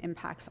touches and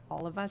impacts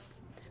all of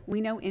us.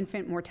 We know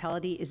infant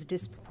mortality is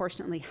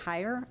disproportionately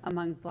higher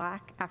among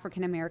Black,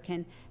 African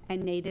American,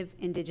 and Native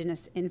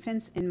Indigenous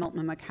infants in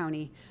Multnomah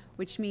County,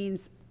 which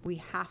means we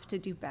have to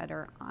do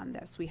better on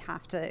this. We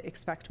have to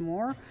expect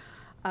more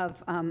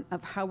of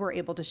how we're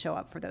able to show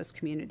up for those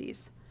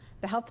communities.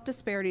 The health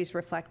disparities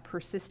reflect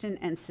persistent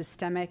and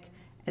systemic,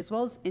 as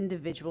well as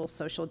individual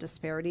social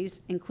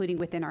disparities, including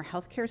within our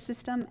healthcare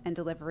system and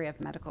delivery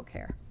of medical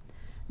care.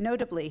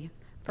 Notably,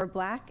 for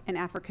Black and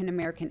African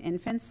American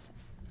infants,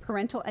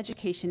 parental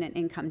education and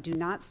income do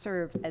not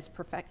serve as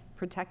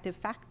protective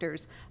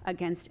factors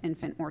against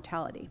infant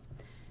mortality.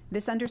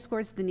 This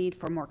underscores the need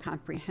for more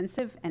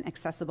comprehensive and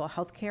accessible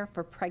health care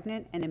for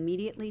pregnant and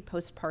immediately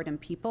postpartum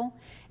people,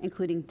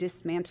 including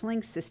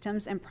dismantling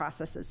systems and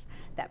processes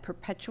that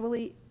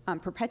perpetuate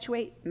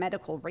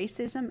medical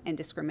racism and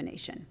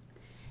discrimination.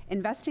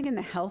 Investing in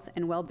the health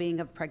and well-being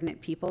of pregnant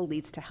people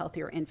leads to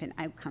healthier infant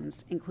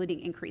outcomes, including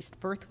increased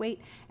birth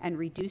weight and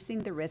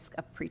reducing the risk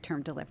of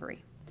preterm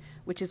delivery,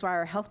 which is why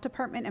our health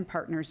department and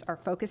partners are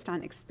focused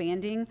on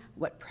expanding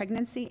what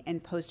pregnancy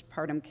and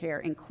postpartum care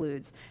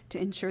includes to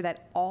ensure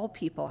that all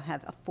people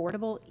have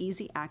affordable,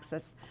 easy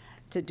access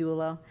to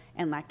doula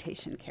and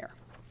lactation care.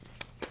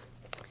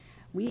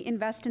 We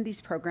invest in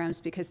these programs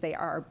because they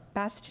are our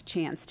best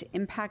chance to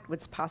impact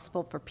what's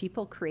possible for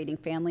people creating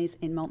families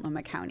in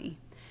Multnomah County,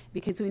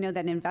 because we know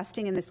that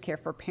investing in this care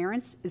for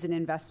parents is an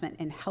investment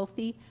in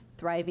healthy,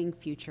 thriving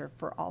future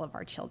for all of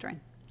our children.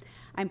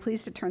 I'm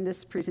pleased to turn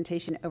this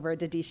presentation over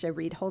to Daisha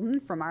Reed-Holden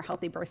from our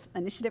Healthy Birth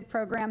Initiative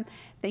program.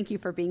 Thank you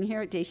for being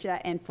here,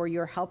 Daisha, and for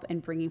your help in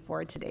bringing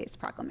forward today's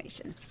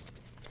proclamation.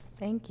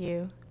 Thank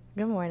you.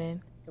 Good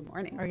morning. Good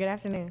morning. Or good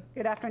afternoon.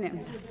 Good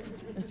afternoon.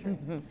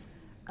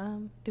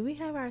 Do we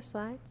have our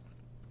slides?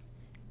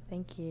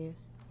 Thank you.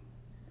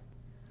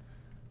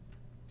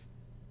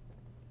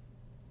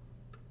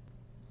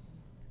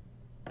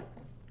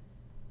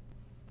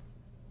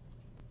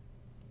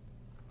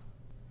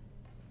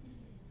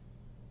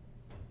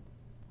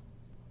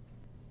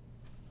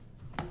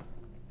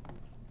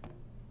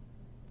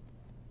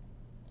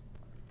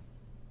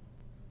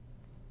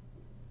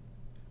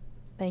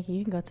 Thank you.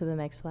 You can go to the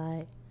next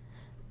slide.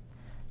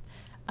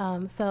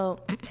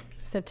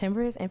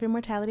 September is Infant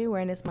Mortality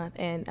Awareness Month,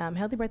 and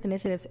Healthy Birth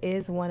Initiatives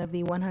is one of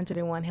the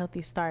 101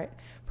 Healthy Start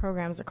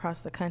programs across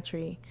the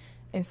country.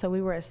 And so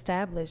we were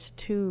established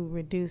to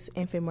reduce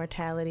infant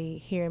mortality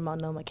here in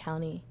Multnomah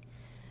County.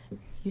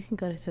 You can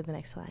go to the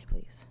next slide,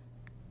 please.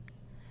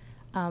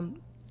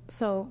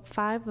 So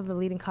 5 of the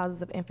leading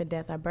causes of infant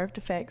death are birth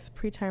defects,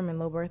 preterm and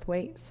low birth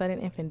weight, sudden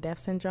infant death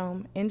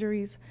syndrome,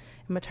 injuries,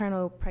 and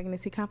maternal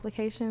pregnancy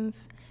complications.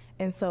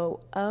 And so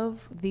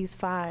of these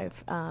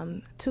 5,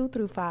 2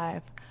 through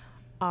 5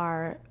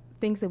 are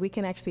things that we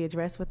can actually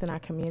address within our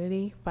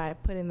community by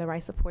putting the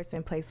right supports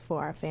in place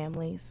for our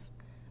families.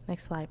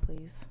 Next slide,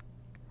 please.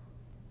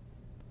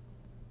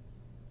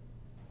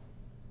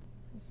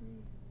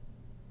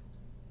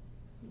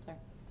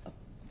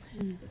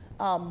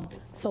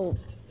 So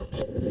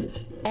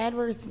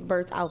adverse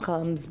birth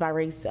outcomes by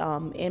race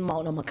in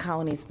Multnomah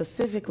County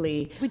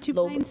specifically. Would you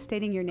mind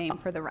stating your name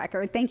for the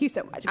record? Thank you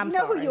so much. I'm we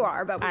know sorry. who you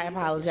are, but I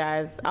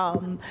apologize.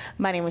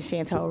 My name is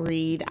Chantel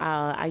Reed.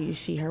 I use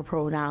she, her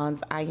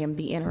pronouns. I am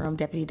the interim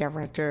deputy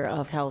director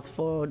of health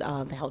for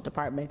the health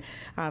department.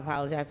 I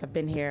apologize. I've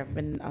been here. I've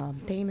been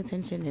paying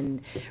attention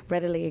and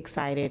readily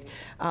excited.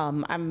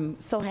 I'm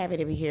so happy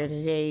to be here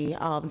today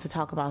to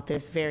talk about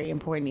this very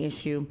important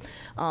issue.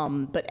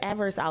 But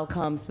adverse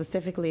outcomes,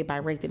 specifically by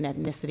race and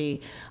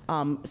ethnicity,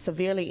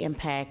 severely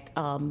impact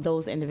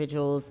those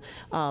individuals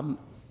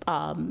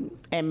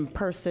and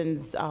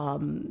persons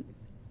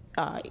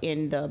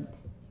in the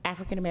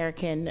African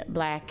American,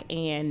 Black,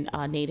 and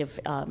Native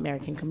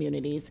American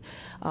communities,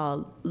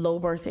 low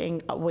birth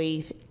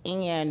weight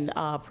and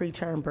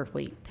preterm birth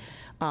weight.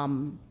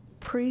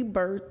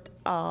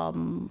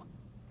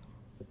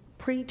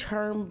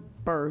 Preterm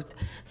birth,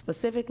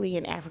 specifically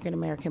in African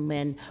American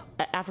women,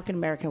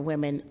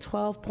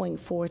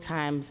 12.4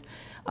 times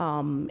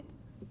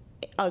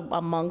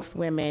amongst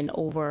women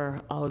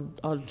over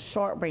a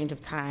short range of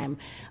time.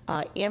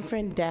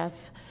 Infant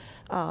death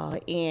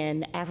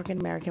in African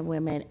American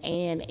women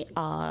and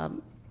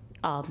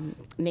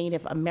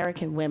Native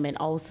American women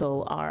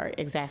also are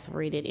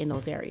exacerbated in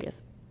those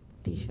areas.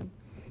 Deisha.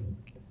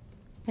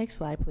 Next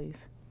slide,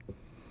 please.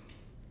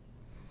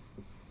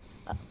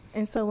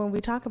 And so when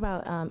we talk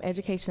about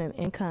education and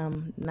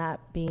income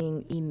not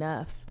being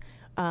enough,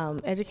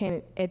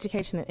 education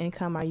and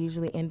income are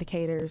usually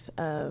indicators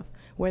of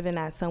whether or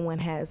not someone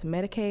has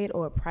Medicaid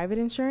or private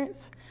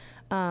insurance.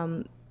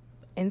 And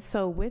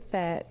so with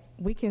that,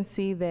 we can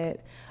see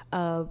that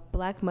a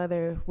Black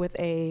mother with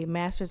a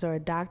master's or a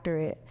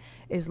doctorate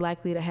is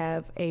likely to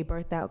have a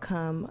birth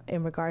outcome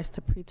in regards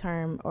to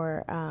preterm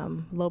or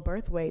low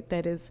birth weight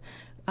that is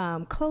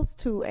close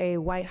to a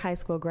white high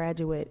school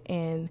graduate.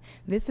 And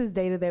this is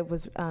data that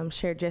was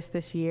shared just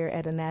this year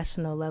at a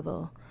national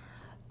level.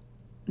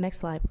 Next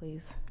slide,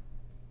 please.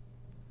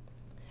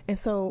 And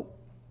so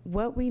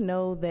what we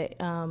know that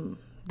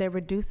that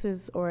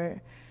reduces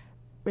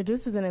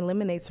and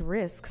eliminates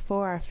risk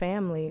for our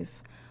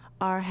families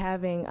are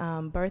having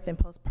birth and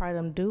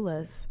postpartum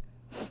doulas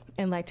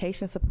and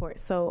lactation support.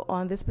 So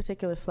on this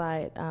particular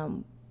slide,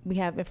 we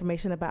have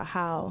information about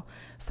how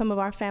some of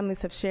our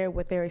families have shared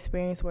what their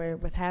experience were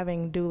with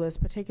having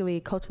doulas, particularly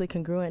culturally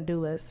congruent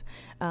doulas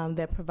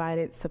that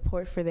provided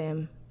support for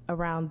them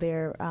around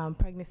their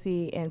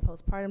pregnancy and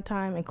postpartum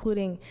time,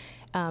 including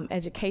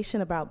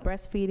education about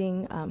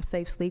breastfeeding,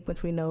 safe sleep,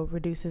 which we know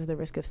reduces the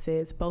risk of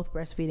SIDS. Both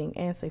breastfeeding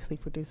and safe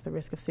sleep reduce the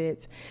risk of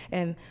SIDS.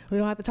 And we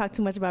don't have to talk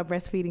too much about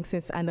breastfeeding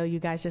since I know you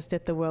guys just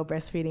did the World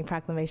Breastfeeding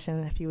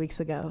Proclamation a few weeks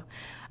ago.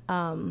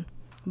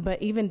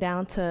 But even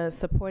down to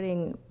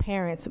supporting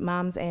parents,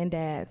 moms and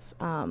dads,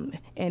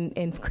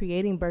 and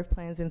creating birth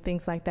plans and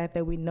things like that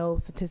that we know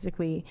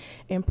statistically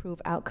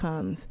improve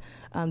outcomes.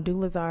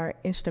 Doulas are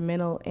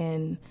instrumental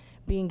in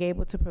being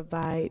able to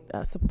provide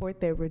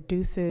support that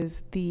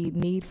reduces the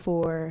need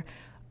for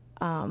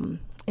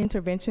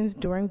interventions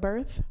during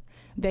birth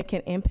that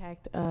can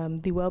impact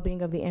the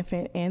well-being of the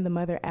infant and the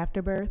mother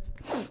after birth.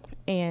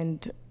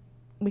 And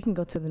we can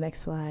go to the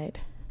next slide.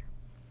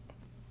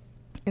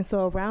 And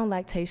so around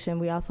lactation,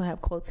 we also have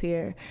quotes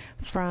here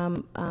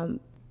from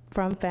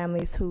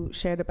families who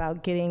shared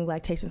about getting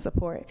lactation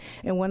support.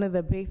 And one of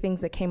the big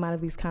things that came out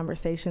of these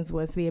conversations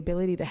was the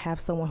ability to have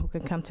someone who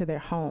can come to their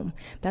home.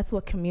 That's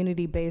what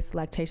community-based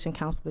lactation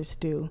counselors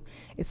do.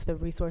 It's the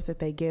resource that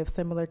they give,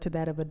 similar to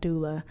that of a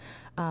doula.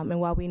 And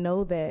while we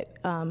know that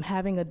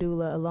having a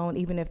doula alone,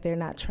 even if they're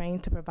not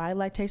trained to provide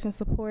lactation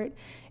support,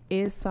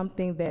 is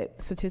something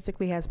that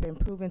statistically has been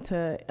proven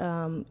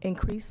to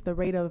increase the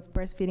rate of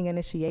breastfeeding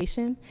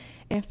initiation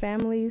in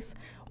families.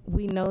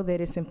 we know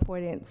that it's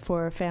important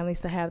for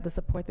families to have the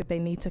support that they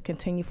need to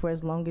continue for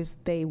as long as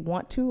they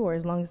want to or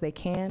as long as they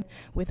can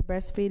with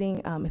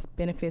breastfeeding. It's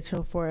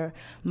beneficial for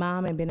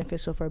mom and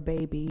beneficial for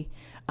baby.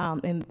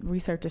 And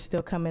research is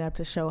still coming up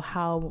to show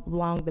how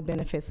long the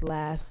benefits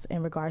last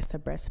in regards to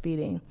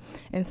breastfeeding.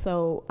 And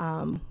so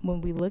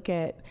when we look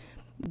at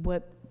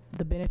what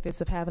the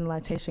benefits of having a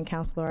lactation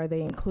counselor are,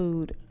 they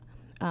include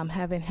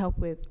having help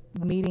with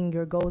meeting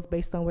your goals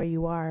based on where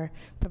you are,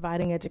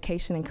 providing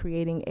education and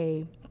creating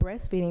a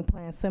breastfeeding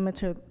plan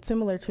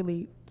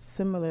similarly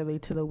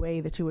to the way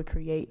that you would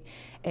create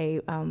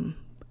a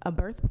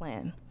birth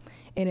plan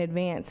in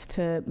advance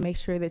to make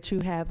sure that you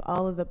have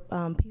all of the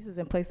pieces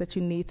in place that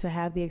you need to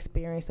have the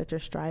experience that you're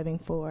striving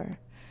for.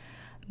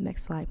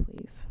 Next slide,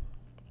 please.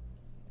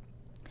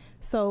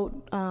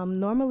 So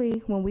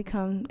normally when we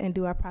come and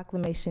do our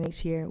proclamation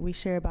each year, we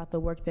share about the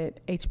work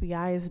that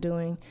HBI is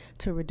doing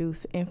to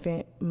reduce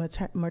infant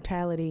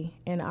mortality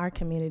in our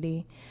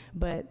community.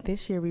 But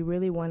this year we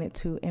really wanted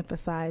to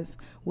emphasize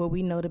what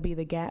we know to be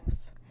the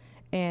gaps.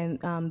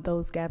 And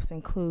those gaps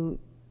include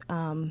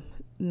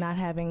not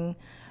having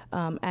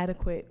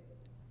adequate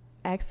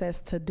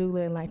access to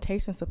doula and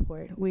lactation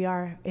support. We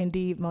are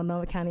indeed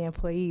Multnomah County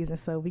employees, and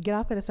so we get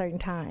off at a certain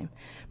time,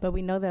 but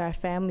we know that our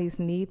families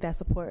need that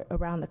support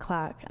around the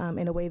clock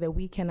in a way that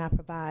we cannot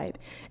provide.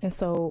 And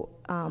so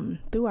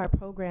through our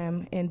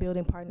program and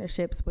building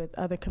partnerships with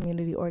other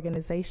community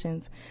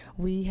organizations,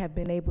 we have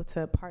been able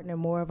to partner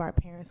more of our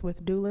parents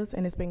with doulas,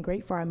 and it's been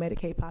great for our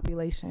Medicaid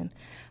population.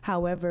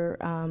 However,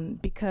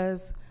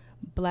 because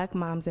Black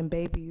moms and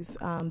babies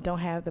don't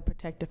have the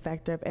protective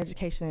factor of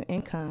education and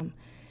income,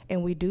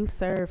 and we do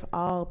serve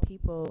all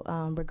people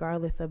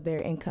regardless of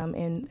their income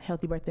in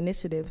Healthy Birth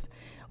Initiatives,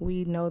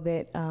 we know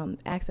that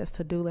access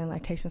to doula and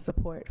lactation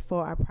support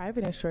for our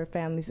private insured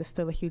families is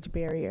still a huge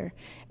barrier.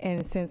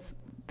 And since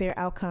their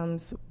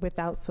outcomes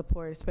without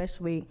support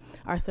especially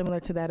are similar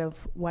to that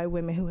of white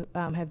women who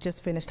have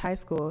just finished high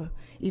school,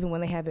 even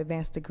when they have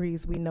advanced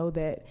degrees, we know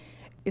that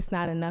it's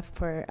not enough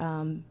for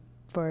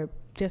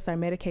just our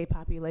Medicaid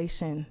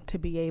population to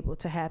be able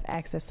to have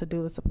access to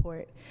doula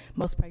support.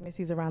 Most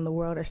pregnancies around the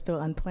world are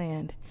still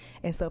unplanned.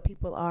 And so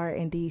people are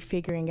indeed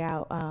figuring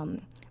out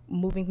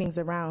moving things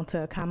around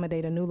to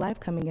accommodate a new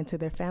life coming into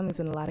their families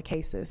in a lot of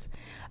cases.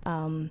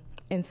 And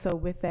so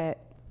with that,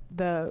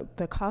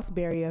 the cost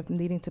barrier of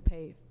needing to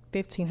pay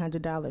 $1,500,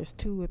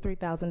 $2,000 or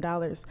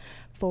 $3,000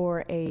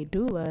 for a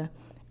doula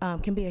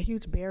can be a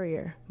huge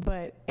barrier,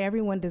 but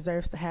everyone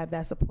deserves to have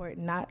that support,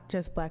 not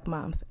just Black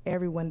moms.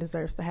 Everyone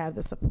deserves to have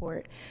the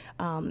support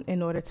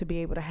in order to be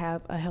able to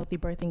have a healthy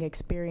birthing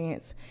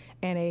experience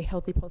and a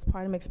healthy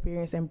postpartum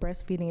experience and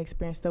breastfeeding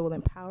experience that will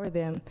empower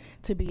them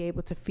to be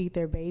able to feed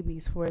their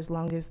babies for as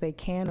long as they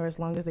can or as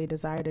long as they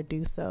desire to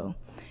do so.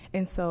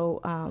 And so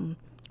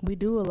we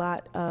do a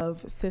lot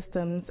of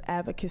systems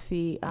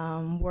advocacy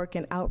work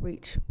and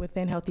outreach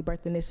within Healthy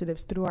Birth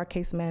Initiatives through our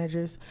case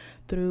managers,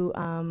 through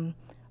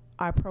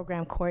our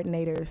program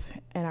coordinators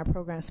and our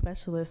program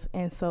specialists.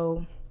 And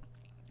so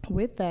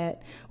with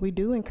that, we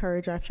do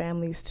encourage our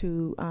families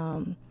to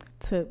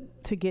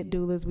get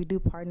doulas. We do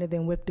partner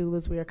them with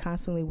doulas. We are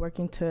constantly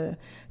working to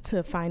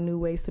find new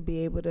ways to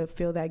be able to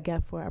fill that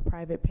gap for our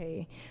private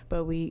pay,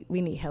 but we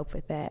need help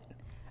with that.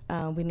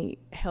 We need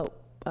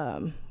help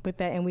with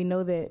that, and we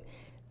know that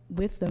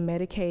with the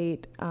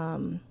Medicaid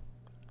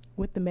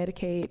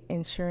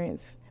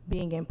insurance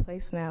being in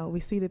place now, we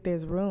see that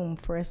there's room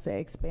for us to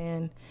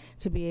expand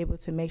to be able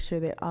to make sure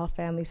that all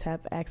families have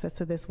access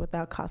to this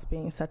without cost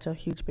being such a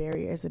huge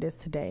barrier as it is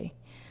today.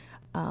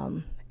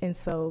 And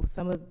so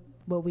some of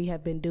what we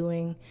have been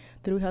doing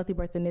through Healthy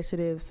Birth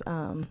Initiatives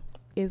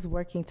is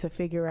working to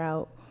figure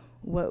out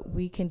what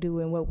we can do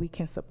and what we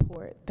can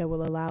support that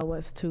will allow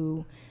us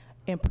to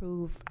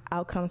improve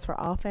outcomes for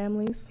all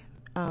families,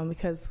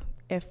 because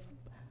if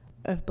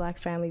Black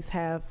families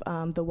have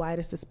the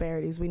widest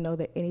disparities, we know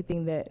that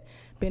anything that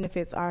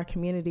benefits our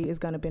community is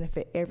going to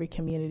benefit every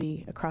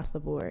community across the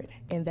board,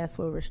 and that's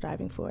what we're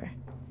striving for.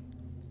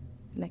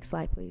 Next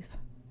slide, please.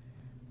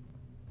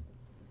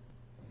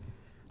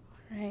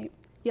 All right.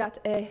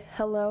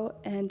 Hello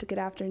and good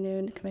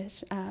afternoon,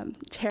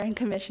 Chair and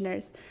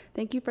Commissioners.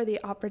 Thank you for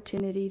the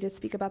opportunity to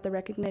speak about the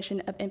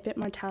recognition of infant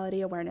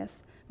mortality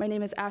awareness. My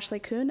name is Ashley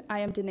Kuhn. I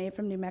am Danae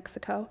from New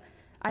Mexico.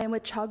 I am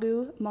with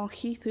Chagu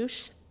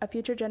Malhithush, a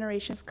Future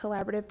Generations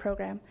Collaborative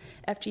Program,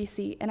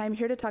 FGC, and I'm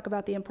here to talk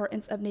about the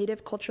importance of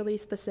Native culturally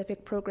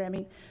specific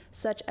programming,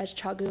 such as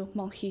Chagu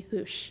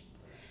Malhithush.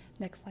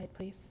 Next slide,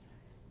 please.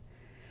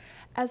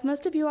 As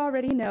most of you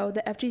already know,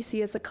 the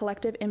FGC is a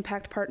collective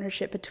impact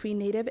partnership between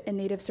Native and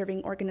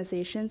Native-serving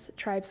organizations,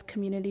 tribes,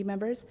 community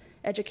members,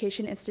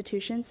 education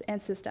institutions,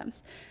 and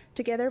systems.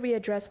 Together, we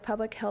address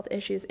public health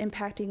issues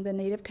impacting the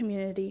Native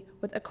community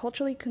with a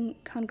culturally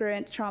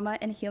congruent, trauma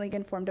and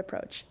healing-informed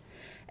approach.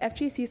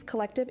 FGC's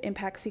collective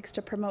impact seeks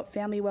to promote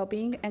family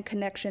well-being and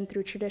connection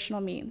through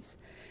traditional means.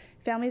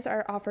 Families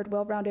are offered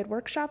well-rounded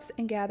workshops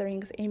and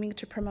gatherings aiming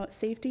to promote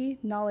safety,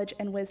 knowledge,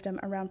 and wisdom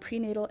around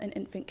prenatal and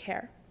infant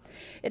care.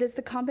 It is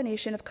the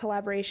combination of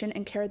collaboration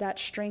and care that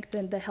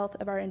strengthen the health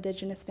of our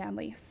Indigenous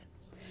families.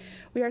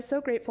 We are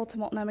so grateful to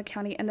Multnomah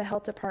County and the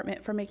Health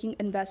Department for making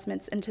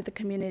investments into the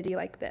community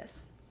like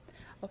this.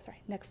 Oh,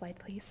 sorry, next slide,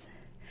 please.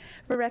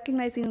 For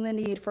recognizing the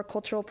need for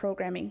cultural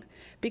programming.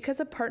 Because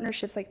of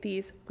partnerships like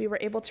these, we were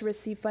able to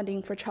receive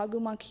funding for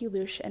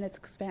Chagu-Monkey-Lush and its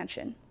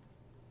expansion.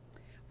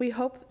 We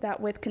hope that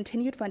with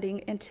continued funding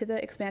into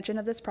the expansion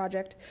of this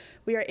project,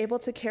 we are able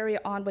to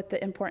carry on with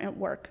the important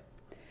work.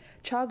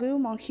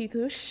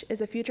 Chagu-Monkey-Lush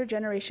is a future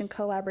generation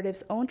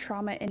collaborative's own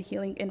trauma and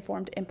healing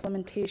informed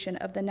implementation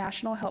of the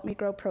National Help Me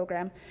Grow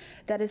program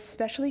that is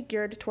specially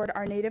geared toward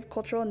our Native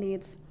cultural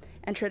needs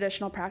and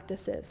traditional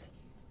practices.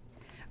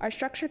 Our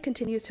structure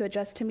continues to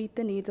adjust to meet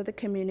the needs of the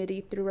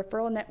community through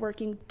referral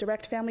networking,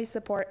 direct family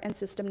support, and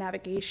system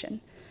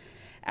navigation.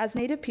 As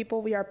Native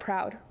people, we are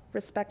proud,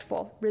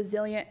 respectful,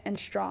 resilient, and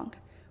strong.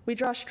 We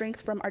draw strength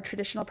from our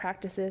traditional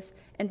practices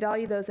and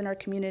value those in our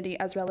community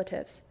as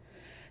relatives.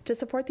 To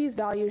support these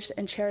values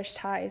and cherish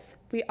ties,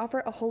 we offer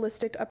a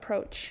holistic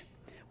approach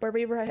where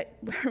we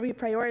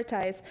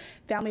prioritize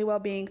family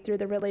well-being through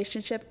the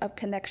relationship of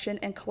connection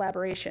and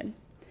collaboration.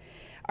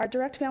 Our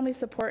direct family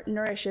support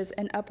nourishes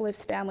and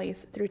uplifts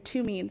families through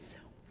two means: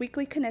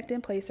 weekly connect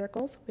and play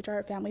circles, which are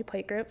our family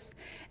play groups,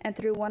 and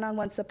through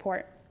one-on-one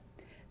support.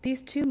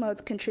 These two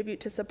modes contribute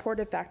to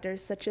supportive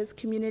factors such as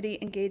community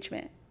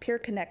engagement, peer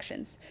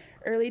connections,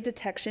 early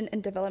detection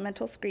and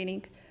developmental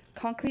screening,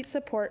 concrete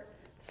support,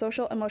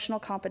 social emotional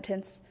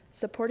competence,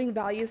 supporting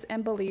values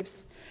and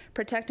beliefs,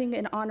 protecting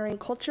and honoring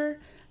culture,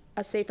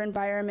 a safe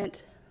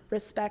environment,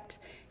 respect,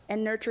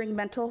 and nurturing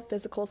mental,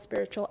 physical,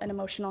 spiritual, and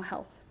emotional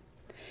health.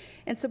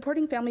 In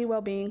supporting family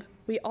well-being,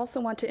 we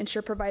also want to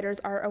ensure providers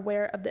are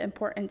aware of the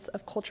importance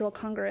of cultural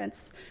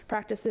congruence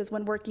practices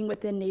when working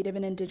within Native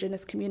and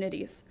Indigenous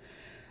communities.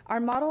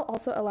 Our model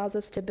also allows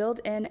us to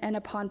build in and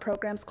upon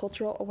programs'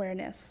 cultural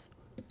awareness,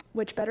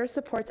 which better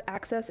supports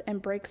access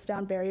and breaks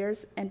down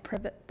barriers and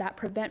that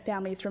prevent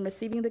families from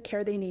receiving the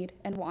care they need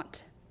and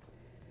want.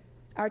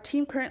 Our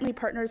team currently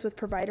partners with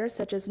providers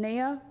such as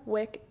NAEA,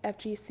 WIC,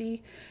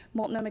 FGC,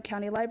 Multnomah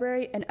County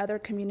Library, and other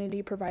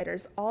community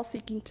providers, all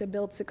seeking to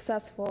build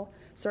successful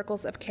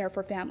circles of care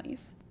for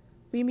families.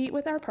 We meet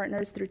with our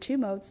partners through two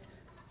modes.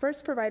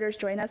 First, providers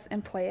join us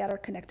and play at our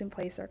Connect and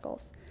Play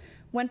circles.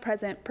 When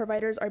present,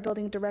 providers are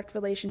building direct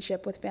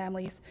relationship with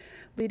families,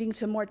 leading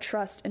to more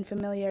trust and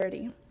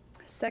familiarity.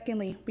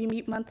 Secondly, we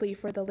meet monthly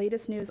for the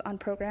latest news on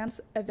programs,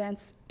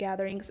 events,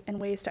 gatherings, and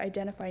ways to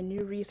identify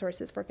new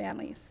resources for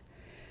families.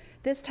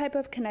 This type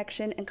of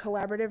connection and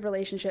collaborative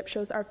relationship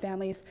shows our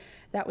families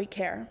that we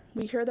care.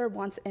 We hear their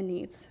wants and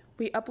needs.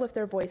 We uplift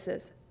their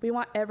voices. We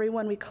want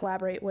everyone we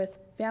collaborate with,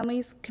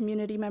 families,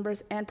 community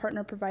members, and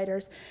partner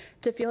providers,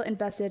 to feel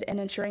invested in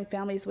ensuring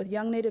families with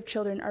young Native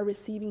children are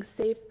receiving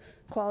safe,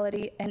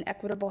 quality, and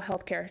equitable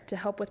health care to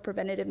help with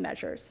preventative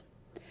measures.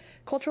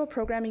 Cultural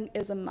programming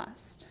is a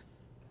must.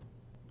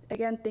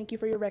 Again, thank you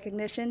for your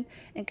recognition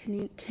and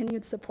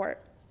continued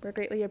support. We're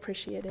greatly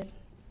appreciated.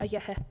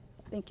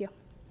 Thank you.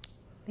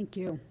 Thank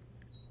you.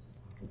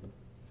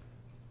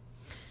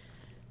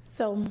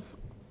 So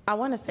I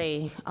want to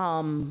say,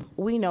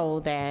 we know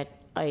that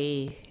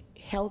a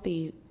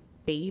healthy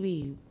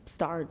baby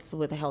starts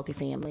with a healthy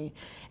family.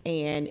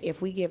 And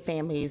if we give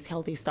families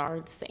healthy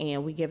starts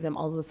and we give them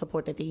all the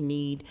support that they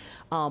need,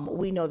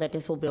 we know that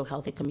this will build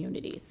healthy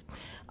communities.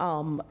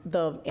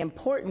 The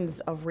importance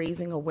of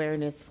raising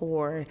awareness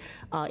for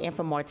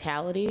infant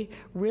mortality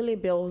really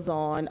builds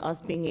on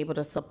us being able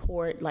to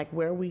support like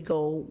where we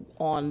go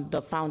on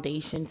the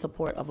foundation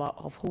support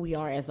of who we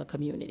are as a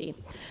community.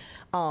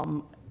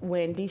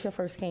 When Deisha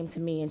first came to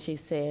me and she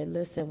said,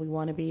 listen, we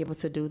want to be able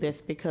to do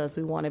this because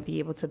we want to be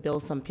able to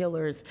build some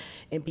pillars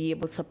and be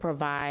able to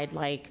provide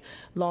like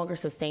longer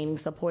sustaining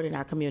support in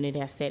our community,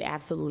 I said,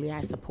 absolutely,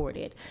 I support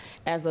it.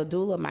 As a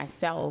doula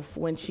myself,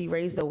 when she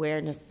raised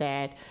awareness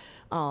that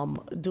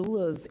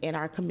doulas in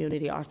our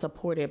community are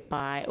supported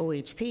by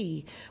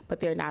OHP, but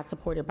they're not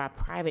supported by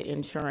private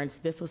insurance.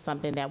 This was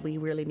something that we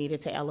really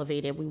needed to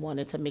elevate, and we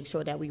wanted to make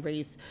sure that we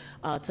raised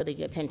to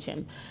the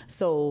attention.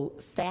 So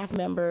staff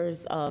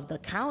members of the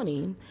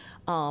county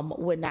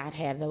would not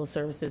have those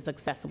services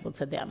accessible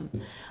to them.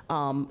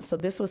 So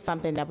this was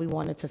something that we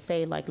wanted to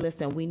say, like,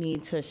 listen, we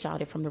need to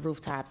shout it from the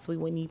rooftops. We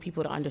need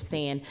people to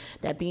understand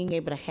that being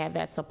able to have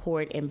that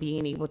support and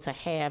being able to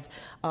have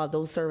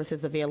those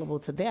services available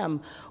to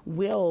them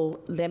will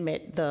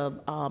limit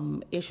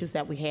the issues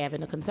that we have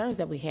and the concerns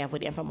that we have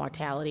with infant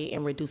mortality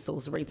and reduce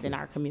those rates in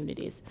our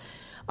communities.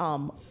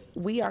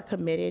 We are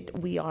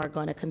committed. We are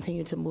going to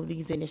continue to move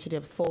these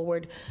initiatives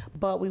forward,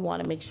 but we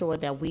want to make sure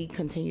that we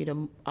continue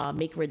to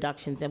make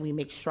reductions and we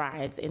make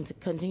strides and to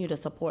continue to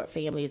support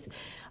families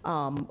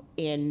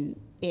in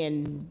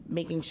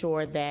making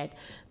sure that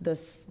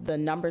the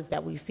numbers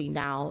that we see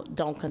now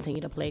don't continue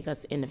to plague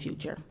us in the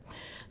future.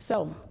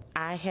 So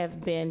I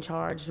have been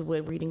charged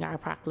with reading our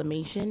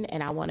proclamation,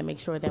 and I want to make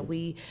sure that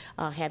we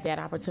have that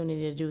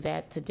opportunity to do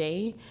that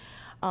today.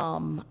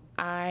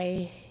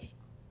 I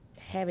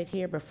have it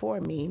here before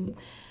me,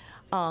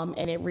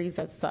 and it reads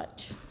as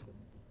such.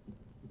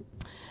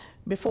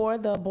 Before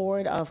the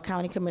Board of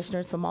County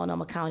Commissioners for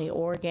Multnomah County,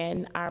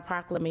 Oregon, our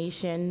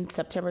proclamation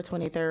September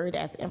 23rd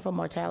as Infant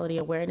Mortality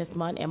Awareness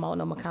Month in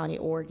Multnomah County,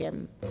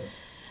 Oregon.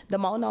 The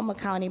Multnomah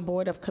County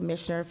Board of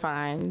Commissioners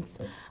finds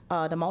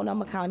the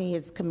Multnomah County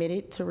is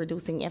committed to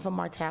reducing infant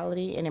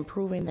mortality and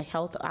improving the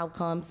health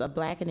outcomes of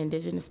Black and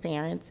Indigenous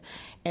parents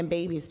and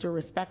babies through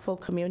respectful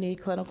community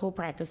clinical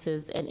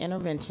practices and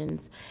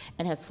interventions,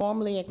 and has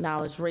formally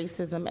acknowledged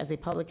racism as a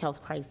public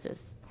health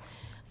crisis.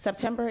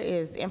 September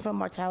is Infant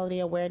Mortality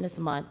Awareness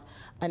Month,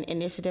 an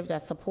initiative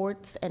that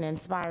supports and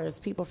inspires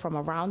people from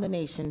around the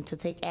nation to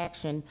take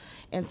action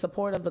in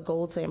support of the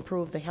goal to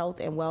improve the health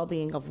and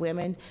well-being of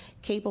women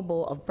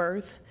capable of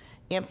birth,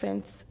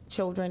 infants,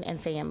 children, and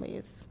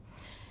families.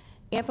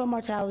 Infant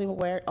Mortality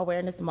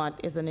Awareness Month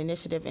is an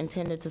initiative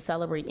intended to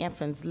celebrate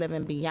infants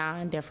living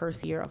beyond their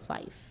first year of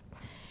life.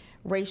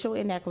 Racial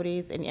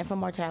inequities and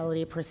infant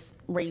mortality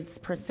rates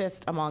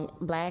persist among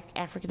Black,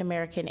 African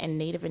American, and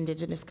Native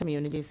Indigenous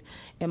communities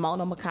in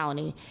Multnomah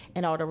County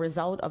and are the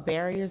result of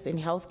barriers in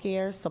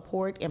healthcare,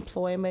 support,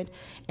 employment,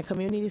 and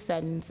community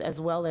settings,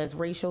 as well as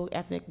racial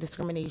ethnic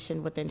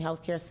discrimination within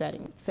healthcare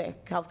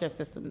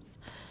systems.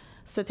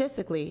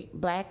 Statistically,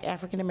 Black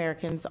African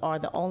Americans are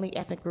the only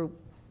ethnic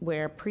group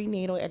where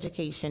prenatal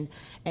education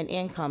and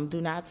income do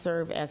not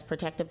serve as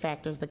protective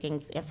factors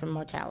against infant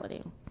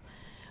mortality.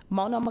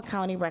 Multnomah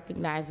County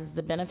recognizes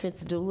the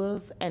benefits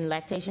doulas and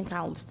lactation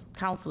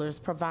counselors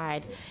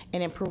provide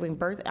in improving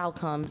birth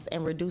outcomes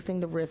and reducing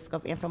the risk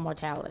of infant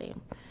mortality,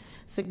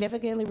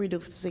 significantly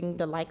reducing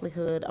the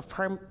likelihood of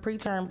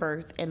preterm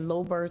birth and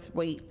low birth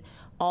weight,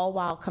 all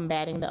while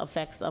combating the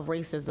effects of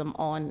racism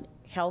on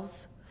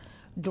health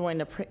during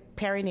the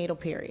perinatal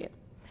period,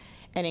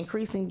 and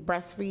increasing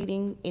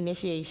breastfeeding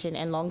initiation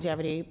and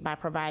longevity by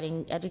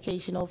providing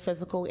educational,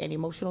 physical, and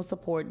emotional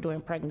support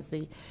during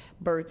pregnancy,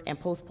 birth, and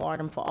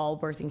postpartum for all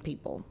birthing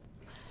people.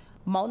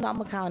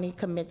 Multnomah County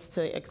commits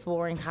to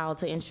exploring how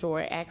to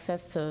ensure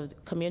access to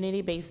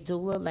community-based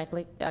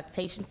doula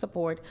lactation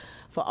support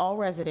for all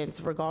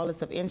residents,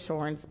 regardless of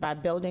insurance, by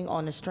building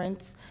on the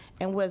strengths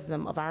and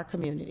wisdom of our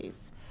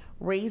communities,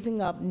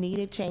 raising up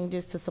needed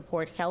changes to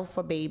support health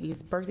for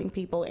babies, birthing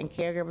people, and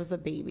caregivers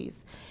of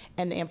babies,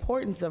 and the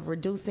importance of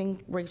reducing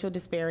racial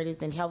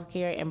disparities in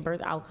healthcare and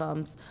birth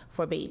outcomes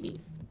for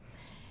babies.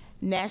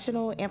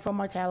 National Infant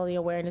Mortality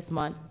Awareness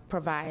Month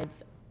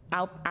provides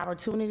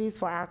opportunities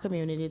for our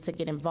community to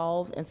get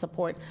involved and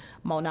support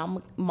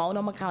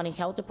Multnomah County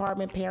Health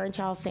Department,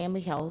 Parent-Child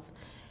Family Health,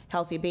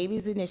 Healthy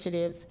Babies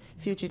Initiatives,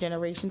 Future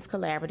Generations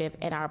Collaborative,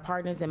 and our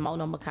partners in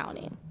Multnomah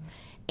County,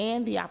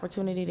 and the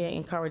opportunity to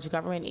encourage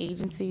government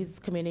agencies,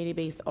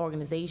 community-based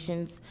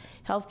organizations,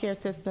 healthcare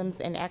systems,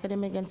 and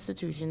academic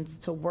institutions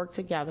to work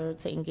together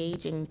to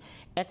engage in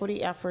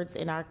equity efforts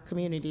in our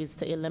communities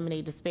to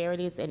eliminate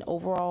disparities and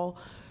overall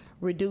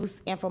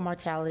reduce infant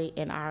mortality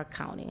in our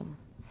county.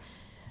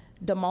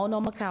 The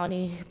Multnomah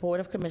County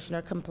Board of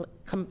Commissioners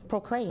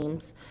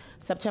proclaims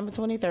September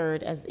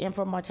 23rd as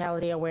Infant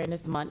Mortality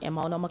Awareness Month in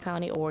Multnomah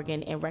County,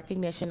 Oregon, in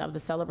recognition of the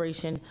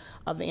celebration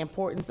of the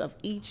importance of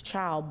each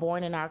child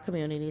born in our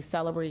community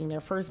celebrating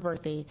their first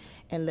birthday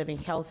and living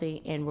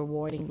healthy and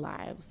rewarding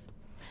lives.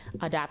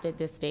 Adopted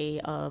this day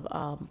of,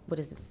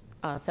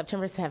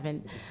 September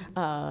 7th,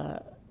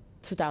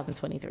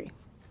 2023.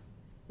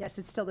 Yes,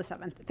 it's still the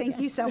 7th. Thank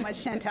you so much,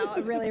 Chantel.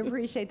 I really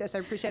appreciate this. I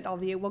appreciate all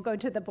of you. We'll go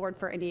to the board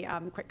for any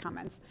quick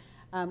comments.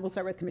 We'll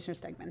start with Commissioner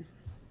Stegman.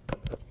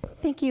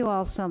 Thank you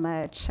all so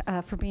much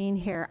for being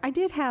here. I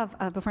did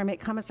have, before I make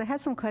comments, I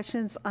had some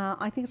questions.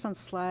 I think it's on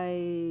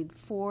slide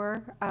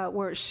 4,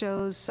 where it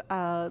shows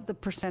the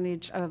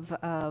percentage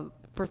of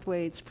birth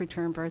weights,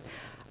 preterm birth.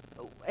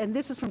 And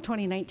this is from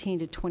 2019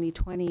 to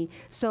 2020.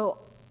 So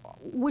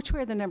which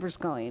way are the numbers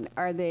going?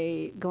 Are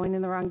they going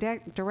in the wrong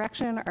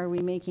direction? Are we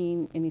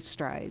making any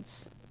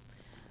strides?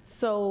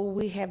 So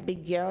we have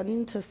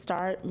begun to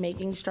start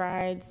making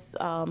strides.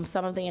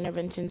 Some of the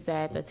interventions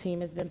that the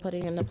team has been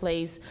putting into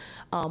place,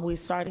 we're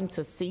starting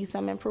to see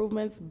some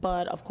improvements,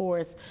 but of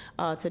course,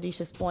 to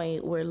Disha's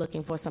point, we're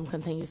looking for some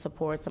continued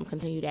support, some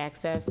continued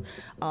access.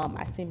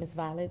 I see Ms.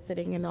 Violet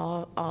sitting in the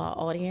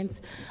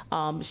audience.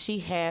 She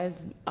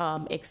has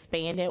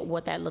expanded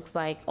what that looks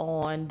like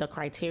on the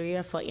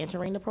criteria for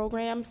entering the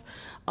programs,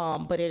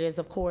 but it is,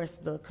 of course,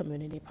 the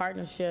community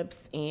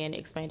partnerships and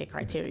expanded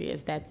criteria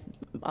that's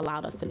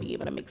allowed us to be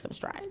able to make some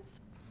strides.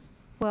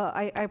 Well,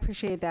 I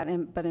appreciate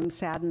that, but I'm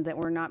saddened that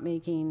we're not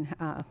making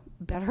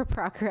better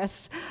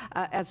progress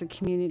as a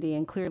community,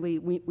 and clearly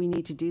we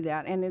need to do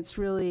that. And it's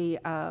really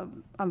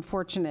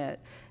unfortunate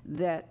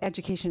that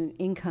education and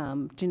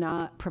income do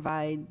not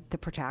provide the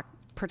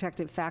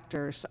protective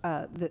factors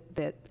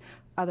that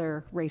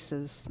other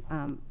races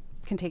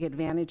can take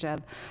advantage of.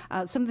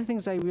 Some of the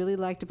things I really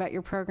liked about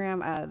your program,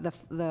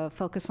 the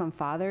focus on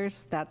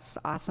fathers, that's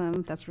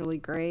awesome, that's really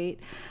great.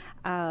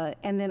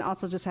 And then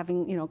also just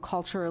having,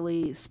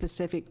 culturally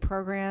specific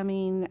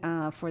programming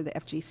for the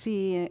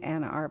FGC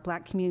and our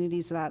Black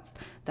communities.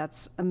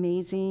 That's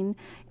amazing.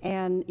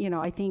 And,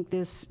 I think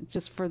this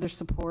just further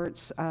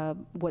supports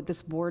what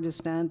this board has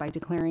done by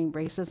declaring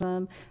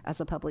racism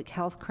as a public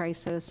health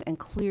crisis, and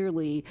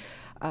clearly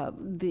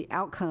the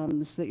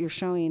outcomes that you're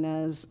showing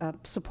us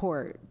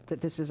support that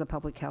this is a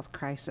public health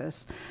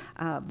crisis.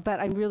 But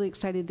I'm really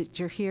excited that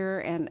you're here,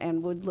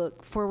 and would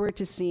look forward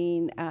to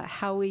seeing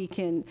how we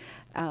can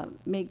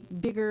make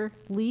bigger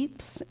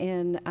leaps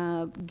in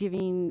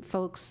giving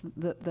folks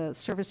the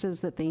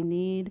services that they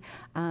need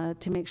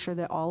to make sure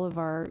that all of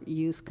our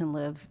youth can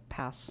live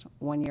past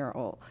 1 year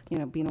old,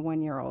 being a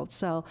 1 year old.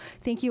 So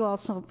thank you all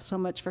so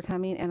much for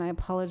coming, and I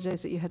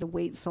apologize that you had to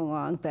wait so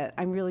long, but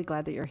I'm really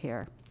glad that you're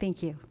here.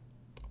 Thank you.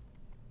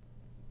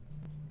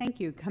 Thank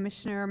you.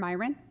 Commissioner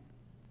Myron?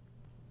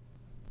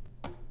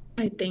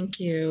 Hi, thank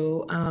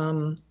you.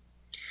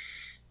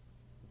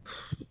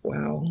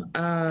 Wow.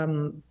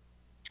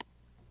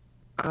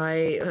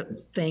 I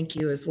thank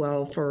you as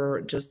well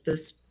for just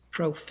this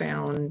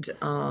profound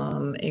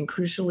and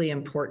crucially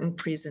important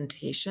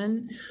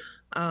presentation,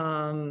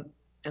 and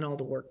all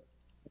the work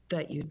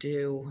that you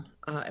do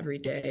every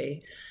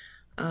day.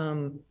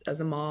 As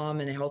a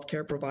mom and a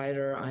healthcare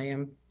provider, I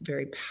am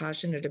very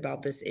passionate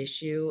about this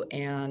issue,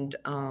 and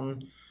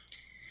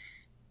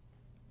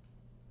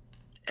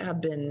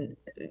have been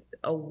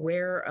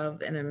aware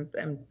of, and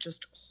I'm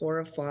just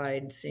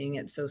horrified seeing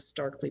it so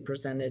starkly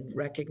presented,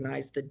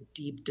 recognize the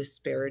deep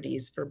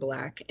disparities for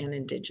Black and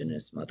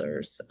Indigenous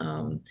mothers,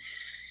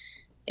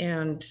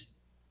 and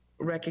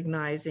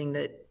recognizing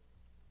that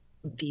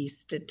these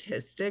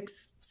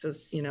statistics, so,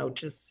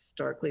 just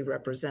starkly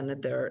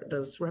represented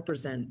those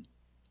represent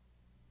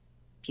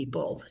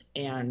people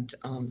and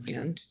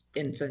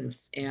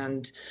infants,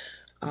 and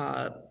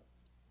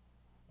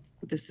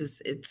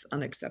it's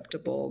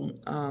unacceptable.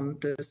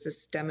 The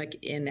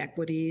systemic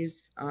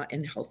inequities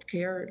in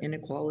healthcare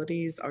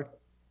inequalities are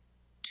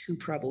too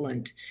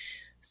prevalent.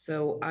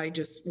 So I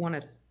just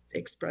want to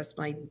express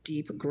my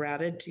deep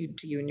gratitude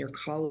to you and your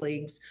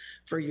colleagues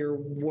for your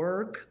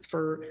work,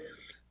 for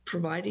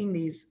providing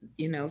these,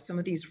 some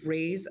of these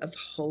rays of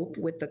hope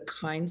with the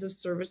kinds of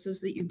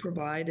services that you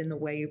provide and the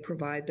way you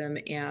provide them,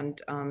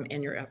 and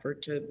your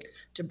effort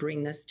to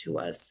bring this to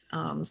us,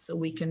 so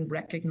we can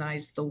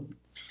recognize the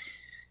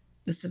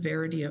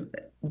severity of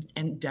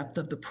and depth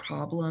of the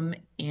problem,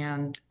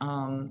 and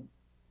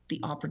the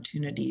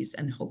opportunities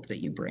and hope that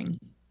you bring.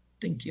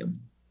 Thank you.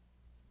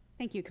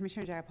 Thank you.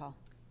 Commissioner Jayapal.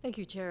 Thank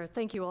you, Chair.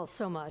 Thank you all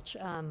so much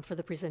for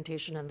the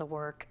presentation and the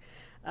work.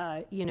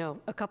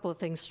 A couple of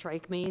things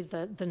strike me.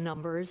 The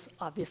numbers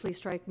obviously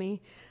strike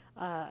me.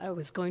 I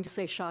was going to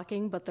say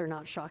shocking, but they're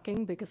not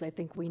shocking, because I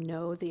think we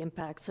know the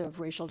impacts of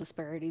racial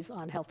disparities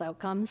on health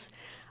outcomes.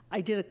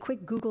 I did a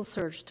quick Google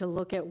search to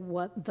look at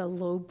what the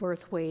low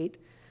birth weight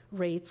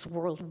rates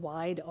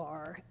worldwide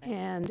are,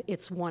 and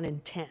it's 1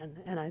 in 10.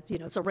 And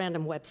it's a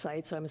random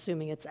website, so I'm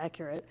assuming it's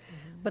accurate.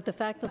 But the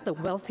fact that the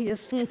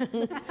wealthiest,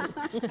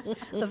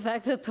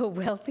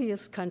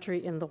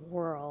 country in the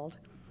world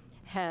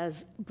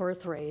has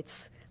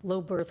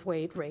low birth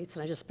weight rates,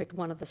 and I just picked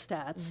one of the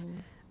stats,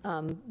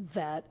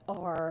 that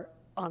are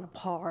on a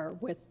par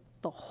with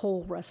the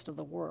whole rest of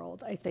the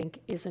world, I think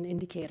is an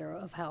indicator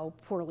of how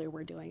poorly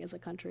we're doing as a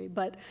country.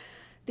 But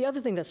the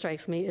other thing that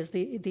strikes me is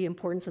the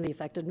importance and the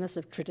effectiveness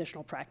of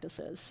traditional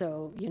practices.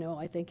 So,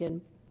 I think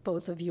in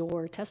both of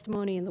your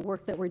testimony and the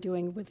work that we're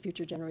doing with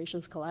Future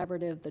Generations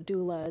Collaborative, the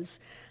doulas,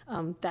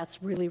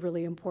 that's really,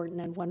 really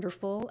important and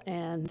wonderful.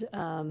 And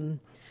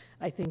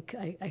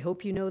I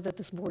hope you know that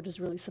this board is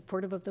really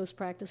supportive of those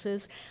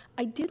practices.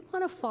 I did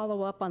want to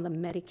follow up on the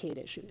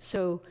Medicaid issue,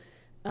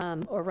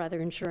 or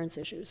rather insurance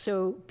issue.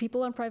 So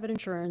people on private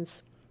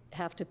insurance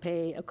have to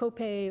pay a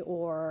copay,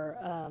 or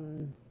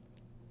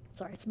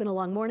sorry, it's been a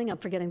long morning, I'm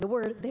forgetting the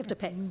word, they have to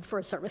pay for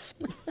a service,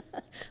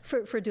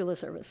 for doula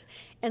service.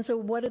 And so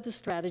what are the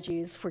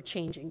strategies for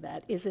changing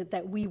that? Is it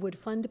that we would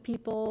fund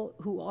people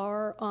who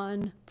are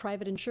on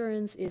private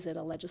insurance? Is it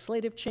a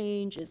legislative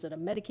change? Is it a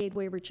Medicaid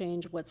waiver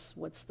change? What's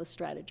the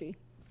strategy?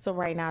 So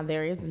right now,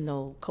 there is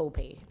no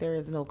copay. There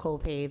is no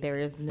copay. There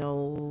is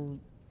no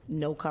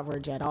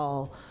coverage at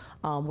all.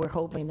 We're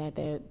hoping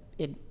that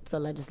it's a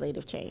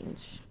legislative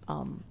change.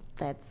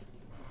 That's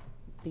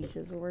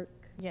Deisha's work.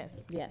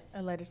 Yes,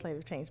 a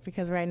legislative change,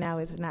 because right now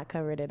it's not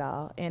covered at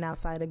all. And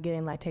outside of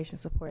getting lactation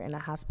support in a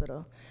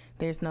hospital,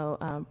 there's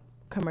no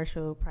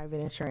commercial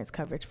private insurance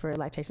coverage for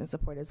lactation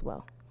support as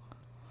well.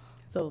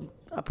 So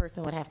a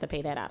person would have to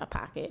pay that out of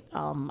pocket.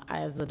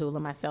 As a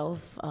doula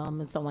myself,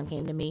 if someone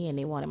came to me and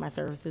they wanted my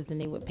services, then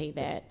they would pay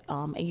that.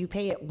 And you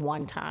pay it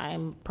one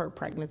time per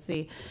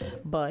pregnancy,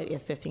 but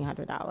it's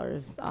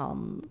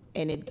 $1,500.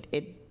 And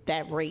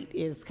that rate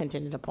is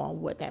contingent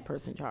upon what that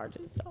person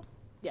charges. So.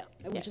 Yeah,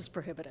 which is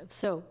prohibitive.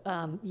 So,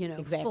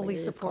 exactly, fully it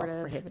is supportive. cost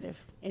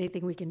prohibitive.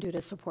 Anything we can do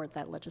to support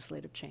that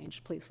legislative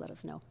change, please let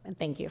us know. And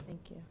thank you.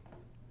 Thank you.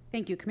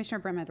 Thank you. Commissioner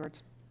Brim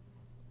Edwards.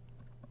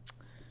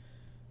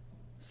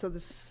 So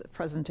this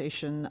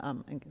presentation,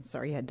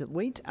 sorry you had to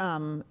wait,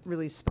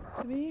 really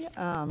spoke to me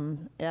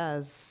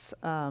as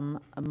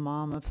a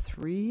mom of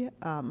 3.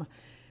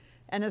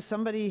 And as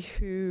somebody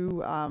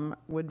who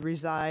would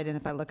reside, and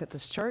if I look at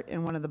this chart,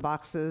 in one of the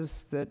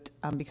boxes that,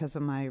 because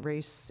of my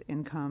race,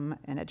 income,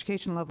 and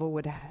education level,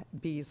 would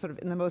be sort of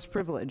in the most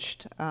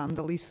privileged,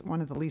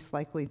 one of the least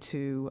likely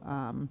to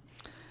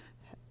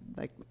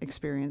like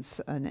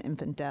experience an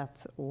infant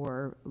death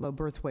or low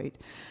birth weight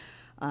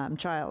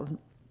child.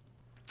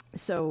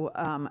 So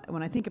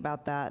when I think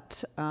about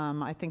that,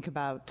 I think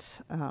about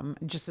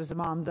just as a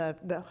mom,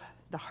 the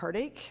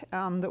heartache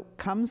that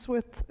comes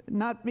with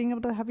not being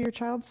able to have your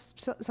child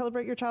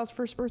celebrate your child's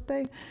first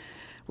birthday,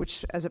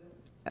 which as a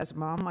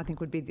mom I think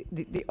would be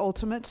the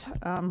ultimate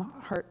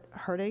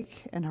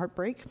heartache and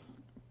heartbreak.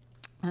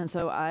 And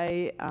so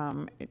I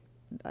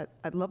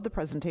love the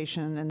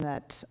presentation, and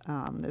that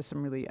there's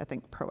some really, I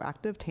think,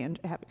 proactive,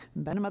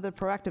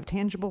 proactive,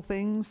 tangible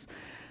things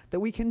that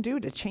we can do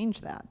to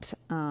change that.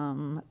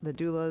 The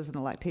doulas and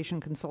the lactation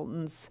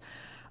consultants,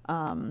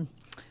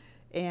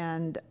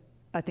 and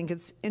I think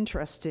it's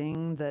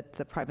interesting that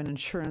the private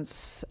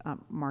insurance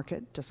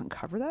market doesn't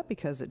cover that,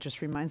 because it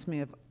just reminds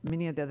me of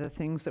many of the other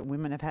things that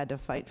women have had to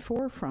fight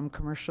for from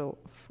commercial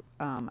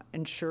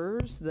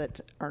insurers that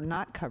are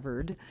not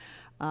covered.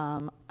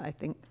 I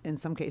think in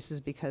some cases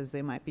because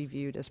they might be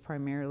viewed as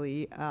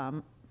primarily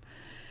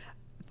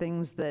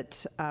things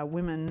that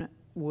women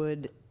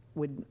would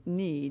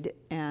need.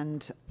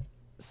 And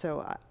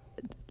so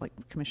like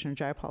Commissioner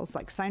Jayapal's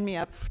like, sign me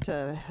up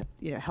to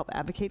help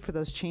advocate for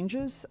those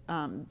changes.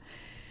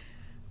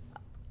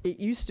 It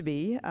used to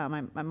be,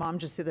 my mom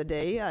just the other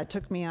day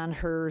took me on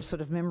her sort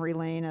of memory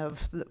lane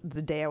of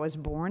the day I was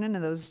born, and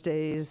in those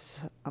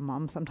days, a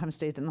mom sometimes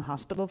stayed in the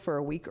hospital for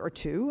a week or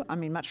 2, I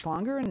mean much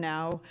longer, and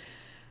now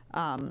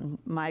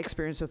my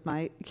experience with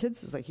my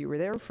kids is like you were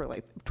there for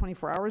like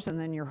 24 hours and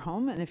then you're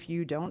home, and if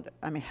you don't,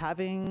 I mean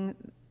having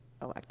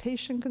a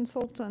lactation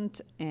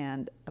consultant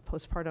and a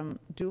postpartum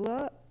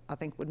doula I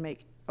think would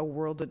make a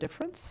world of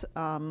difference.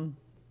 And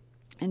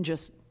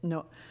just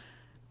know,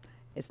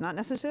 it's not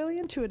necessarily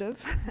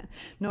intuitive,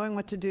 knowing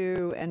what to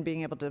do and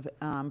being able to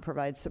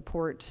provide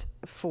support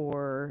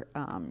for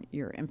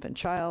your infant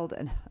child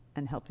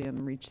and helping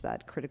them reach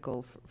that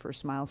critical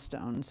first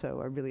milestone.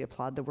 So I really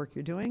applaud the work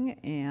you're doing,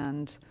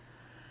 and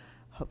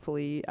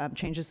hopefully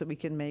changes that we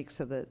can make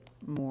so that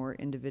more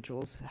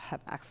individuals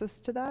have access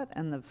to that.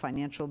 And the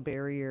financial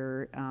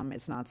barrier,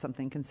 it's not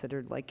something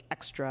considered like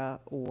extra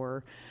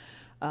or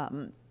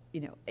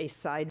a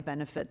side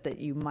benefit that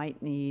you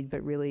might need,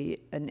 but really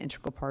an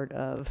integral part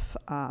of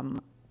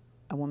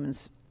a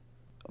woman's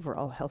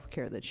overall health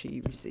care that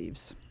she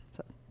receives.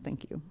 So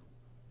thank you.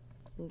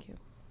 Thank you.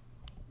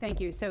 Thank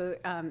you. So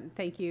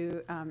thank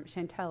you,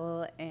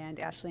 Chantel and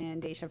Ashley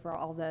and Daisha, for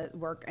all the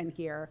work in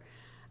here,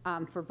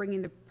 for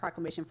bringing the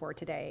proclamation forward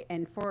today,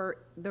 and for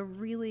the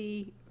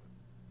really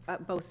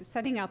both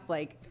setting up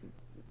like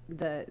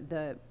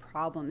the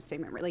problem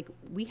statement. Like,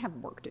 we have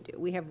work to do.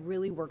 We have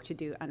really work to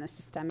do on a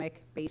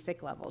systemic,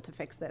 basic level to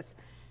fix this.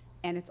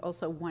 And it's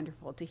also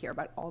wonderful to hear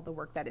about all the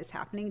work that is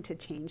happening to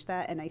change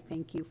that, and I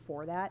thank you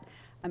for that.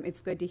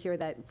 It's good to hear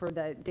that for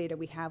the data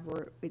we have,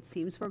 it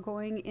seems we're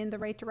going in the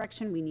right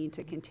direction. We need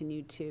to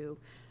continue to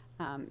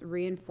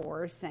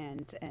reinforce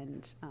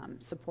and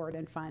support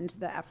and fund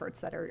the efforts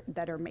that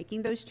are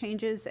making those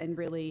changes, and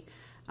really,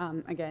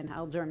 again,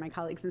 I'll join my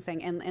colleagues in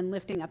saying, and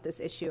lifting up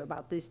this issue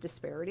about these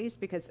disparities,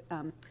 because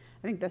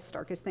I think the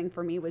starkest thing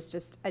for me was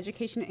just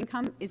education and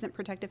income isn't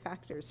protective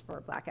factors for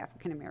a Black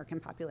African American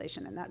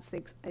population, and that's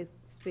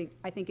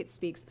I think it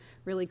speaks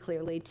really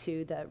clearly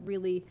to the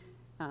really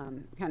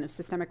kind of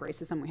systemic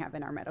racism we have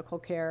in our medical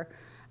care.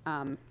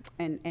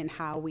 And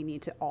how we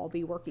need to all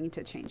be working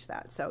to change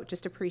that. So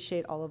just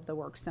appreciate all of the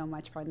work so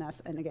much for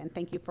this. And again,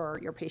 thank you for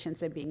your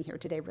patience in being here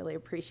today. Really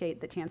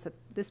appreciate the chance that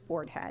this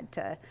board had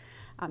to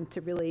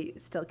really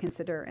still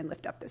consider and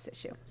lift up this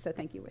issue. So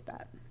thank you with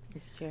that.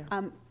 Thank you,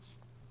 Chair.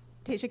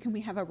 Tasia, can we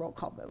have a roll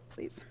call vote,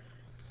 please?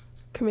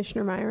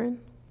 Commissioner Myron?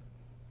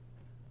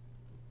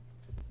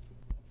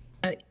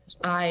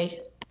 Aye.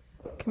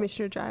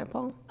 Commissioner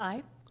Jayapal?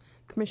 Aye.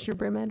 Commissioner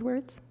Brim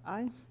Edwards?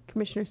 Aye.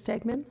 Commissioner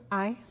Stegman?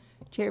 Aye.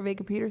 Chair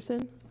Vega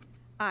Peterson?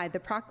 Aye, the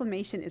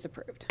proclamation is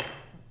approved.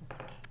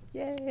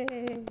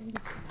 Yay.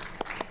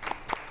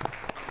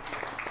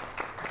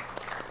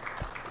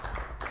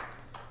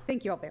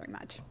 Thank you all very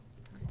much.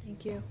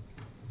 Thank you.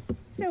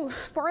 So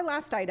for our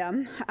last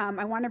item,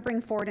 I want to bring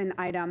forward an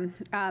item.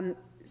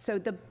 So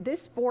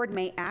this board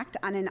may act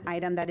on an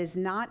item that is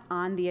not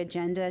on the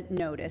agenda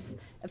notice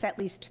if at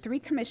least 3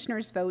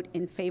 commissioners vote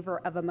in favor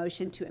of a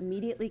motion to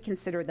immediately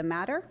consider the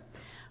matter.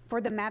 For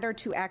the matter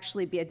to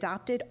actually be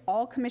adopted,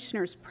 all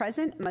commissioners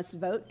present must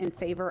vote in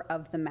favor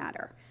of the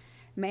matter.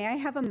 May I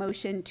have a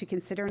motion to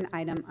consider an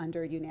item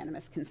under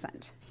unanimous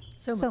consent?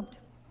 So moved.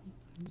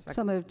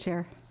 So moved,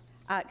 Chair.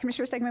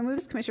 Commissioner Stegman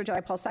moves,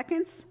 Commissioner Jayapal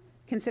seconds.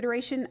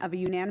 Consideration of a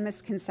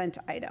unanimous consent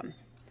item.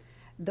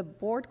 The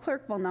board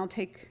clerk will now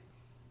take,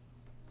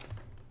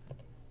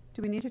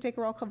 do we need to take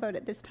a roll call vote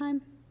at this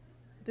time?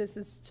 This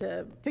is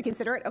to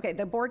consider it? Okay,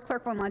 the board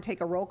clerk will want to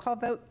take a roll call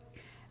vote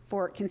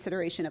for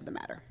consideration of the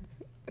matter.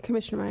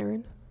 Commissioner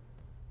Myron?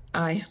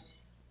 Aye.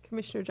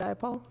 Commissioner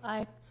Jayapal?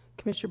 Aye.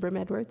 Commissioner Brim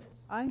Edwards?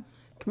 Aye.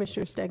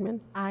 Commissioner Stegman?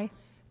 Aye.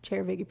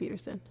 Chair Vega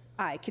Peterson?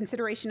 Aye.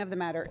 Consideration of the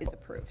matter is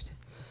approved.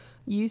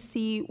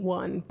 UC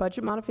 1,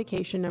 budget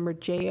modification number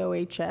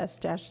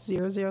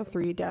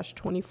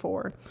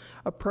JOHS-003-24,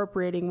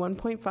 appropriating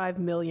 $1.5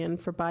 million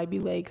for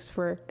Bybee Lakes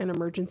for an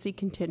emergency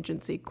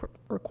contingency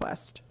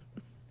request.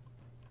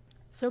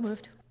 So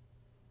moved.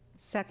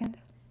 Second.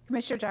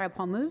 Commissioner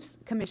Jayapal moves.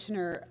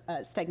 Commissioner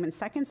Stegman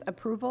seconds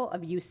approval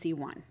of UC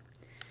 1.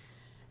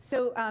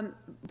 So,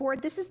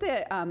 board, this is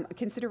the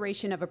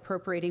consideration of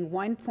appropriating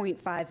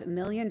 $1.5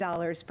 million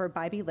for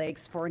Bybee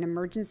Lakes for an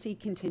emergency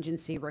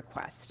contingency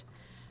request.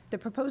 The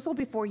proposal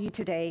before you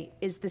today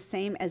is the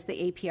same as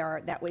the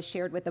APR that was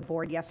shared with the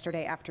board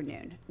yesterday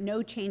afternoon.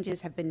 No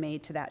changes have been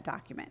made to that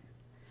document.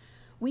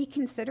 We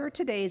consider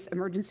today's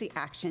emergency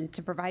action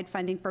to provide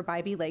funding for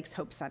Bybee Lakes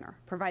Hope Center,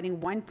 providing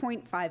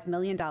 $1.5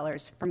 million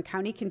from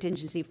county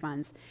contingency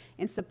funds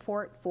in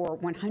support for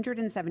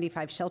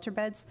 175 shelter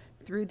beds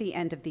through the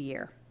end of the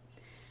year.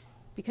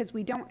 Because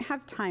we don't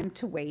have time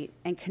to wait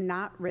and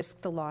cannot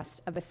risk the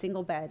loss of a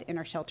single bed in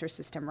our shelter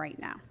system right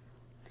now.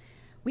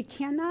 We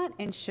cannot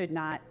and should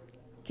not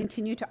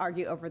continue to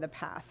argue over the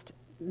past.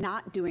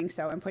 Not doing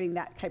so and putting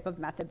that type of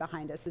method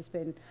behind us has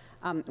been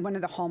one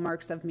of the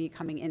hallmarks of me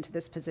coming into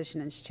this position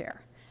as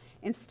chair.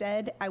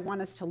 Instead, I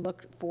want us to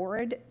look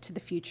forward to the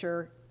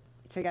future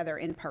together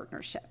in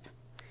partnership.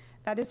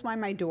 That is why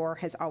my door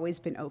has always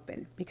been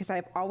open, because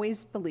I've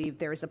always believed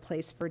there is a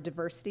place for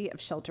diversity of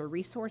shelter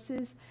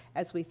resources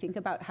as we think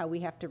about how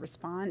we have to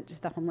respond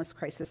to the homeless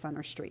crisis on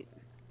our street.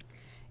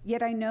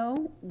 Yet I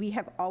know we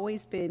have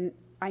always been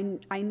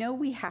I know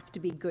we have to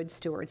be good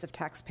stewards of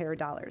taxpayer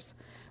dollars,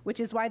 which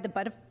is why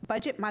the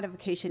budget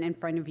modification in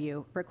front of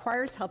you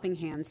requires Helping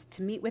Hands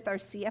to meet with our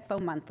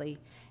CFO monthly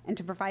and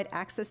to provide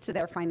access to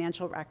their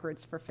financial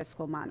records for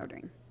fiscal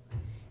monitoring.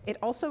 It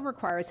also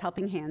requires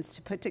Helping Hands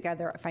to put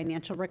together a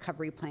financial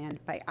recovery plan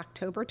by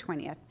October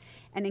 20th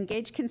and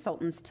engage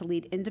consultants to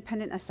lead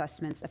independent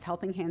assessments of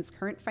Helping Hands'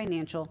 current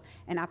financial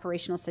and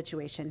operational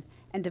situation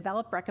and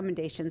develop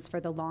recommendations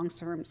for the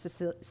long-term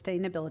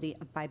sustainability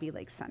of Bybee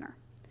Lakes Center.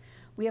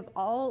 We have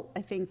all,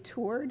 I think,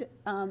 toured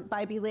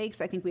Bybee Lakes.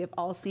 I think we have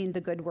all seen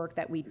the good work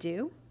that we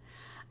do.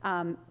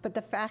 But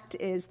the fact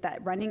is that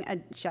running a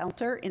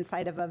shelter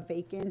inside of a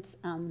vacant,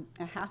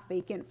 a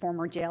half-vacant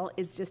former jail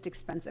is just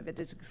expensive. It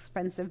is an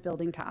expensive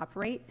building to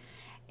operate,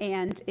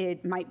 and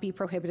it might be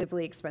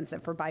prohibitively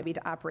expensive for Bybee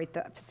to operate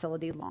the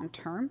facility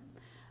long-term.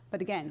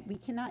 But again, we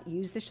cannot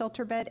use the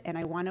shelter bed, and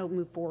I want to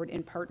move forward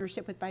in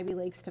partnership with Bybee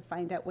Lakes to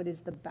find out what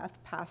is the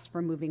best path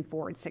for moving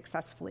forward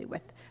successfully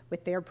with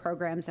their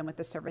programs and with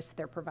the service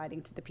they're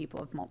providing to the people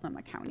of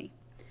Multnomah County.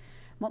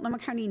 Multnomah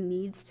County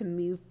needs to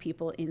move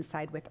people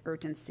inside with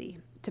urgency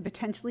to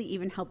potentially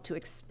even help to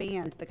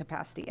expand the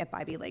capacity at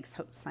Bybee Lakes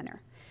Hope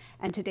Center.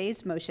 And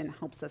today's motion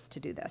helps us to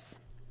do this.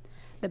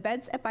 The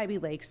beds at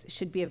Bybee Lakes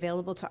should be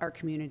available to our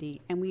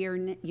community, and we are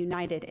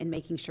united in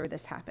making sure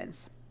this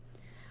happens.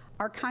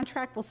 Our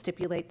contract will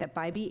stipulate that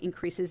Bybee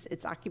increases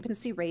its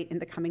occupancy rate in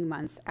the coming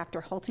months after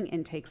halting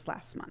intakes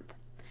last month.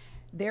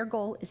 Their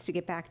goal is to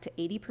get back to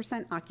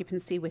 80%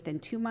 occupancy within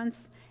 2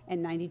 months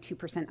and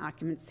 92%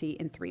 occupancy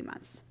in 3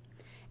 months.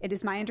 It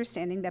is my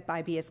understanding that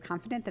Bybee is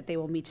confident that they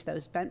will meet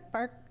those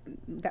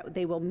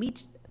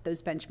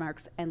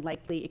benchmarks and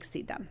likely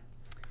exceed them.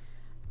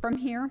 From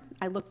here,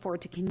 I look forward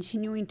to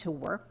continuing to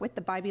work with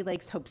the Bybee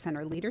Lakes Hope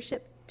Center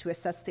leadership to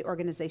assess the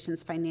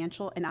organization's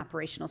financial and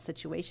operational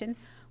situation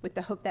with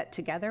the hope that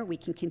together we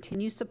can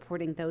continue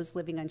supporting those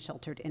living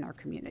unsheltered in our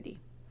community.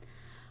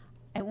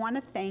 I want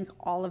to thank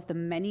all of the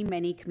many,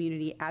 many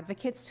community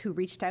advocates who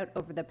reached out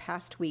over the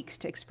past weeks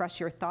to express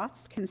your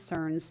thoughts,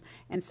 concerns,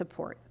 and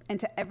support, and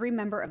to every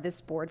member of this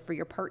board for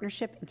your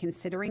partnership in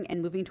considering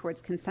and moving towards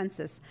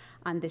consensus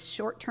on this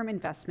short-term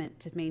investment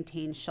to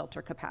maintain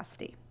shelter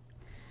capacity.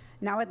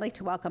 Now I'd like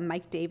to welcome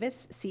Mike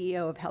Davis,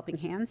 CEO of Helping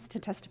Hands, to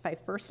testify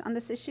first on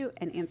this issue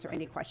and answer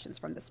any questions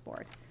from this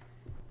board.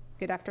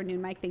 Good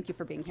afternoon, Mike. Thank you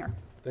for being here.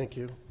 Thank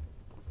you.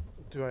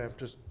 Do I have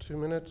just 2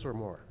 minutes or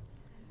more?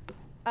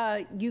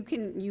 You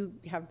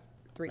have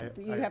 3.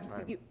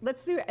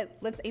 Let's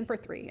aim for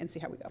 3 and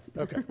see how we go.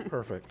 Okay,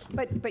 perfect.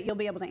 But you'll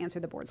be able to answer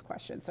the board's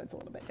questions, so it's a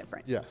little bit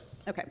different.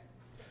 Yes. Okay.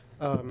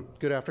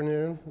 Good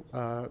afternoon,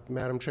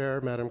 Madam Chair,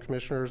 Madam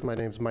Commissioners. My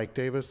name is Mike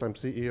Davis. I'm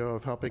CEO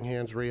of Helping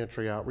Hands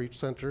Reentry Outreach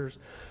Centers.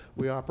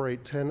 We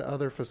operate 10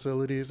 other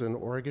facilities in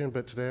Oregon,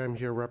 but today I'm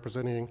here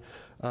representing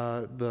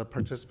the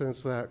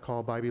participants that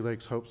call Bybee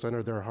Lakes Hope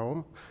Center their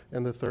home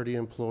and the 30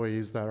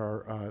 employees that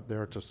are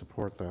there to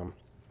support them.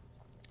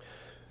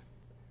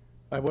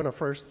 I want to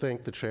first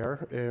thank the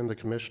chair and the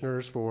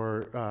commissioners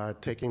for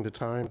taking the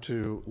time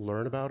to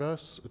learn about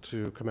us,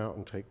 to come out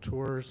and take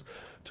tours,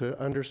 to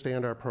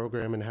understand our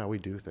program and how we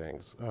do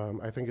things.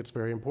 I think it's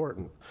very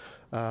important.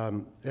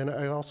 And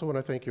I also want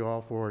to thank you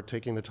all for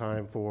taking the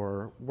time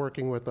for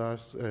working with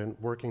us and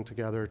working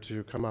together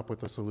to come up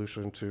with a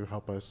solution to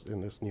help us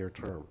in this near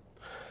term.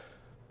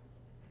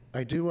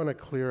 I do want to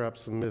clear up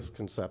some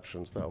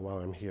misconceptions, though, while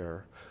I'm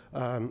here.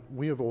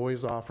 We have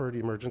always offered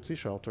emergency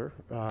shelter.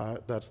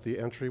 That's the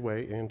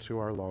entryway into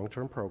our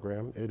long-term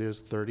program. It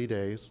is 30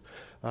 days.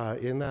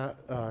 In that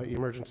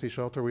emergency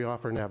shelter, we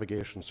offer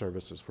navigation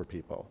services for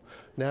people.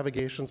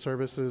 Navigation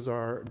services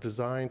are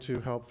designed to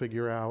help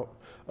figure out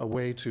a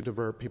way to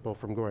divert people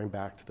from going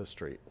back to the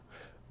street.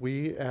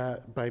 We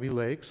at Bybee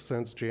Lakes,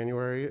 since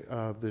January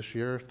of this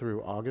year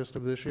through August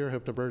of this year,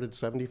 have diverted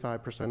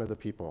 75% of the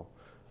people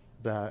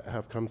that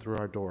have come through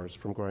our doors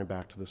from going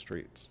back to the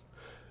streets.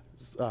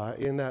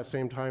 In that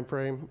same time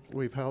frame,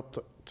 we've helped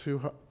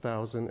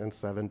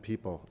 2,007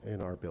 people in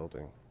our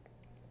building.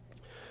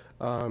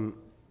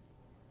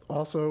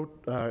 Also,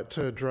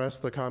 to address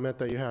the comment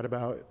that you had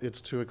about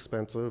it's too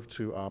expensive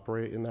to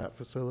operate in that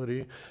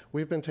facility,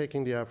 we've been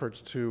taking the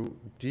efforts to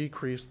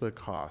decrease the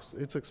cost.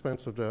 It's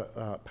expensive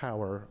to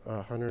power a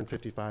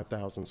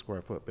 155,000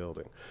 square foot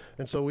building.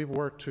 And so we've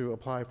worked to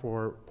apply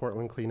for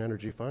Portland Clean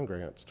Energy Fund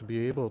grants to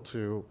be able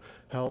to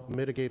help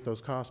mitigate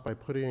those costs by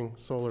putting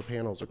solar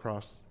panels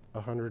across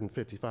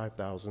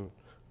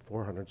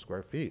 155,400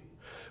 square feet.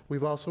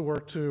 We've also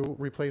worked to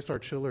replace our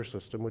chiller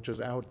system, which is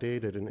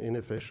outdated and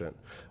inefficient.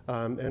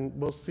 And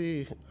we'll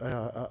see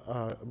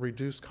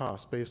reduced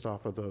costs based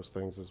off of those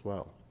things as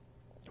well.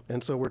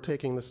 And so we're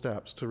taking the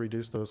steps to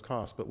reduce those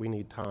costs, but we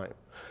need time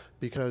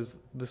because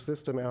the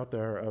system out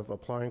there of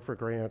applying for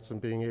grants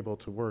and being able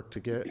to work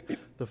to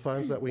get the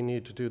funds that we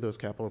need to do those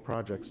capital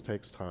projects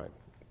takes time.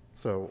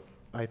 So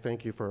I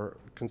thank you for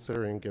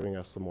considering giving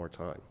us some more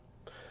time.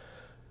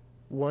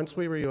 Once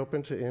we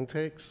reopen to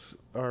intakes,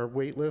 our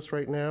wait list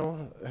right now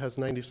has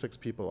 96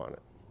 people on it.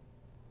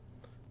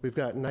 We've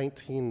got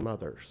 19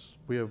 mothers.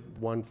 We have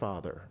 1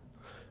 father.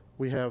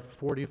 We have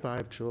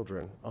 45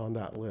 children on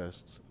that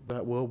list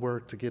that will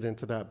work to get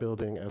into that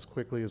building as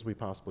quickly as we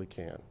possibly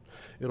can.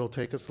 It'll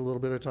take us a little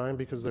bit of time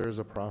because there is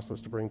a process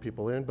to bring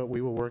people in, but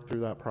we will work through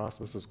that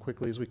process as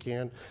quickly as we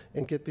can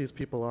and get these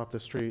people off the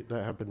street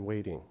that have been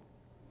waiting.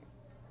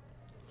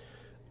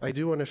 I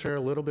do want to share a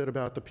little bit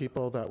about the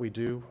people that we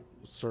do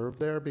serve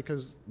there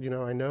because, you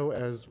know, I know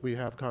as we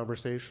have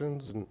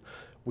conversations and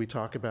we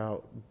talk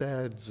about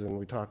beds and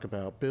we talk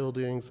about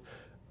buildings,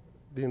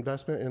 the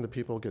investment in the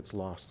people gets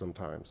lost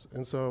sometimes.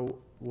 And so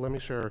let me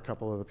share a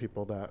couple of the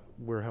people that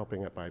we're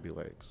helping at Bybee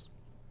Lakes.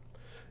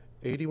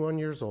 81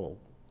 years old,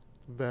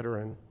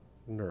 veteran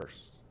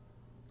nurse,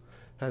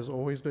 has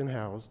always been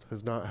housed,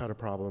 has not had a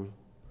problem,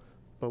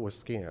 but was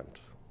scammed.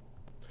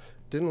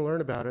 Didn't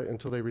learn about it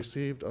until they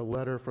received a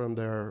letter from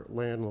their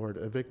landlord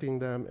evicting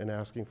them and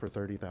asking for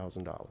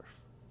 $30,000.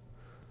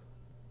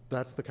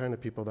 That's the kind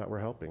of people that we're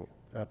helping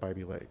at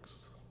Bybee Lakes.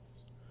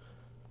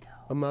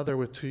 A mother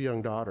with 2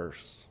 young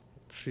daughters,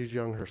 she's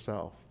young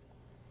herself.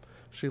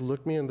 She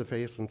looked me in the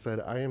face and said,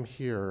 I am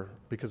here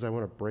because I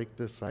want to break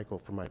this cycle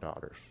for my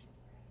daughters.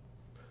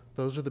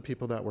 Those are the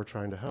people that we're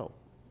trying to help.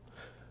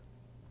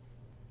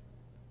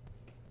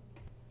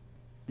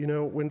 You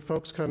know, when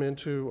folks come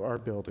into our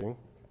building,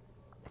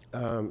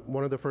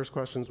 one of the first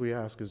questions we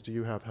ask is, do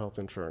you have health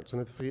insurance?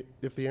 And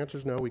if the answer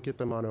is no, we get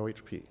them on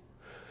OHP.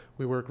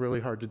 We work really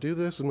hard to do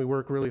this, and we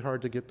work really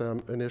hard to get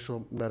them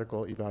initial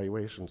medical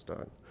evaluations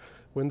done.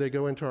 When they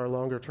go into our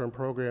longer-term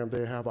program,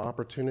 they have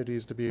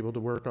opportunities to be able to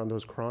work on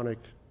those chronic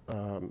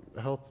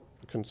health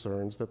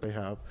concerns that they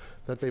have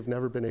that they've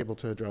never been able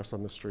to address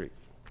on the street.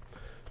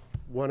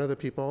 One of the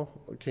people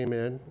came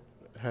in,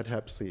 had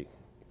Hep C,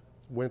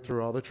 went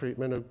through all the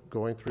treatment of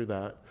going through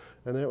that,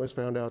 and then it was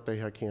found out they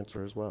had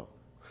cancer as well.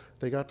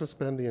 They got to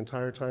spend the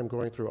entire time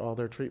going through all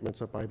their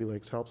treatments at Bybee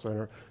Lakes Help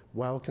Center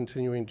while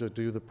continuing to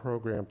do the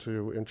program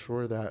to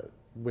ensure that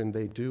when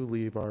they do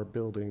leave our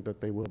building that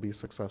they will be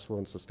successful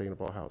in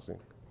sustainable housing.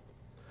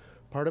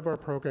 Part of our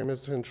program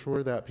is to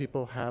ensure that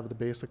people have the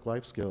basic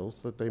life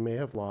skills that they may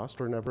have lost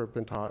or never have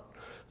been taught,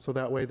 so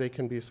that way they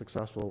can be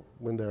successful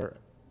when they're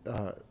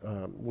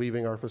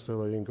leaving our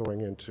facility and going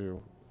into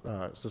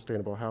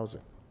sustainable housing.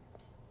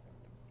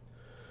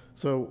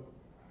 So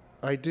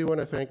I do want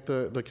to thank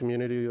the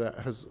community that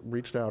has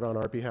reached out on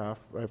our behalf.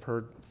 I've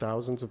heard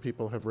thousands of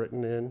people have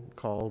written in,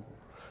 called,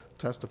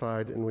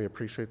 testified, and we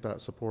appreciate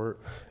that support.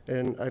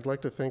 And I'd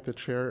like to thank the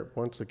chair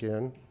once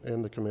again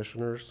and the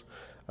commissioners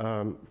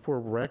for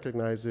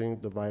recognizing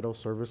the vital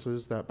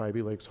services that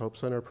Bybee Lakes Hope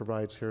Center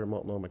provides here in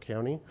Multnomah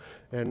County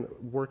and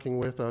working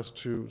with us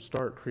to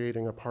start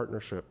creating a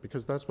partnership,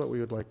 because that's what we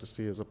would like to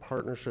see, is a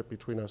partnership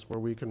between us where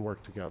we can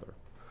work together.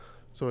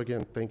 So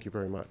again, thank you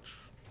very much.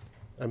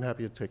 I'm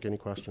happy to take any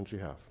questions you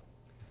have.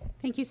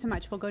 Thank you so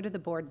much. We'll go to the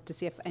board to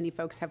see if any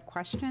folks have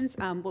questions.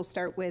 We'll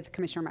start with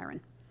Commissioner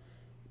Myron.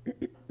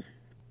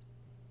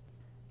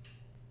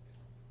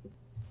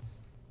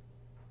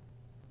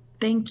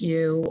 Thank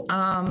you.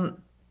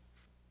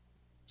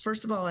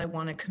 First of all, I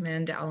want to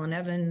commend Alan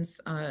Evans,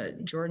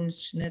 Jordan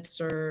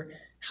Schnitzer,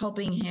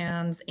 Helping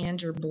Hands,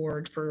 and your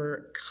board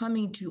for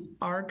coming to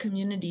our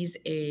community's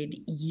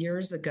aid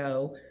years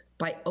ago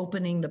by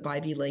opening the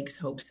Bybee Lakes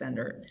Hope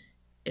Center.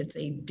 It's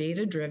a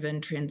data-driven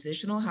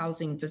transitional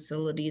housing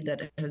facility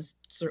that has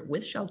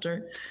with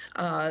shelter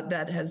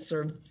that has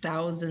served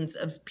thousands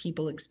of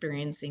people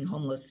experiencing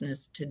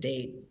homelessness to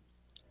date.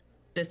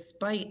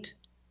 Despite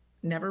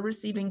never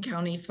receiving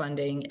county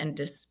funding and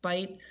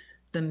despite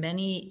the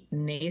many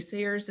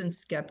naysayers and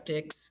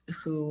skeptics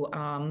who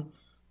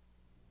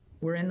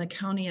were in the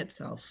county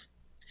itself,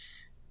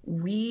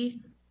 we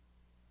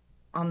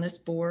on this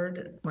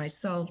board,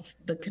 myself,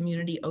 the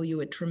community owe you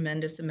a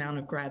tremendous amount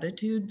of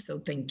gratitude, so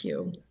thank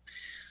you.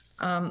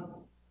 Bybee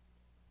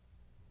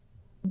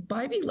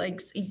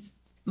Lakes,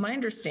 my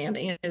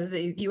understanding is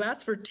you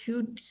asked for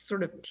two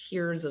sort of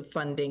tiers of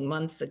funding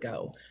months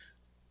ago.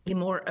 The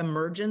more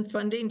emergent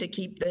funding to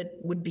keep that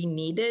would be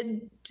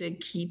needed to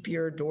keep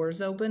your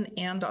doors open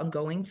and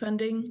ongoing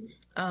funding.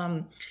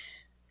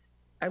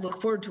 I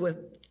look forward to a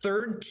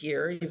third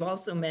tier. You've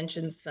also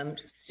mentioned some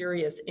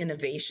serious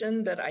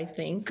innovation that I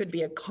think could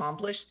be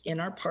accomplished in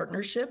our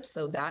partnership,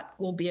 so that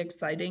will be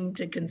exciting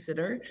to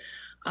consider.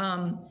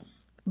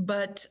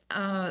 But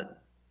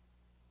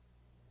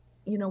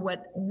you know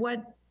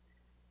what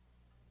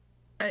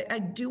I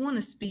do want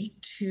to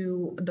speak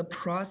to the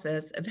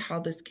process of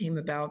how this came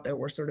about, that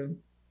we're sort of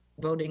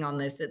voting on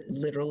this at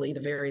literally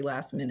the very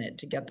last minute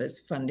to get this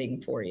funding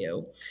for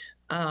you.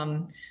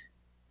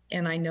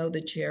 And I know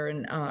the chair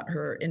in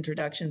her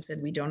introduction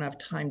said we don't have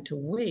time to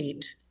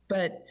wait,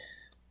 but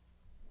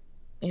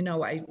you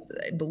know, I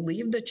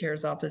believe the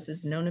chair's office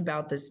has known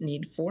about this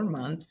need for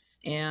months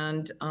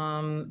and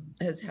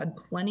has had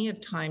plenty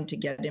of time to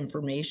get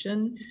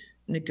information,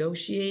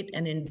 negotiate,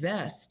 and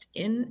invest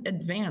in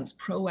advance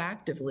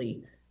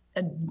proactively,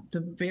 at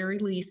the very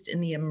least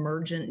in the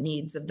emergent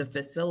needs of the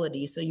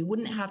facility. So you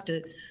wouldn't have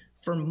to,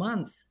 for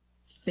months,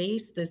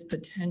 face this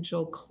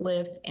potential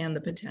cliff and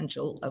the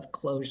potential of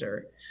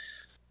closure.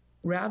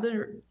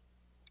 Rather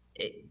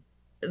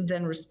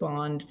than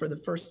respond for the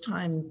first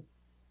time,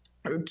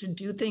 or to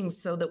do things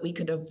so that we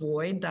could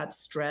avoid that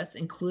stress,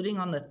 including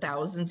on the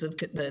thousands of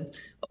the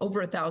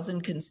over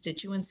 1,000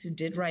 constituents who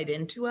did write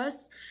into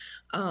us,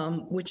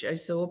 which I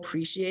so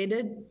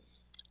appreciated.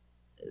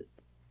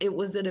 It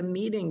was at a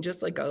meeting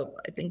just like I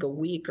think a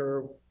week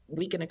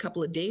and a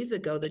couple of days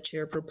ago, the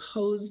chair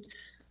proposed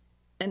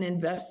an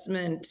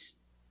investment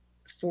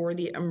for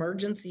the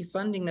emergency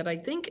funding that I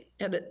think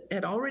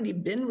had already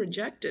been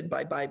rejected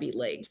by Bybee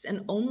Lakes.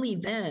 And only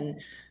then,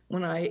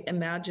 when I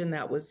imagine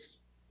that was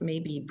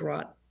maybe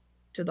brought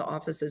to the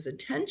office's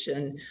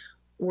attention,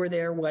 were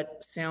there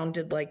what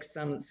sounded like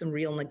some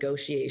real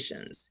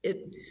negotiations.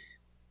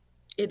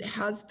 It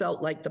has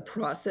felt like the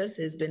process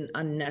has been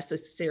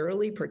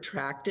unnecessarily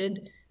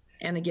protracted.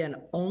 And again,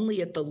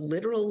 only at the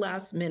literal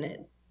last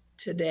minute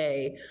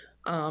today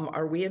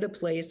are we at a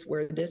place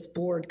where this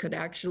board could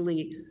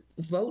actually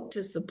vote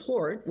to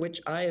support,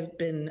 which I have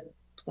been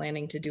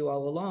planning to do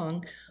all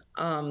along,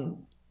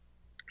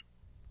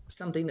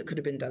 something that could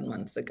have been done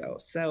months ago.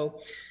 So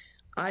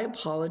I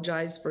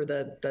apologize for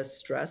the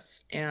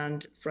stress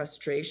and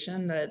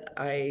frustration that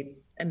I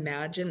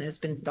imagine has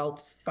been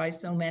felt by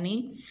so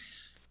many.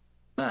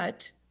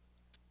 But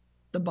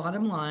the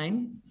bottom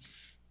line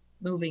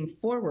moving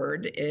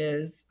forward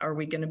is, are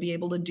we going to be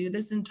able to do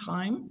this in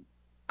time?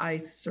 I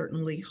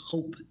certainly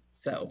hope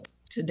so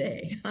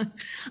today.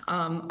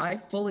 I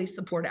fully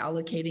support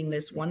allocating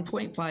this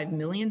 $1.5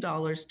 million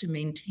to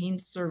maintain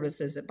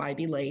services at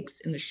Bybee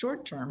Lakes in the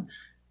short term,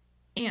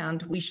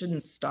 and we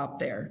shouldn't stop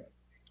there.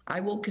 I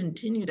will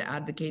continue to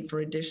advocate for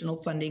additional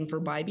funding for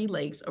Bybee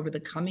Lakes over the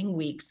coming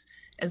weeks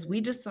as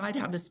we decide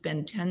how to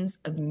spend tens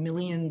of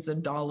millions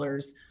of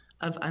dollars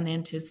of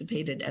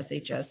unanticipated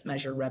SHS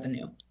measure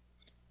revenue.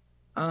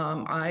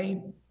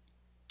 I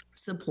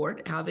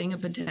support having a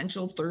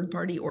potential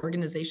third-party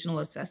organizational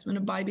assessment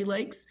of Bybee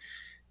Lakes.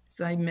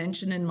 As I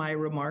mentioned in my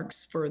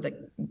remarks for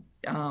the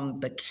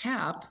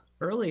CAP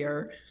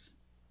earlier,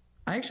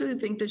 I actually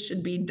think this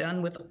should be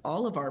done with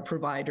all of our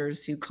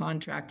providers who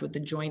contract with the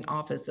Joint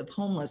Office of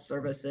Homeless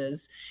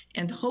Services,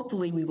 and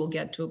hopefully we will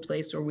get to a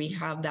place where we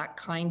have that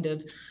kind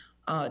of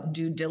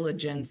due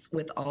diligence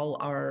with all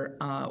our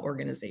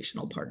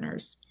organizational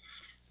partners.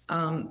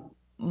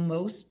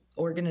 Most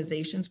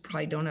organizations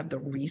probably don't have the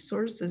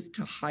resources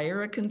to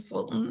hire a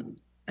consultant,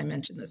 I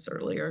mentioned this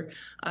earlier,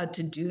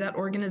 to do that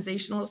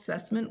organizational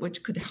assessment,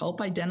 which could help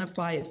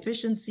identify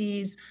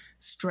efficiencies,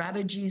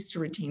 strategies to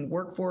retain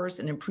workforce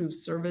and improve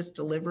service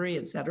delivery,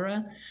 et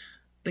cetera.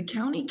 The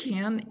county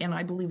can, and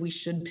I believe we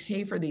should,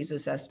 pay for these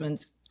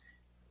assessments,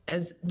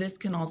 as this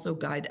can also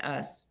guide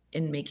us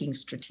in making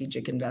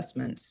strategic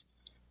investments.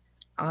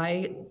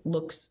 I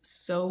look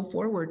so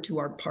forward to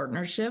our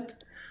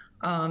partnership,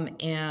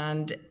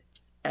 and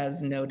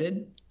as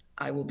noted,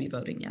 I will be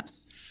voting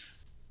yes.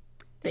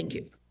 Thank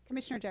you.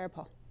 Commissioner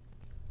Jayapal.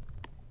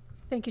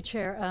 Thank you,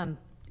 Chair.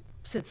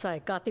 Since I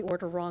got the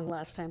order wrong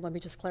last time, let me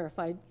just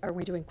clarify. Are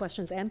we doing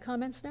questions and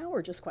comments now,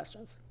 or just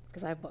questions?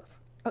 Because I have both.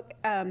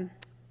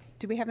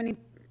 Do we have any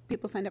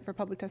people signed up for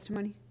public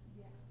testimony?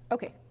 Yeah.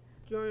 Okay.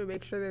 Do you want me to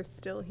make sure they're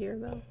still here,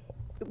 though?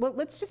 Well,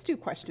 let's just do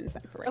questions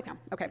then for right now.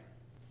 Okay.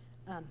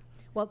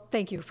 Well,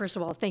 thank you. First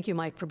of all, thank you,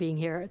 Mike, for being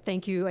here.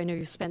 Thank you. I know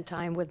you spent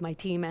time with my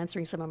team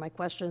answering some of my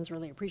questions.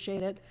 Really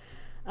appreciate it.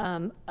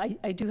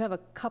 I do have a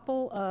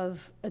couple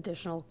of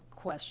additional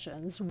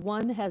questions.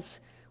 One's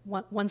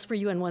for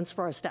you and one's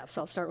for our staff,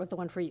 so I'll start with the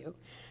one for you.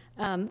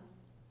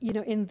 You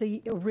know, in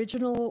the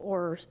original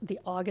or the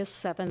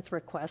August 7th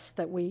request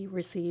that we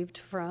received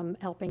from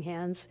Helping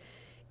Hands,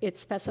 it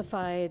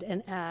specified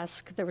an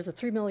ask. There was a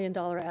 $3 million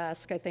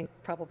ask, I think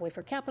probably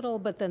for capital,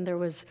 but then there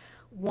was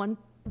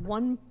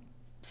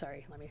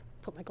sorry, let me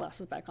put my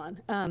glasses back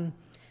on.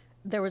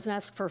 There was an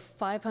ask for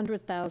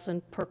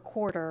 $500,000 per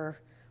quarter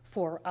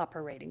for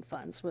operating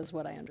funds, was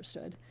what I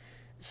understood.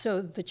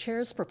 So the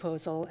chair's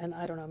proposal, and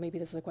I don't know, maybe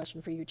this is a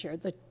question for you, Chair.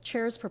 The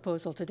chair's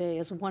proposal today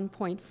is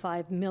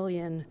 $1.5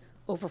 million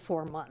over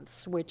 4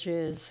 months, which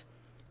is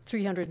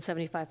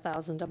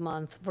 $375,000 a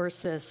month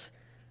versus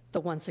the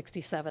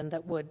 167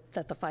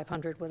 that the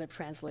 500 would have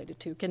translated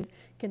to.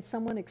 Can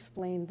someone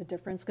explain the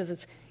difference?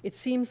 Because it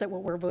seems that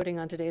what we're voting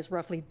on today is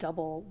roughly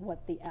double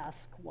what the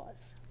ask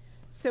was.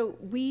 So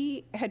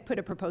we had put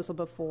a proposal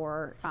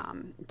before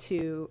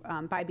to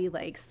Bybee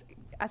Lakes,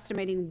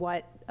 estimating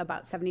what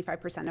about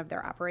 75% of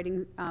their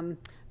operating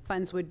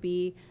funds would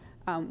be,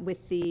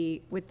 with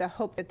the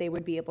hope that they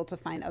would be able to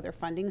find other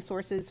funding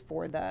sources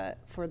for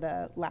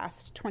the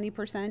last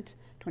 20%,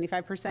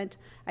 25%.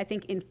 I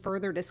think in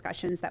further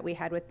discussions that we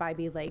had with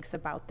Bybee Lakes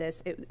about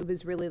this, it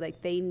was really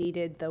like they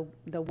needed the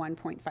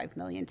 1.5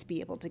 million to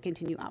be able to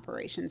continue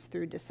operations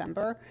through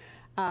December.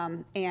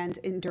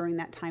 And during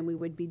that time, we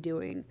would be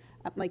doing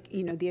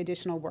the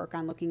additional work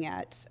on looking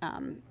at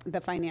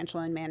the financial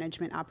and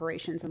management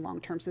operations and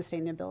long-term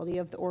sustainability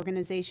of the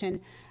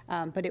organization.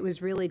 But it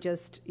was really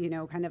just,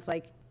 kind of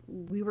like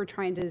we were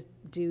trying to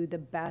do the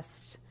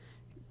best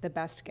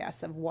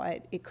guess of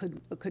what it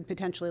could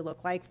potentially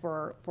look like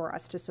for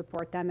us to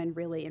support them. And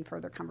really in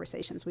further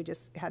conversations, we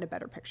just had a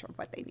better picture of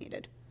what they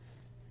needed.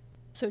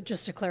 So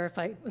just to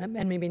clarify,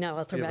 and maybe now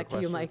I'll turn back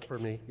to you, Mike. For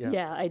me?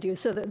 Yeah, I do.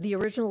 So the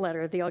original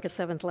letter, the August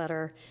 7th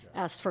letter,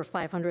 asked for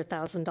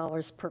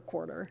 $500,000 per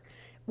quarter.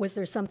 Was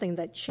there something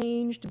that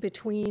changed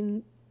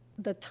between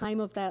the time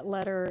of that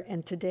letter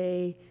and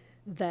today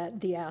that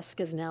the ask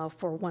is now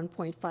for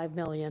 $1.5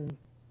 million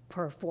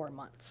per 4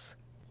 months?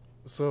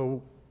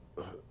 So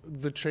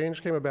the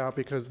change came about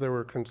because there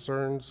were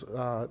concerns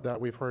that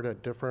we've heard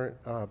at different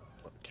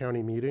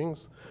county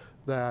meetings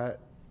that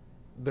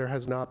there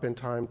has not been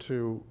time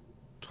to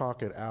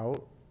talk it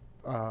out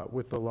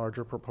with the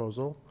larger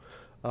proposal.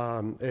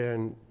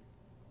 And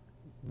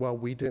while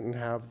we didn't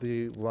have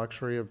the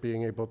luxury of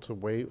being able to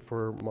wait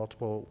for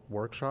multiple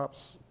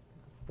workshops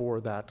for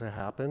that to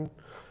happen,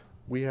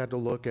 we had to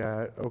look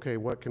at, okay,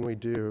 what can we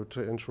do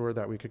to ensure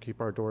that we could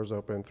keep our doors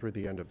open through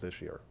the end of this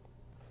year?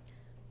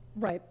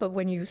 Right, but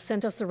when you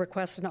sent us the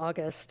request in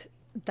August,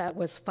 that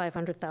was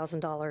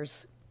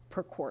 $500,000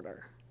 per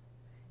quarter.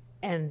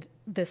 And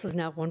this is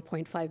now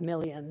 1.5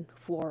 million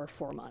for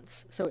 4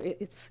 months. So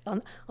it's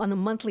on a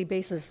monthly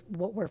basis,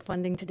 what we're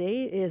funding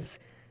today is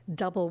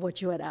double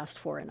what you had asked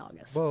for in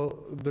August. Well,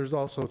 there's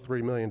also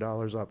 $3 million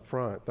up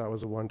front. That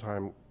was a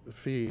one-time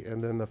fee,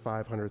 and then the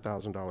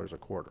 $500,000 a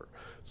quarter.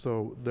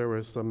 So there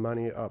was some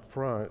money up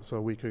front so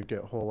we could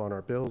get whole on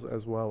our bills,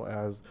 as well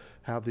as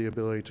have the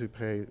ability to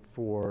pay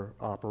for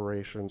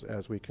operations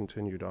as we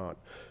continued on.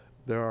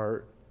 There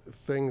are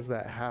things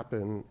that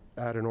happen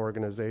at an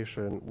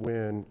organization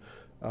when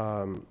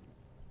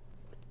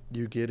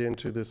you get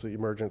into this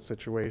emergent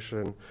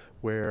situation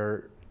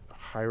where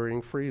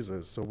hiring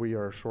freezes. So we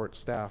are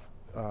short-staffed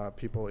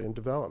people in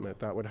development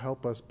that would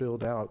help us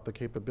build out the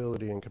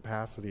capability and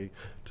capacity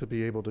to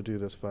be able to do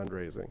this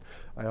fundraising.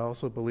 I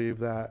also believe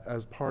that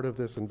as part of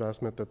this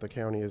investment that the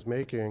county is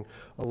making,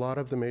 a lot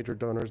of the major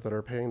donors that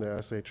are paying the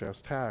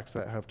SHS tax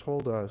that have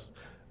told us,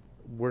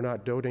 we're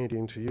not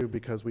donating to you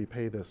because we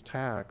pay this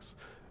tax,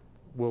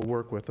 will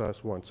work with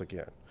us once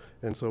again.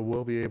 And so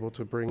we'll be able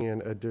to bring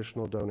in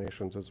additional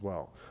donations as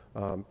well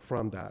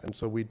from that. And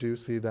so we do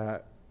see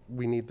that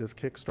we need this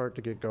kickstart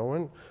to get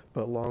going,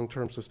 but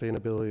long-term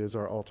sustainability is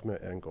our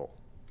ultimate end goal.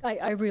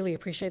 I really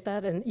appreciate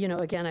that. And,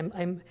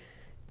 again,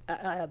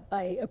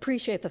 I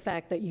appreciate the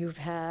fact that you've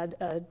had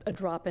a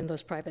drop in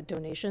those private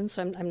donations.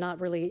 So I'm not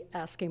really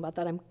asking about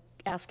that. I'm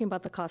asking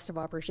about the cost of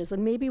operations.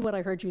 And maybe what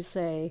I heard you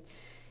say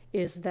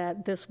is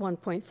that this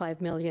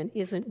 1.5 million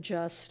isn't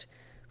just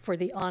for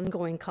the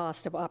ongoing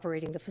cost of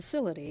operating the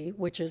facility,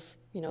 which is,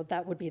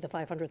 that would be the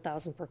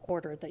 500,000 per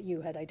quarter that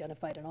you had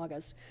identified in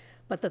August,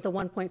 but that the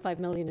 1.5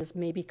 million is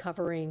maybe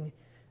covering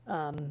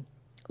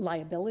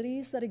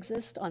liabilities that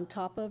exist on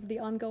top of the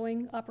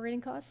ongoing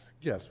operating costs?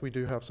 Yes, we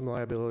do have some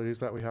liabilities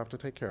that we have to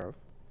take care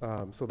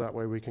of, so that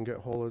way we can get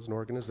whole as an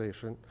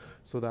organization,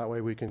 so that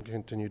way we can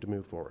continue to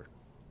move forward.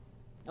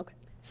 Okay,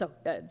 so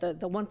the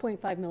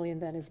 1.5 million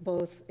then is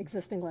both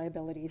existing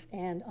liabilities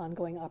and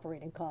ongoing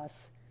operating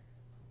costs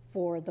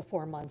for the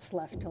 4 months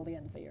left till the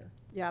end of the year.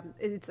 Yeah,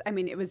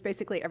 it was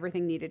basically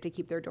everything needed to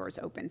keep their doors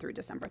open through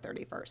December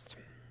 31st.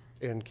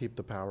 And keep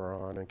the power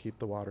on and keep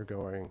the water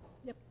going.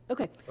 Yep,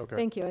 okay.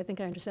 Thank you, I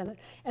think I understand that.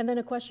 And then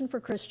a question for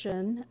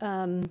Christian.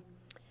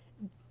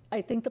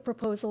 I think the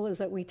proposal is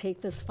that we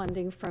take this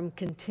funding from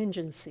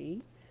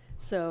contingency.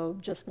 So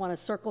just want to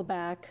circle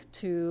back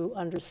to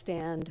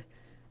understand.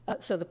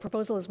 So the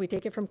proposal is we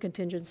take it from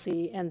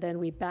contingency and then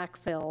we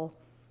backfill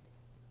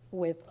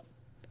with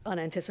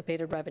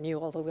unanticipated revenue,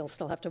 although we'll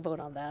still have to vote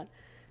on that.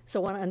 So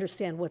I want to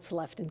understand what's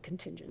left in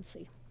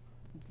contingency.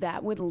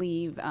 That would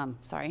leave,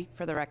 sorry,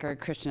 for the record,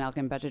 Christian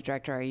Elkin, Budget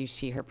Director, I use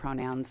she, her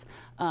pronouns.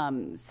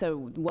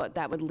 So what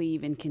that would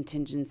leave in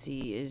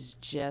contingency is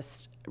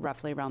just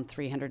roughly around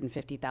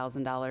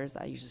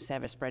 $350,000. I usually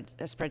have a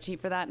spreadsheet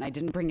for that, and I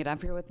didn't bring it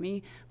up here with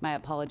me. My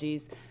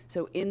apologies.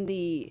 So in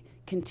the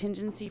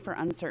contingency for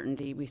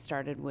uncertainty, we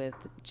started with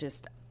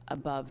just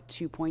above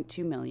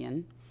 2.2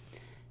 million.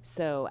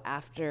 So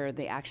after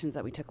the actions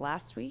that we took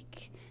last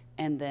week,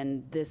 and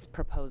then this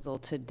proposal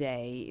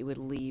today, it would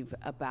leave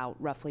about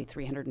roughly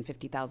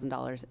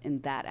 $350,000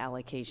 in that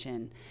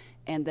allocation.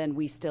 And then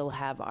we still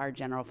have our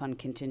general fund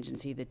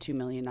contingency, the $2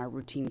 million, our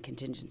routine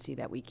contingency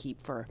that we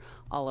keep for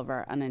all of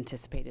our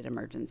unanticipated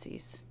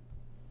emergencies.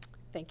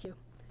 Thank you.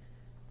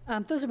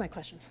 Those are my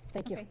questions.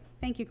 Thank you. Okay.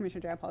 Thank you,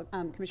 Commissioner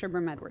Drapal. Commissioner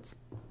Brim-Edwards.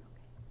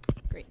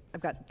 Great.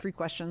 I've got 3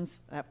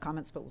 questions. I have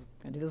comments, but we'll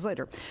do this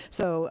later.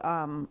 So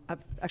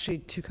I've actually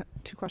two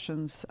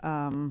questions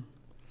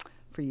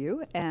for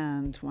you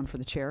and one for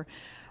the chair.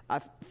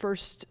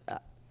 First,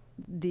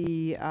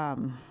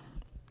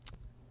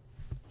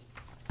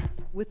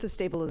 with the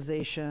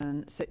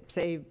stabilization,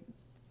 say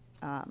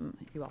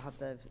you all have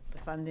the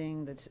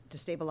funding to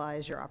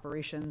stabilize your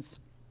operations.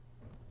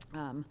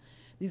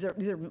 These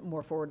are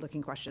more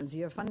forward-looking questions.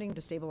 You have funding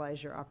to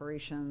stabilize your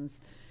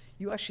operations.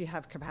 You actually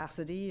have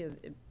capacity,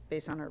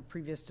 based on our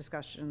previous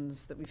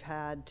discussions that we've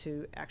had,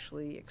 to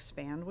actually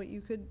expand what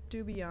you could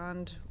do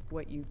beyond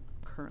what you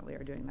currently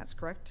are doing. That's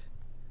correct?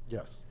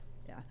 Yes.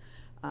 Yeah.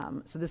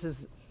 So this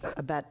is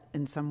a bet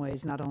in some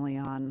ways, not only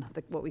on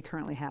what we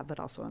currently have, but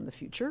also on the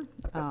future,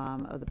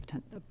 of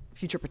the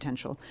future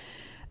potential.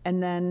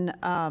 And then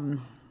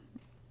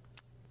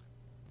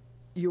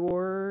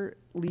your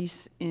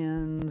lease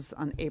ends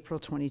on April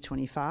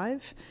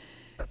 2025.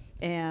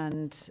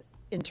 And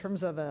in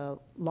terms of a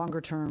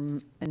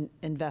longer-term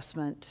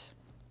investment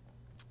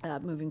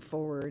moving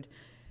forward,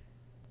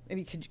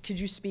 maybe could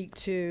you speak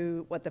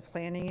to what the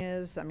planning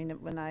is? I mean,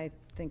 when I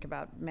think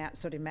about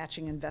sort of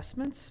matching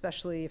investments,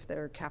 especially if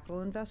they're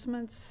capital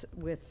investments,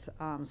 with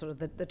sort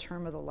of the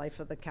term of the life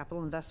of the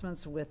capital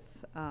investments, with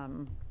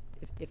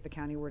if the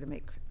county were to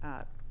make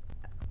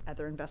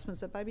other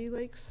investments at Bybee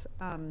Lakes,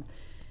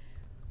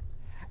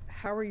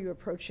 how are you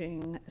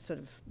approaching sort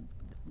of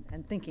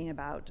and thinking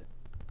about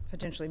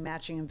potentially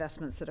matching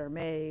investments that are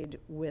made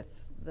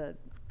with the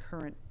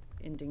current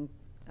ending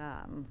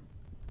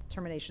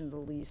termination of the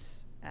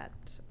lease at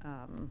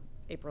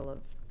April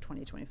of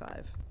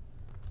 2025?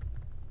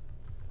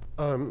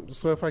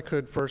 So if I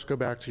could first go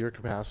back to your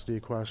capacity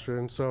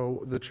question.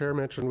 So the chair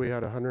mentioned we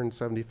had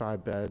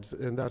 175 beds,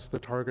 and that's the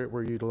target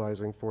we're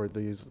utilizing for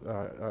these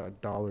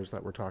dollars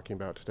that we're talking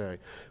about today.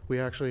 We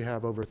actually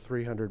have over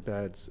 300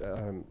 beds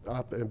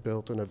up and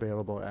built and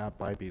available at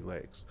Bybee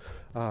Lakes.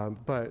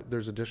 But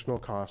there's additional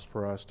cost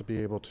for us to be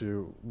able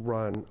to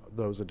run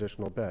those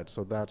additional beds.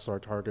 So that's our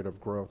target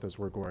of growth as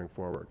we're going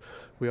forward.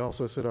 We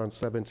also sit on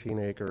 17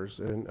 acres,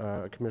 and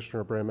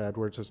Commissioner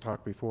Brim-Edwards has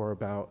talked before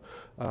about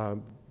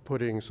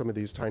putting some of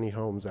these tiny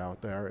homes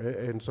out there.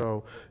 And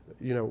so,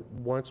 you know,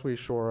 once we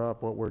shore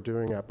up what we're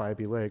doing at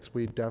Bybee Lakes,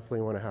 we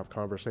definitely want to have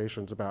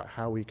conversations about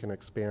how we can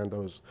expand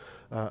those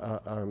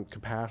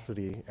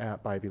capacity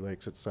at Bybee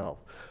Lakes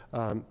itself.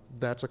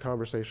 That's a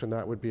conversation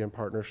that would be in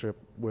partnership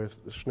with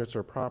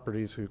Schnitzer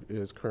Properties, who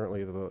is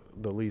currently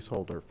the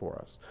leaseholder for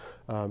us.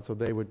 So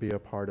they would be a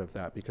part of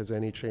that, because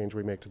any change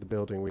we make to the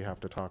building, we have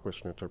to talk with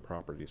Schnitzer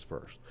Properties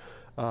first.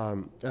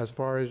 As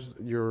far as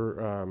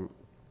your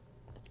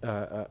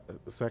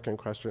second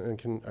question,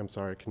 and I'm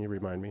sorry, can you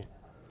remind me?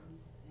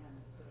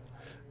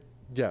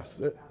 Yes.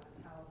 How a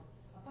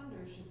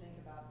funder should think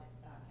about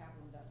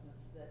capital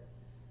investments, that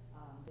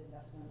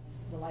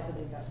the life of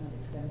the investment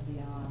extends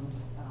beyond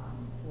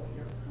what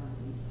your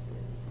current lease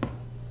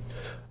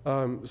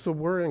is. So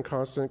we're in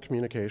constant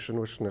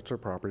communication with Schnitzer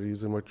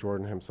Properties and with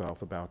Jordan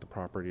himself about the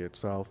property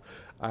itself.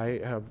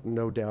 I have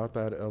no doubt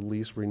that a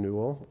lease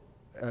renewal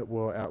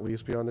will at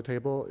least be on the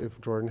table.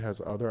 If Jordan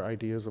has other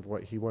ideas of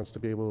what he wants to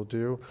be able to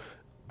do,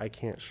 I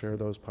can't share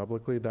those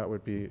publicly. That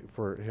would be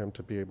for him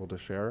to be able to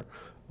share.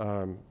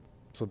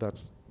 So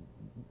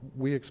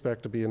we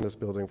expect to be in this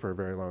building for a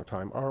very long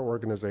time. Our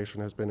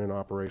organization has been in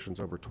operations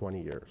over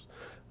 20 years.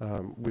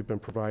 We've been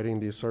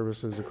providing these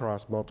services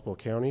across multiple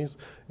counties,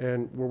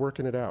 and we're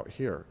working it out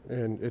here.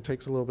 And it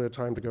takes a little bit of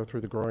time to go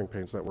through the growing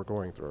pains that we're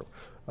going through.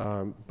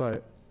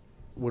 But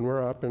when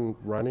we're up and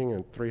running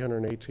and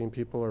 318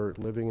 people are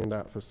living in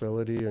that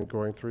facility and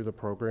going through the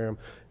program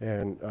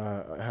and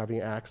having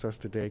access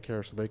to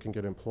daycare so they can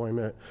get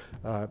employment,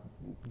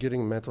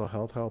 getting mental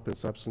health help and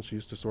substance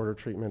use disorder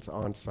treatments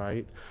on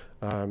site,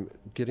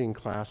 getting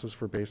classes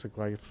for basic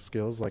life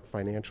skills like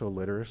financial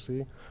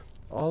literacy,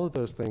 all of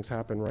those things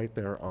happen right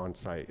there on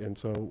site. And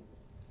so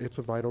it's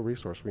a vital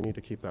resource. We need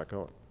to keep that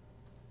going.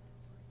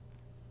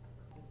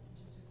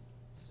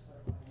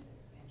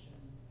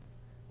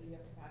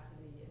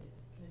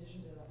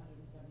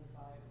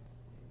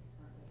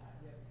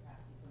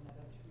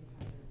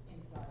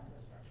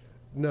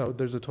 No,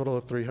 there's a total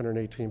of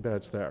 318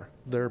 beds there.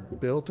 They're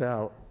built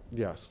out,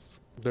 yes.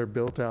 They're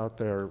built out,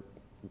 they're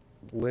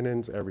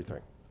linens, everything.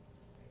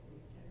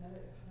 Another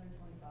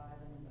 125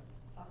 and the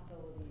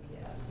possibility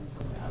of some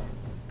sort of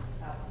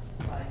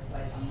outside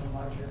site on the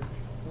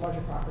larger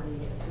property,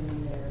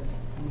 assuming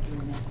there's an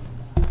agreement.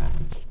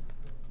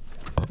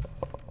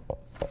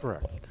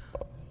 Correct.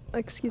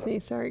 Excuse me,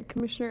 sorry,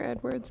 Commissioner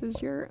Edwards, is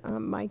your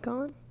mic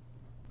on?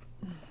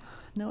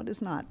 No, it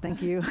is not.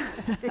 Thank you.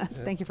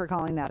 Thank you for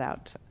calling that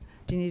out.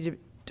 Do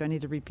I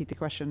need to repeat the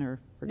question, or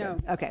we're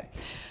good? No. Okay.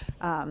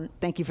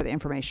 Thank you for the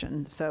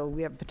information. So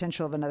we have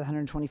potential of another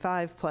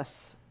 125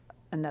 plus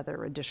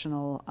another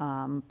additional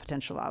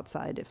potential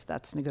outside if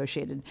that's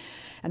negotiated.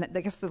 And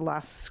I guess the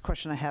last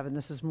question I have, and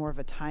this is more of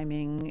a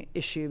timing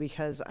issue,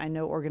 because I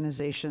know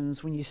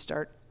organizations, when you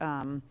start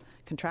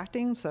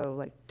contracting, so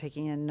like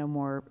taking in no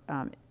more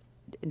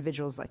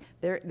individuals, like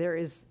there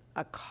is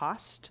a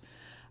cost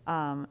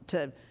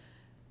to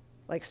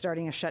like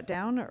starting a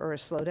shutdown or a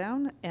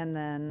slowdown and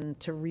then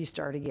to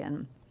restart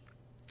again.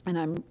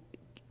 And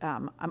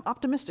I'm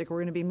optimistic we're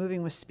going to be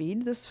moving with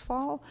speed this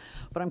fall,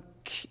 but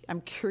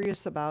I'm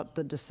curious about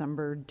the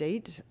December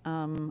date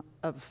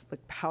of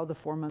like how the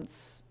 4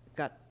 months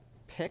got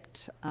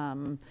picked.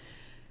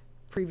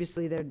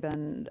 Previously, there'd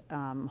been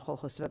a whole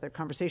host of other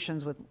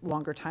conversations with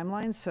longer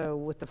timelines. So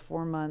with the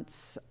 4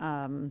 months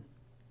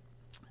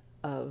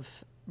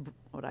of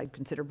what I'd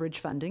consider bridge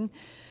funding,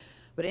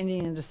 but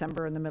ending in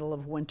December in the middle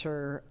of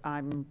winter,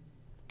 I'm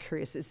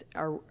curious,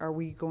 are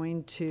we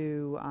going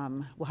to,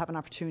 we'll have an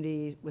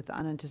opportunity with the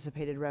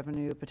unanticipated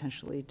revenue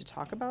potentially to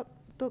talk about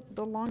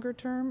the longer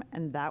term,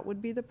 and that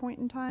would be the point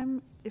in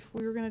time if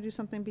we were going to do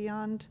something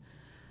beyond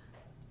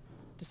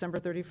December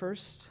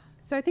 31st?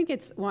 So I think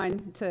it's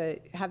one, to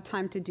have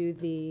time to do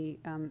the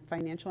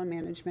financial and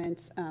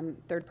management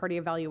third-party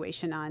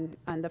evaluation on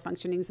the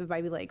functionings of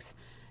Bybee Lakes,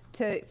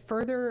 to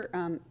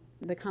further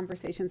the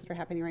conversations that are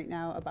happening right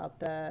now about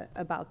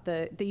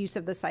the use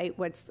of the site,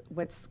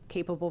 what's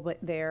capable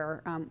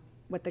there,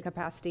 what the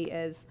capacity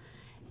is,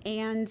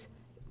 and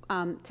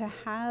to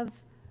have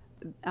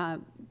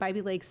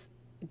Bybee Lakes,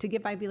 to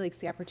give Bybee Lakes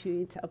the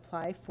opportunity to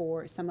apply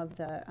for some of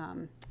the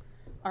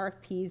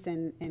RFPs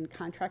and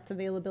contract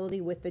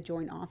availability with the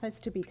joint office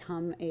to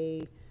become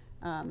a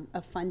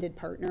funded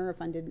partner, a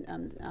funded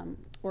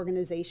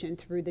organization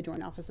through the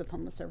Joint Office of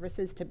Homeless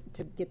Services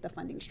to get the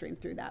funding stream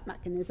through that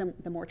mechanism,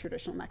 the more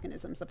traditional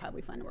mechanisms of how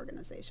we fund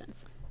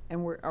organizations.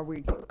 And are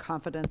we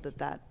confident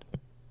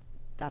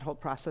that whole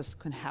process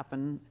can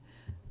happen?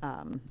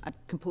 I'm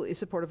completely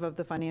supportive of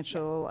the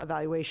financial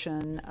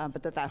evaluation,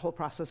 but that whole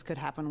process could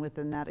happen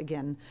within that,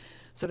 again,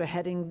 sort of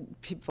heading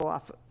people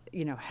off,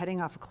 heading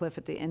off a cliff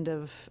at the end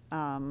of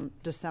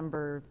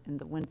December in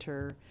the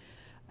winter.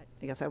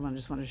 I guess I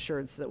just want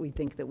assurance that we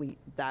think that we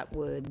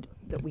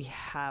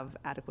have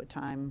adequate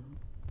time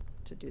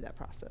to do that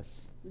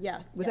process.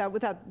 Yeah.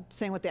 Without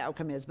saying what the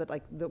outcome is, but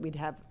like that we'd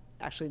have,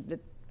 actually the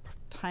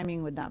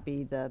timing would not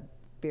be the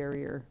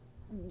barrier.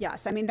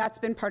 Yes, I mean, that's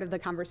been part of the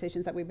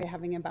conversations that we've been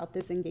having about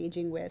this,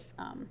 engaging with,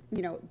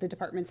 the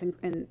departments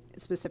and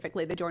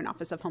specifically the Joint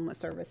Office of Homeless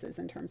Services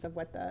in terms of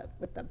what the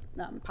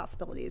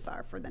possibilities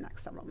are for the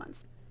next several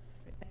months.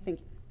 Thank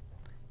you.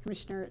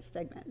 Commissioner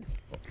Stegman.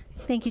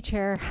 Thank you,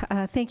 Chair.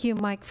 Thank you,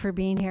 Mike, for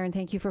being here, and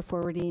thank you for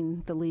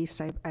forwarding the lease.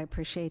 I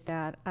appreciate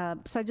that.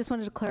 So I just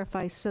wanted to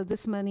clarify, so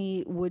this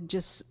money would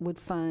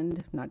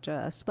fund, not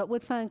just, but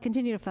would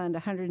continue to fund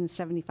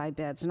 175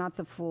 beds, not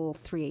the full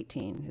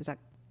 318. Is that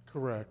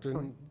correct?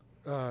 And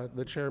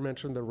the chair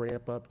mentioned the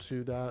ramp up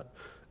to that,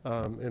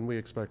 and we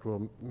expect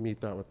we'll meet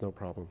that with no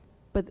problem.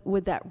 But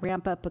would that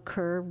ramp up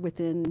occur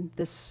within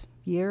this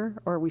year,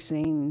 or are we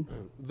seeing?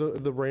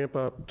 The ramp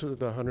up to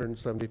the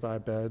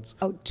 175 beds.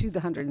 Oh, to the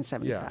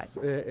 175. Yes,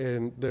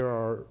 and there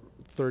are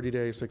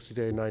 30-day,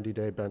 60-day,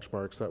 90-day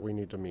benchmarks that we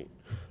need to meet.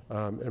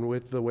 And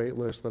with the wait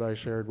list that I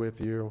shared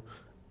with you,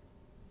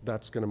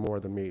 that's going to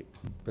more than meet.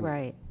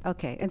 Right,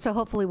 okay. And so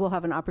hopefully we'll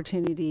have an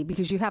opportunity,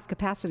 because you have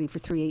capacity for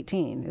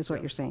 318, is what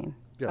you're saying.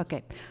 Yes.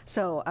 Okay,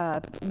 so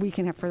we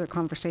can have further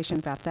conversation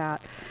about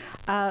that.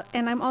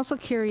 And I'm also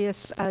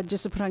curious,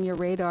 just to put on your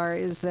radar,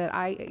 is that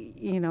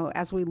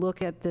as we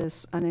look at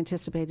this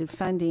unanticipated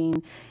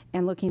funding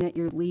and looking at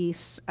your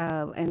lease,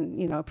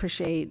 and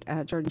appreciate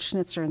Jordan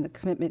Schnitzer and the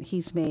commitment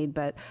he's made,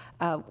 but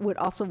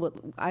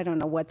I don't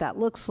know what that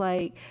looks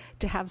like,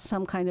 to have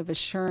some kind of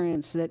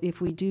assurance that if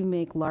we do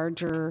make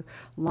larger,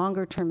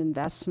 longer-term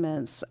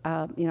investments,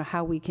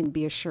 how we can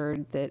be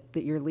assured that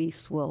your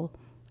lease will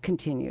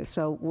continue.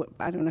 So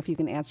I don't know if you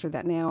can answer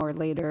that now or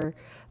later,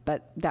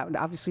 but that would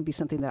obviously be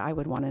something that I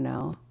would want to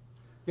know.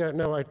 Yeah,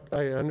 no,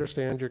 I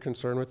understand your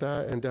concern with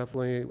that, and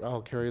definitely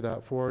I'll carry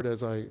that forward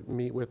as I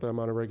meet with them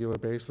on a regular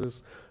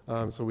basis,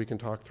 so we can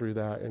talk through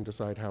that and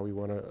decide how we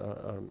want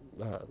to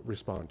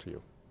respond to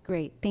you.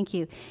 Great, thank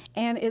you.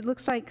 And it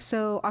looks like,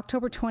 so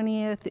October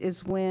 20th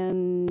is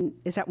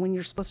that when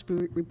you're supposed to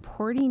be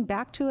reporting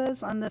back to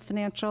us on the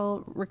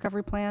financial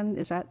recovery plan?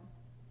 Is that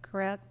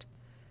correct?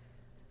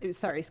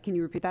 Sorry, can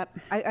you repeat that?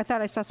 I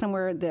thought I saw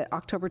somewhere that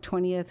October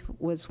 20th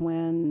was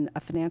when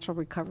a financial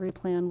recovery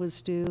plan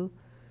was due.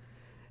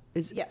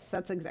 Yes,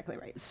 that's exactly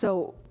right.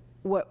 So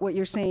what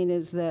you're saying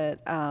is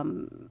that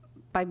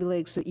Bybee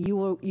Lakes, that you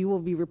will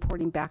be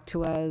reporting back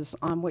to us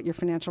on what your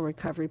financial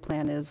recovery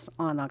plan is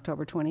on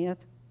October 20th?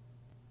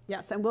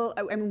 Yes,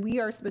 and we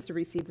are supposed to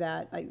receive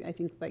that. I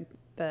think like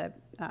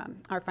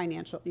our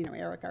financial,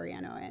 Eric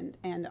Ariano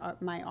and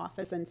my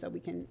office, and so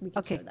we can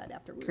Okay, share that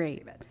after we great.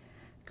 receive it.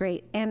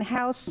 Great. And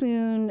how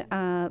soon,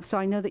 so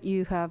I know that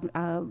you have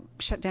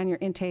shut down your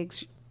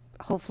intakes.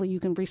 Hopefully you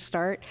can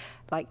restart.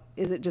 Like,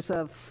 is it just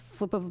a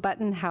flip of a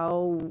button?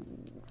 How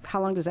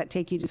long does that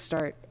take you to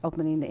start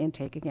opening the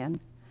intake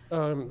again?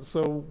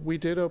 So we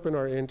did open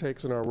our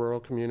intakes in our rural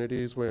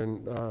communities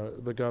when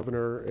the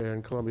governor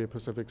and Columbia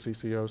Pacific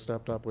CCO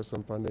stepped up with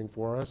some funding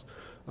for us.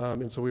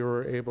 And so we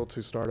were able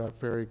to start up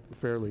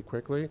fairly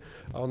quickly.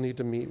 I'll need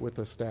to meet with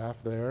the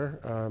staff there.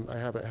 I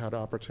haven't had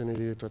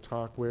opportunity to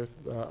talk with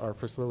our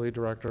facility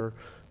director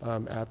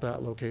at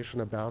that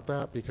location about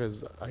that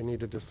because I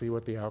needed to see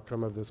what the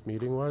outcome of this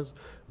meeting was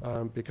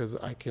because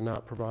I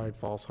cannot provide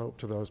false hope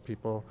to those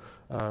people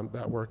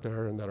that work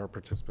there and that are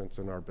participants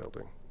in our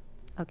building.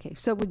 Okay,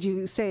 so would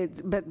you say,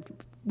 but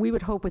we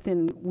would hope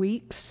within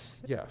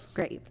weeks? Yes.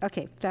 Great,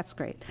 okay, that's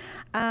great.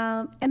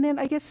 And then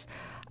I guess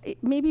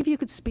maybe if you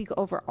could speak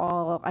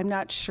overall, I'm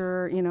not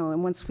sure,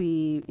 and once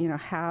we,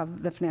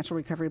 have the financial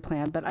recovery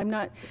plan, but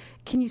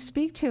can you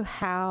speak to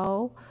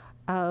how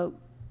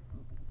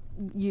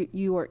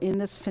you are in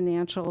this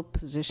financial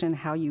position,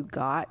 how you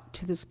got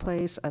to this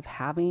place of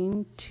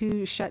having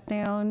to shut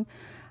down?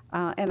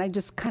 And I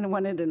just kind of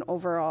wanted an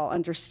overall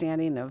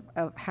understanding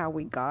of how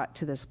we got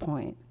to this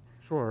point.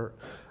 Sure.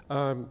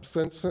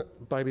 Since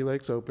Bybee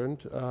Lakes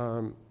opened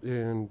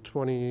in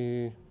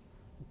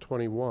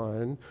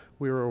 2021,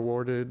 we were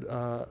awarded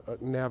a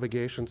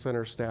navigation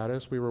center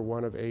status. We were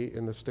one of 8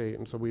 in the state,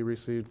 and so we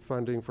received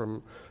funding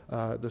from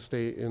the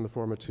state in the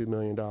form of $2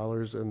 million.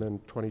 And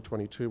then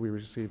 2022, we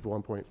received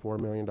 $1.4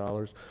 million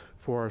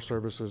for our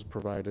services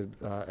provided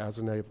as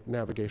a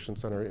navigation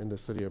center in the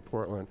city of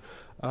Portland.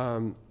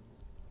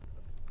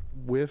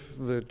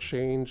 With the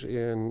change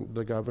in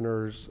the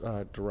governor's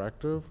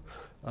directive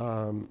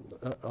on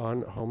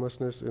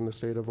homelessness in the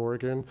state of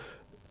Oregon,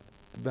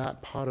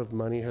 that pot of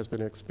money has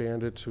been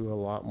expanded to a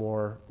lot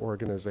more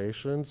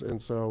organizations,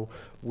 and so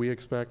we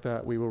expect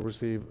that we will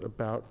receive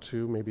about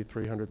 $200,000, maybe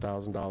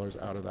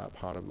 $300,000 out of that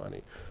pot of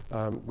money.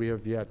 We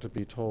have yet to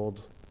be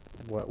told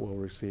what we'll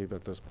receive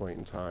at this point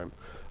in time.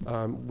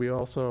 We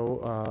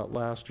also,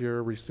 last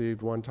year,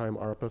 received one-time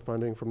ARPA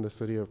funding from the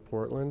city of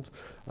Portland,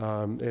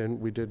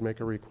 and we did make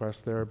a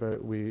request there,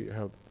 but we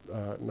have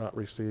not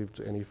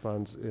received any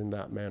funds in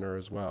that manner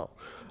as well.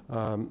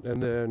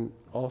 And then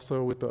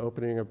also with the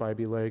opening of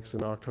Bybee Lakes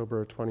in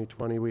October of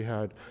 2020, we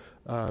had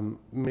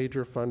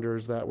major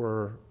funders that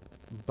were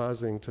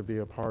buzzing to be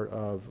a part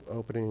of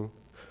opening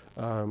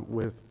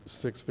with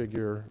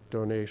 6-figure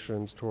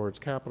donations towards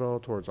capital,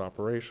 towards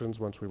operations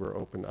once we were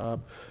opened up.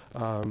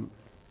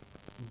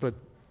 But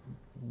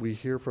we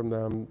hear from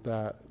them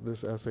that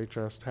this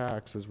SHS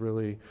tax is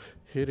really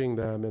hitting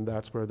them, and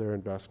that's where their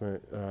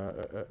investment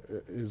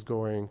is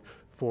going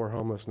for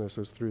homelessness,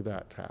 is through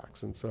that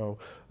tax. And so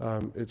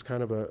it's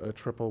kind of a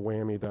triple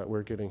whammy that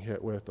we're getting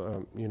hit with,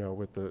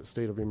 with the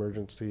state of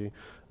emergency,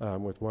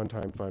 with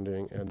one-time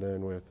funding, and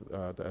then with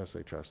the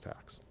SHS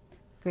tax.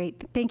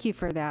 Great, thank you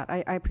for that.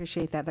 I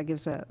appreciate that. That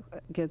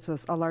gives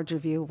us a larger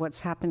view of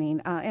what's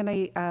happening. And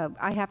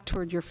I have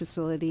toured your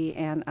facility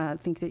and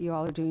think that you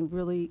all are doing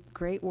really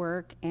great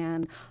work.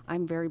 And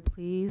I'm very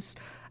pleased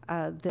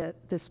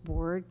that this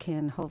board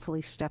can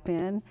hopefully step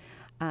in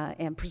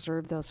and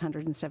preserve those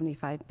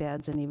 175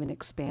 beds and even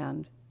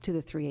expand to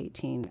the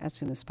 318 as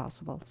soon as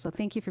possible. So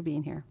thank you for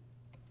being here.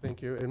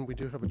 Thank you. And we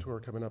do have a tour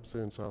coming up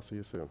soon, so I'll see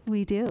you soon.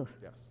 We do.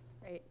 Yes.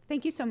 Great.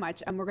 Thank you so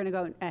much. We're going to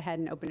go ahead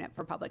and open it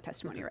for public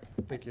testimony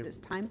Thank you. this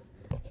time.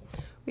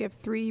 We have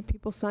 3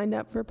 people signed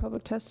up for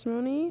public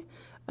testimony: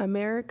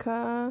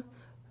 America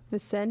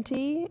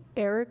Vicente,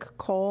 Eric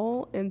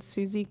Cole, and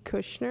Susie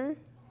Kirschner.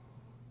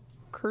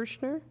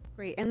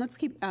 Great. And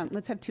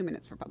let's have 2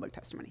 minutes for public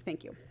testimony.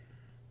 Thank you.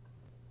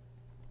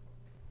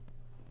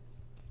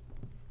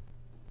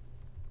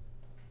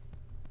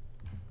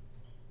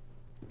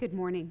 Good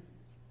morning.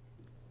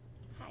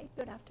 Hi,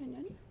 good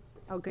afternoon.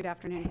 Oh, good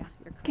afternoon. Yeah,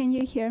 you're correct. Can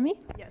you hear me?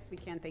 Yes, we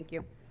can. Thank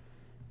you.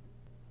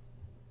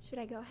 Should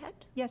I go ahead?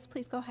 Yes,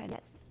 please go ahead.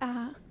 Yes.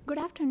 Good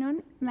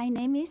afternoon. My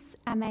name is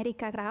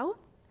America Grau.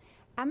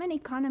 I'm an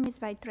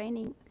economist by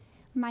training.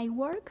 My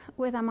work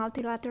with a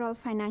multilateral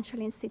financial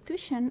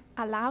institution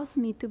allows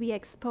me to be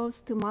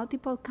exposed to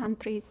multiple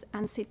countries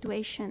and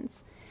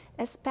situations,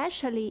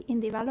 especially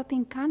in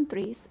developing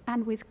countries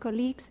and with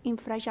colleagues in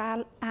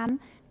fragile and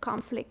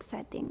conflict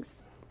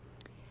settings.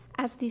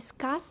 As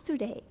discussed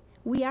today,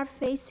 we are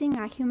facing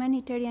a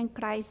humanitarian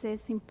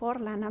crisis in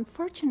Portland.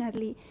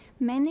 Unfortunately,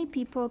 many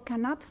people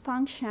cannot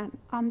function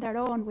on their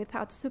own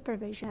without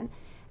supervision,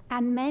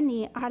 and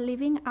many are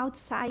living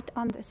outside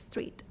on the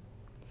street.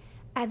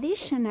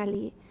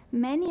 Additionally,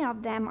 many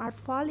of them are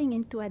falling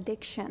into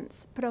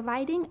addictions,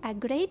 providing a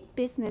great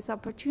business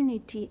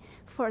opportunity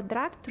for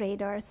drug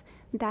traders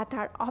that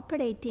are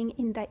operating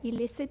in the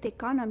illicit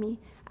economy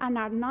and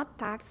are not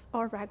taxed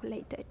or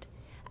regulated.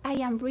 I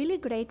am really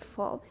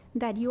grateful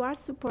that you are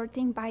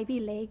supporting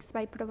Bybee Lakes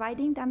by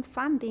providing them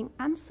funding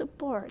and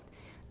support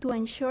to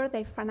ensure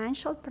their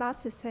financial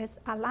processes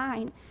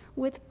align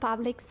with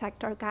public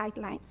sector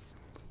guidelines.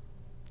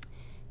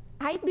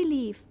 I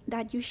believe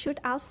that you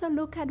should also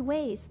look at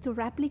ways to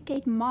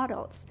replicate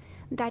models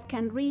that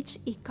can reach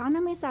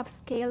economies of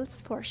scale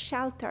for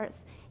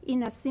shelters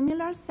in a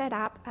similar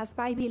setup as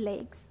Bybee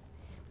Lakes.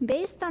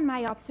 Based on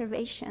my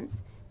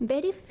observations,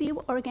 very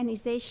few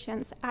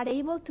organizations are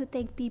able to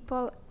take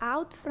people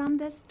out from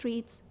the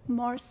streets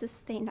more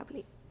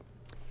sustainably.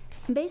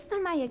 Based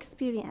on my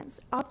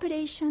experience,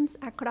 operations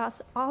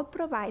across all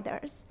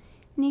providers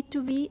need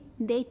to be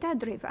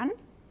data-driven,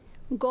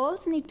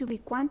 goals need to be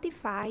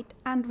quantified,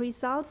 and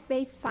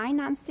results-based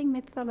financing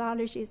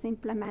methodologies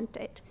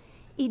implemented.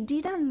 It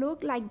didn't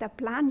look like the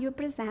plan you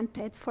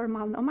presented for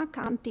Multnomah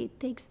County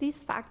takes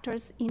these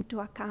factors into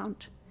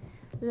account.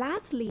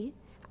 Lastly,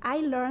 I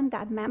learned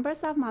that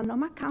members of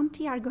Multnomah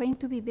County are going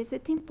to be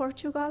visiting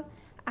Portugal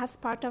as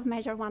part of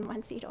Measure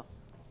 110.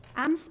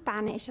 I'm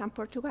Spanish, and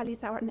Portugal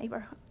is our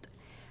neighborhood.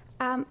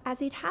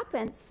 As it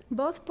happens,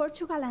 both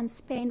Portugal and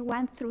Spain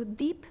went through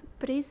deep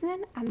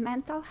prison and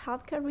mental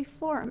health care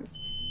reforms.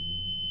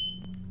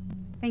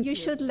 You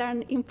should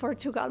learn in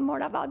Portugal more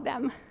about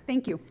them.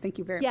 Thank you. Thank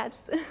you very much.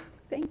 Yes,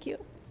 thank you.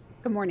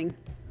 Good morning.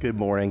 Good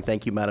morning.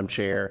 Thank you, Madam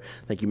Chair.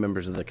 Thank you,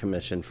 members of the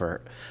commission,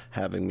 for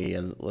having me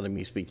and letting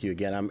me speak to you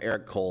again. I'm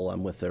Eric Cole.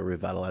 I'm with the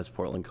Revitalize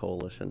Portland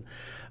Coalition.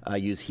 I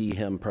use he,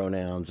 him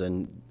pronouns,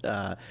 and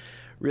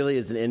really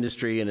as an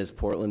industry and as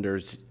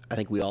Portlanders, I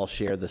think we all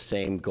share the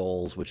same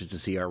goals, which is to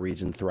see our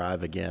region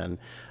thrive again.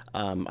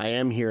 I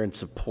am here in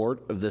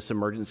support of this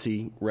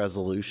emergency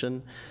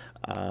resolution.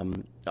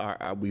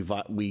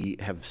 We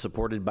have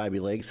supported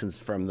Bybee Lakes since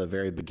from the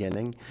very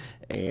beginning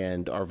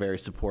and are very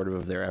supportive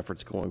of their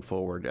efforts going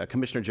forward.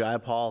 Commissioner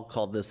Jayapal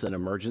called this an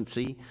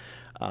emergency.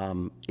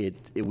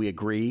 We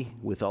agree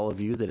with all of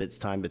you that it's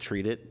time to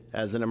treat it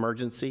as an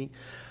emergency.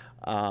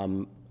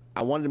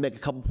 I wanted to make a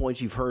couple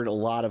points. You've heard a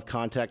lot of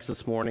context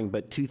this morning,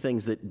 but two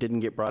things that didn't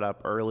get brought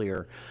up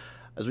earlier.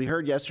 As we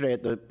heard yesterday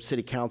at the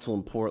City Council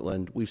in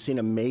Portland, we've seen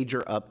a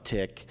major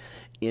uptick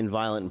in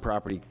violent and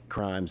property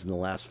crimes in the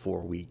last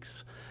 4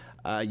 weeks.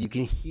 You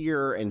can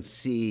hear and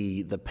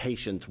see the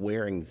patience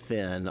wearing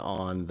thin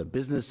on the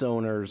business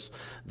owners,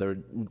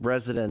 the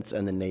residents,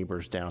 and the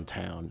neighbors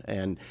downtown.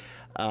 And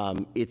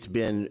it's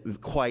been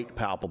quite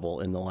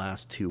palpable in the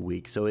last 2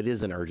 weeks, so it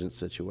is an urgent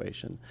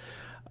situation.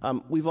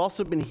 We've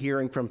also been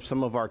hearing from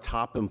some of our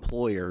top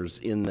employers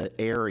in the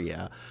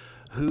area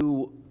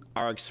who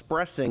are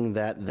expressing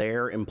that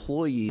their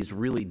employees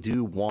really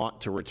do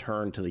want to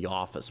return to the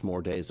office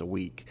more days a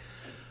week.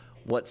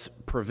 What's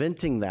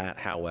preventing that,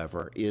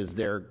 however, is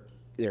their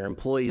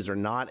employees are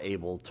not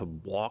able to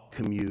walk,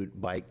 commute,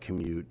 bike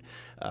commute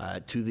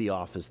to the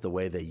office the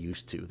way they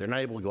used to. They're not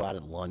able to go out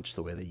at lunch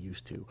the way they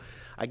used to.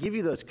 I give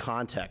you those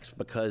contexts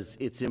because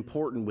it's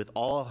important with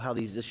all how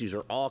these issues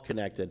are all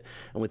connected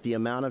and with the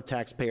amount of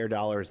taxpayer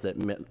dollars that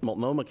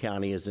Multnomah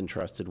County is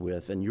entrusted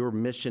with and your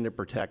mission to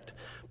protect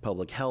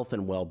public health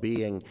and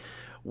well-being.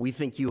 We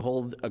think you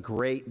hold a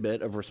great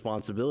bit of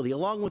responsibility,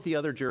 along with the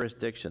other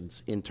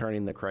jurisdictions, in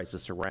turning the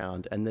crisis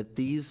around, and that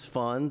these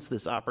funds,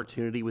 this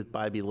opportunity with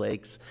Bybee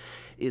Lakes,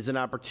 is an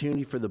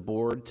opportunity for the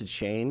board to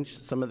change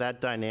some of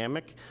that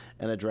dynamic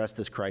and address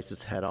this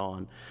crisis head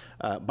on.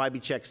 Bybee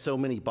checks so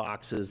many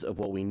boxes of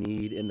what we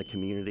need in the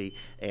community,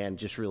 and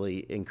just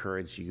really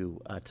encourage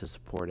you to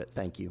support it.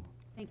 Thank you.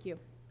 Thank you.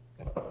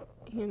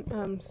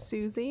 And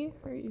Susie,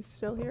 are you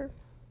still here?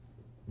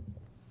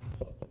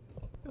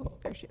 Oh,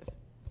 there she is.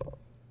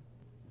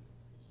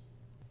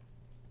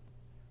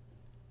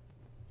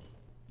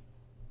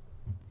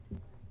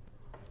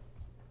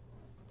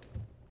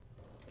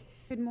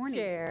 Good morning.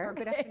 Chair. Or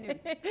good afternoon.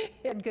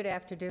 And good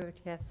afternoon,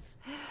 yes.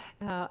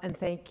 And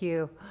thank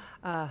you,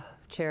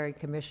 Chair and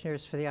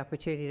Commissioners, for the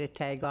opportunity to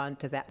tag on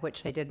to that,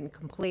 which I didn't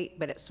complete,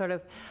 but it's sort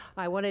of,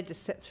 I wanted to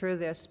sit through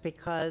this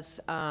because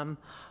I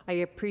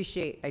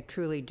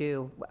truly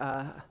do,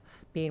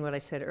 being what I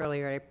said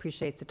earlier, I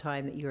appreciate the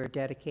time that you are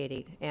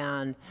dedicating.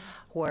 And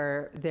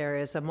where there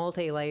is a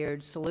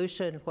multi-layered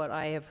solution, what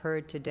I have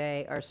heard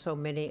today are so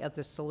many of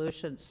the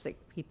solutions that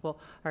people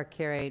are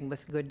carrying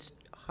with good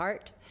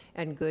heart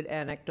and good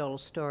anecdotal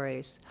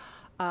stories.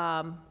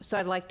 So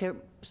I'd like to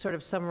sort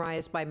of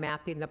summarize by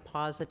mapping the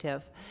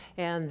positive,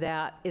 and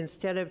that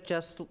instead of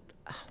just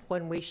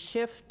when we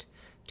shift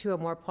to a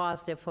more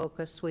positive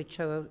focus, we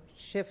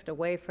shift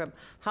away from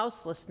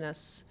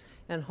houselessness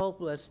and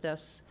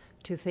hopelessness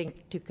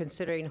to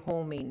considering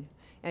homing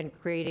and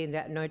creating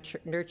that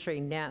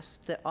nurturing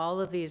nest that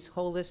all of these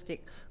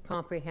holistic,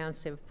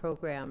 comprehensive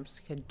programs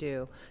can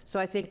do. So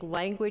I think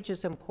language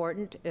is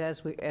important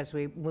as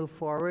we move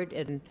forward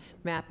in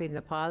mapping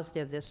the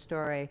positive of this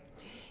story,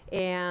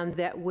 and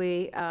that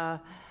we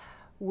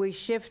we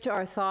shift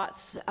our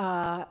thoughts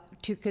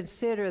to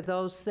consider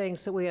those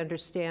things that we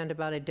understand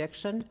about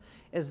addiction.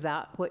 Is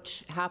that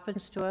which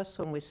happens to us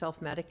when we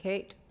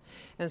self-medicate?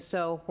 And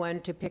so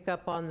when to pick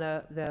up on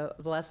the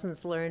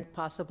lessons learned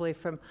possibly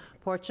from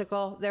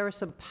Portugal, there were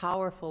some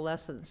powerful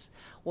lessons.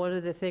 One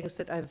of the things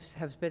that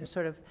have been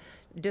sort of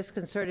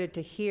disconcerted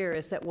to hear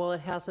is that, well,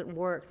 it hasn't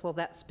worked. Well,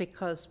 that's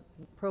because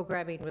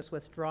programming was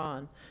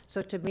withdrawn.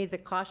 So to me, the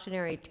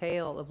cautionary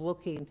tale of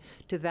looking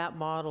to that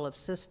model of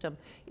system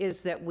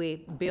is that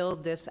we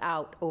build this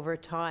out over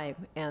time,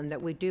 and that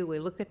we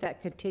look at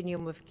that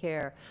continuum of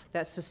care,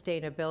 that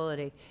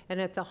sustainability. And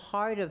at the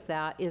heart of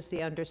that is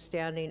the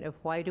understanding of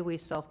why do we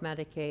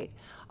self-medicate,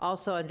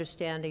 also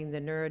understanding the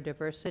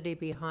neurodiversity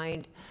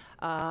behind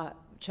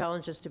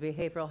challenges to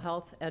behavioral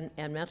health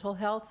and mental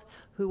health.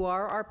 Who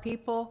are our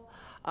people?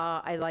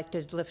 I like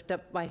to lift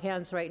up my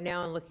hands right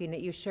now and looking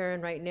at you, Sharon,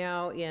 right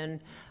now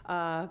in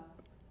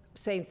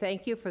saying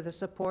thank you for the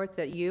support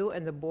that you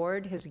and the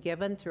board has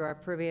given through our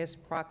previous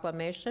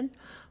proclamation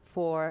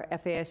for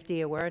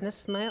FASD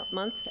Awareness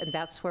Month, and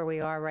that's where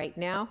we are right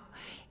now.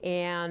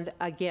 And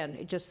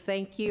again, just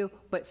thank you,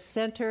 but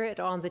center it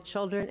on the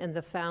children and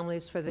the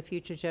families for the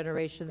future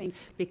generations,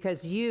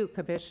 because you,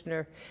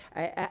 Commissioner,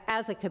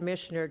 as a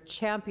commissioner,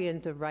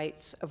 championed the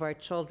rights of our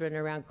children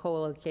around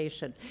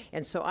co-location.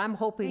 And so I'm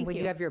hoping when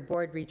you have your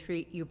board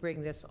retreat, you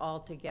bring this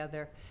all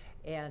together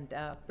and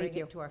bring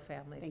it to our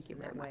families. Thank you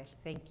very much.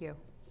 Thank you.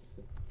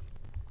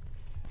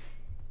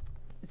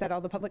 Is that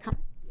all the public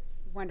comment?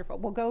 Wonderful.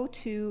 We'll go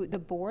to the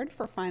board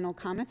for final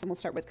comments, and we'll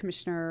start with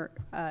Commissioner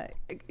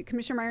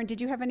Myron. Did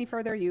you have any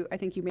further? I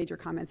think you made your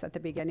comments at the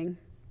beginning.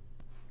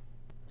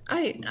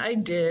 I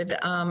did.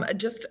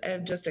 Just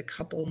a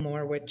couple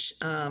more, which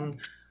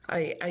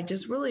I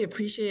just really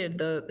appreciated.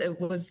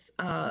 It was.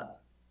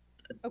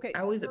 Okay. I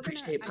always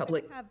appreciate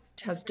public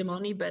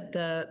testimony, but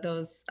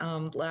those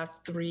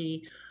last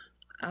three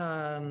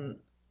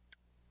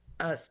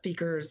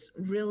speakers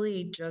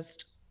really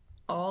just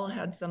all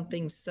had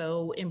something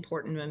so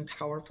important and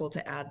powerful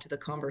to add to the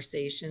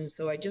conversation.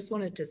 So I just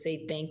wanted to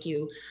say thank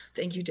you.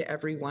 Thank you to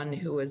everyone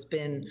who has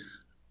been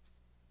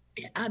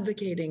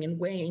advocating and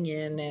weighing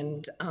in,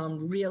 and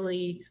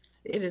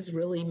it has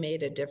really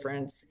made a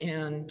difference,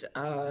 and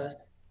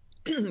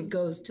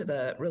goes to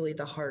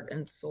the heart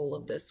and soul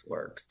of this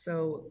work.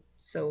 So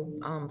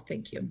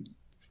thank you.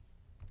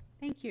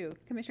 Thank you.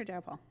 Commissioner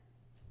Jayapal.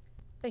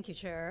 Thank you,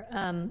 Chair.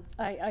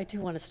 I too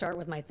want to start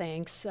with my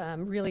thanks,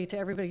 really to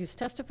everybody who's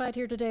testified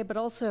here today, but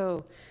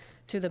also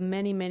to the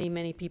many, many,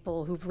 many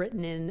people who've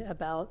written in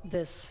about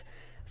this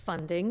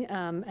funding.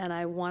 And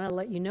I want to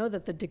let you know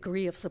that the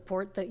degree of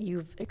support that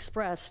you've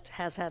expressed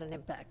has had an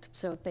impact.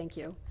 So thank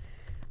you.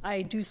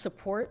 I do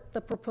support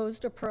the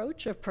proposed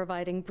approach of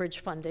providing bridge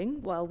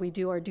funding while we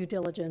do our due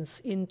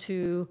diligence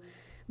into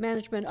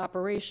management,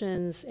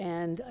 operations,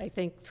 and I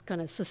think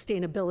kind of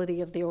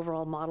sustainability of the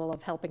overall model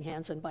of Helping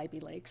Hands and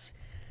Bybee Lakes.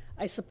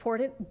 I support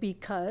it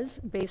because,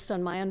 based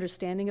on my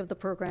understanding of the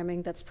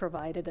programming that's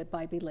provided at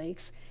Bybee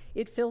Lakes,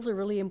 it fills a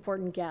really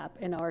important gap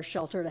in our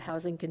shelter to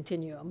housing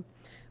continuum,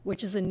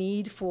 which is a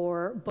need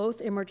for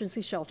both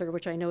emergency shelter,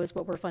 which I know is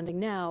what we're funding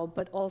now,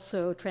 but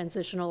also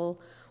transitional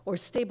or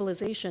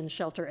stabilization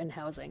shelter and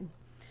housing.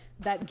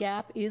 That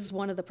gap is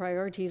one of the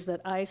priorities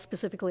that I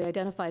specifically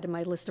identified in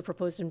my list of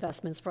proposed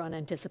investments for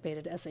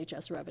unanticipated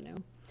SHS revenue.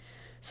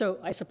 So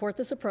I support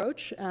this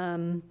approach,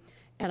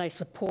 and I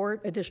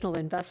support additional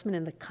investment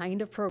in the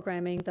kind of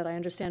programming that I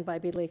understand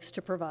Bybee Lakes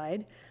to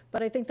provide,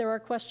 but I think there are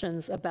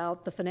questions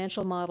about the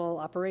financial model,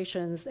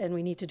 operations, and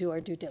we need to do our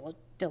due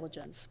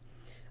diligence.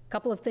 A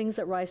couple of things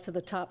that rise to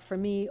the top for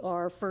me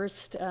are,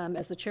 first,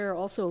 as the chair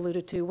also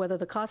alluded to, whether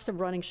the cost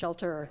of running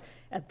shelter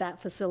at that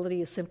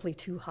facility is simply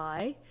too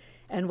high,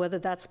 and whether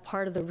that's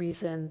part of the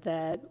reason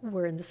that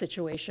we're in the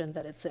situation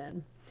that it's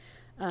in.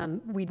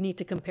 We'd need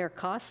to compare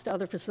costs to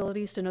other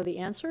facilities to know the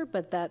answer,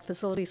 but that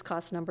facility's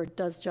cost number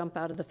does jump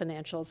out of the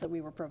financials that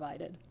we were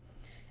provided.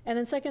 And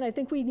then second, I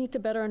think we need to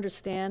better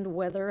understand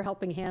whether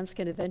Helping Hands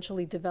can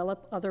eventually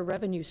develop other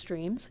revenue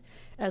streams,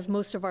 as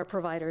most of our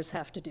providers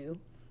have to do,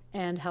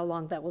 and how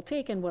long that will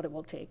take and what it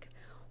will take.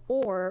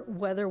 Or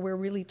whether we're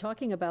really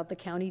talking about the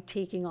county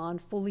taking on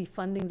fully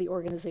funding the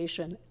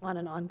organization on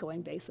an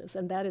ongoing basis.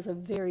 And that is a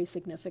very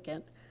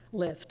significant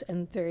lift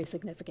and very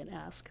significant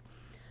ask.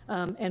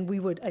 And we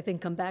would, I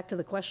think, come back to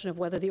the question of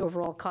whether the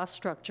overall cost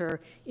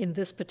structure in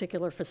this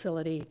particular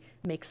facility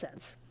makes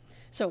sense.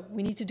 So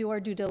we need to do our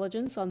due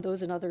diligence on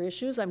those and other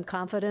issues. I'm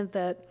confident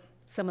that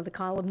some of the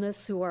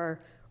columnists who are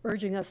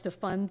urging us to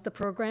fund the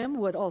program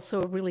would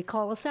also really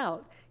call us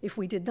out if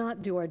we did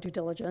not do our due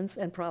diligence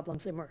and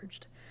problems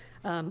emerged.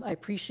 I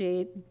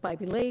appreciate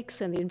Bybee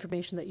Lakes and the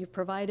information that you've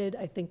provided.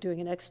 I think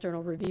doing an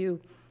external review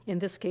in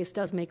this case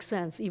does make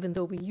sense, even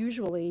though we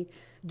usually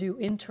do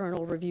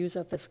internal reviews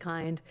of this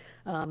kind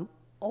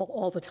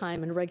all the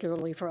time and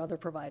regularly for other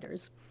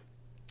providers.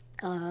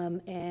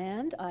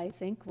 And I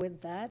think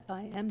with that,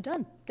 I am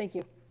done. Thank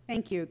you.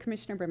 Thank you.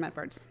 Commissioner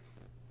Burnett-Bird's.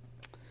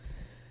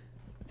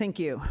 Thank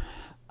you.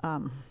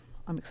 I'm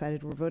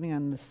excited we're voting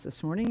on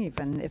this morning,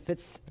 even if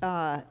it's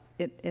at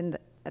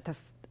the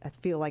I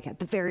feel like at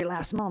the very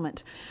last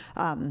moment.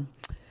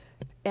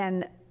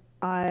 And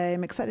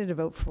I'm excited to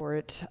vote for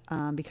it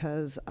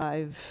because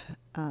I've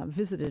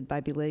visited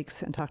Bybee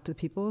Lakes and talked to the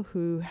people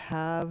who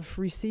have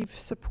received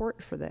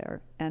support for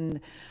there. And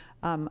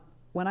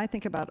when I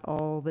think about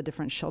all the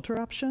different shelter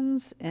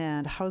options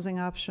and housing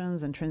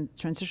options and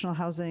transitional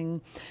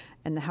housing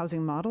and the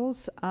housing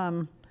models,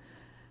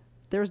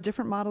 there's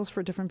different models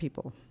for different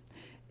people.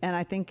 And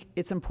I think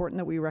it's important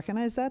that we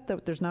recognize that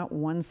there's not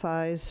one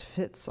size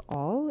fits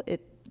all.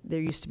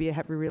 There used to be a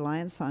heavy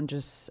reliance on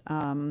just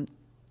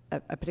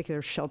a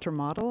particular shelter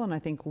model, and I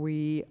think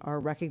we are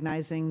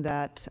recognizing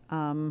that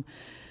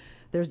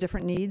there's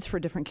different needs for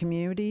different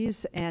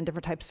communities and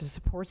different types of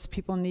supports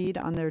people need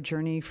on their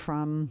journey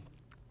from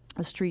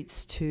the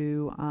streets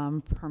to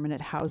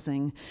permanent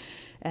housing.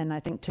 And I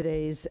think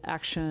today's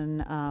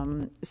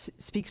action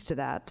speaks to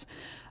that.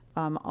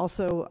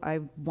 Also, I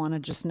want to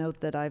just note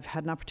that I've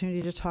had an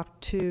opportunity to talk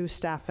to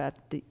staff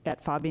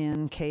at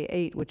Fabian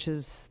K-8, which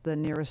is the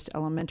nearest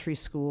elementary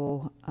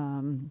school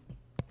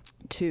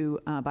to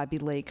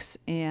Bybee Lakes,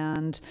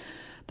 and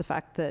the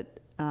fact that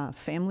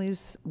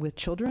families with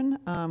children,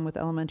 with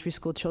elementary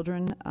school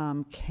children,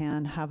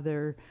 can have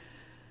their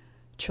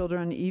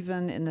children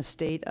even in a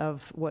state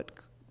of what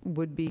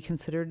would be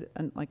considered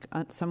like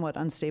a somewhat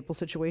unstable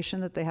situation,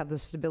 that they have the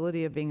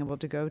stability of being able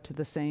to go to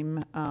the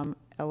same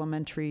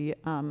elementary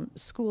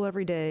school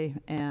every day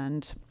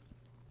and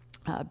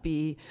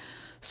be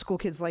school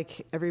kids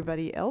like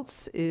everybody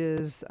else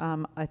is,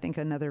 I think,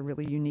 another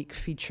really unique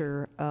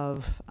feature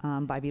of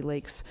Bybee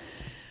Lakes.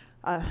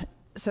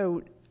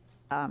 So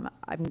I'm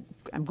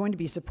going to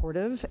be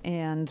supportive,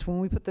 and when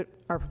we put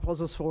our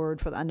proposals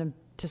forward for the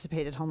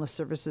unanticipated homeless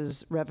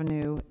services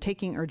revenue,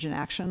 taking urgent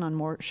action on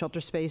more shelter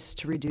space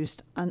to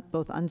reduce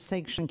both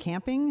unsanctioned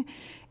camping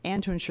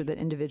and to ensure that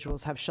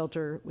individuals have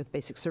shelter with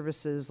basic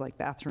services like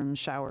bathrooms,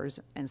 showers,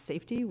 and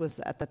safety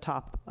was at the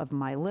top of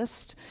my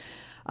list.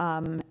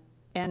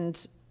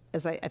 And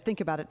as I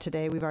think about it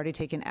today, we've already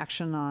taken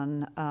action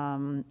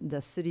on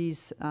the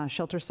city's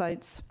shelter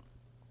sites,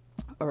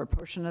 or a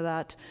portion of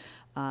that.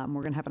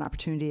 We're going to have an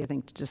opportunity, I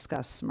think, to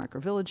discuss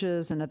micro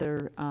villages and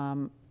other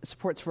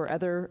supports for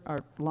our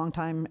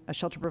longtime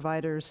shelter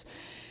providers.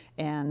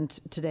 And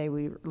today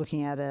we're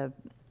looking at a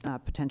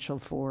potential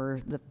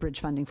for the bridge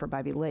funding for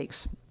Bybee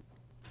Lakes.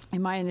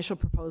 In my initial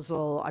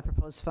proposal, I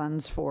proposed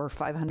funds for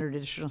 500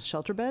 additional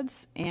shelter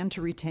beds and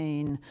to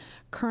retain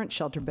current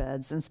shelter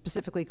beds, and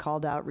specifically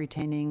called out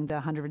retaining the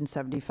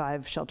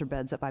 175 shelter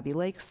beds at Bybee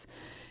Lakes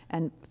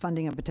and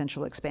funding a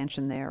potential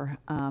expansion there.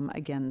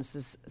 Again, this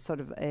is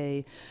sort of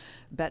a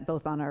bet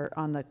both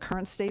on the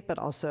current state, but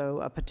also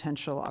a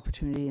potential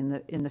opportunity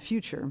in the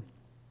future.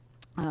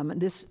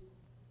 This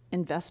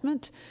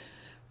investment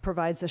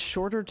provides a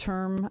shorter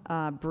term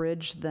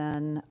bridge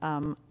than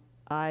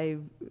I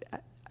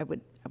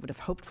would have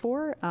hoped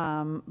for,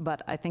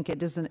 but I think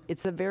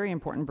it's a very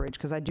important bridge,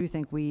 because I do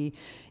think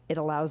it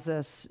allows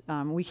us,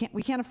 we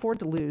can't afford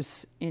to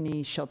lose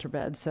any shelter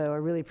beds, so I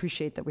really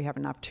appreciate that we have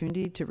an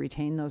opportunity to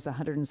retain those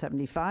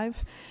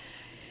 175,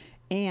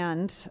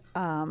 and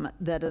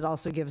that it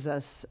also gives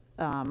us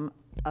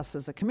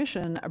as a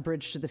commission, a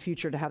bridge to the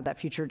future, to have that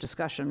future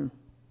discussion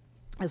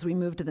as we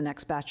move to the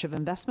next batch of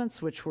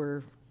investments, which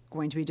we're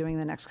going to be doing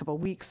the next couple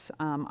of weeks.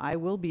 I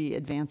will be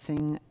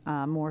advancing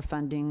more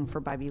funding for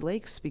Bybee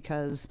Lakes,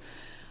 because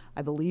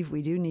I believe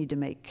we do need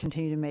to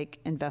continue to make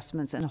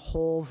investments in a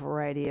whole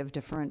variety of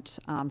different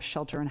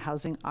shelter and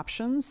housing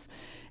options,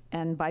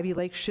 and Bybee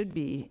Lakes should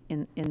be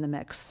in the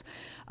mix.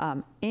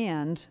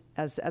 And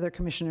as other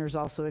commissioners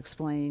also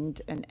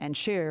explained and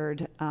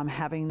shared,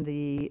 having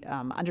the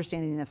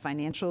understanding the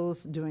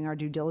financials, doing our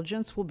due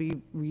diligence will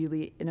be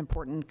really an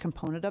important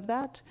component of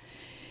that.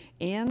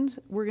 And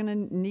we're going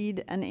to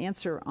need an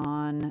answer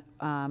on,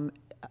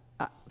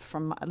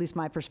 from at least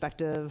my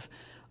perspective,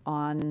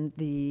 on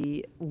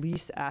the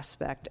lease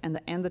aspect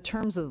and the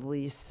terms of the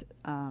lease,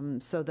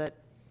 so that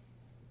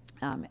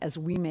as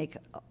we make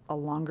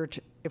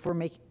if we're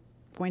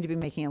going to be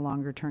making a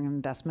longer term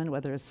investment,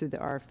 whether it's through the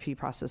RFP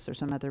process or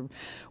some other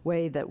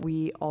way, that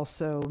we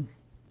also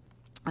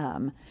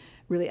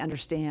really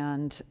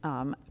understand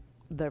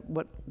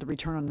what the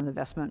return on the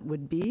investment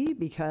would be,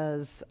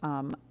 because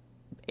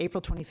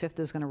April 25th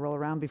is going to roll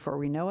around before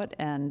we know it,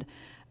 and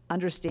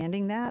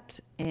understanding that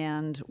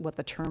and what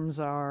the terms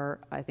are,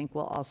 I think,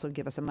 will also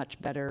give us a much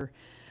better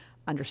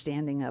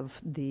understanding of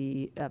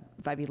the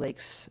Bybee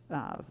Lakes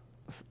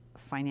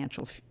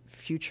financial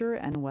future,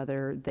 and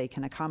whether they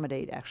can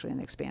accommodate actually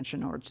an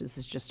expansion, or this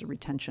is just a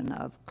retention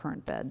of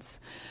current beds.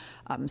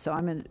 So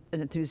I'm an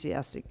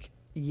enthusiastic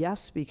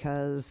yes,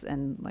 because,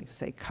 and like I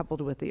say,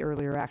 coupled with the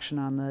earlier action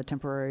on the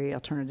temporary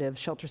alternative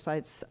shelter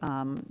sites,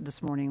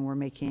 this morning we're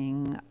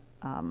making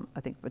I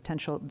think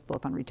potential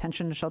both on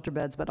retention of shelter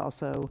beds, but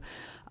also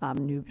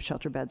new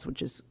shelter beds,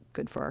 which is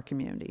good for our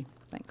community.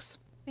 Thanks.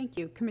 Thank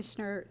you.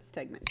 Commissioner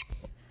Stegman.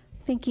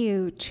 Thank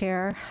you,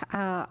 Chair.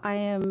 I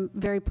am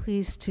very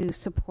pleased to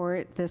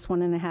support this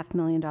 $1.5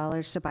 million to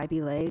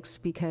Bybee Lakes,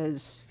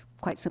 because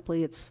quite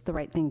simply it's the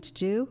right thing to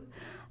do.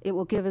 It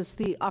will give us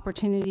the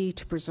opportunity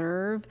to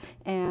preserve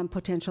and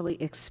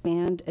potentially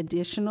expand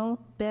additional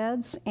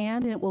beds,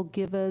 and it will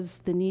give us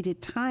the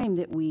needed time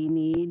that we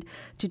need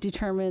to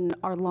determine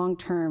our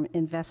long-term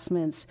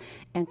investments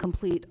and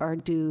complete our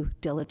due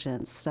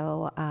diligence.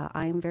 So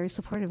I am very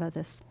supportive of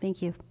this.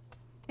 Thank you.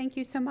 Thank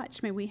you so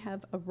much. May we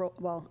have a roll?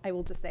 Well, I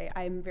will just say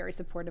I'm very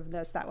supportive of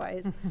this. That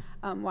is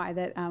why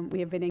that we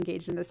have been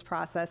engaged in this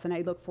process, and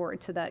I look forward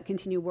to the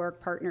continued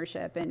work,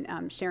 partnership,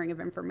 and sharing of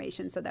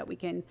information so that we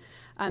can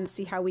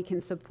see how we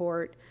can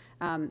support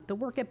the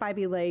work at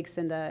Bybee Lakes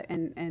and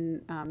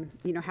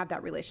have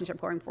that relationship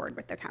going forward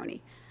with the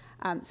county.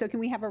 So can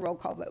we have a roll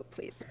call vote,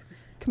 please?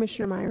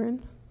 Commissioner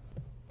Myron?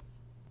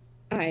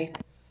 Aye.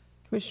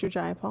 Commissioner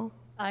Jayapal?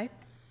 Aye.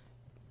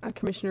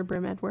 Commissioner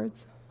Brim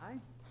Edwards? Aye.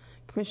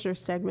 Commissioner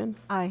Stegman?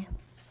 Aye.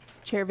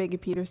 Chair Vega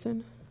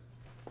Peterson?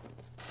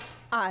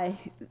 Aye.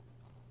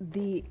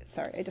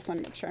 Sorry, I just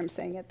want to make sure I'm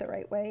saying it the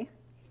right way.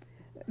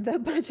 The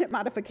budget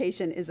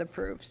modification is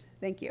approved.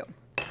 Thank you.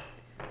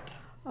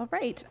 All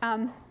right.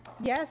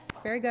 Yes,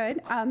 very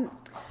good.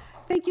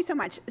 Thank you so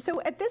much.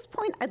 So at this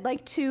point, I'd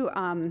like to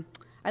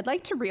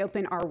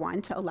reopen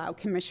R1 to allow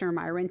Commissioner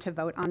Myron to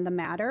vote on the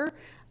matter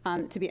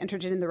to be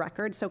entered in the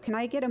record. So can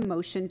I get a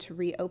motion to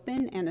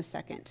reopen and a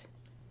second?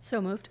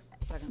 So moved.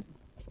 Second.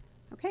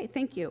 Okay,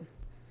 thank you.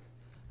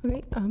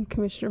 Okay,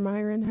 Commissioner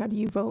Myron, how do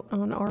you vote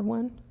on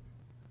R1?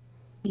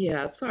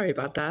 Yeah, sorry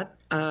about that.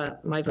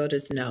 My vote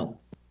is no.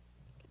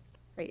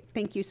 Great.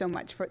 Thank you so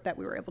much for that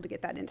we were able to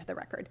get that into the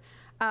record.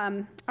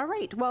 All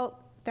right. Well,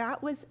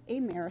 that was a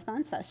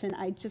marathon session.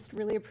 I just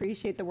really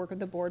appreciate the work of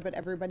the board, but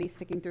everybody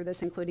sticking through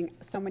this, including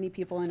so many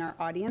people in our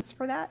audience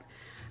for that.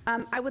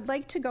 I would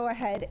like to go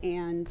ahead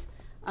and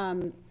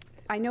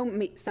I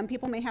know some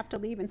people may have to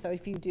leave, and so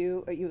if you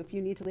do, if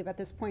you need to leave at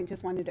this point,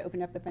 just wanted to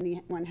open up if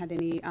anyone had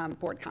any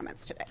board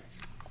comments today.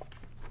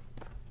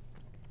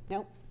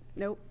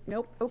 Nope.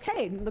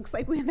 Okay, looks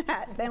like with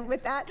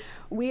that,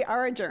 we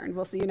are adjourned.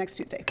 We'll see you next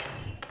Tuesday.